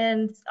camera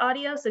and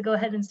audio, so go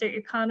ahead and start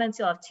your comments.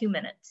 You'll have 2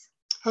 minutes.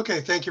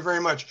 Okay, thank you very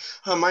much.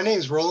 My name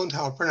is Roland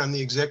Halpern. I'm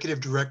the Executive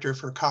Director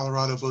for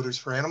Colorado Voters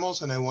for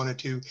Animals, and I wanted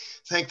to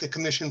thank the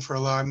Commission for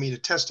allowing me to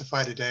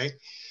testify today.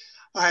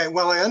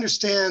 While I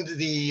understand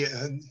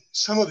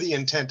some of the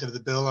intent of the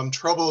bill, I'm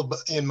troubled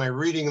in my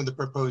reading of the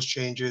proposed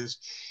changes,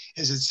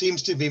 as it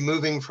seems to be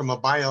moving from a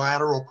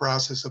bilateral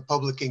process of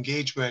public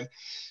engagement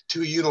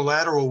to a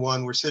unilateral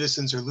one where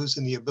citizens are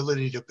losing the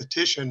ability to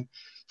petition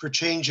for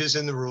changes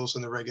in the rules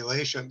and the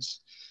regulations.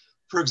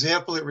 For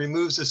example, it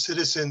removes a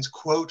citizen's,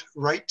 quote,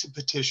 right to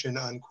petition,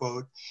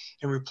 unquote,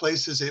 and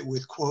replaces it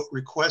with, quote,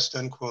 request,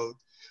 unquote,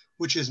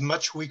 which is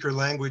much weaker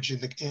language.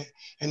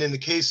 And in the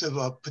case of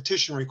a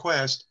petition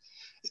request,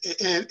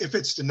 And if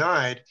it's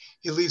denied,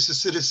 it leaves the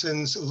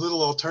citizens a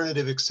little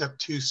alternative except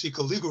to seek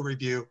a legal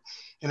review.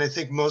 And I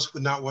think most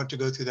would not want to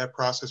go through that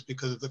process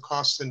because of the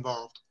costs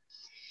involved.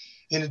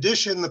 In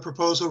addition, the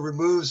proposal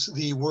removes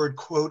the word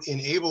quote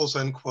enables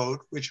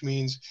unquote, which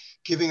means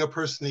giving a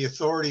person the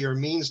authority or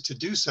means to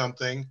do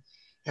something,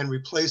 and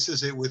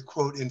replaces it with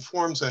quote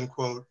informs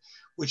unquote,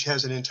 which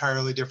has an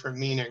entirely different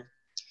meaning.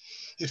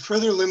 It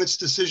further limits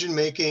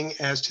decision-making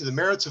as to the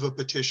merits of a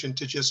petition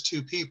to just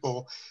two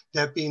people,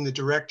 that being the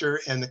director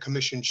and the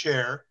commission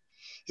chair.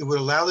 It would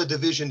allow the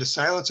division to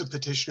silence a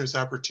petitioner's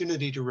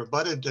opportunity to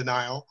rebut a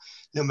denial,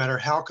 no matter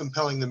how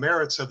compelling the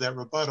merits of that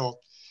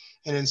rebuttal.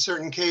 And in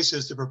certain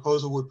cases, the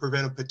proposal would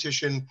prevent a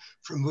petition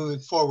from moving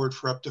forward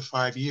for up to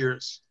 5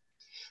 years.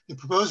 The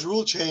proposed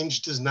rule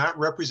change does not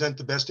represent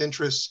the best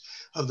interests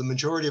of the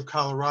majority of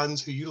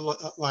Coloradans who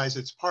utilize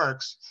its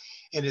parks,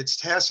 and it's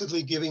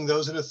tacitly giving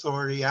those in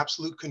authority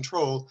absolute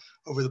control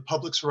over the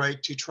public's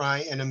right to try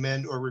and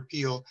amend or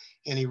repeal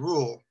any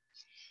rule.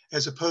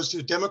 As opposed to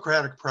a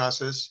democratic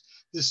process,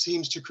 this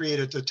seems to create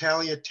a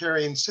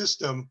totalitarian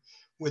system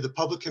where the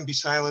public can be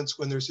silenced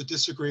when there's a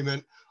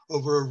disagreement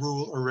over a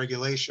rule or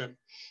regulation.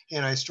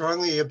 And I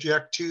strongly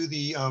object to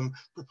the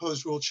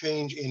proposed rule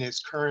change in its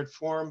current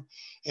form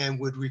and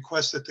would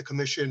request that the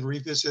commission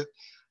revisit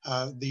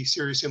the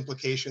serious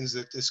implications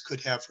that this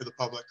could have for the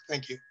public.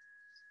 Thank you.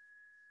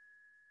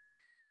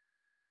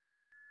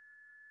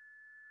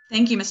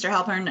 Thank you, Mr.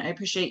 Halpern. I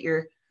appreciate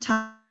your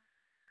time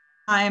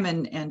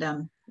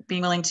and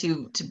being willing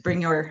to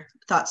bring your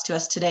thoughts to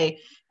us today.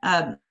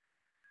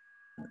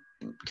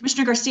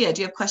 Commissioner Garcia,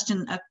 do you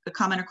have a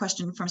comment or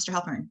question for Mr.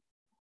 Halpern?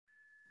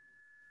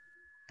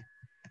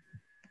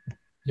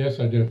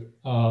 Yes, I do.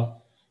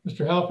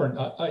 Mr. Halpern,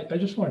 I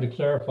just wanted to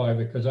clarify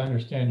because I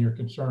understand your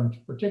concerns,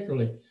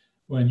 particularly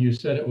when you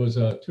said it was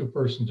a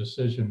two-person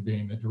decision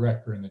being the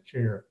director and the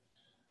chair.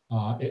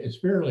 It's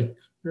very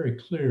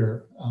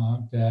clear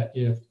that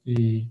if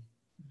the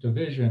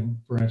division,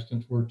 for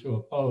instance, were to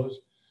oppose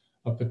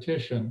a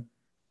petition,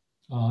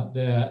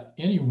 that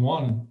any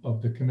one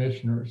of the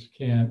commissioners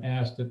can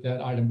ask that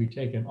that item be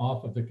taken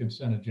off of the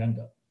consent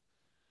agenda.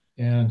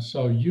 And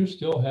so you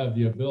still have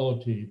the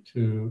ability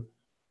to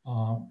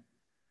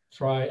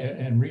try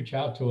and reach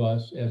out to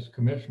us as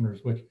commissioners,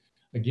 which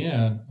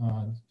again,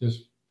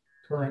 this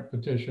current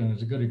petition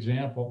is a good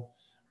example.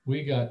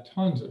 We got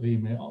tons of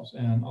emails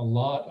and a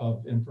lot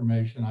of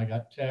information. I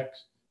got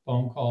texts,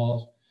 phone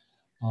calls,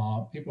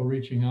 people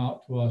reaching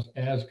out to us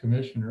as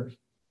commissioners.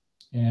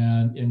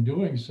 And in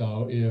doing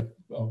so, if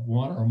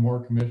one or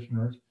more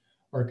commissioners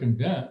are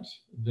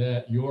convinced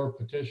that your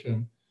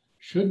petition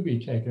should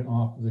be taken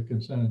off of the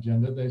consent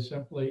agenda, they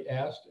simply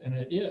asked and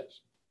it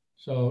is.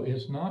 So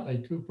it's not a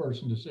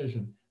two-person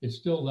decision. It's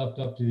still left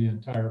up to the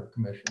entire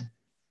commission.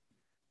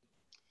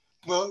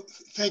 Well,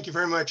 thank you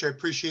very much. I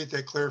appreciate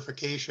that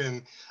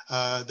clarification.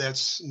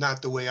 That's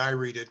not the way I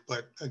read it,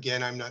 but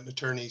again, I'm not an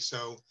attorney,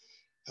 so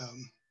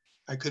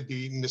I could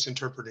be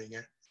misinterpreting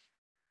it.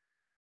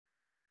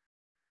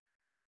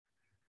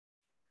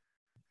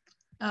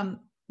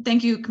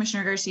 Thank you,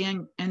 Commissioner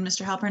Garcia and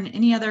Mr. Halpern.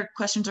 Any other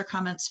questions or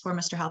comments for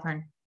Mr.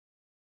 Halpern?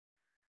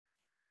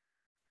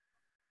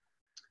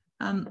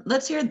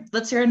 Let's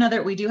hear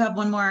another. We do have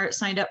one more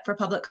signed up for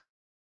public.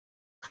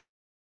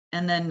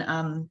 And then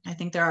I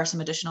think there are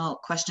some additional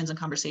questions and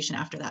conversation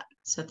after that.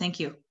 So thank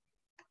you.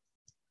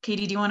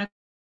 Katie, do you want to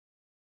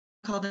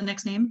call the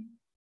next name?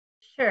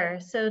 Sure.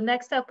 So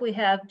next up we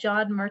have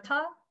John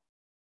Murtaugh.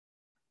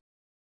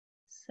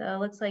 So it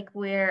looks like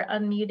we're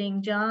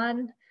unmuting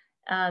John.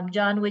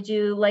 John, would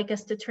you like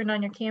us to turn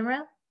on your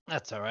camera?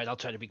 That's all right. I'll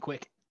try to be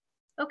quick.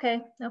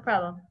 Okay, no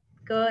problem.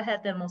 Go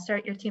ahead then. We'll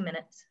start your 2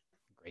 minutes.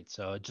 Great.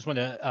 So I just want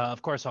to,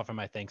 of course, offer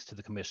my thanks to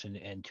the commission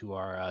and to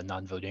our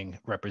non-voting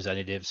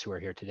representatives who are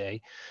here today.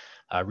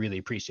 I really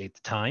appreciate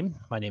the time.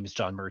 My name is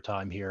John Murtaugh.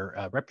 I'm here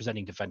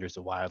representing Defenders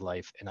of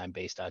Wildlife, and I'm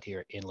based out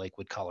here in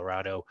Lakewood,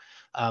 Colorado.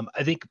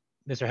 I think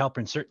Mr.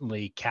 Halpern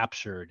certainly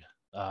captured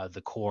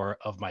the core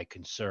of my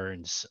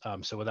concerns.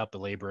 So without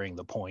belaboring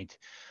the point,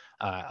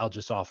 I'll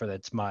just offer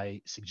that's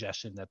my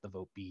suggestion that the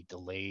vote be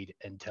delayed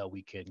until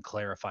we can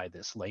clarify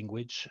this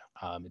language.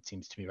 It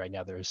seems to me right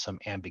now there is some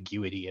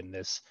ambiguity in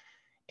this,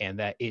 and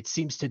that it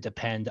seems to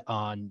depend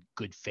on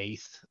good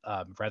faith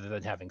rather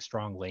than having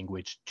strong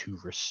language to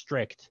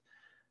restrict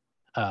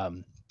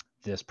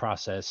this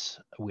process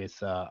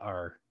with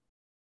our,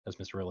 as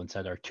Mr. Rowland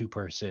said, our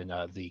two-person,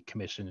 the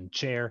commission and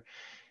chair,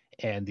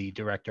 and the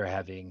director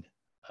having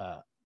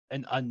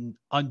an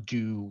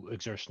undue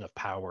exertion of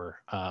power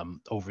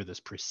over this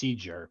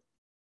procedure.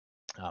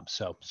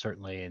 So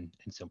certainly in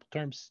simple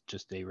terms,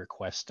 just a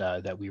request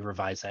that we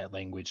revise that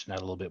language and add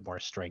a little bit more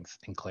strength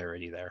and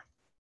clarity there.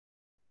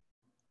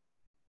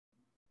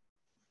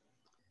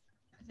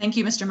 Thank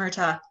you, Mr.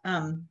 Murtaugh.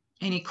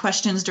 Any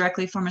questions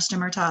directly for Mr.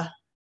 Murtaugh?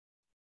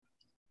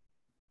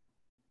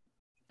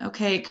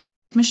 Okay,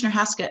 Commissioner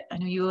Haskett, I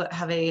know you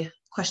have a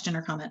question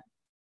or comment.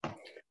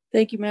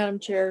 Thank you, Madam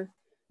Chair.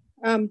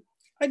 I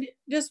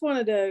just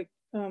wanted to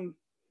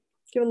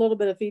give a little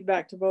bit of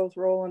feedback to both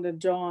Roland and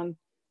John.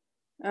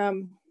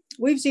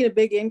 we've seen a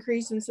big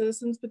increase in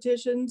citizens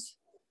petitions.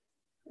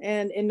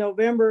 And in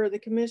November, the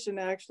commission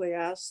actually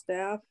asked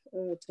staff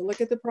to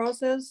look at the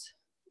process.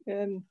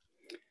 And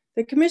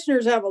the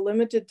commissioners have a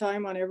limited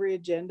time on every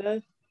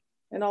agenda,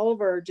 and all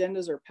of our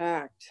agendas are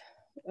packed.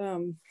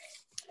 And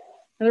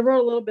I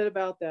wrote a little bit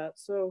about that.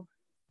 So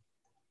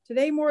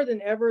today, more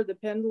than ever, the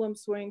pendulum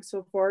swings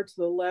so far to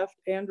the left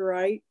and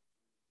right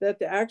that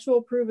the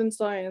actual proven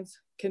science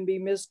can be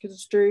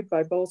misconstrued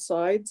by both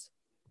sides.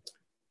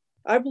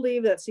 I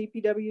believe that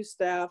CPW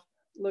staff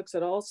looks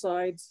at all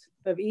sides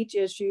of each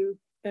issue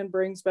and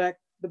brings back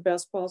the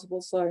best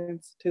possible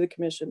science to the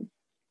commission.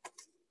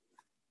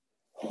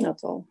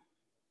 That's all.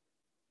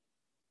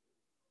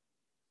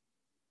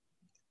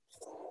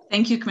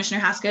 Thank you,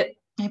 Commissioner Haskett.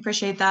 I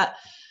appreciate that.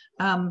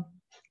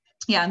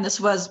 Yeah, and this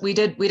was, we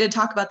did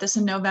talk about this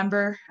in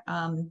November.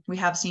 We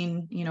have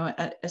seen, you know,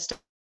 a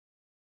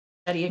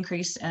steady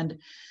increase, and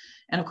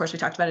of course we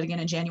talked about it again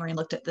in January and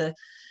looked at the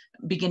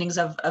beginnings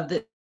of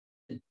the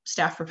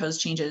staff proposed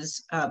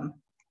changes.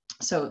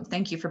 So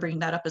thank you for bringing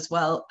that up as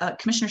well.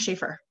 Commissioner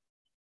Schaefer.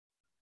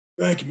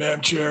 Thank you, Madam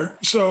Chair.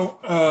 So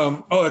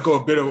I'll echo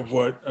a bit of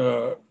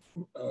what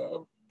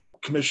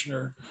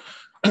Commissioner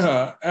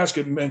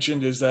Haskett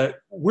mentioned, is that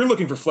we're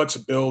looking for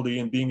flexibility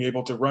in being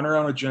able to run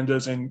around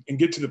agendas and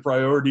get to the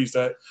priorities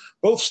that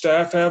both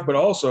staff have, but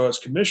also as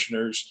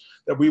commissioners,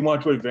 that we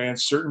want to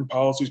advance certain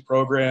policies,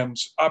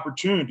 programs,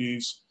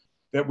 opportunities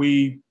that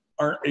we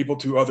aren't able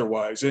to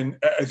otherwise. And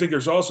I think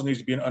there's also needs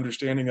to be an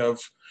understanding of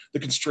the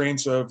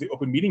constraints of the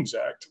Open Meetings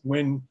Act.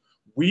 When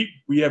we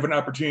have an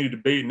opportunity to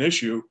debate an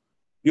issue,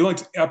 the only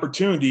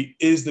opportunity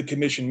is the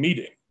commission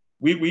meeting.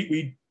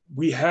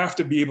 We have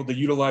to be able to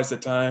utilize the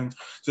time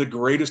to the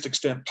greatest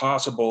extent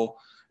possible.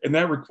 And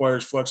that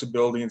requires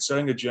flexibility in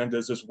setting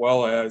agendas, as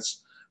well as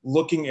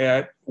looking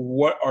at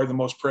what are the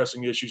most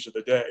pressing issues of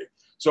the day.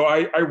 So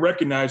I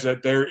recognize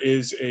that there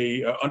is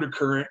a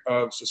undercurrent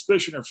of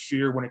suspicion or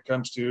fear when it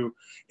comes to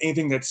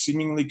anything that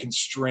seemingly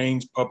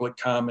constrains public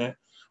comment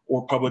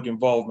or public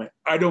involvement.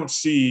 I don't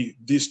see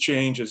this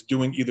change as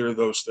doing either of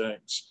those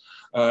things.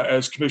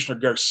 As Commissioner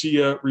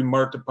Garcia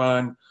remarked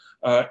upon,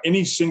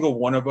 any single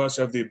one of us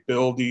have the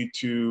ability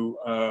to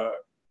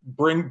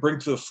bring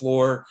to the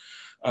floor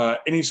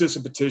any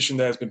citizen petition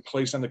that has been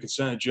placed on the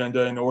consent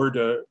agenda in order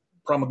to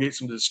promulgate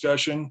some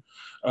discussion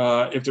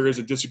if there is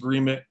a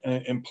disagreement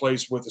in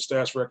place with the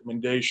staff's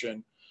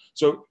recommendation.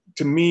 So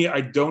to me, I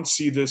don't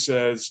see this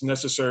as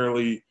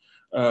necessarily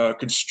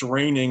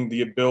constraining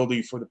the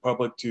ability for the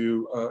public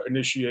to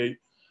initiate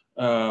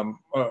a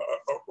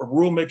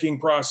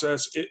rulemaking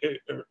process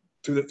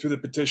through the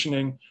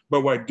petitioning.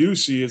 But what I do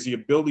see is the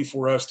ability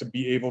for us to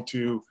be able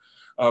to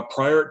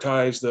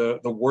prioritize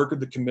the work of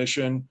the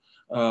commission,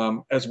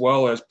 as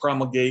well as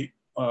promulgate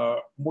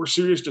more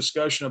serious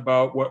discussion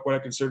about what I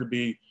consider to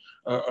be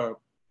a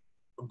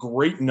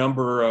great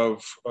number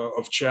of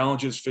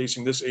challenges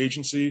facing this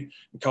agency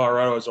and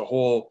Colorado as a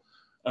whole.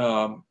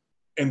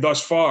 And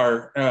thus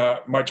far,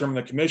 my term in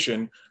the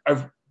commission,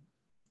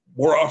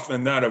 more often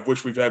than not, of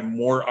which we've had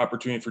more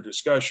opportunity for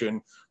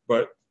discussion,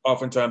 but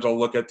oftentimes I'll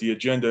look at the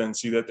agenda and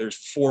see that there's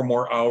 4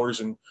 more hours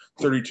and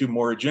 32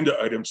 more agenda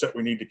items that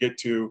we need to get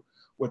to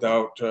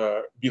without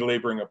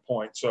belaboring a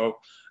point. So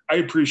I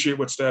appreciate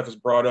what staff has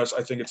brought us.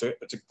 I think it's a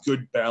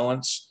good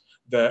balance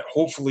that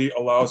hopefully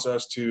allows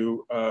us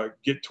to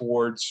get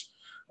towards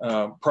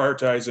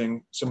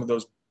prioritizing some of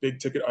those big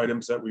ticket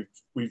items that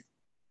we've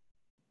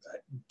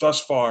thus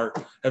far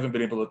haven't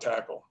been able to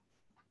tackle.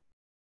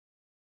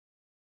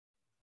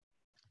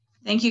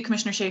 Thank you,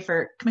 Commissioner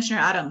Schaefer. Commissioner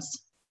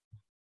Adams.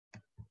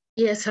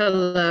 Yes,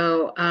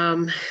 hello.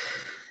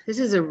 This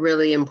is a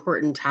really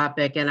important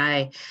topic, and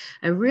I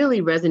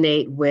really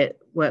resonate with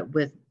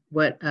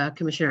what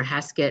Commissioner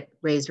Haskett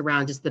raised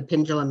around just the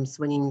pendulum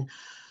swinging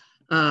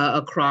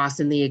across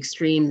in the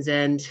extremes.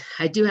 And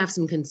I do have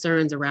some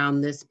concerns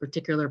around this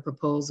particular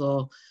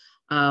proposal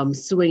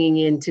swinging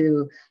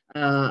into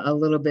a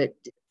little bit,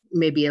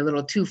 maybe a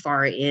little too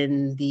far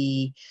in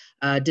the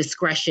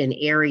discretion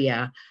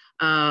area.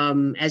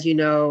 As you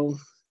know,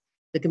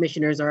 the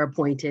commissioners are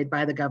appointed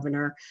by the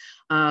governor.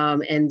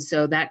 And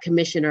so that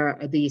commissioner,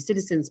 the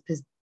citizens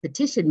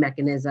petition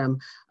mechanism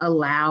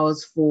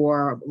allows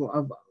for,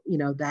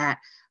 that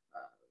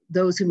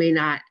those who may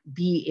not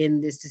be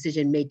in this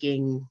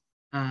decision-making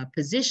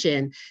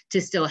position to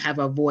still have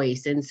a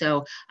voice. And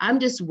so I'm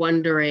just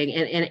wondering,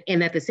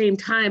 and at the same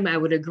time, I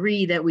would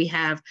agree that we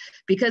have,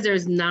 because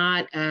there's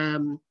not,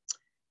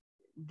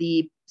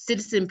 the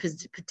citizen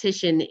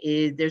petition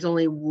there's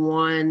only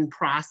one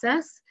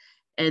process.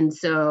 And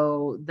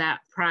so that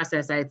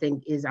process, I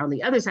think, is on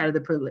the other side of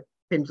the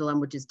pendulum,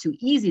 which is too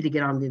easy to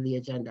get onto the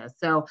agenda.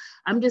 So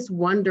I'm just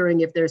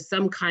wondering if there's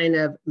some kind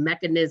of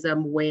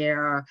mechanism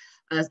where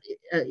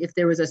if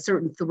there was a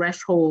certain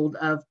threshold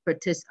of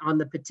on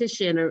the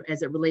petition, or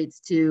as it relates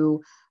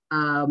to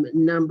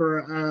number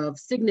of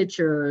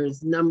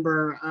signatures,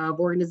 number of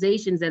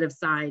organizations that have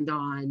signed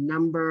on,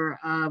 number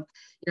of,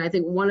 I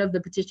think one of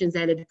the petitions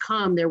that had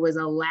come, there was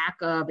a lack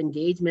of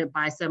engagement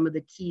by some of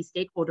the key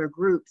stakeholder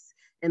groups.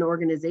 an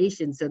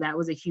organization. So that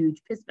was a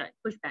huge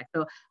pushback.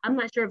 So I'm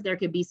not sure if there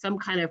could be some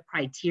kind of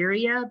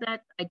criteria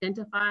that's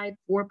identified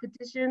for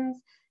petitions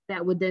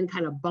that would then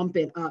kind of bump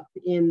it up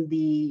in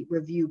the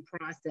review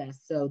process,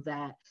 so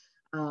that,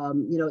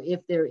 you know, if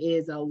there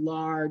is a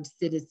large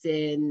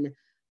citizen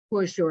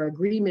push or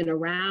agreement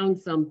around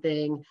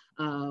something,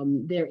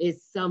 there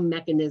is some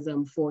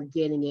mechanism for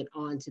getting it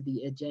onto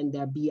the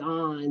agenda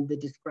beyond the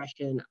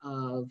discretion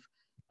of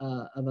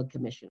a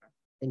commissioner.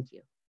 Thank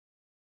you.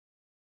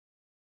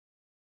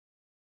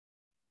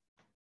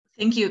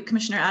 Thank you,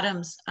 Commissioner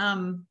Adams.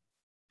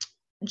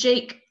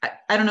 Jake,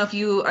 I don't know if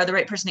you are the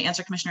right person to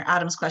answer Commissioner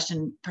Adams'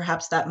 question.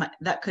 Perhaps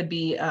that could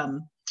be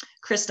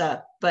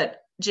Krista,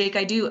 but Jake,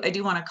 I do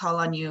want to call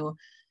on you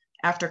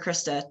after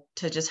Krista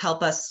to just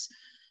help us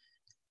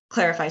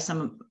clarify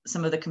some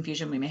of the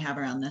confusion we may have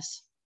around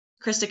this.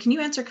 Krista, can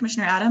you answer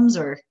Commissioner Adams,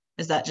 or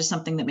is that just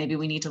something that maybe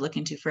we need to look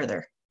into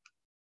further?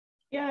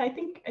 Yeah, I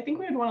think we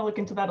would want to look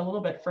into that a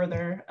little bit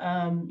further.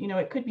 You know,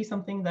 it could be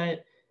something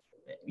that,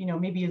 you know,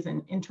 maybe is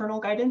an internal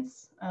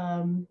guidance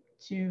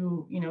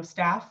to, you know,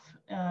 staff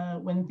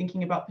when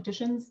thinking about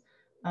petitions.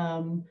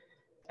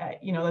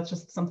 You know, that's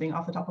just something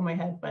off the top of my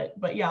head,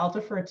 but yeah, I'll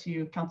defer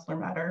to Councilor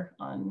Matter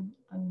on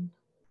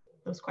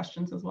those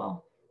questions as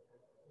well.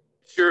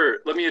 Sure,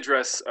 let me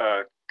address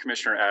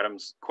Commissioner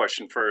Adams'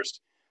 question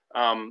first.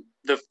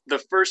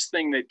 The first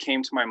thing that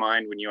came to my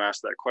mind when you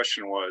asked that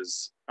question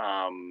was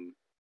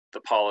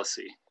the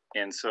policy.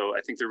 And so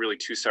I think they're really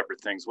two separate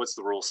things. What's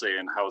the rule say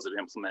and how is it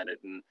implemented?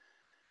 And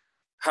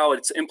how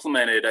it's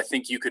implemented, I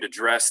think you could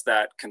address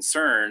that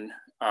concern.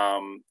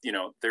 You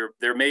know,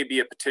 there may be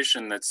a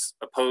petition that's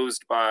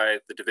opposed by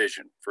the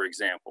division, for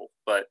example,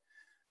 but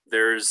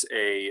there's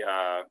a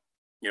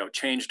you know,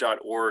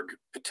 change.org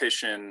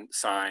petition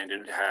signed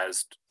and it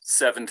has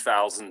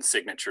 7,000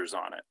 signatures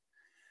on it.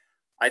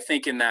 I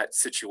think in that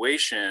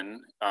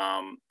situation,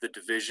 the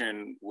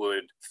division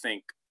would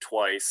think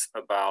twice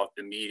about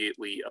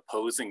immediately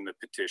opposing the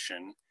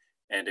petition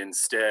and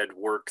instead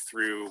work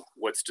through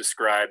what's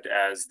described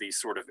as the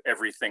sort of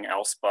everything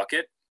else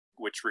bucket,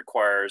 which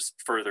requires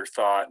further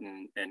thought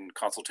and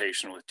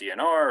consultation with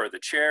DNR or the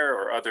chair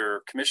or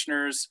other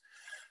commissioners.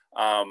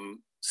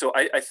 So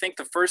I think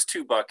the first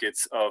two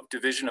buckets of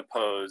division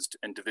opposed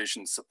and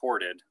division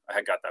supported, I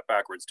had got that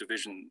backwards,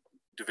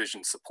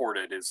 division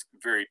supported is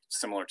very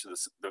similar to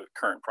the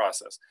current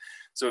process.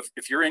 So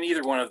if you're in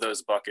either one of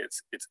those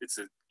buckets, it's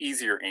an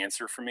easier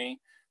answer for me.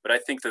 But I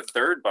think the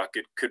third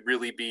bucket could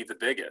really be the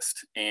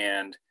biggest,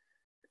 and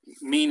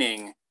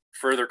meaning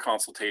further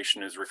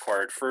consultation is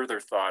required, further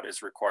thought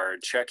is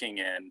required, checking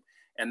in.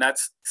 And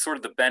that's sort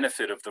of the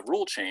benefit of the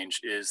rule change,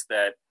 is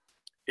that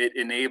it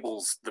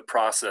enables the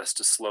process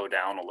to slow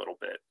down a little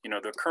bit. You know,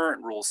 the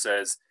current rule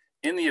says,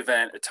 in the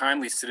event a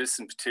timely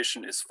citizen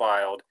petition is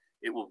filed,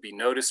 it will be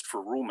noticed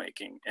for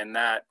rulemaking. And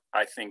that,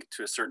 I think,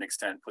 to a certain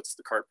extent, puts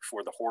the cart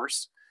before the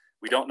horse.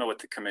 We don't know what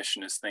the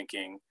commission is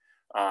thinking.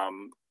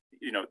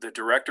 You know, the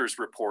director's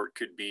report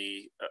could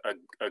be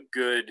a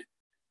good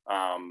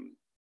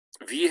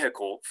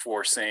vehicle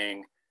for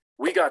saying,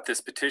 we got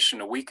this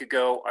petition a week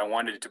ago. I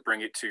wanted to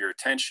bring it to your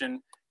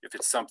attention. If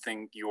it's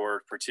something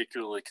you're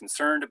particularly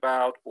concerned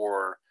about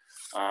or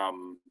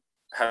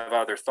have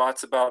other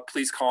thoughts about,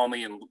 please call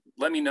me and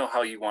let me know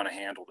how you want to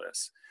handle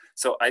this.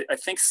 So I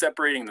think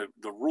separating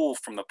the rule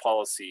from the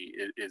policy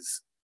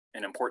is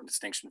an important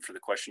distinction for the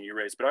question you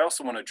raised. But I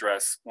also want to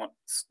address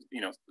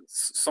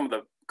some of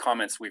the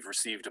comments we've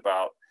received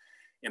about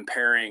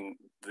impairing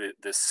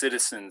the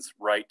citizens'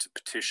 right to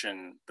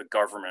petition the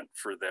government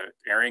for the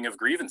airing of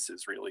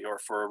grievances, really, or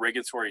for a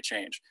regulatory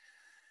change.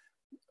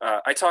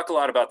 I talk a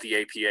lot about the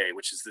APA,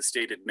 which is the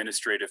State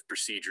Administrative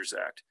Procedures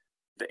Act.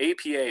 The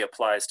APA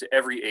applies to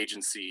every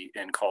agency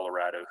in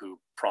Colorado who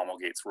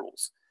promulgates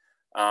rules.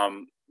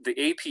 The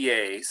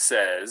APA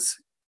says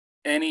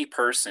any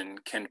person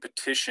can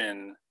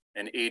petition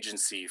an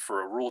agency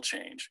for a rule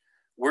change.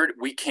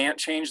 We can't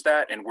change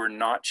that, and we're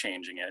not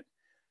changing it.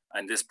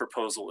 And this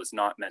proposal is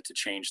not meant to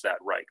change that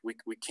right.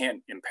 We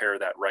can't impair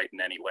that right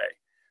in any way.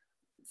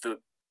 The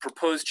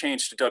proposed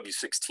change to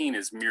W16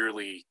 is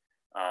merely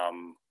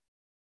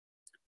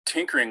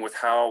tinkering with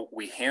how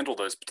we handle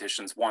those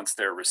petitions once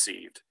they're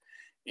received,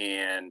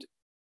 and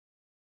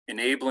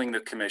enabling the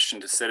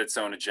commission to set its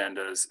own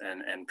agendas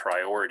and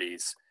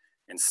priorities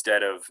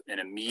instead of an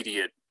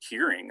immediate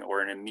hearing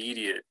or an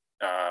immediate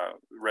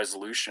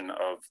resolution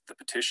of the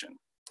petition.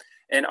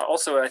 And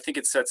also, I think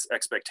it sets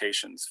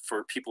expectations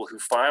for people who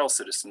file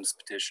citizens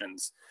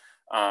petitions.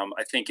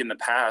 I think in the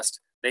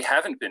past, they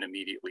haven't been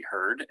immediately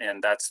heard,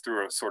 and that's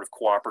through a sort of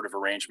cooperative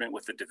arrangement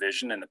with the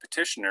division and the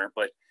petitioner.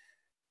 But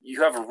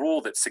you have a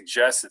rule that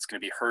suggests it's going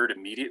to be heard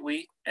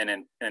immediately, and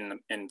in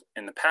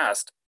the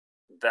past,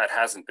 that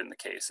hasn't been the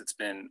case. It's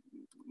been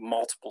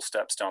multiple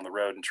steps down the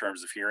road in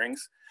terms of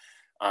hearings.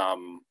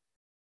 I'm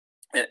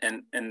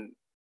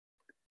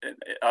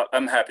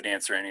happy to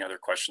answer any other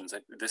questions.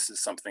 This is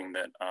something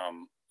that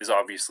is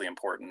obviously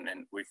important,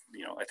 and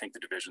I think the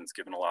division's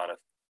given a lot of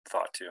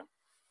thought to.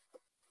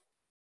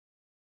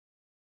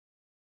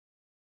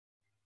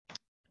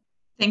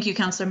 Thank you,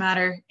 Councillor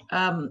Matter.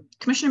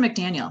 Commissioner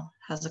McDaniel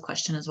has a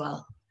question as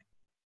well.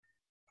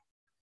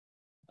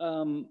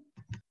 I'm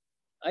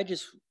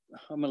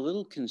a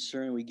little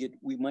concerned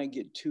we might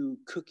get too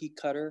cookie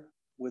cutter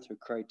with our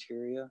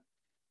criteria.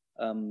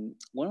 One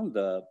of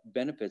the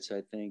benefits,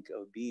 I think,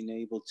 of being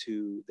able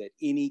to, that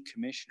any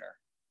commissioner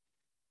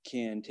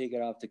can take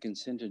it off the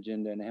consent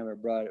agenda and have it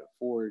brought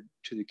forward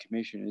to the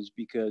commission is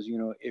because, you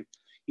know,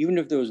 even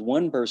if there was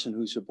one person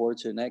who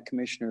supports it and that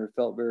commissioner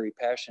felt very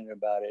passionate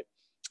about it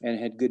and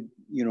had good,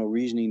 you know,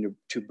 reasoning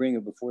to bring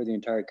it before the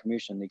entire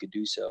commission, they could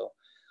do so.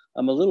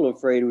 I'm a little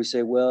afraid we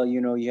say, well,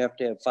 you know, you have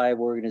to have 5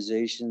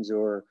 organizations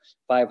or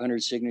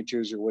 500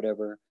 signatures or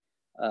whatever.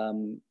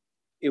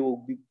 It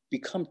will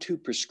become too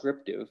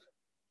prescriptive.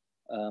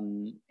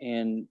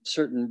 And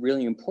certain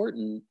really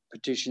important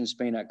petitions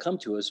may not come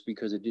to us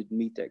because it didn't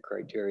meet that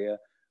criteria,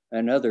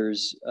 and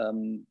others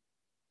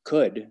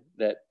could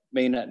that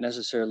may not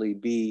necessarily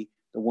be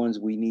the ones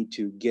we need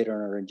to get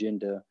on our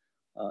agenda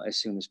as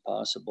soon as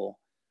possible.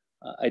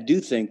 I do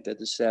think that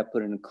the staff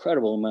put an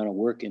incredible amount of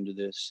work into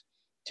this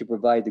to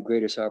provide the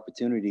greatest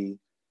opportunity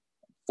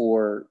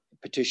for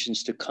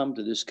petitions to come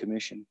to this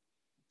commission.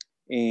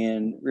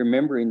 And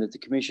remembering that the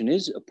commission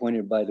is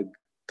appointed by the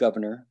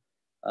governor,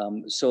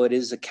 so it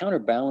is a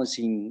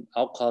counterbalancing,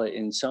 I'll call it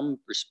in some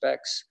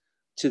respects,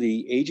 to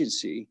the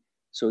agency.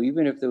 So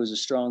even if there was a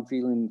strong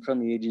feeling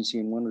from the agency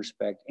in one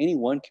respect, any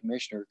one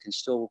commissioner can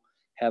still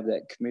have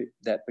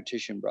that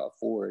petition brought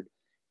forward.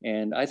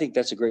 And I think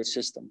that's a great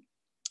system.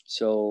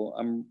 So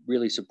I'm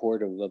really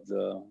supportive of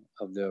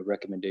the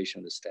recommendation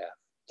of the staff.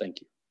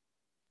 Thank you.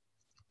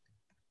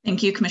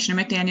 Thank you,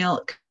 Commissioner McDaniel.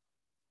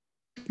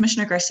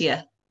 Commissioner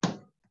Garcia.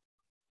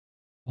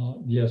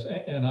 Yes,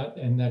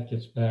 and that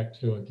gets back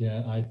to,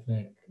 again, I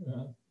think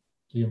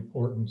the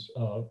importance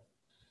of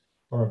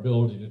our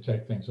ability to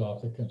take things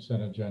off the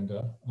consent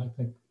agenda. I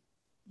think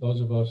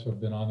those of us who have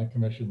been on the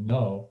commission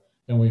know,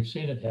 and we've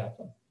seen it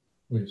happen.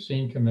 We've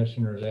seen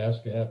commissioners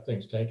ask to have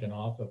things taken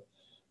off of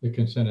the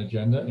consent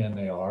agenda, and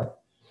they are.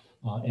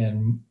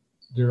 And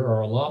there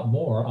are a lot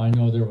more. I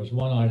know there was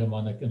one item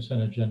on the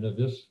consent agenda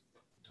this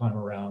time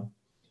around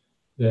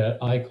that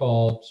I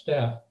called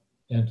staff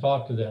and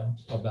talked to them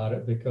about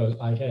it because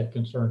I had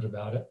concerns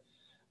about it.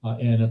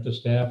 And if the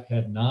staff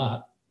had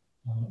not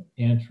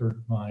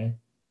answered my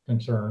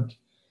concerns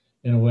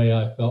in a way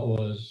I felt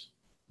was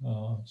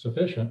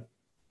sufficient,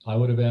 I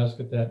would have asked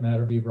that that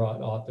matter be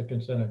brought off the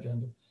consent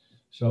agenda.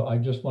 So I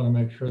just want to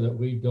make sure that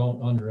we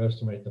don't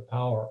underestimate the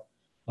power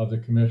of the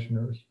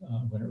commissioners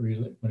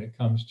when it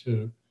comes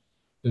to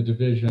the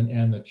division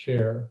and the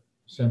chair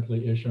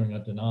simply issuing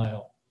a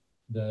denial,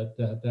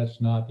 that's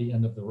not the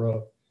end of the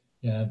road.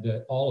 And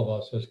that all of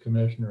us as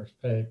commissioners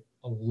pay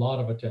a lot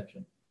of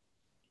attention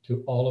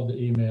to all of the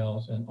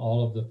emails and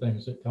all of the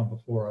things that come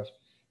before us.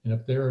 And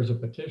if there is a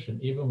petition,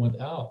 even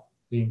without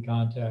being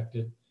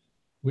contacted,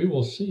 we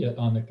will see it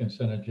on the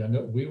consent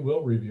agenda. We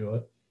will review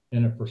it.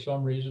 And if for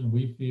some reason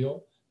we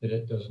feel that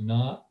it does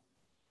not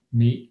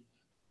meet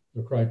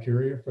the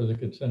criteria for the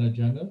consent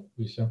agenda,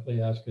 we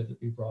simply ask it to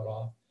be brought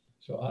off.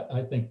 So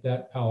I think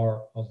that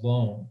power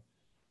alone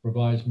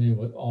provides me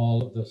with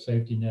all of the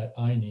safety net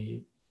I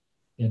need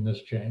in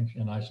this change,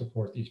 and I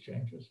support these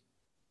changes.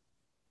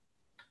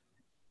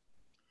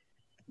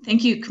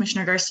 Thank you,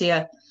 Commissioner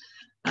Garcia.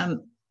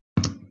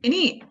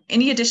 Any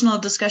additional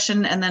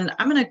discussion? And then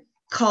I'm going to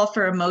call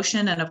for a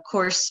motion, and of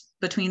course,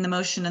 between the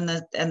motion and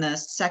the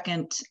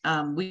second,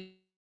 we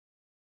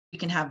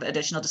can have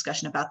additional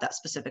discussion about that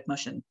specific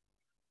motion.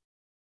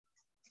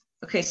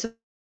 Okay, so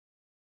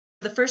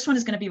the first one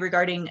is going to be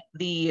regarding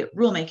the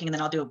rulemaking, and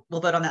then we'll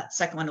vote on that.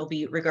 Second one will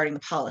be regarding the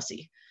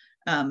policy.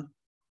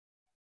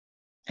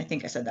 I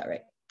think I said that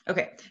right.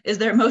 Okay, is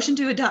there a motion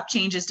to adopt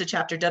changes to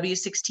Chapter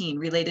W16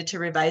 related to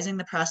revising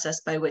the process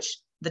by which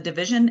the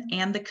division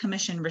and the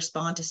commission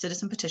respond to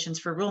citizen petitions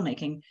for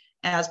rulemaking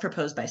as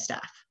proposed by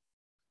staff?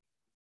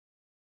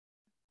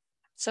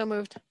 So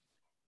moved.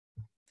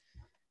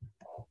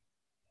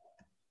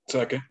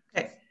 Second.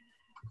 Okay,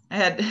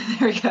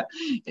 there we go.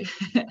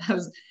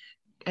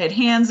 I had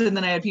hands and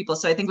then I had people.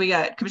 So I think we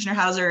got Commissioner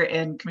Hauser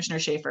and Commissioner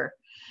Schaefer.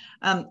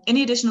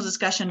 Any additional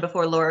discussion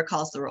before Laura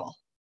calls the roll?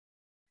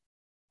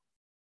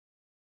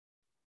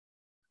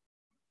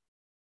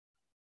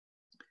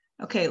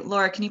 Okay,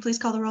 Laura, can you please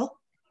call the roll?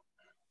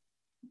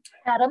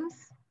 Adams?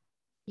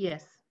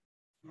 Yes.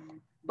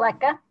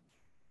 Blecka?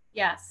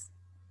 Yes.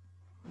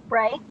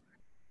 Bray?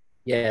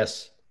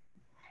 Yes.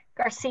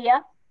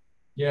 Garcia?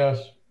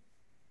 Yes.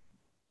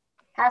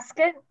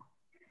 Haskett?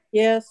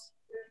 Yes.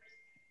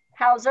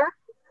 Hauser?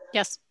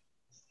 Yes.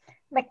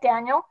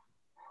 McDaniel?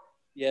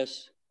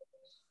 Yes.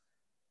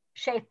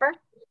 Schaefer?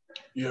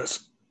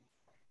 Yes.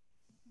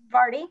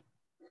 Vardy?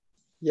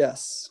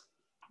 Yes.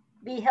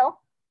 Behill?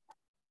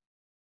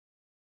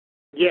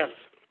 Yes.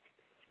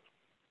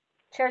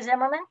 Chair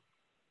Zimmerman?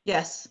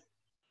 Yes.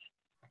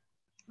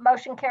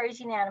 Motion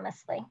carries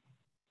unanimously.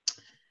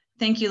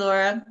 Thank you,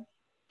 Laura.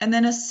 And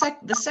then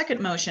the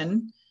second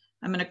motion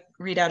I'm going to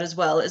read out as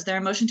well. Is there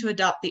a motion to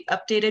adopt the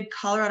updated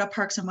Colorado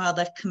Parks and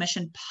Wildlife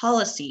Commission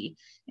policy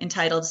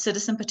entitled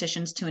Citizen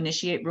Petitions to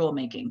Initiate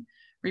Rulemaking,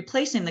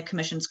 replacing the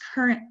Commission's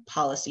current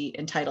policy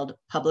entitled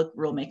Public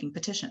Rulemaking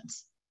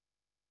Petitions?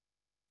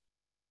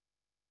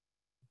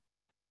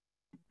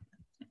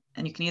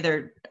 And you can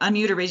either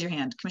unmute or raise your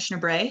hand. Commissioner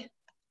Bray?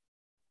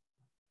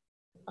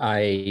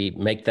 I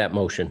make that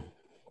motion.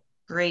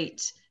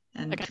 Great.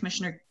 And okay.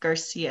 Commissioner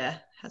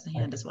Garcia has a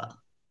hand as well.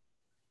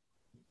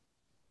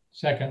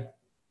 Second.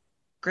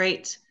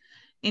 Great.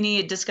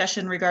 Any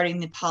discussion regarding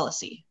the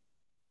policy?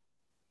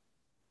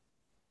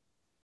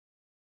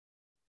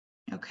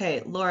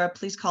 Okay, Laura,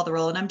 please call the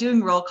roll. And I'm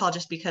doing roll call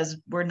just because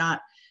we're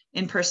not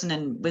in person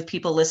and with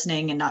people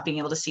listening and not being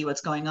able to see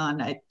what's going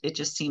on. It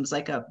just seems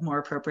like a more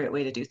appropriate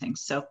way to do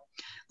things. So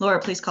Laura,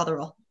 please call the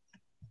roll.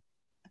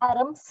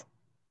 Adams?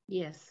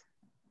 Yes.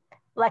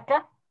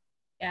 Blecka?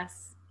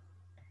 Yes.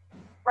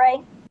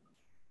 Bray?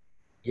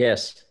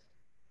 Yes.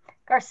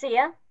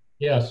 Garcia?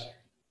 Yes.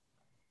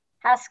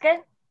 Haskett?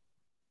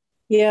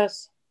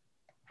 Yes.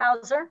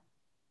 Hauser?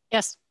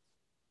 Yes.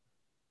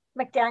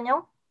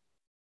 McDaniel?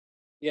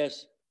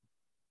 Yes.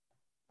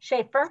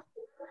 Schaefer?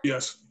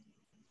 Yes.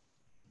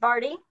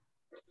 Vardy?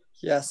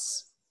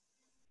 Yes.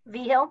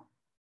 Vigil?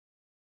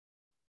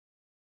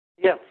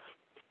 Yes.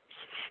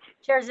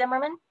 Chair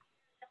Zimmerman?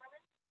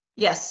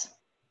 Yes.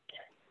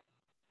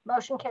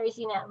 Motion carries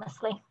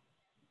unanimously.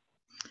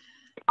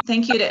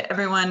 Thank you to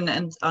everyone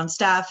and on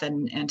staff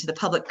and to the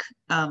public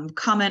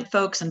comment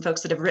folks and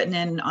folks that have written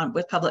in on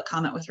with public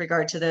comment with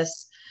regard to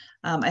this.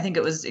 I think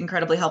it was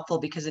incredibly helpful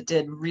because it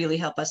did really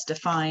help us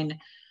define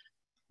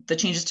the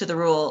changes to the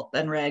rule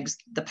and regs,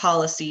 the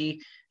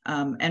policy,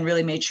 and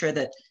really made sure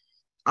that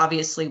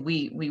obviously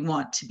we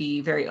want to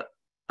be very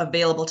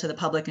available to the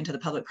public and to the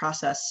public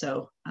process.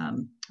 So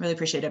really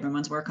appreciate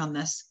everyone's work on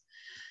this.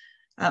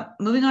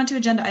 Moving on to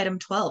agenda item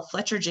 12,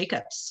 Fletcher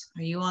Jacobs,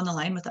 are you on the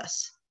line with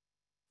us?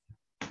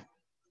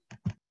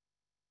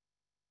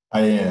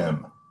 I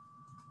am.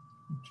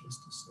 Just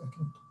a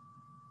second.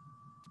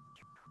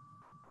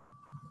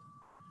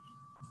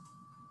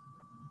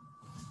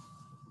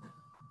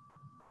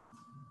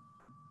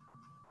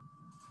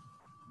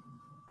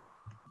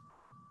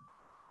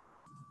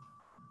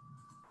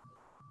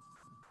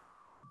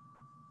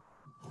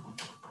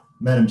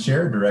 Madam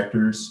Chair,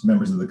 directors,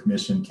 members of the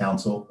Commission,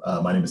 Council,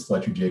 my name is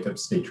Fletcher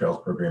Jacobs, State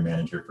Trails Program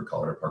Manager for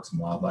Colorado Parks and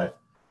Wildlife.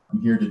 I'm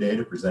here today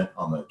to present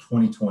on the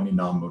 2020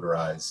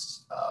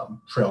 non-motorized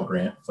trail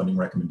grant funding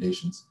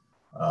recommendations.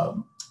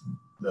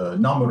 The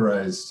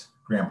non-motorized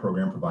grant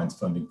program provides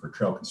funding for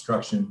trail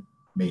construction,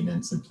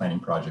 maintenance, and planning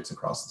projects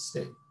across the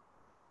state.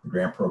 The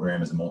grant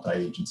program is a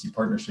multi-agency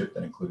partnership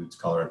that includes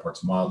Colorado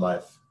Parks and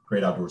Wildlife,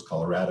 Great Outdoors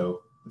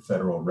Colorado, the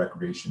Federal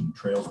Recreation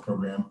Trails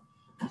Program,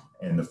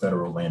 and the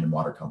Federal Land and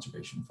Water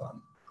Conservation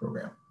Fund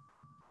program.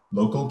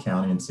 Local,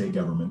 county, and state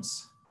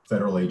governments,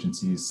 federal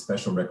agencies,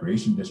 special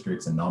recreation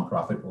districts, and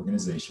nonprofit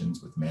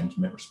organizations with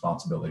management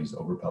responsibilities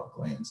over public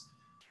lands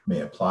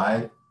may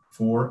apply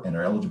for and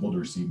are eligible to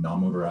receive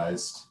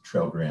non-motorized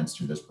trail grants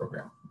through this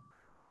program.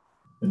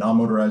 The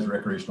non-motorized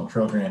recreational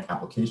trail grant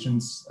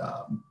applications,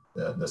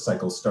 the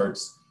cycle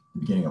starts at the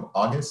beginning of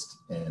August,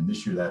 and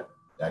this year that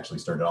actually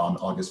started on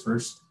August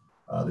 1st.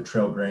 The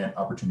trail grant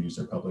opportunities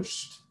are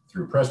published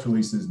through press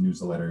releases,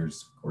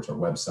 newsletters, of course, our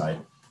website,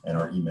 and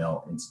our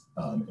email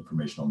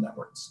informational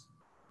networks.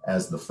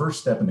 As the first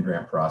step in the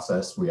grant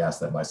process, we ask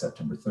that by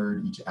September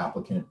 3rd, each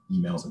applicant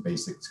emails a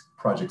basic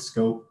project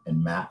scope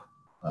and map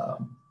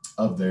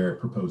of their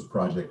proposed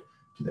project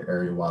to their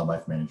area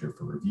wildlife manager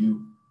for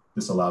review.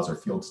 This allows our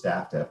field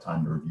staff to have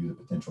time to review the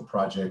potential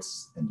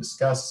projects and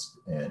discuss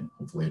and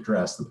hopefully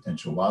address the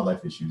potential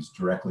wildlife issues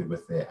directly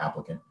with the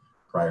applicant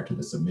prior to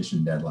the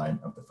submission deadline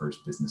of the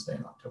first business day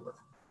in October.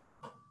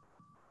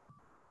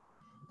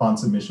 Upon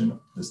submission,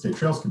 the State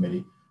Trails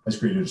Committee has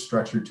created a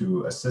structure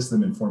to assist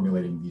them in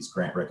formulating these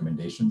grant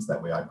recommendations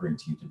that I bring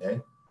to you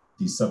today.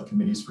 These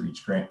subcommittees for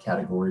each grant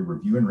category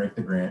review and rank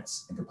the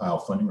grants and compile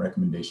funding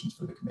recommendations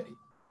for the committee.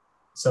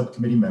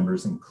 Subcommittee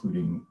members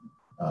include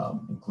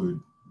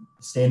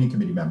standing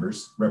committee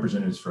members,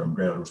 representatives from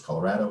Great Outdoors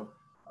Colorado,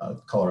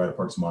 Colorado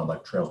Parks and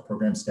Wildlife Trails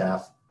program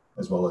staff,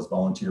 as well as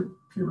volunteer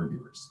peer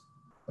reviewers.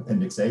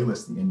 Appendix A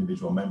lists the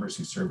individual members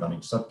who served on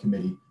each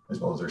subcommittee, as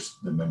well as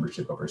the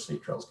membership of our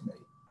State Trails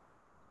Committee.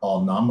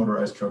 All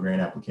non-motorized trail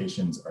grant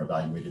applications are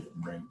evaluated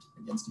and ranked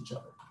against each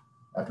other.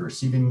 After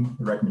receiving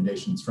the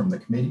recommendations from the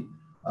committee,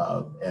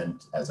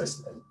 and as I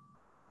said,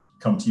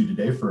 come to you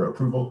today for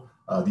approval,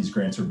 these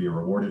grants will be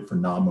awarded for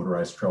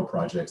non-motorized trail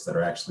projects that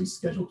are actually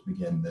scheduled to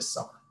begin this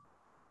summer.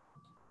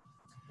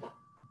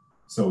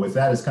 So with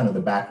that as kind of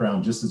the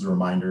background, just as a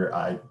reminder,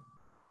 I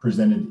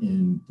presented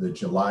in the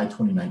July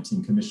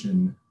 2019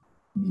 Commission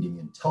meeting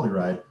in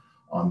Telluride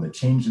on the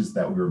changes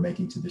that we were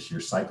making to this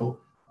year's cycle.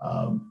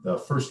 The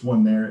first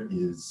one there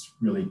is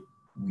really,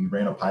 we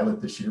ran a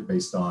pilot this year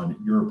based on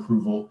your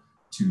approval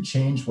to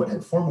change what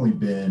had formerly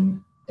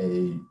been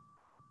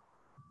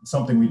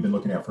something we've been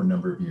looking at for a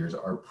number of years.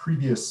 Our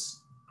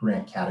previous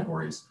grant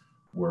categories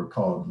were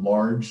called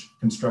large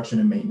construction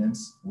and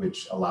maintenance,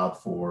 which allowed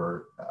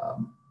for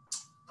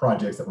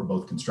projects that were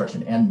both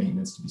construction and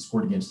maintenance to be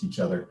scored against each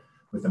other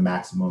with a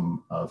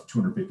maximum of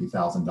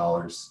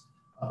 $250,000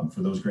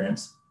 for those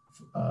grants.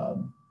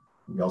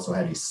 We also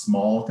had a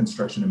small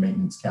construction and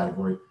maintenance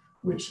category,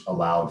 which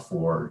allowed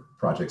for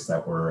projects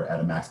that were at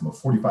a maximum of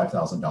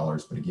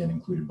 $45,000, but again,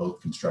 included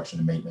both construction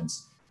and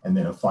maintenance, and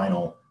then a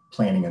final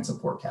planning and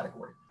support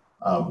category.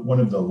 One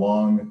of the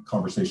long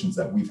conversations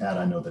that we've had,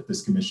 I know that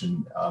this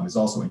commission is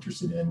also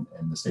interested in,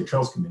 and the State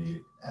Trails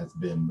Committee has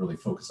been really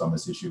focused on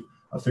this issue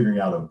of figuring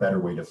out a better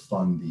way to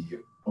fund the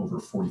over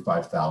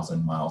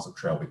 45,000 miles of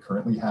trail we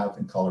currently have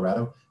in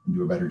Colorado and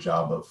do a better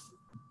job of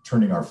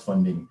turning our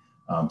funding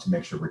to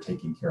make sure we're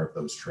taking care of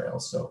those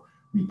trails. So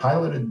we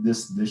piloted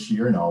this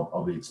year, and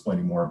I'll be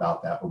explaining more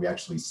about that, but we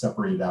actually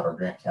separated out our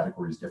grant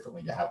categories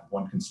differently to have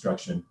one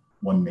construction,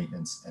 one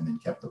maintenance, and then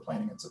kept the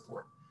planning and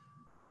support.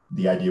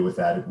 The idea with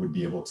that, it would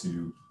be able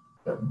to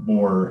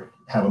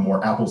have a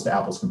more apples to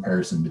apples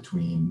comparison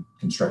between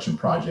construction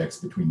projects,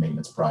 between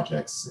maintenance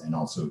projects, and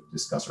also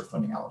discuss our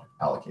funding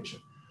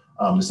allocation.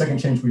 The second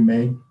change we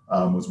made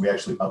was we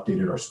actually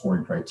updated our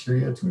scoring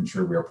criteria to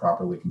ensure we are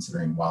properly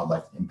considering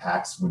wildlife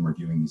impacts when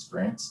reviewing these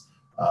grants.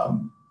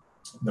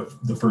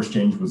 The first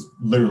change was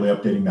literally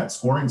updating that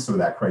scoring, so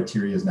that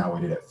criteria is now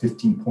weighted at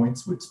 15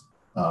 points, which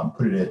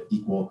put it at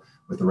equal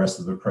with the rest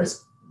of the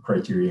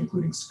criteria,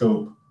 including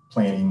scope,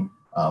 planning,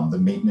 the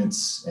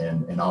maintenance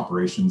and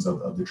operations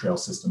of the trail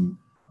system,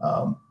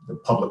 the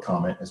public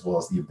comment, as well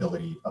as the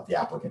ability of the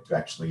applicant to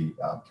actually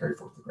carry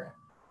forth the grant.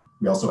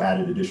 We also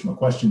added additional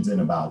questions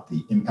in about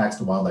the impacts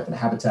to wildlife and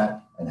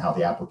habitat and how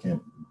the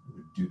applicant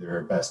would do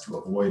their best to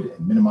avoid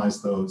and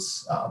minimize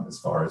those as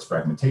far as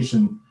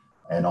fragmentation,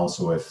 and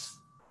also if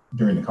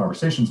during the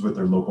conversations with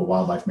their local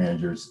wildlife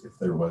managers, if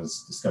there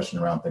was discussion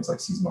around things like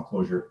seasonal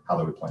closure, how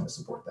they would plan to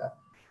support that.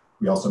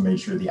 We also made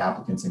sure the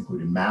applicants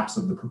included maps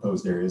of the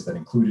proposed areas that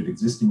included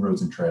existing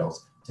roads and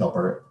trails to help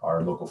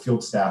our local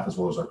field staff as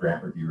well as our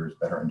grant reviewers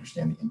better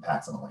understand the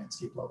impacts on the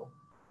landscape level.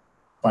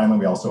 Finally,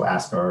 we also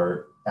asked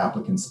our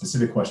applicants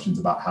specific questions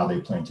about how they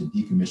plan to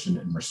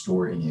decommission and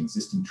restore any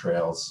existing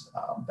trails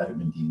that have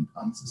been deemed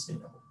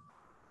unsustainable.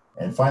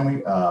 And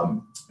finally,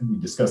 we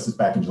discussed this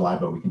back in July,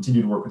 but we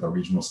continue to work with our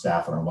regional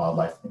staff on our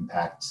wildlife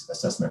impact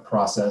assessment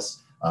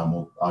process.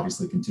 We'll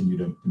obviously continue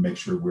to make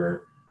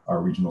sure our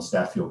regional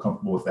staff feel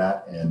comfortable with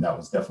that. And that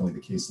was definitely the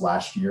case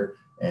last year.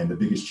 And the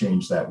biggest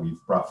change that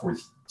we've brought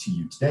forth to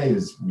you today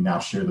is we now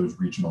share those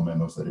regional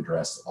memos that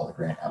address all the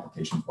grant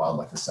applications,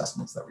 wildlife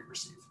assessments that we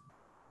receive.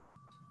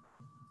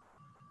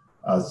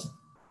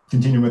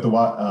 Continuing with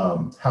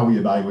how we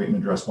evaluate and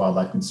address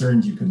wildlife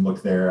concerns, you can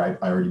look there. I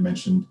already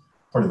mentioned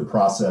part of the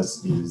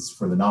process is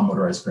for the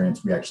non-motorized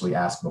grants, we actually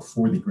ask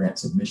before the grant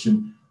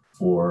submission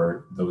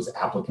for those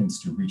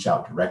applicants to reach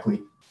out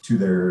directly to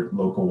their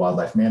local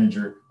wildlife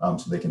manager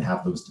so they can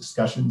have those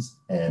discussions.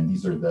 And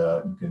these are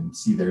you can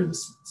see there the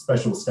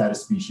special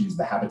status species,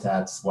 the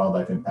habitats,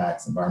 wildlife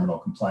impacts, environmental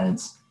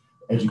compliance,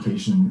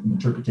 education and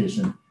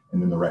interpretation,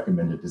 and then the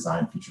recommended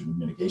design, feature, and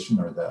mitigation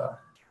are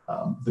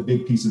the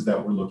big pieces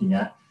that we're looking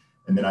at.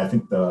 And then I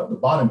think the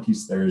bottom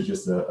piece there is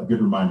just a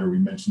good reminder. We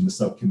mentioned the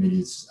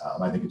subcommittees.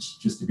 I think it's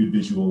just a good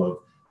visual of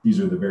these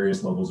are the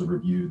various levels of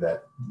review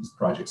that these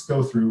projects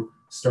go through,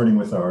 starting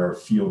with our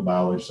field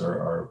biologists,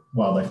 our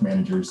wildlife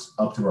managers,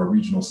 up to our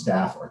regional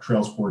staff, our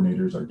trails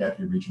coordinators, our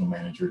deputy regional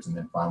managers, and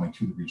then finally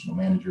to the regional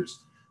managers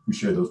who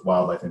share those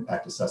wildlife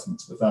impact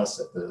assessments with us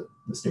at the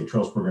State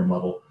Trails Program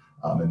level.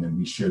 And then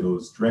we share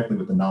those directly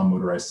with the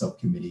non-motorized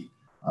subcommittee.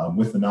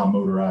 With the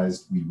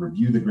non-motorized, we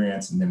review the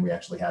grants, and then we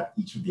actually have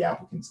each of the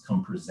applicants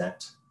come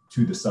present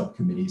to the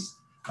subcommittees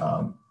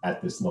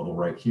at this level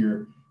right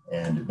here.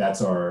 And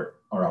that's our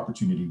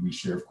opportunity. We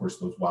share, of course,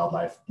 those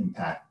wildlife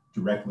impact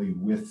directly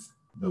with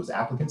those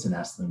applicants and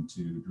ask them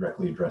to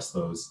directly address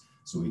those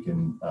so we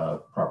can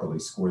properly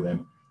score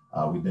them.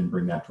 We then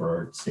bring that to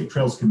our State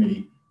Trails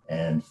Committee,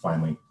 and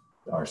finally,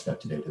 our step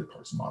today to the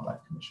Parks and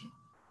Wildlife Commission.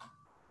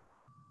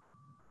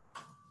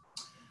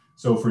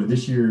 So for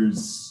this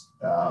year's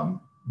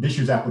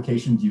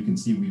applications, you can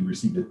see we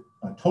received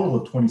a total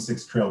of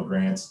 26 trail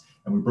grants,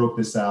 and we broke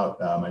this out.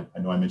 I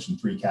know I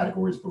mentioned 3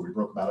 categories, but we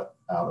broke out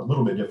a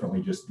little bit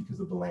differently just because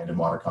of the Land and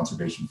Water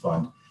Conservation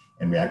Fund,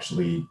 and we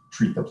actually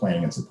treat the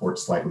planning and support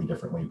slightly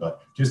differently.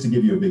 But just to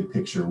give you a big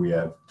picture, we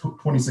have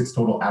 26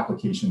 total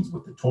applications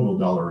with the total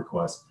dollar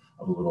request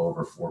of a little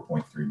over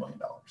 $4.3 million.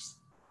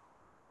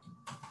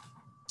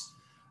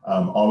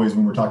 Always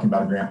when we're talking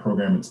about a grant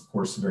program, it's of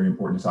course very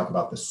important to talk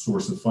about the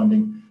source of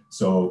funding.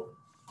 So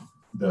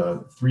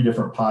the 3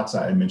 different pots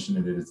I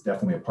mentioned, it is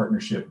definitely a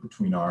partnership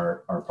between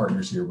our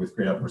partners here with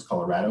Great Outdoors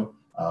Colorado.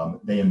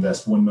 They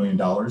invest $1 million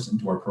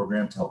into our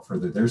program to help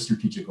further their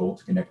strategic goal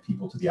to connect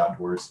people to the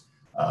outdoors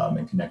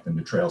and connect them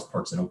to trails,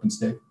 parks, and open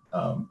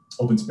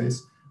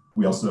space.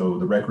 We also,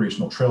 the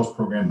Recreational Trails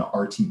Program, the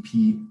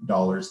RTP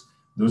dollars,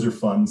 those are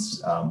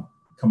funds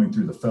coming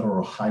through the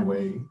Federal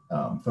Highway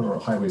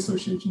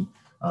Association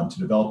to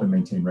develop and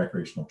maintain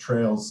recreational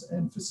trails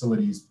and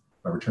facilities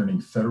by returning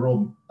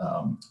federal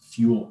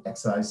fuel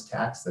excise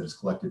tax that is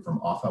collected from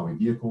off-highway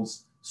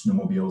vehicles,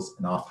 snowmobiles,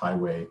 and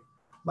off-highway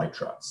light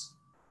trucks.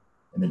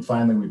 And then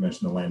finally, we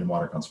mentioned the Land and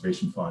Water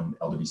Conservation Fund.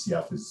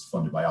 LWCF is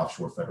funded by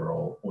offshore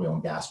federal oil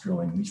and gas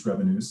drilling lease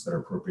revenues that are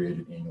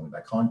appropriated annually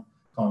by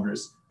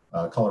Congress.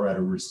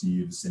 Colorado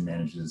receives and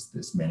manages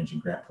this managing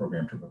grant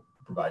program to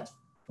provide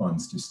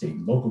funds to state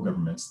and local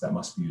governments that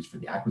must be used for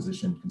the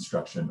acquisition,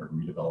 construction, or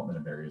redevelopment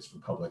of areas for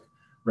public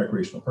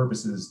recreational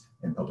purposes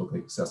and publicly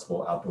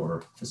accessible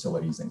outdoor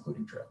facilities,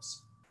 including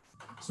trails.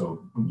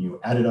 So when you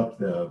added up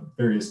the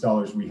various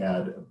dollars, we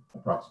had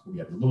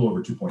approximately a little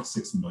over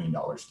 $2.6 million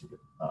to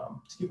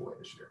give away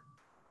this year.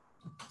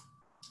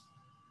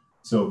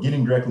 So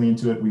getting directly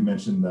into it, we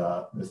mentioned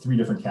the three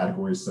different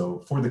categories. So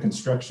for the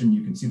construction,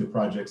 you can see the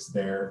projects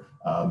there.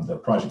 The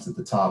projects at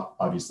the top,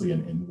 obviously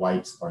in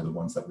white, are the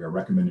ones that we are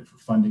recommended for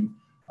funding.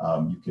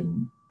 You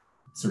can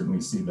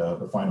certainly see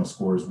the final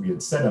scores. We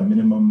had set a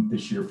minimum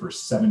this year for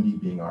 70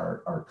 being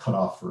our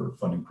cutoff for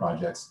funding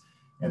projects.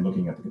 And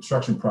looking at the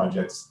construction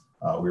projects,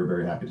 we were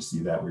very happy to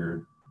see that we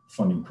were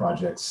funding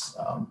projects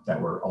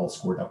that were all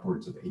scored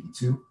upwards of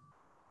 82.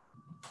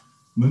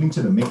 Moving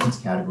to the maintenance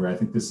category, I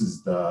think this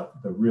is the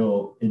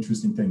real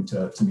interesting thing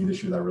to me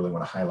this year that I really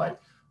want to highlight.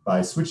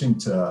 By switching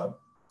to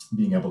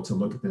being able to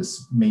look at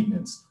this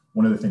maintenance,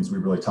 one of the things we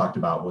really talked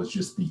about was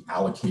just the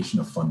allocation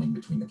of funding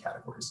between the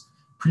categories.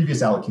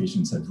 Previous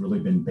allocations had really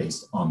been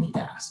based on the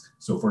ask.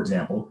 So for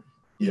example,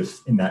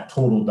 if in that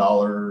total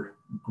dollar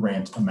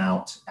grant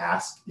amount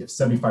ask, if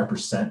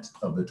 75%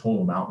 of the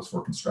total amount was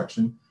for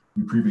construction,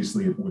 we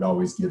previously would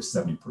always give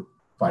 75%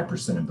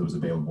 of those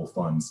available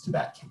funds to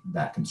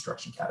that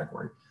construction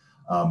category.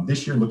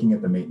 This year, looking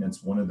at the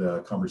maintenance, one of the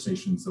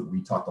conversations that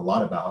we talked a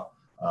lot about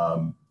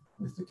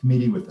with the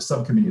committee, with the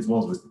subcommittee, as well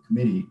as with the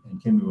committee,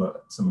 and came to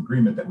some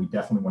agreement that we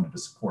definitely wanted to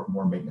support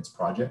more maintenance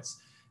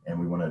projects. And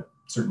we want to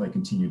certainly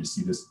continue to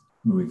see this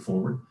moving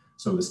forward.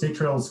 So the State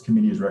Trails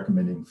Committee is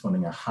recommending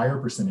funding a higher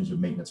percentage of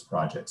maintenance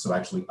projects. So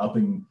actually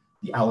upping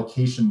the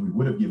allocation we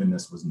would have given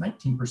this was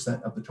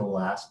 19% of the total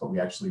ask, but we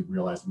actually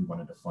realized we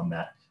wanted to fund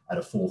that at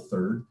a full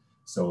third.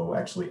 So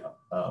actually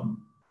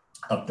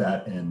up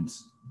that and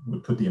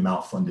would put the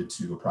amount funded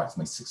to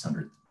approximately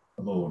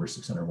a little over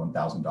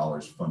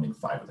 $601,000 funding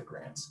 5 of the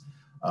grants.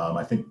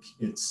 I think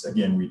it's,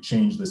 again, we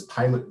changed this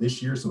pilot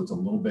this year, so it's a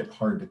little bit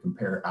hard to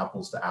compare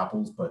apples to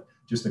apples, but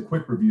just a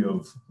quick review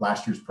of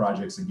last year's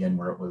projects, again,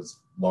 where it was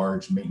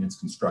large maintenance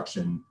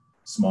construction,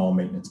 small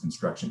maintenance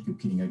construction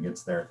competing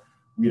against there.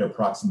 We had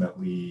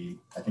approximately,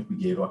 I think we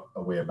gave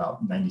away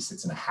about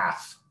 96 and a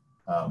half.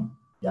 I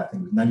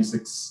think it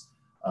was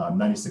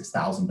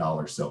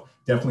 $96,000. So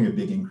definitely a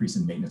big increase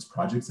in maintenance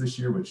projects this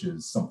year, which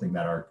is something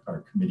that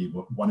our committee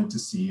wanted to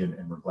see,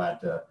 and we're glad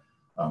to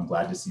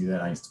see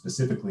that. I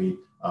specifically,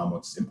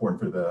 what's important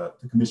for the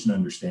commission to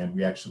understand,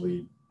 we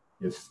actually,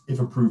 if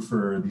approved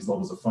for these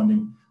levels of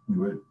funding, we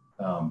would,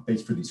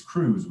 based for these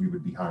crews, we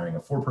would be hiring a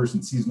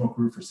 4-person seasonal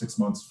crew for 6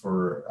 months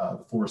for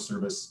the Forest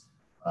Service,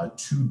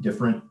 2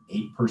 different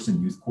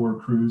 8-person youth corps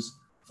crews,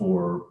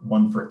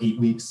 one for 8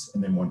 weeks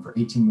and then one for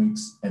 18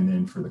 weeks. And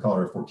then for the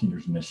Colorado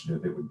 14ers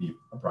Initiative, it would be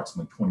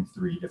approximately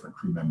 23 different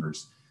crew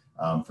members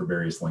for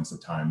various lengths of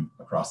time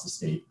across the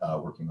state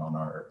working on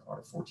our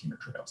 14er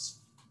trails.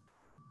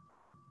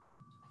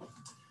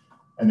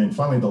 And then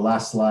finally, the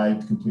last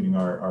slide, completing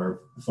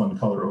our fund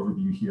color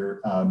overview here,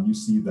 you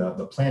see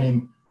the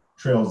planning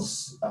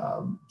trails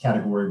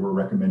category. We're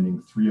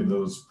recommending 3 of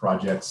those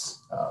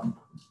projects,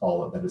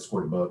 all of that is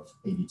scored above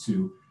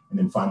 82. And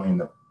then finally,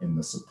 in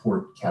the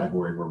support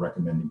category, we're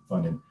recommending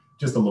funding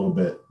just a little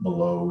bit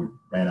below. We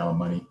ran out of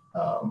money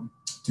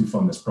to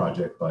fund this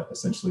project, but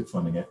essentially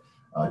funding it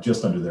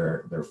just under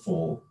their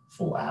full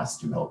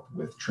ask to help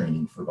with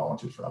training for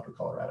volunteers for Outdoor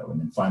Colorado. And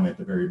then finally, at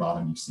the very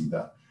bottom, you see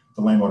the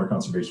Land Water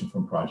Conservation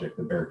Fund project,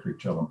 the Bear Creek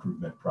Trail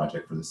Improvement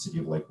Project for the city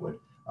of Lakewood,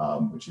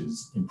 which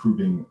is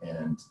improving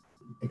and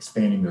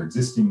expanding their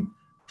existing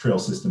trail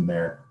system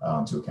there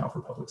to account for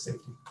public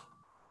safety.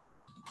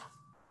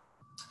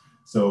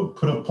 So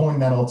pulling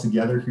that all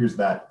together, here's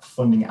that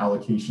funding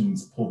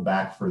allocations pulled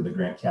back for the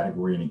grant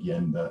category. And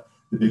again, the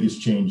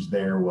biggest change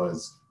there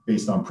was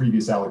based on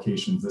previous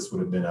allocations. This would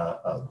have been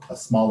a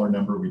smaller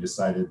number. We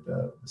decided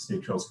the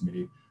State Trails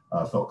Committee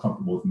felt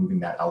comfortable with moving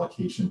that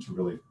allocation to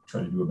really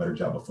try to do a better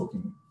job of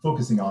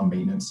focusing on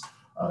maintenance,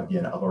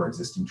 again, of our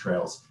existing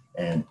trails,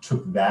 and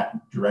took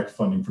that direct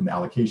funding from the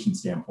allocation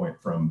standpoint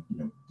from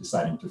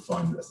deciding to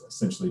fund,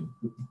 essentially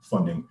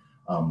funding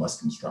less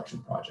construction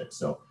projects.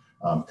 So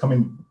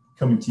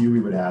coming to you, we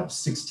would have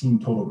 16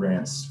 total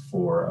grants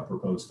for a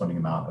proposed funding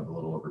amount of a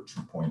little over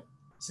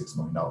 $2.6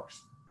 million.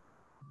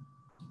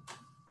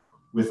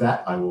 With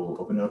that, I will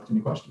open it up to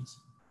any questions.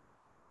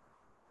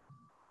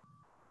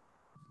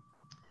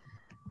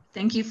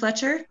 Thank you,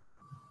 Fletcher.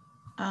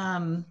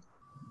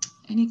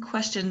 Any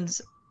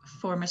questions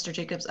for Mr.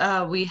 Jacobs?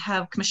 We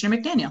have Commissioner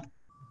McDaniel.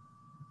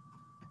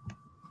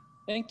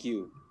 Thank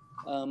you.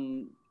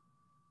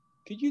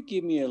 Could you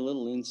give me a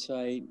little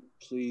insight,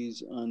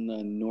 please, on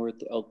the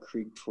North Elk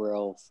Creek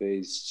Trail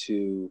Phase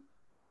 2?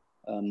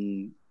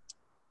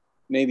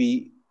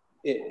 maybe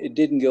it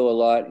didn't go a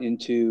lot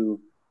into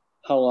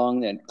how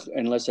long that,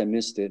 unless I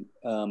missed it,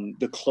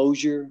 the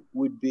closure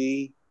would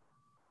be,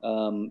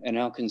 and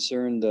how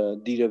concerned the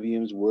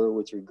DWMs were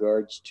with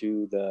regards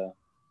to the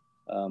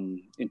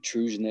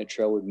intrusion that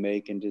trail would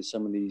make into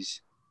some of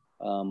these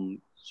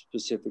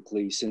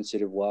specifically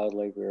sensitive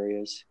wildlife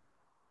areas.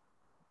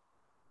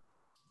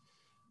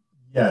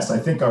 Yes, I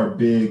think our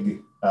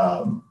big,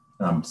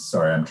 I'm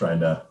sorry, I'm trying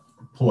to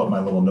pull up my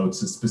little notes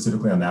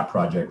specifically on that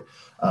project.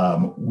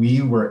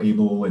 We were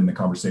able, in the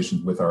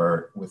conversations with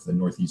the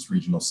Northeast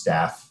regional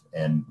staff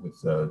and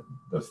with the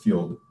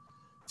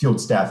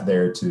field staff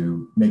there,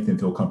 to make them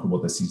feel comfortable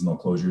with the seasonal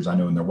closures. I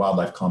know in their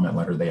wildlife comment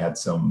letter, they had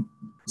some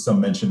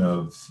mention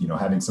of,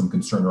 having some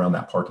concern around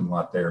that parking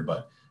lot there,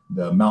 but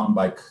the mountain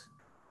bike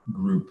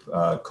group,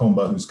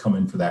 Comba, who's come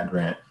in for that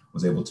grant,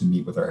 was able to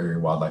meet with our area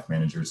wildlife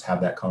managers, have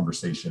that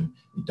conversation.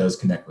 It does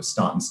connect with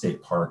Staunton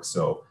State Park.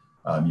 So,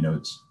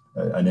 it's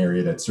an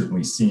area that's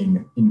certainly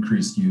seeing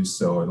increased use.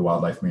 So the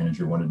wildlife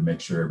manager wanted to make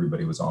sure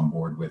everybody was on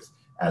board with,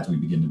 as we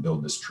begin to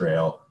build this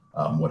trail,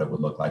 what it would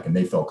look like. And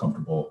they felt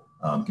comfortable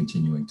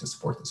continuing to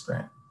support this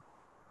grant.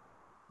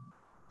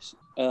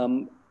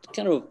 Kind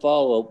of a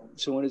follow-up.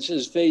 So when it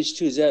says phase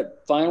 2, is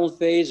that final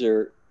phase,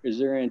 or is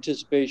there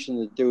anticipation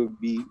that there would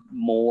be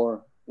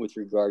more with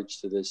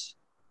regards to this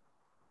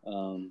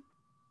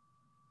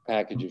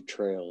package of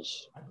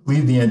trails? I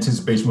believe the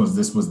anticipation was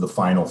this was the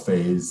final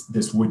phase.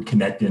 This would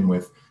connect in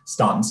with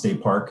Staunton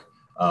State Park,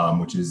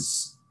 which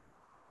is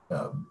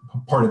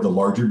part of the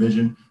larger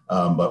vision,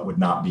 but would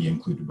not be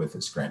included with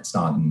this grant.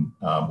 Staunton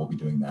will be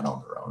doing that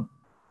on their own.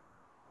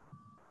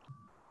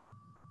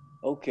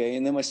 Okay,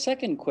 and then my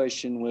second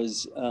question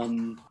was,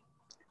 and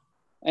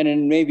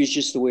then maybe it's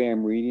just the way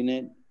I'm reading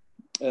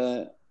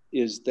it,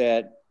 is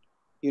that,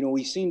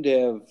 we seem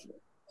to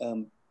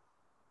have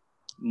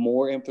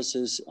more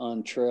emphasis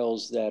on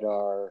trails that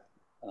are,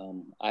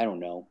 I don't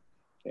know,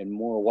 in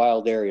more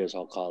wild areas,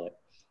 I'll call it,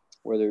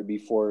 whether it be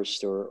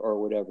forest or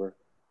whatever,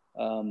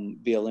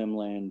 BLM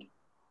land.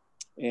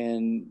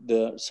 And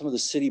some of the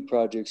city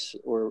projects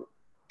or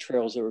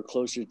trails that were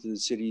closer to the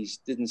cities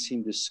didn't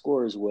seem to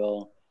score as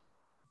well.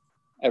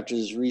 After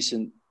this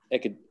recent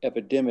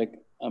epidemic,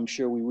 I'm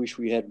sure we wish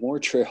we had more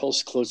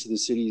trails close to the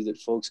cities that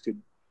folks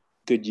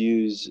could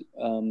use.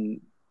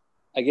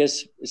 I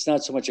guess it's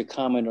not so much a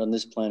comment on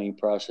this planning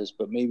process,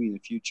 but maybe in the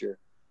future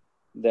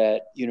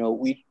that,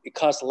 it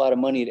costs a lot of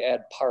money to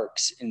add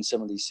parks in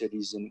some of these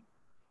cities, and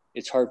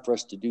it's hard for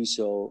us to do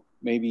so.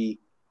 Maybe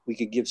we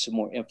could give some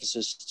more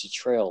emphasis to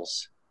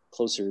trails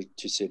closer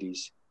to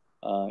cities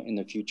in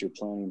the future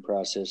planning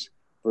process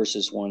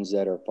versus ones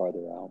that are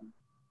farther out.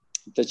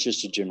 That's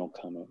just a general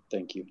comment.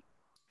 Thank you.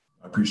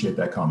 I appreciate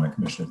that comment,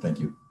 Commissioner. Thank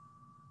you.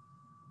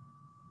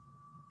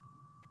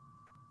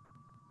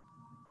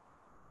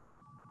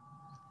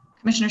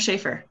 Commissioner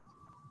Schaefer.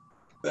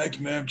 Thank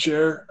you, Madam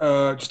Chair.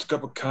 Just a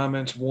couple of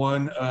comments.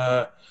 One,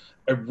 I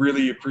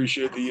really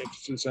appreciate the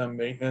emphasis on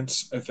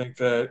maintenance. I think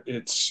that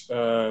it's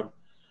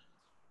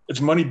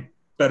money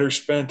better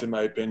spent, in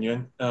my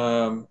opinion,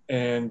 and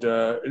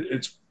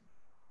it's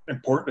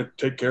important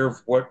to take care of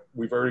what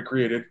we've already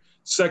created.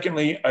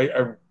 Secondly,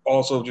 I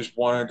also just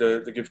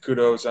wanted to give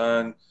kudos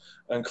on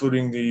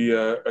including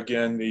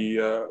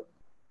the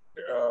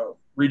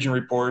region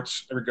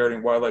reports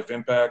regarding wildlife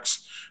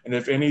impacts. And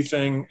if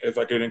anything, if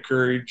I could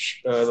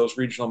encourage those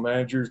regional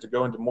managers to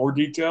go into more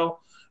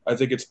detail, I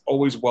think it's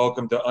always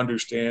welcome to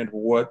understand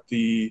what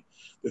the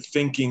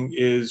thinking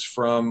is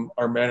from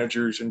our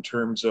managers in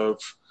terms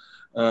of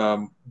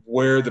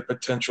where the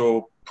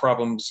potential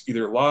problems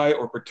either lie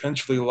or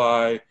potentially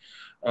lie,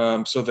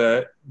 so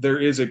that there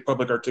is a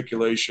public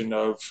articulation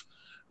of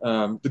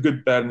the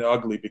good, bad, and the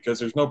ugly, because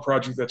there's no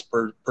project that's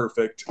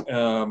perfect,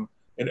 and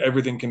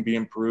everything can be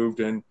improved.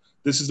 And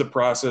this is the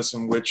process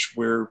in which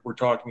we're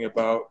talking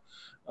about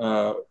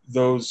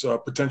those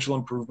potential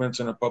improvements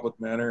in a public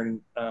manner.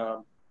 And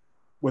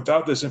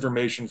without this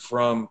information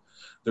from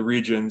the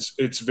regions,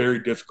 it's very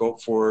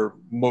difficult for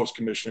most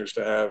commissioners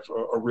to have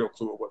a real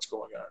clue of what's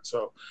going on.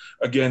 So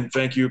again,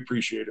 thank you,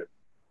 appreciate it.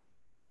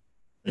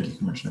 Thank you,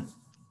 Commissioner.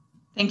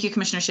 Thank you,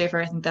 Commissioner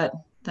Schaefer. I think that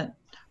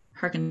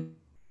harkens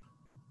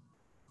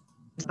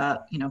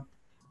about,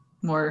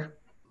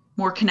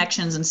 more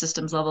connections and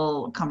systems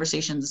level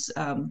conversations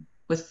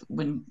with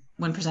when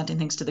presenting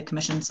things to the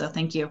commission. So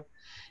thank you.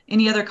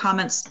 Any other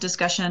comments,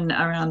 discussion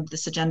around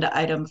this agenda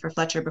item for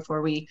Fletcher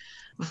before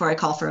I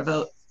call for a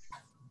vote?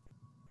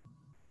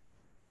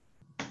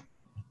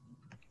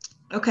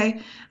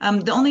 Okay.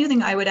 The only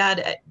thing I would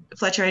add,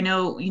 Fletcher, I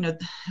know,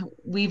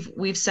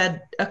 we've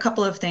said a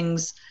couple of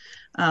things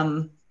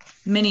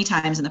many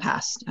times in the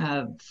past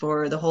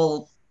for the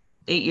whole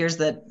 8 years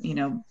that,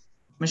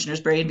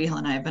 Commissioners Bray and Beal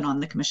and I have been on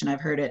the commission.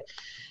 I've heard it.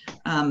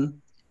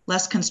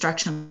 Less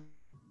construction,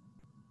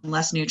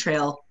 less new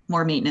trail,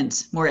 more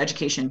maintenance, more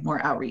education,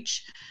 more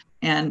outreach.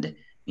 And,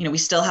 we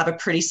still have a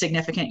pretty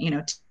significant,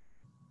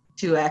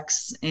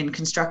 2x in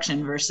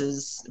construction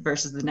versus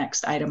the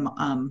next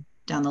item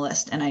down the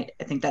list. And I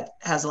think that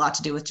has a lot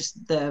to do with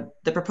just the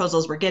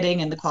proposals we're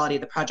getting and the quality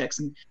of the projects.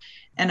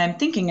 And I'm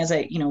thinking as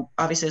I,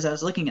 obviously as I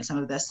was looking at some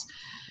of this,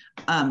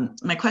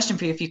 my question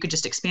for you, if you could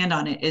just expand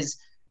on it, is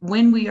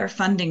when we are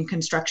funding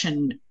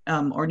construction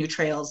or new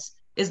trails,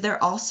 is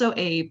there also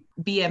a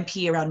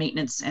BMP around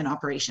maintenance and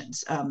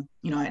operations?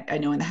 I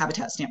know in the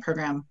Habitat Stamp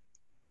program,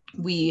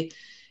 we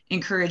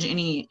encourage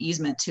any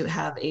easement to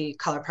have a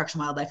Colorado Parks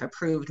and Wildlife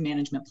approved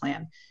management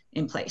plan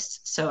in place.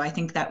 So I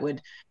think that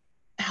would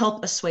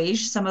help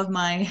assuage some of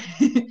my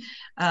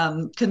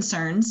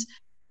concerns,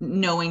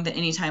 knowing that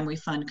anytime we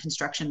fund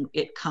construction,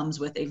 it comes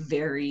with a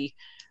very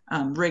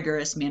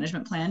rigorous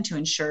management plan to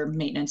ensure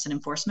maintenance and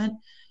enforcement.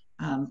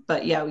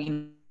 But yeah,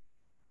 we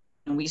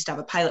used to have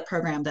a pilot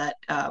program that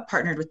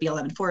partnered with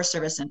BLM Forest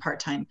Service and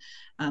part-time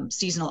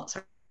seasonal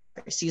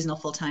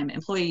full-time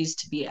employees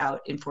to be out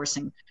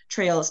enforcing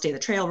state of the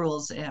trail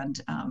rules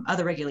and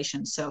other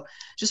regulations. So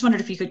just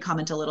wondered if you could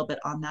comment a little bit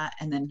on that.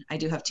 And then I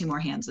do have 2 more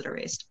hands that are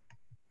raised.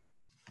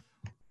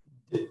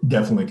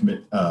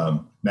 Definitely,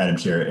 Madam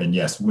Chair. And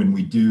yes, when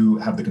we do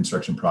have the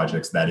construction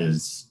projects, that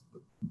is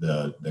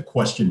the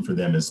question for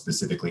them is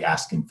specifically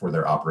asking for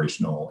their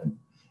operational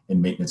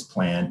and maintenance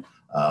plan,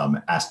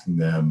 asking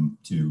them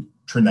to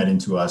turn that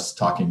into us,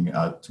 talking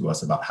to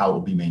us about how it will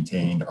be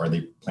maintained. Are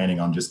they planning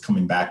on just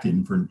coming back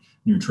in for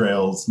new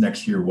trails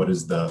next year? What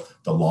is the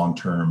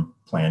long-term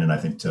plan? And I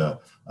think to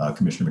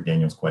Commissioner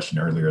McDaniel's question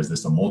earlier, is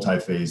this a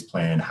multi-phase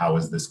plan? How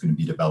is this going to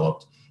be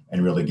developed?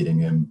 And really getting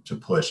them to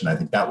push. And I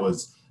think that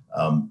was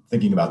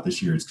thinking about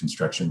this year's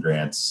construction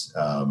grants.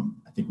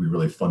 I think we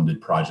really funded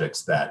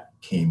projects that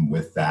came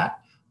with that,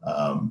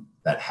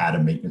 that had a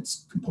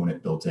maintenance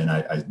component built in.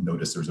 I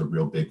noticed there's a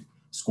real big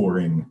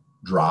scoring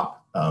drop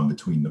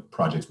between the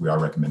projects we are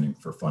recommending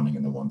for funding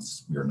and the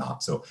ones we are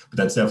not. So, but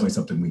that's definitely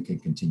something we can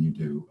continue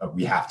to,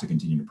 we have to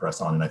continue to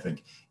press on. And I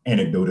think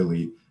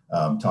anecdotally,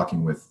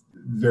 talking with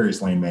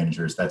various lane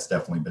managers, that's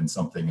definitely been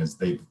something as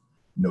they've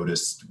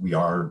noticed we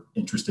are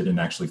interested in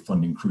actually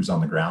funding crews on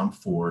the ground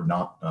for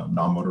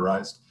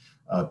non-motorized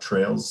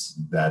trails,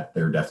 that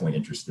they're definitely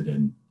interested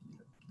in.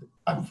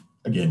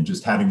 Again,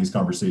 just having these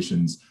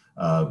conversations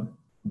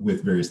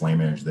with various lane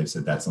managers, they've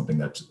said that's something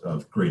that's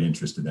of great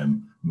interest to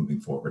them moving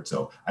forward.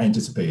 So I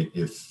anticipate,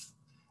 if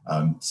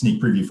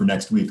sneak preview for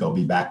next week, I'll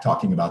be back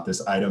talking about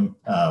this item.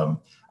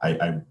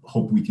 I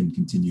hope we can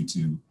continue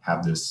to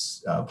have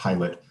this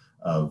pilot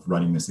of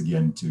running this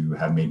again to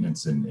have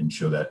maintenance and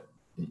show that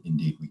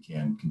indeed we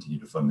can continue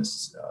to fund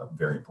this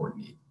very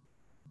important need.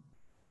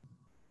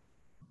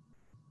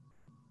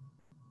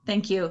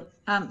 Thank you.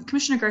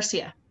 Commissioner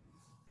Garcia.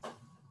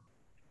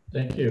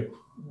 Thank you,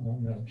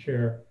 Madam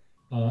Chair.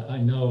 I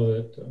know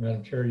that,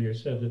 Madam Chair, you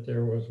said that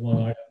there was one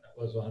item that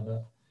was on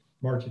the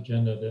March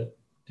agenda that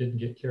didn't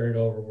get carried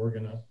over. We're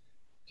going to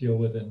deal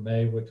with in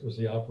May, which was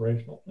the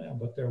operational plan,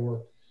 but there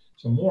were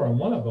some more. And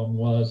one of them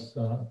was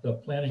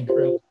the planning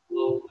trail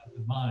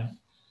in mind.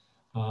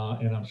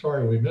 And I'm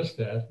sorry we missed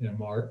that in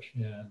March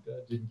and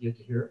didn't get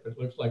to hear it, but it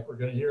looks like we're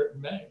going to hear it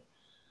in May.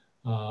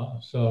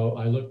 So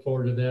I look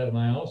forward to that. And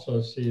I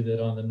also see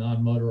that on the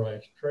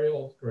non-motorized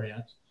trail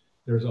grants,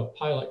 there's a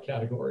pilot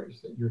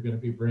categories that you're going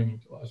to be bringing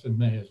to us in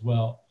May as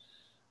well.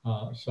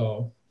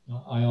 So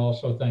I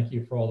also thank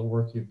you for all the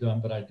work you've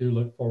done, but I do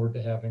look forward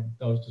to having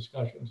those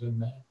discussions in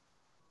May.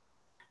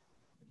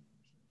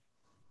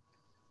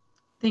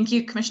 Thank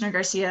you, Commissioner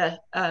Garcia.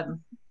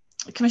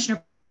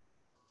 Commissioner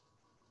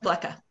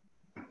Blecka.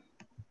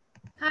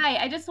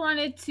 Hi, I just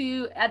wanted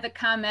to add the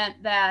comment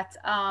that,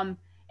 and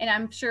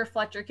I'm sure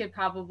Fletcher could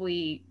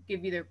probably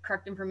give you the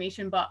correct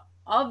information, but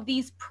of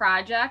these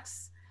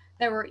projects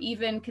that were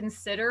even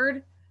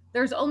considered,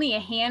 there's only a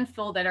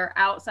handful that are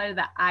outside of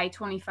the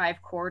I-25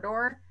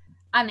 corridor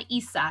on the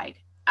east side,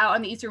 out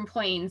on the Eastern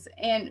Plains.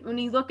 And when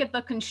you look at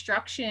the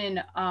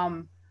construction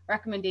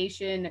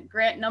recommendation,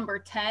 grant number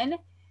 10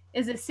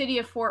 is the city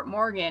of Fort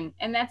Morgan,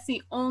 and that's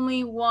the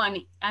only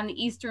one on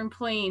the Eastern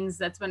Plains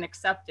that's been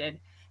accepted.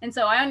 And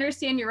so I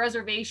understand your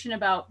reservation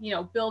about,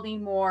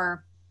 building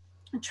more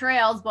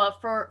trails, but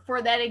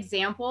for that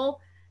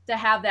example, to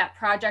have that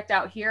project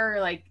out here,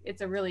 like,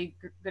 it's a really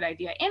good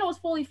idea. And it was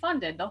fully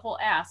funded, the whole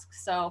ask.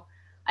 So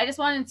I just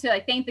wanted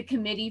to thank the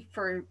committee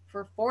for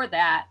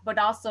that, but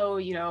also,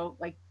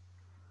 like,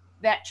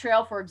 that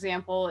trail, for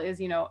example,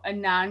 is, a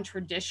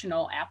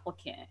non-traditional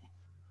applicant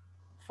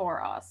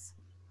for us.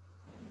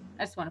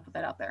 I just want to put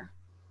that out there.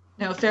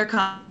 No, fair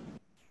comment.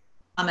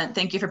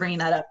 Thank you for bringing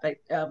that up.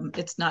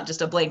 It's not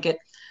just a blanket,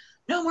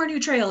 no more new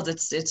trails.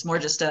 It's more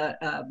just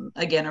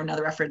again,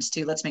 another reference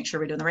to let's make sure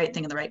we're doing the right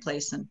thing in the right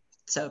place. And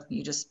so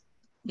you just,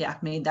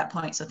 made that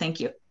point. So thank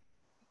you.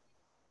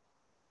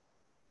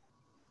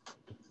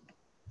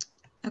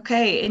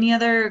 Okay, any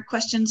other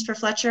questions for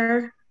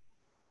Fletcher?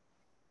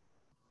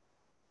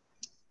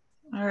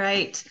 All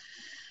right.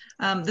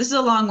 This is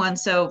a long one,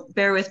 so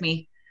bear with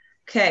me.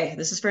 Okay,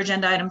 this is for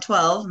agenda item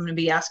 12. I'm going to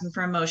be asking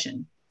for a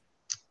motion.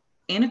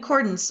 In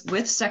accordance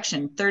with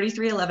section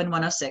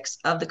 3311-106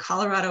 of the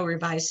Colorado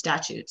Revised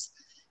Statutes,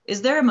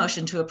 is there a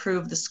motion to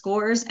approve the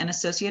scores and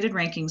associated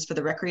rankings for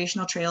the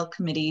recreational trail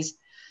committees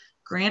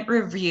grant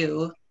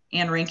review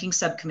and ranking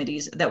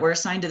subcommittees that were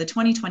assigned to the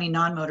 2020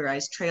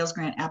 non-motorized trails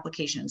grant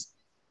applications,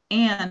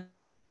 and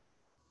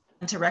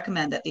to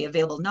recommend that the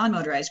available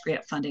non-motorized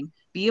grant funding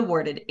be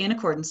awarded in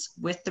accordance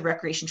with the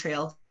Recreation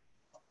Trail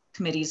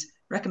Committee's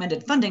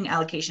recommended funding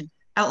allocation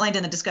outlined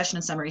in the discussion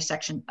and summary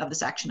section of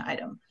this action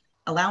item,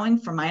 allowing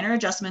for minor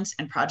adjustments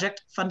and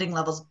project funding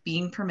levels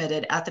being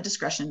permitted at the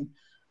discretion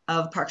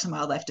of Parks and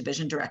Wildlife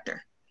Division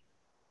Director.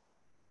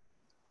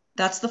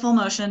 That's the full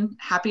motion.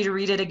 Happy to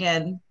read it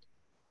again.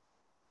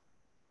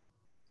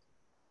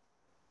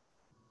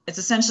 It's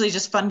essentially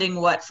just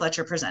funding what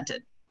Fletcher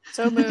presented.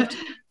 So moved.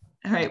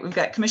 All right, we've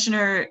got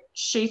Commissioner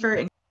Schaefer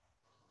and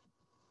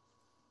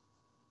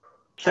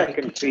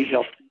second,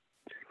 Fiegel.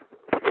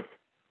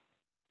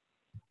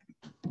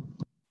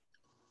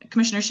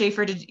 Commissioner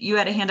Schaefer, did you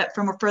had a hand up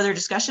for more further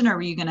discussion, or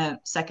were you going to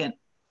second?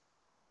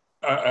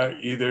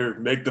 Either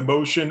make the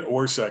motion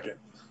or second.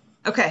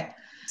 Okay.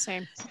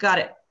 Same. Got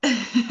it.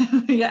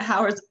 We got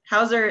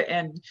Hauser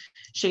and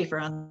Schaefer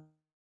on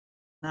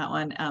that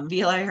one.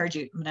 Vila, I heard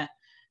you.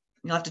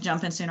 You'll have to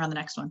jump in sooner on the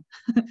next one.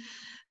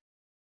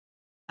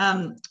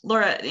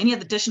 Laura, any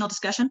additional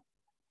discussion?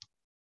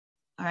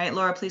 All right,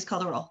 Laura, please call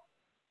the roll.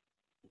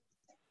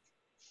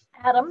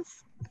 Adams?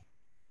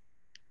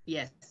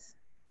 Yes.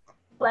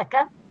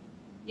 Blecka?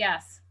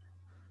 Yes.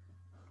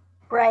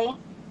 Bray?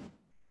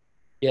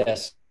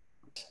 Yes.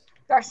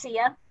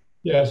 Garcia?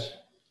 Yes.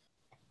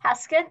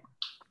 Haskett?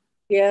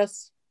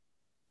 Yes.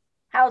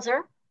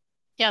 Hauser?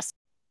 Yes.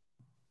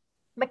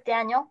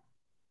 McDaniel?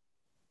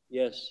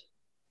 Yes.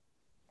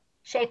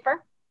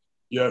 Schaefer?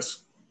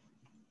 Yes.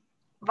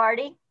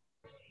 Vardy?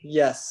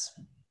 Yes.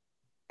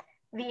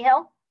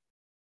 Vigil?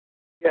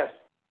 Yes.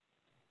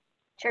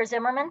 Chair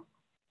Zimmerman?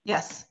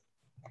 Yes.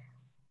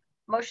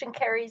 Motion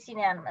carries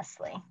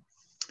unanimously.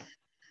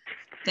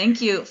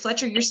 Thank you.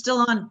 Fletcher, you're still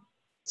on.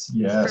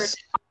 Yes.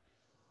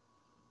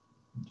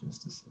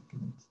 Just a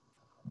second.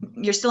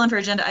 You're still on for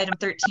agenda item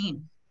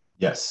 13.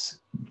 Yes.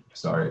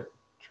 Sorry.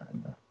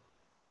 Trying to.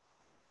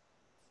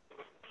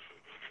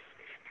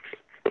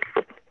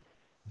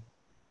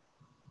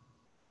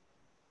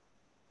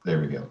 There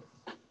we go.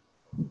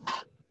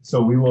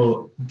 So we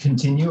will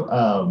continue.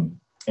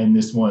 And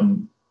this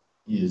one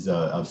is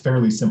a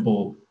fairly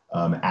simple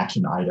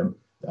action item.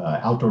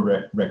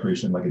 Outdoor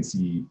Recreation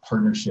Legacy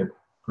Partnership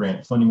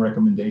Grant Funding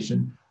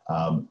Recommendation.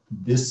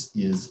 This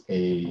is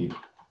a,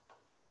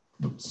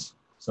 oops,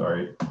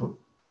 sorry,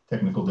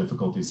 technical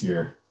difficulties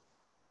here.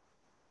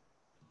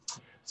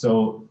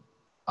 So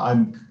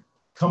I'm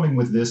coming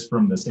with this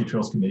from the State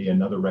Trails Committee,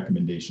 another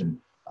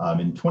recommendation.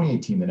 In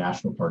 2018, the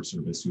National Park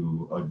Service,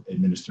 who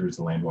administers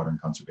the Land, Water, and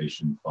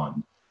Conservation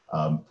Fund,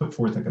 put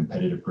forth a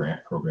competitive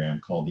grant program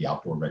called the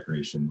Outdoor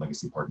Recreation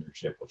Legacy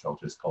Partnership, which I'll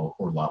just call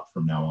ORLOP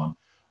from now on.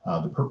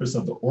 The purpose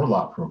of the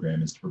ORLOP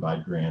program is to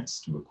provide grants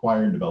to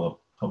acquire and develop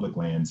public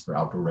lands for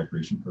outdoor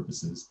recreation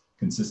purposes,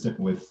 consistent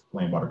with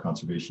Land, Water,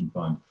 Conservation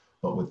Fund,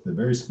 but with the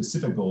very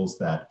specific goals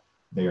that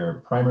they are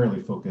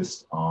primarily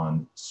focused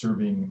on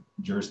serving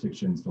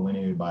jurisdictions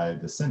delineated by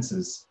the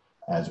census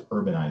as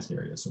urbanized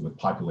areas, so with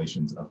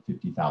populations of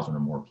 50,000 or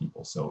more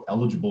people. So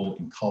eligible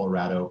in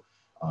Colorado,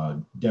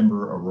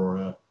 Denver,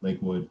 Aurora,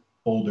 Lakewood,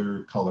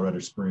 Boulder, Colorado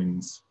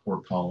Springs,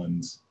 Fort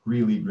Collins,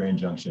 Greeley, Grand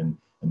Junction,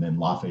 and then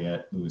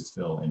Lafayette,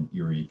 Louisville, and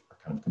Erie are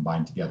kind of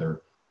combined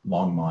together,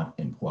 Longmont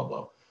and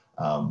Pueblo.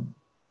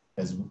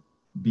 As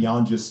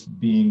beyond just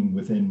being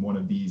within one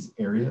of these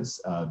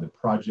areas, the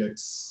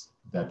projects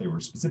that they were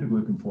specifically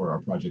looking for are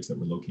projects that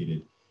were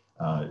located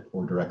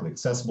or directly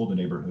accessible to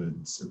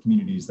neighborhoods or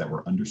communities that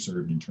were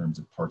underserved in terms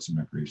of parks and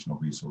recreational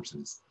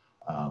resources,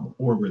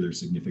 or where there's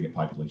significant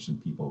population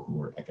of people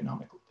who are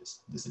economically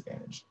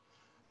disadvantaged.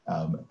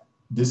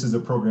 This is a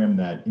program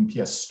that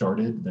NPS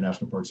started, the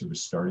National Park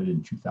Service started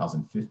in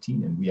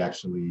 2015, and we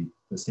actually,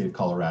 the state of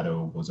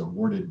Colorado was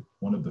awarded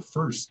one of the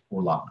first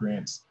ORLOP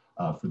grants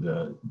for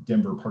the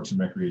Denver Parks and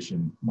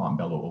Recreation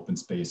Montbello Open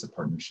Space, a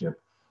partnership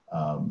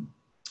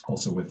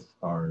also with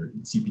our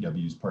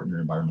CPW's partner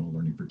Environmental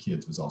Learning for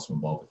Kids was also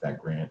involved with that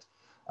grant.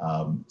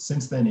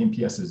 Since then,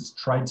 NPS has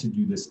tried to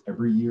do this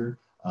every year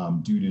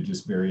due to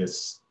just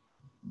various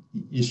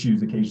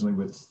issues occasionally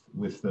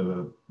with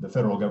the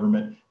federal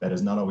government. That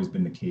has not always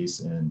been the case.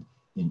 And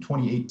in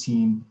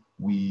 2018,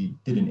 we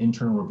did an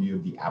internal review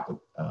of the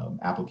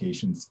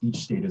applications. Each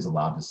state is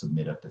allowed to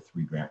submit up to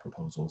 3 grant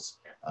proposals.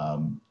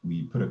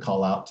 We put a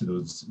call out to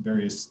those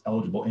various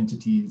eligible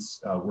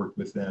entities, worked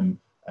with them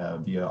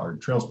via our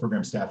Trails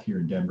program staff here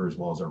in Denver, as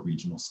well as our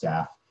regional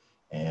staff.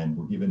 And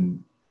we're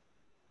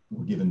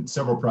given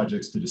several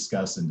projects to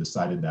discuss and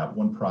decided that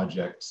one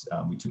project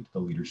we took to the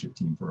leadership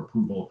team for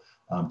approval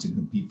to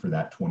compete for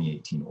that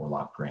 2018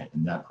 ORLOP grant.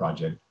 And that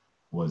project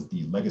was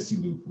the Legacy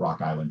Loop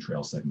Rock Island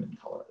Trail segment in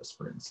Colorado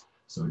Springs.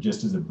 So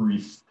just as a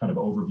brief kind of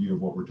overview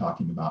of what we're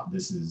talking about,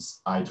 this is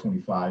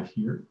I-25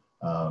 here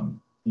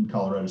in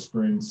Colorado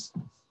Springs.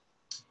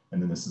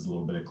 And then this is a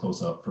little bit of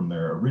close up from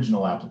their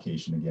original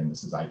application. Again,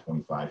 this is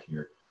I-25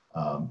 here.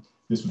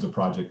 This was a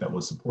project that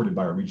was supported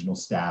by our regional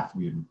staff.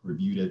 We had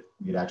reviewed it.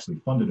 We had actually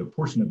funded a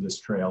portion of this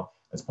trail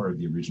as part of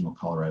the original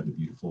Colorado the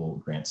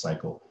Beautiful grant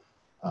cycle.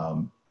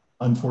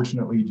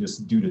 Unfortunately,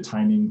 just due to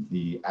timing,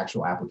 the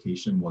actual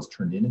application was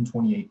turned in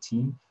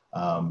 2018.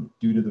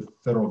 Due to the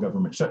federal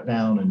government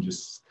shutdown and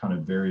just kind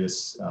of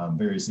various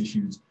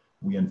issues,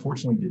 we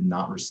unfortunately did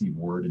not receive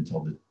word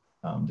until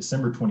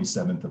December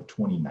 27th of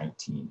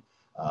 2019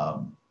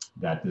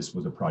 that this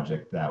was a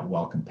project that,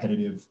 while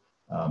competitive,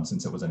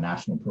 since it was a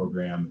national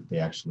program, they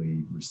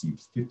actually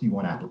received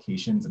 51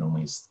 applications and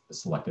only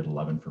selected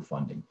 11 for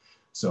funding.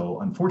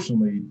 So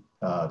unfortunately,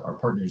 our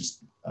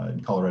partners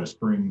in Colorado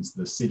Springs,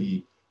 the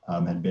city,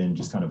 had been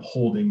just kind of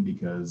holding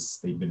because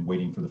they'd been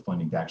waiting for the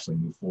funding to actually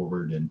move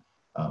forward. And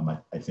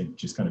I think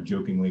just kind of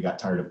jokingly got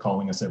tired of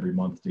calling us every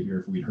month to hear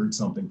if we'd heard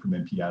something from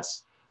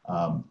MPS.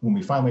 When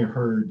we finally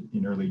heard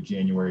in early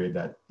January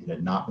that it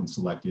had not been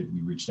selected,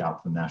 we reached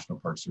out to the National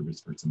Park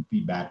Service for some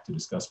feedback to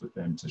discuss with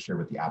them, to share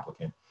with the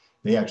applicant.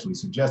 They actually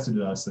suggested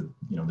to us that,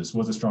 this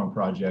was a strong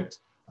project.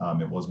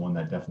 It was one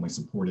that definitely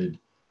supported,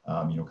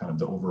 kind of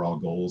the overall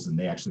goals, and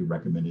they actually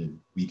recommended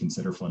we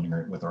consider funding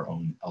it with our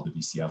own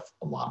LWCF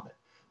allotment.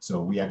 So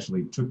we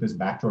actually took this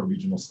back to our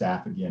regional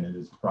staff. Again, it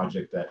is a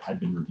project that had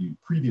been reviewed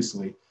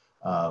previously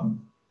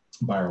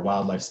by our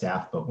wildlife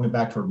staff, but went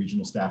back to our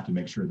regional staff to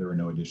make sure there were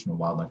no additional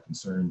wildlife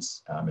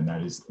concerns. And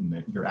that is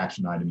in your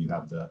action item, you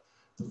have the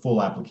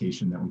full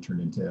application that we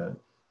turned into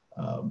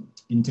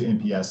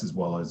MPS, as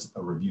well as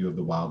a review of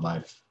the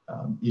wildlife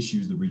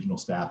issues. The regional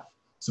staff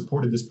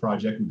supported this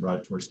project. We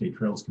brought it to our State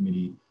Trails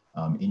Committee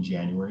in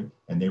January,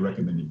 and they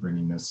recommended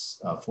bringing this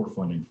for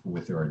funding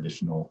with their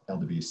additional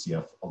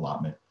LWCF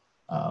allotment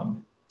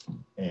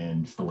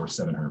and for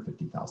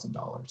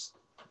 $750,000.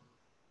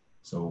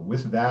 So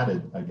with that,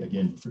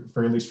 again,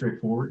 fairly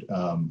straightforward.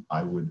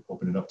 I would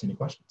open it up to any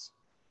questions.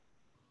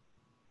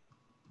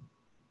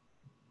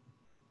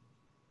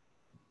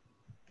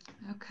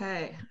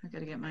 Okay, I got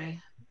to get my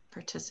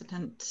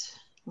participant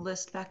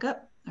list back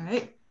up. All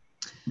right.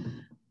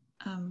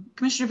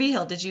 Commissioner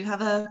Vigil, did you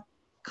have a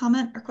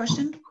comment or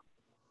question?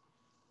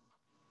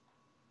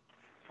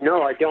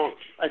 No, I don't.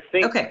 I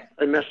think okay.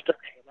 I messed up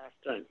the last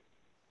time.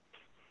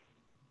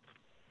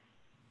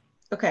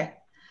 Okay.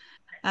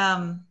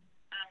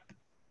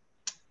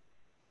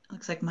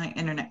 Looks like my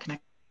internet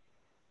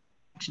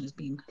connection is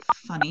being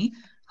funny.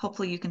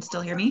 Hopefully you can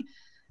still hear me.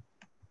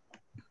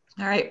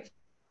 All right.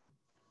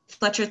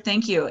 Fletcher,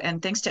 thank you.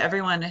 And thanks to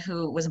everyone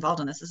who was involved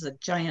in this. This is a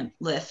giant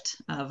lift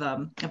of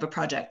a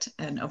project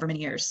and over many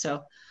years.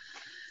 So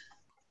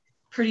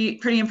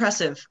pretty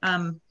impressive.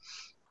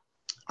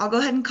 I'll go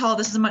ahead and call,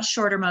 this is a much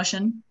shorter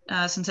motion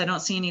since I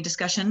don't see any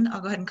discussion.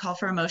 I'll go ahead and call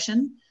for a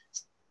motion.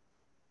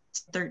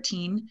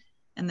 13.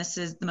 And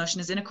the motion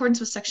is in accordance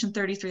with section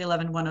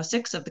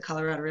 3311-106 of the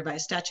Colorado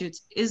Revised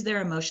Statutes. Is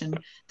there a motion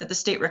that the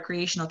State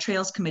Recreational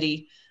Trails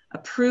Committee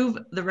approve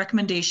the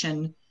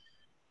recommendation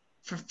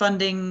for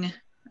funding?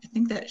 I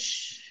think that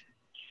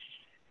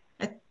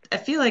I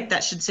feel like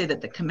that should say that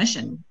the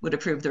commission would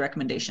approve the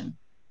recommendation.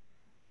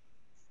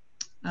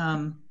 Well,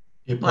 I'm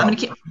going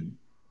to keep.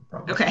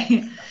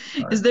 Okay.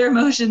 Is there a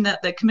motion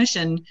that the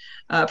commission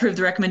approve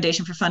the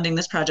recommendation for funding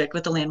this project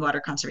with the land water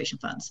conservation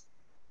funds?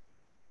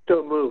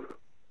 So move.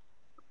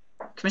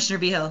 Commissioner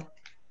Vigil.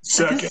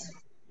 Second.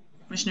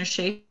 Commissioner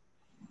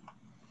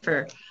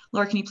Schaefer.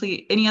 Laura, can you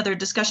please, any other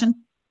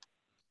discussion?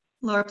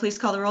 Laura, please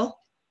call the roll.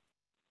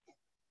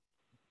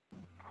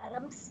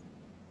 Adams?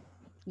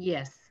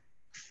 Yes.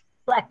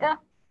 Blecka?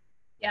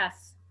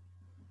 Yes.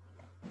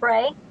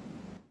 Bray?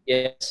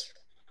 Yes.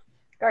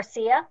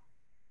 Garcia?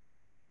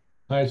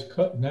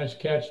 Nice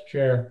catch,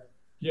 Chair.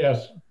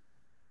 Yes.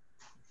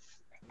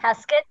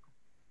 Haskett?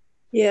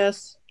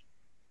 Yes.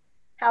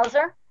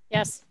 Hauser?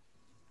 Yes.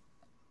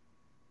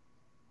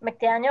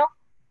 McDaniel?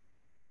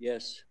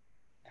 Yes.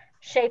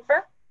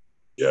 Schaefer?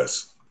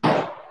 Yes.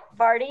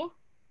 Vardy?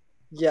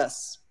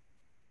 Yes.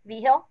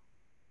 Vigil?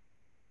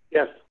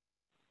 Yes.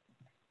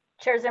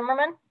 Chair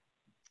Zimmerman?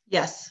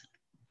 Yes.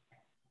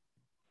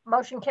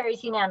 Motion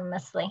carries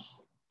unanimously.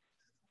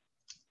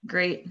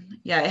 Great.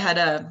 Yeah, I had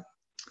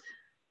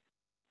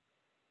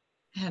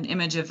an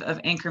image of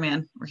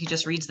Anchorman where he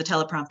just reads the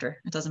teleprompter.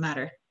 It doesn't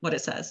matter what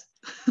it says.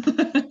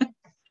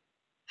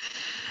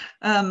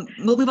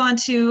 We'll move on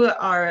to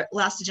our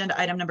last agenda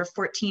item, number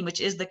 14,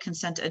 which is the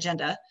consent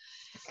agenda.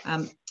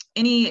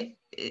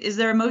 Is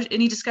there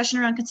any discussion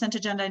around consent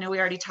agenda? I know we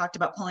already talked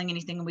about pulling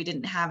anything and we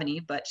didn't have any,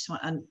 but just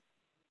want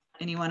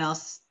anyone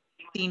else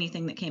see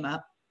anything that came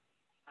up?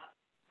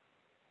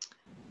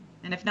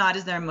 And if not,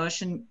 is there a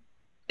motion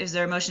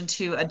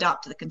to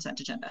adopt the consent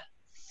agenda?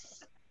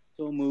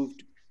 So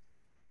moved.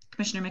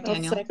 Commissioner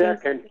McDaniel.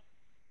 Second.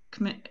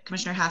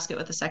 Commissioner Haskett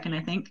with a second,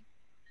 I think.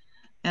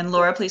 And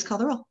Laura, please call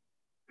the roll.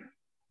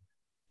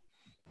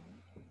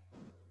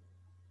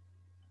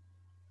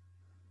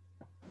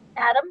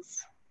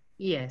 Adams?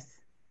 Yes.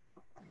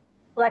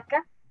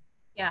 Blecka?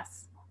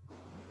 Yes.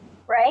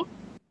 Bray?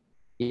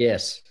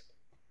 Yes.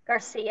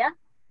 Garcia?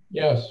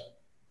 Yes.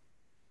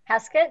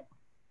 Haskett?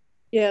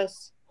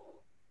 Yes.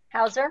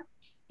 Hauser?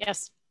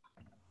 Yes.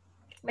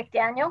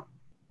 McDaniel,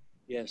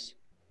 Yes.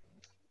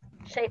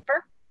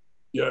 Schaefer,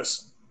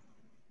 Yes.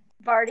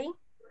 Vardy,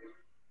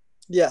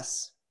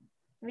 Yes.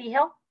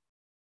 Vigil,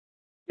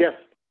 Yes.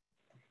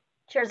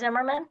 Chair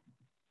Zimmerman.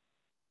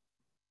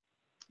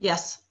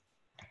 Yes.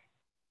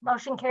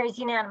 Motion carries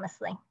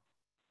unanimously.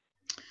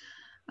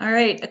 All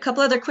right, a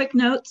couple other quick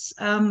notes.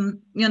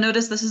 You'll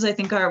notice this is, I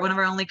think, one of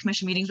our only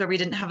commission meetings where we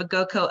didn't have a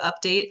GOCO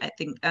update. I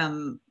think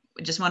I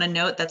just want to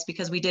note that's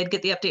because we did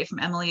get the update from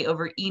Emily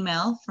over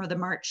email for the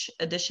March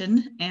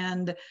edition,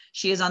 and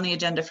she is on the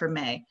agenda for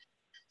May.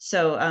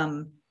 So,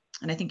 and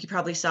I think you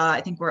probably saw,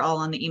 I think we're all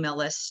on the email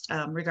list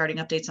regarding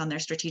updates on their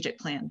strategic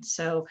plan.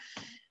 So,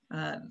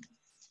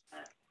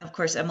 of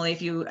course, Emily,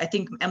 I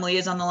think Emily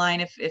is on the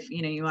line. If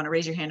you want to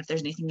raise your hand, if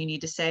there's anything you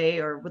need to say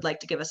or would like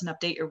to give us an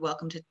update, you're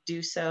welcome to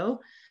do so.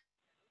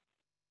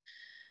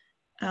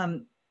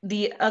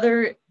 The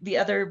other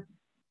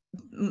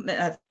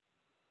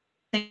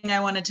thing I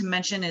wanted to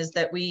mention is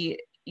that we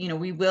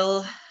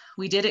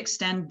did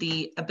extend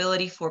the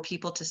ability for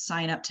people to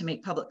sign up to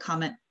make public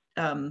comment.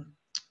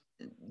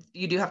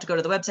 You do have to go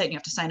to the website and you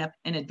have to sign up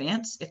in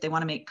advance if they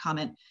want to make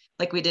comment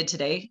like we did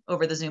today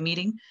over the Zoom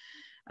meeting.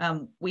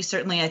 We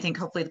certainly, I think,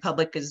 hopefully the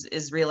public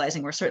is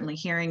realizing we're certainly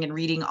hearing and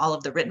reading all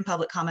of the written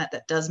public comment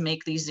that does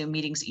make these Zoom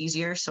meetings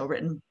easier. So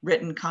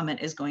written comment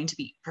is going to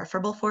be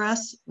preferable for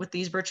us with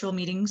these virtual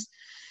meetings.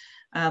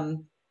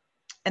 And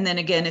then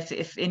again,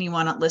 if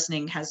anyone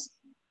listening has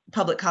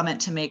public comment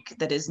to make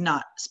that is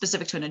not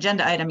specific to an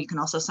agenda item, you can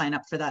also sign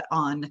up for that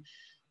on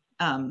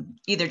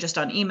either just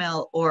on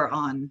email or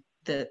on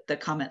the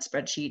comment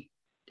spreadsheet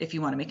if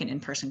you want to make an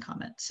in-person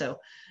comment. So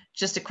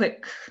just a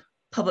quick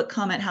public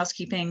comment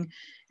housekeeping.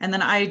 And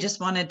then I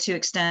just wanted to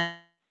extend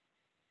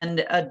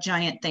a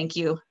giant thank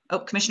you. Oh,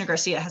 Commissioner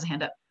Garcia has a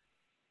hand up.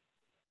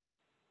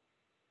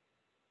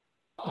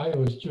 I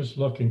was just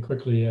looking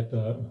quickly at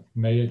the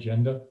May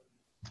agenda,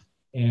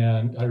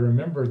 and I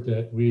remembered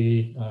that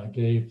we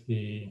gave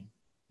the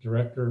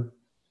director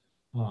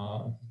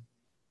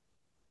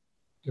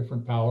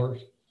different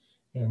powers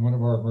in one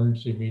of our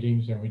emergency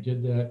meetings, and we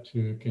did that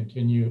to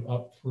continue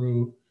up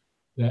through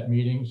that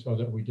meeting so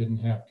that we didn't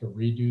have to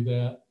redo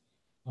that.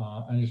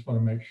 I just want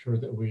to make sure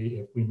that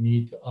if we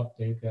need to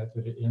update that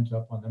it ends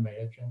up on the May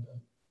agenda.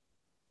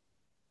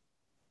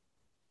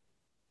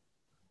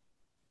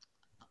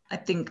 I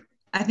think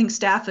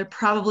staff are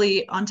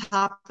probably on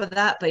top of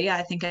that, but yeah,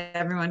 I think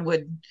everyone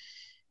would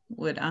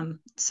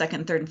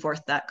second, third, and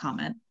fourth that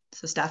comment.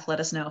 So staff, let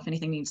us know if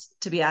anything needs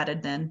to be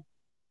added then.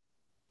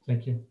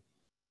 Thank you.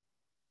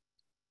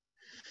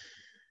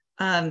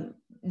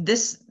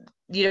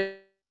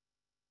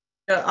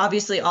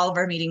 Obviously all of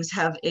our meetings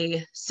have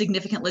a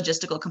significant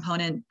logistical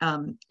component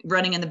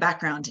running in the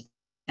background,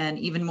 and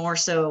even more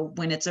so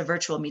when it's a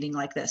virtual meeting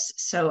like this.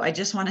 So I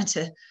just wanted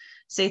to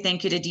say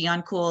thank you to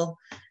Dion Cool,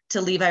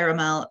 to Levi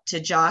Rommel, to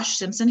Josh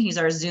Simpson. He's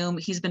our Zoom.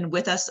 He's been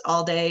with us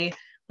all day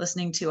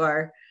listening to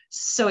our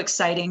so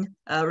exciting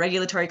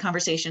regulatory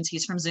conversations.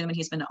 He's from Zoom and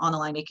he's been on the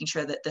line making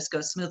sure that this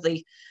goes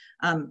smoothly.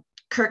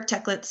 Kirk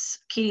Techlitz,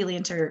 Katie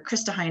Leonter,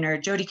 Krista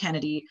Heiner, Jody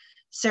Kennedy,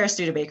 Sarah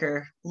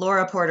Studebaker,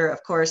 Laura Porter,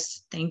 of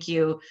course, thank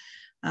you.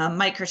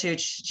 Mike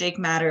Kurtuch, Jake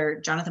Matter,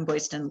 Jonathan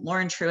Boyston,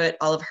 Lauren Truitt,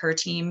 all of her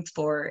team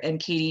and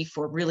Katie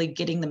for really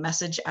getting the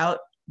message out,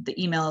 the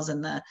emails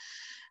and the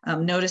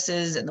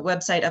notices and the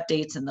website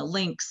updates and the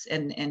links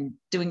and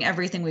doing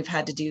everything we've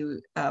had to do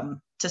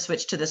to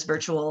switch to this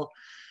virtual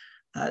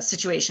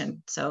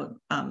situation. So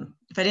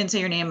if I didn't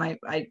say your name,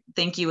 I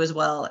thank you as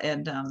well.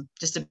 And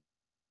just a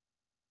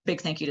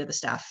big thank you to the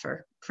staff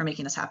for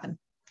making this happen.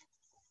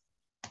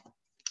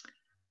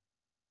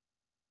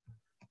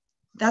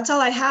 That's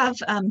all I have.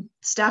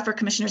 Staff or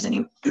commissioners,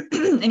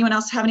 anyone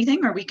else have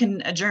anything, or we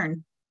can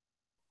adjourn?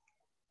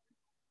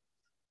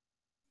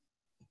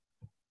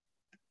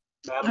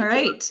 All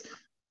right.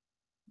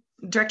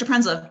 Director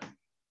Prenzlow.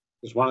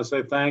 Just want to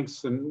say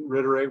thanks and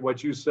reiterate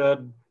what you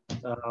said.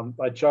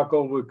 I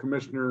chuckled with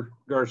Commissioner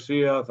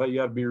Garcia. I thought you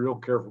had to be real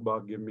careful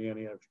about giving me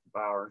any extra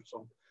power.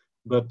 So,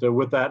 but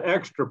with that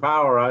extra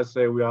power, I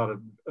say we ought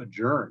to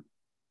adjourn.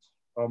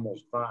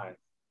 Almost 5.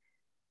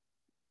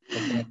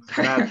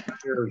 That's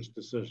Chair's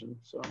decision.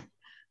 So.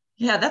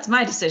 Yeah, that's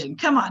my decision.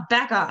 Come on,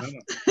 back off.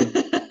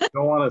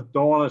 don't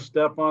want to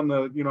step on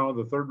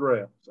the third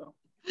rail. So.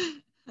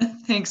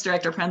 Thanks,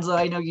 Director Prenzlow.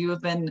 I know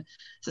this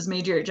has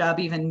made your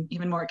job even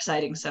more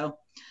exciting. So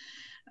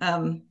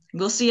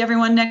we'll see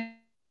everyone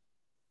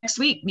next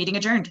week. Meeting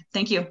adjourned.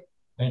 Thank you.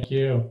 Thank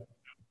you.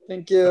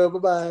 Thank you.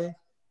 Bye-bye.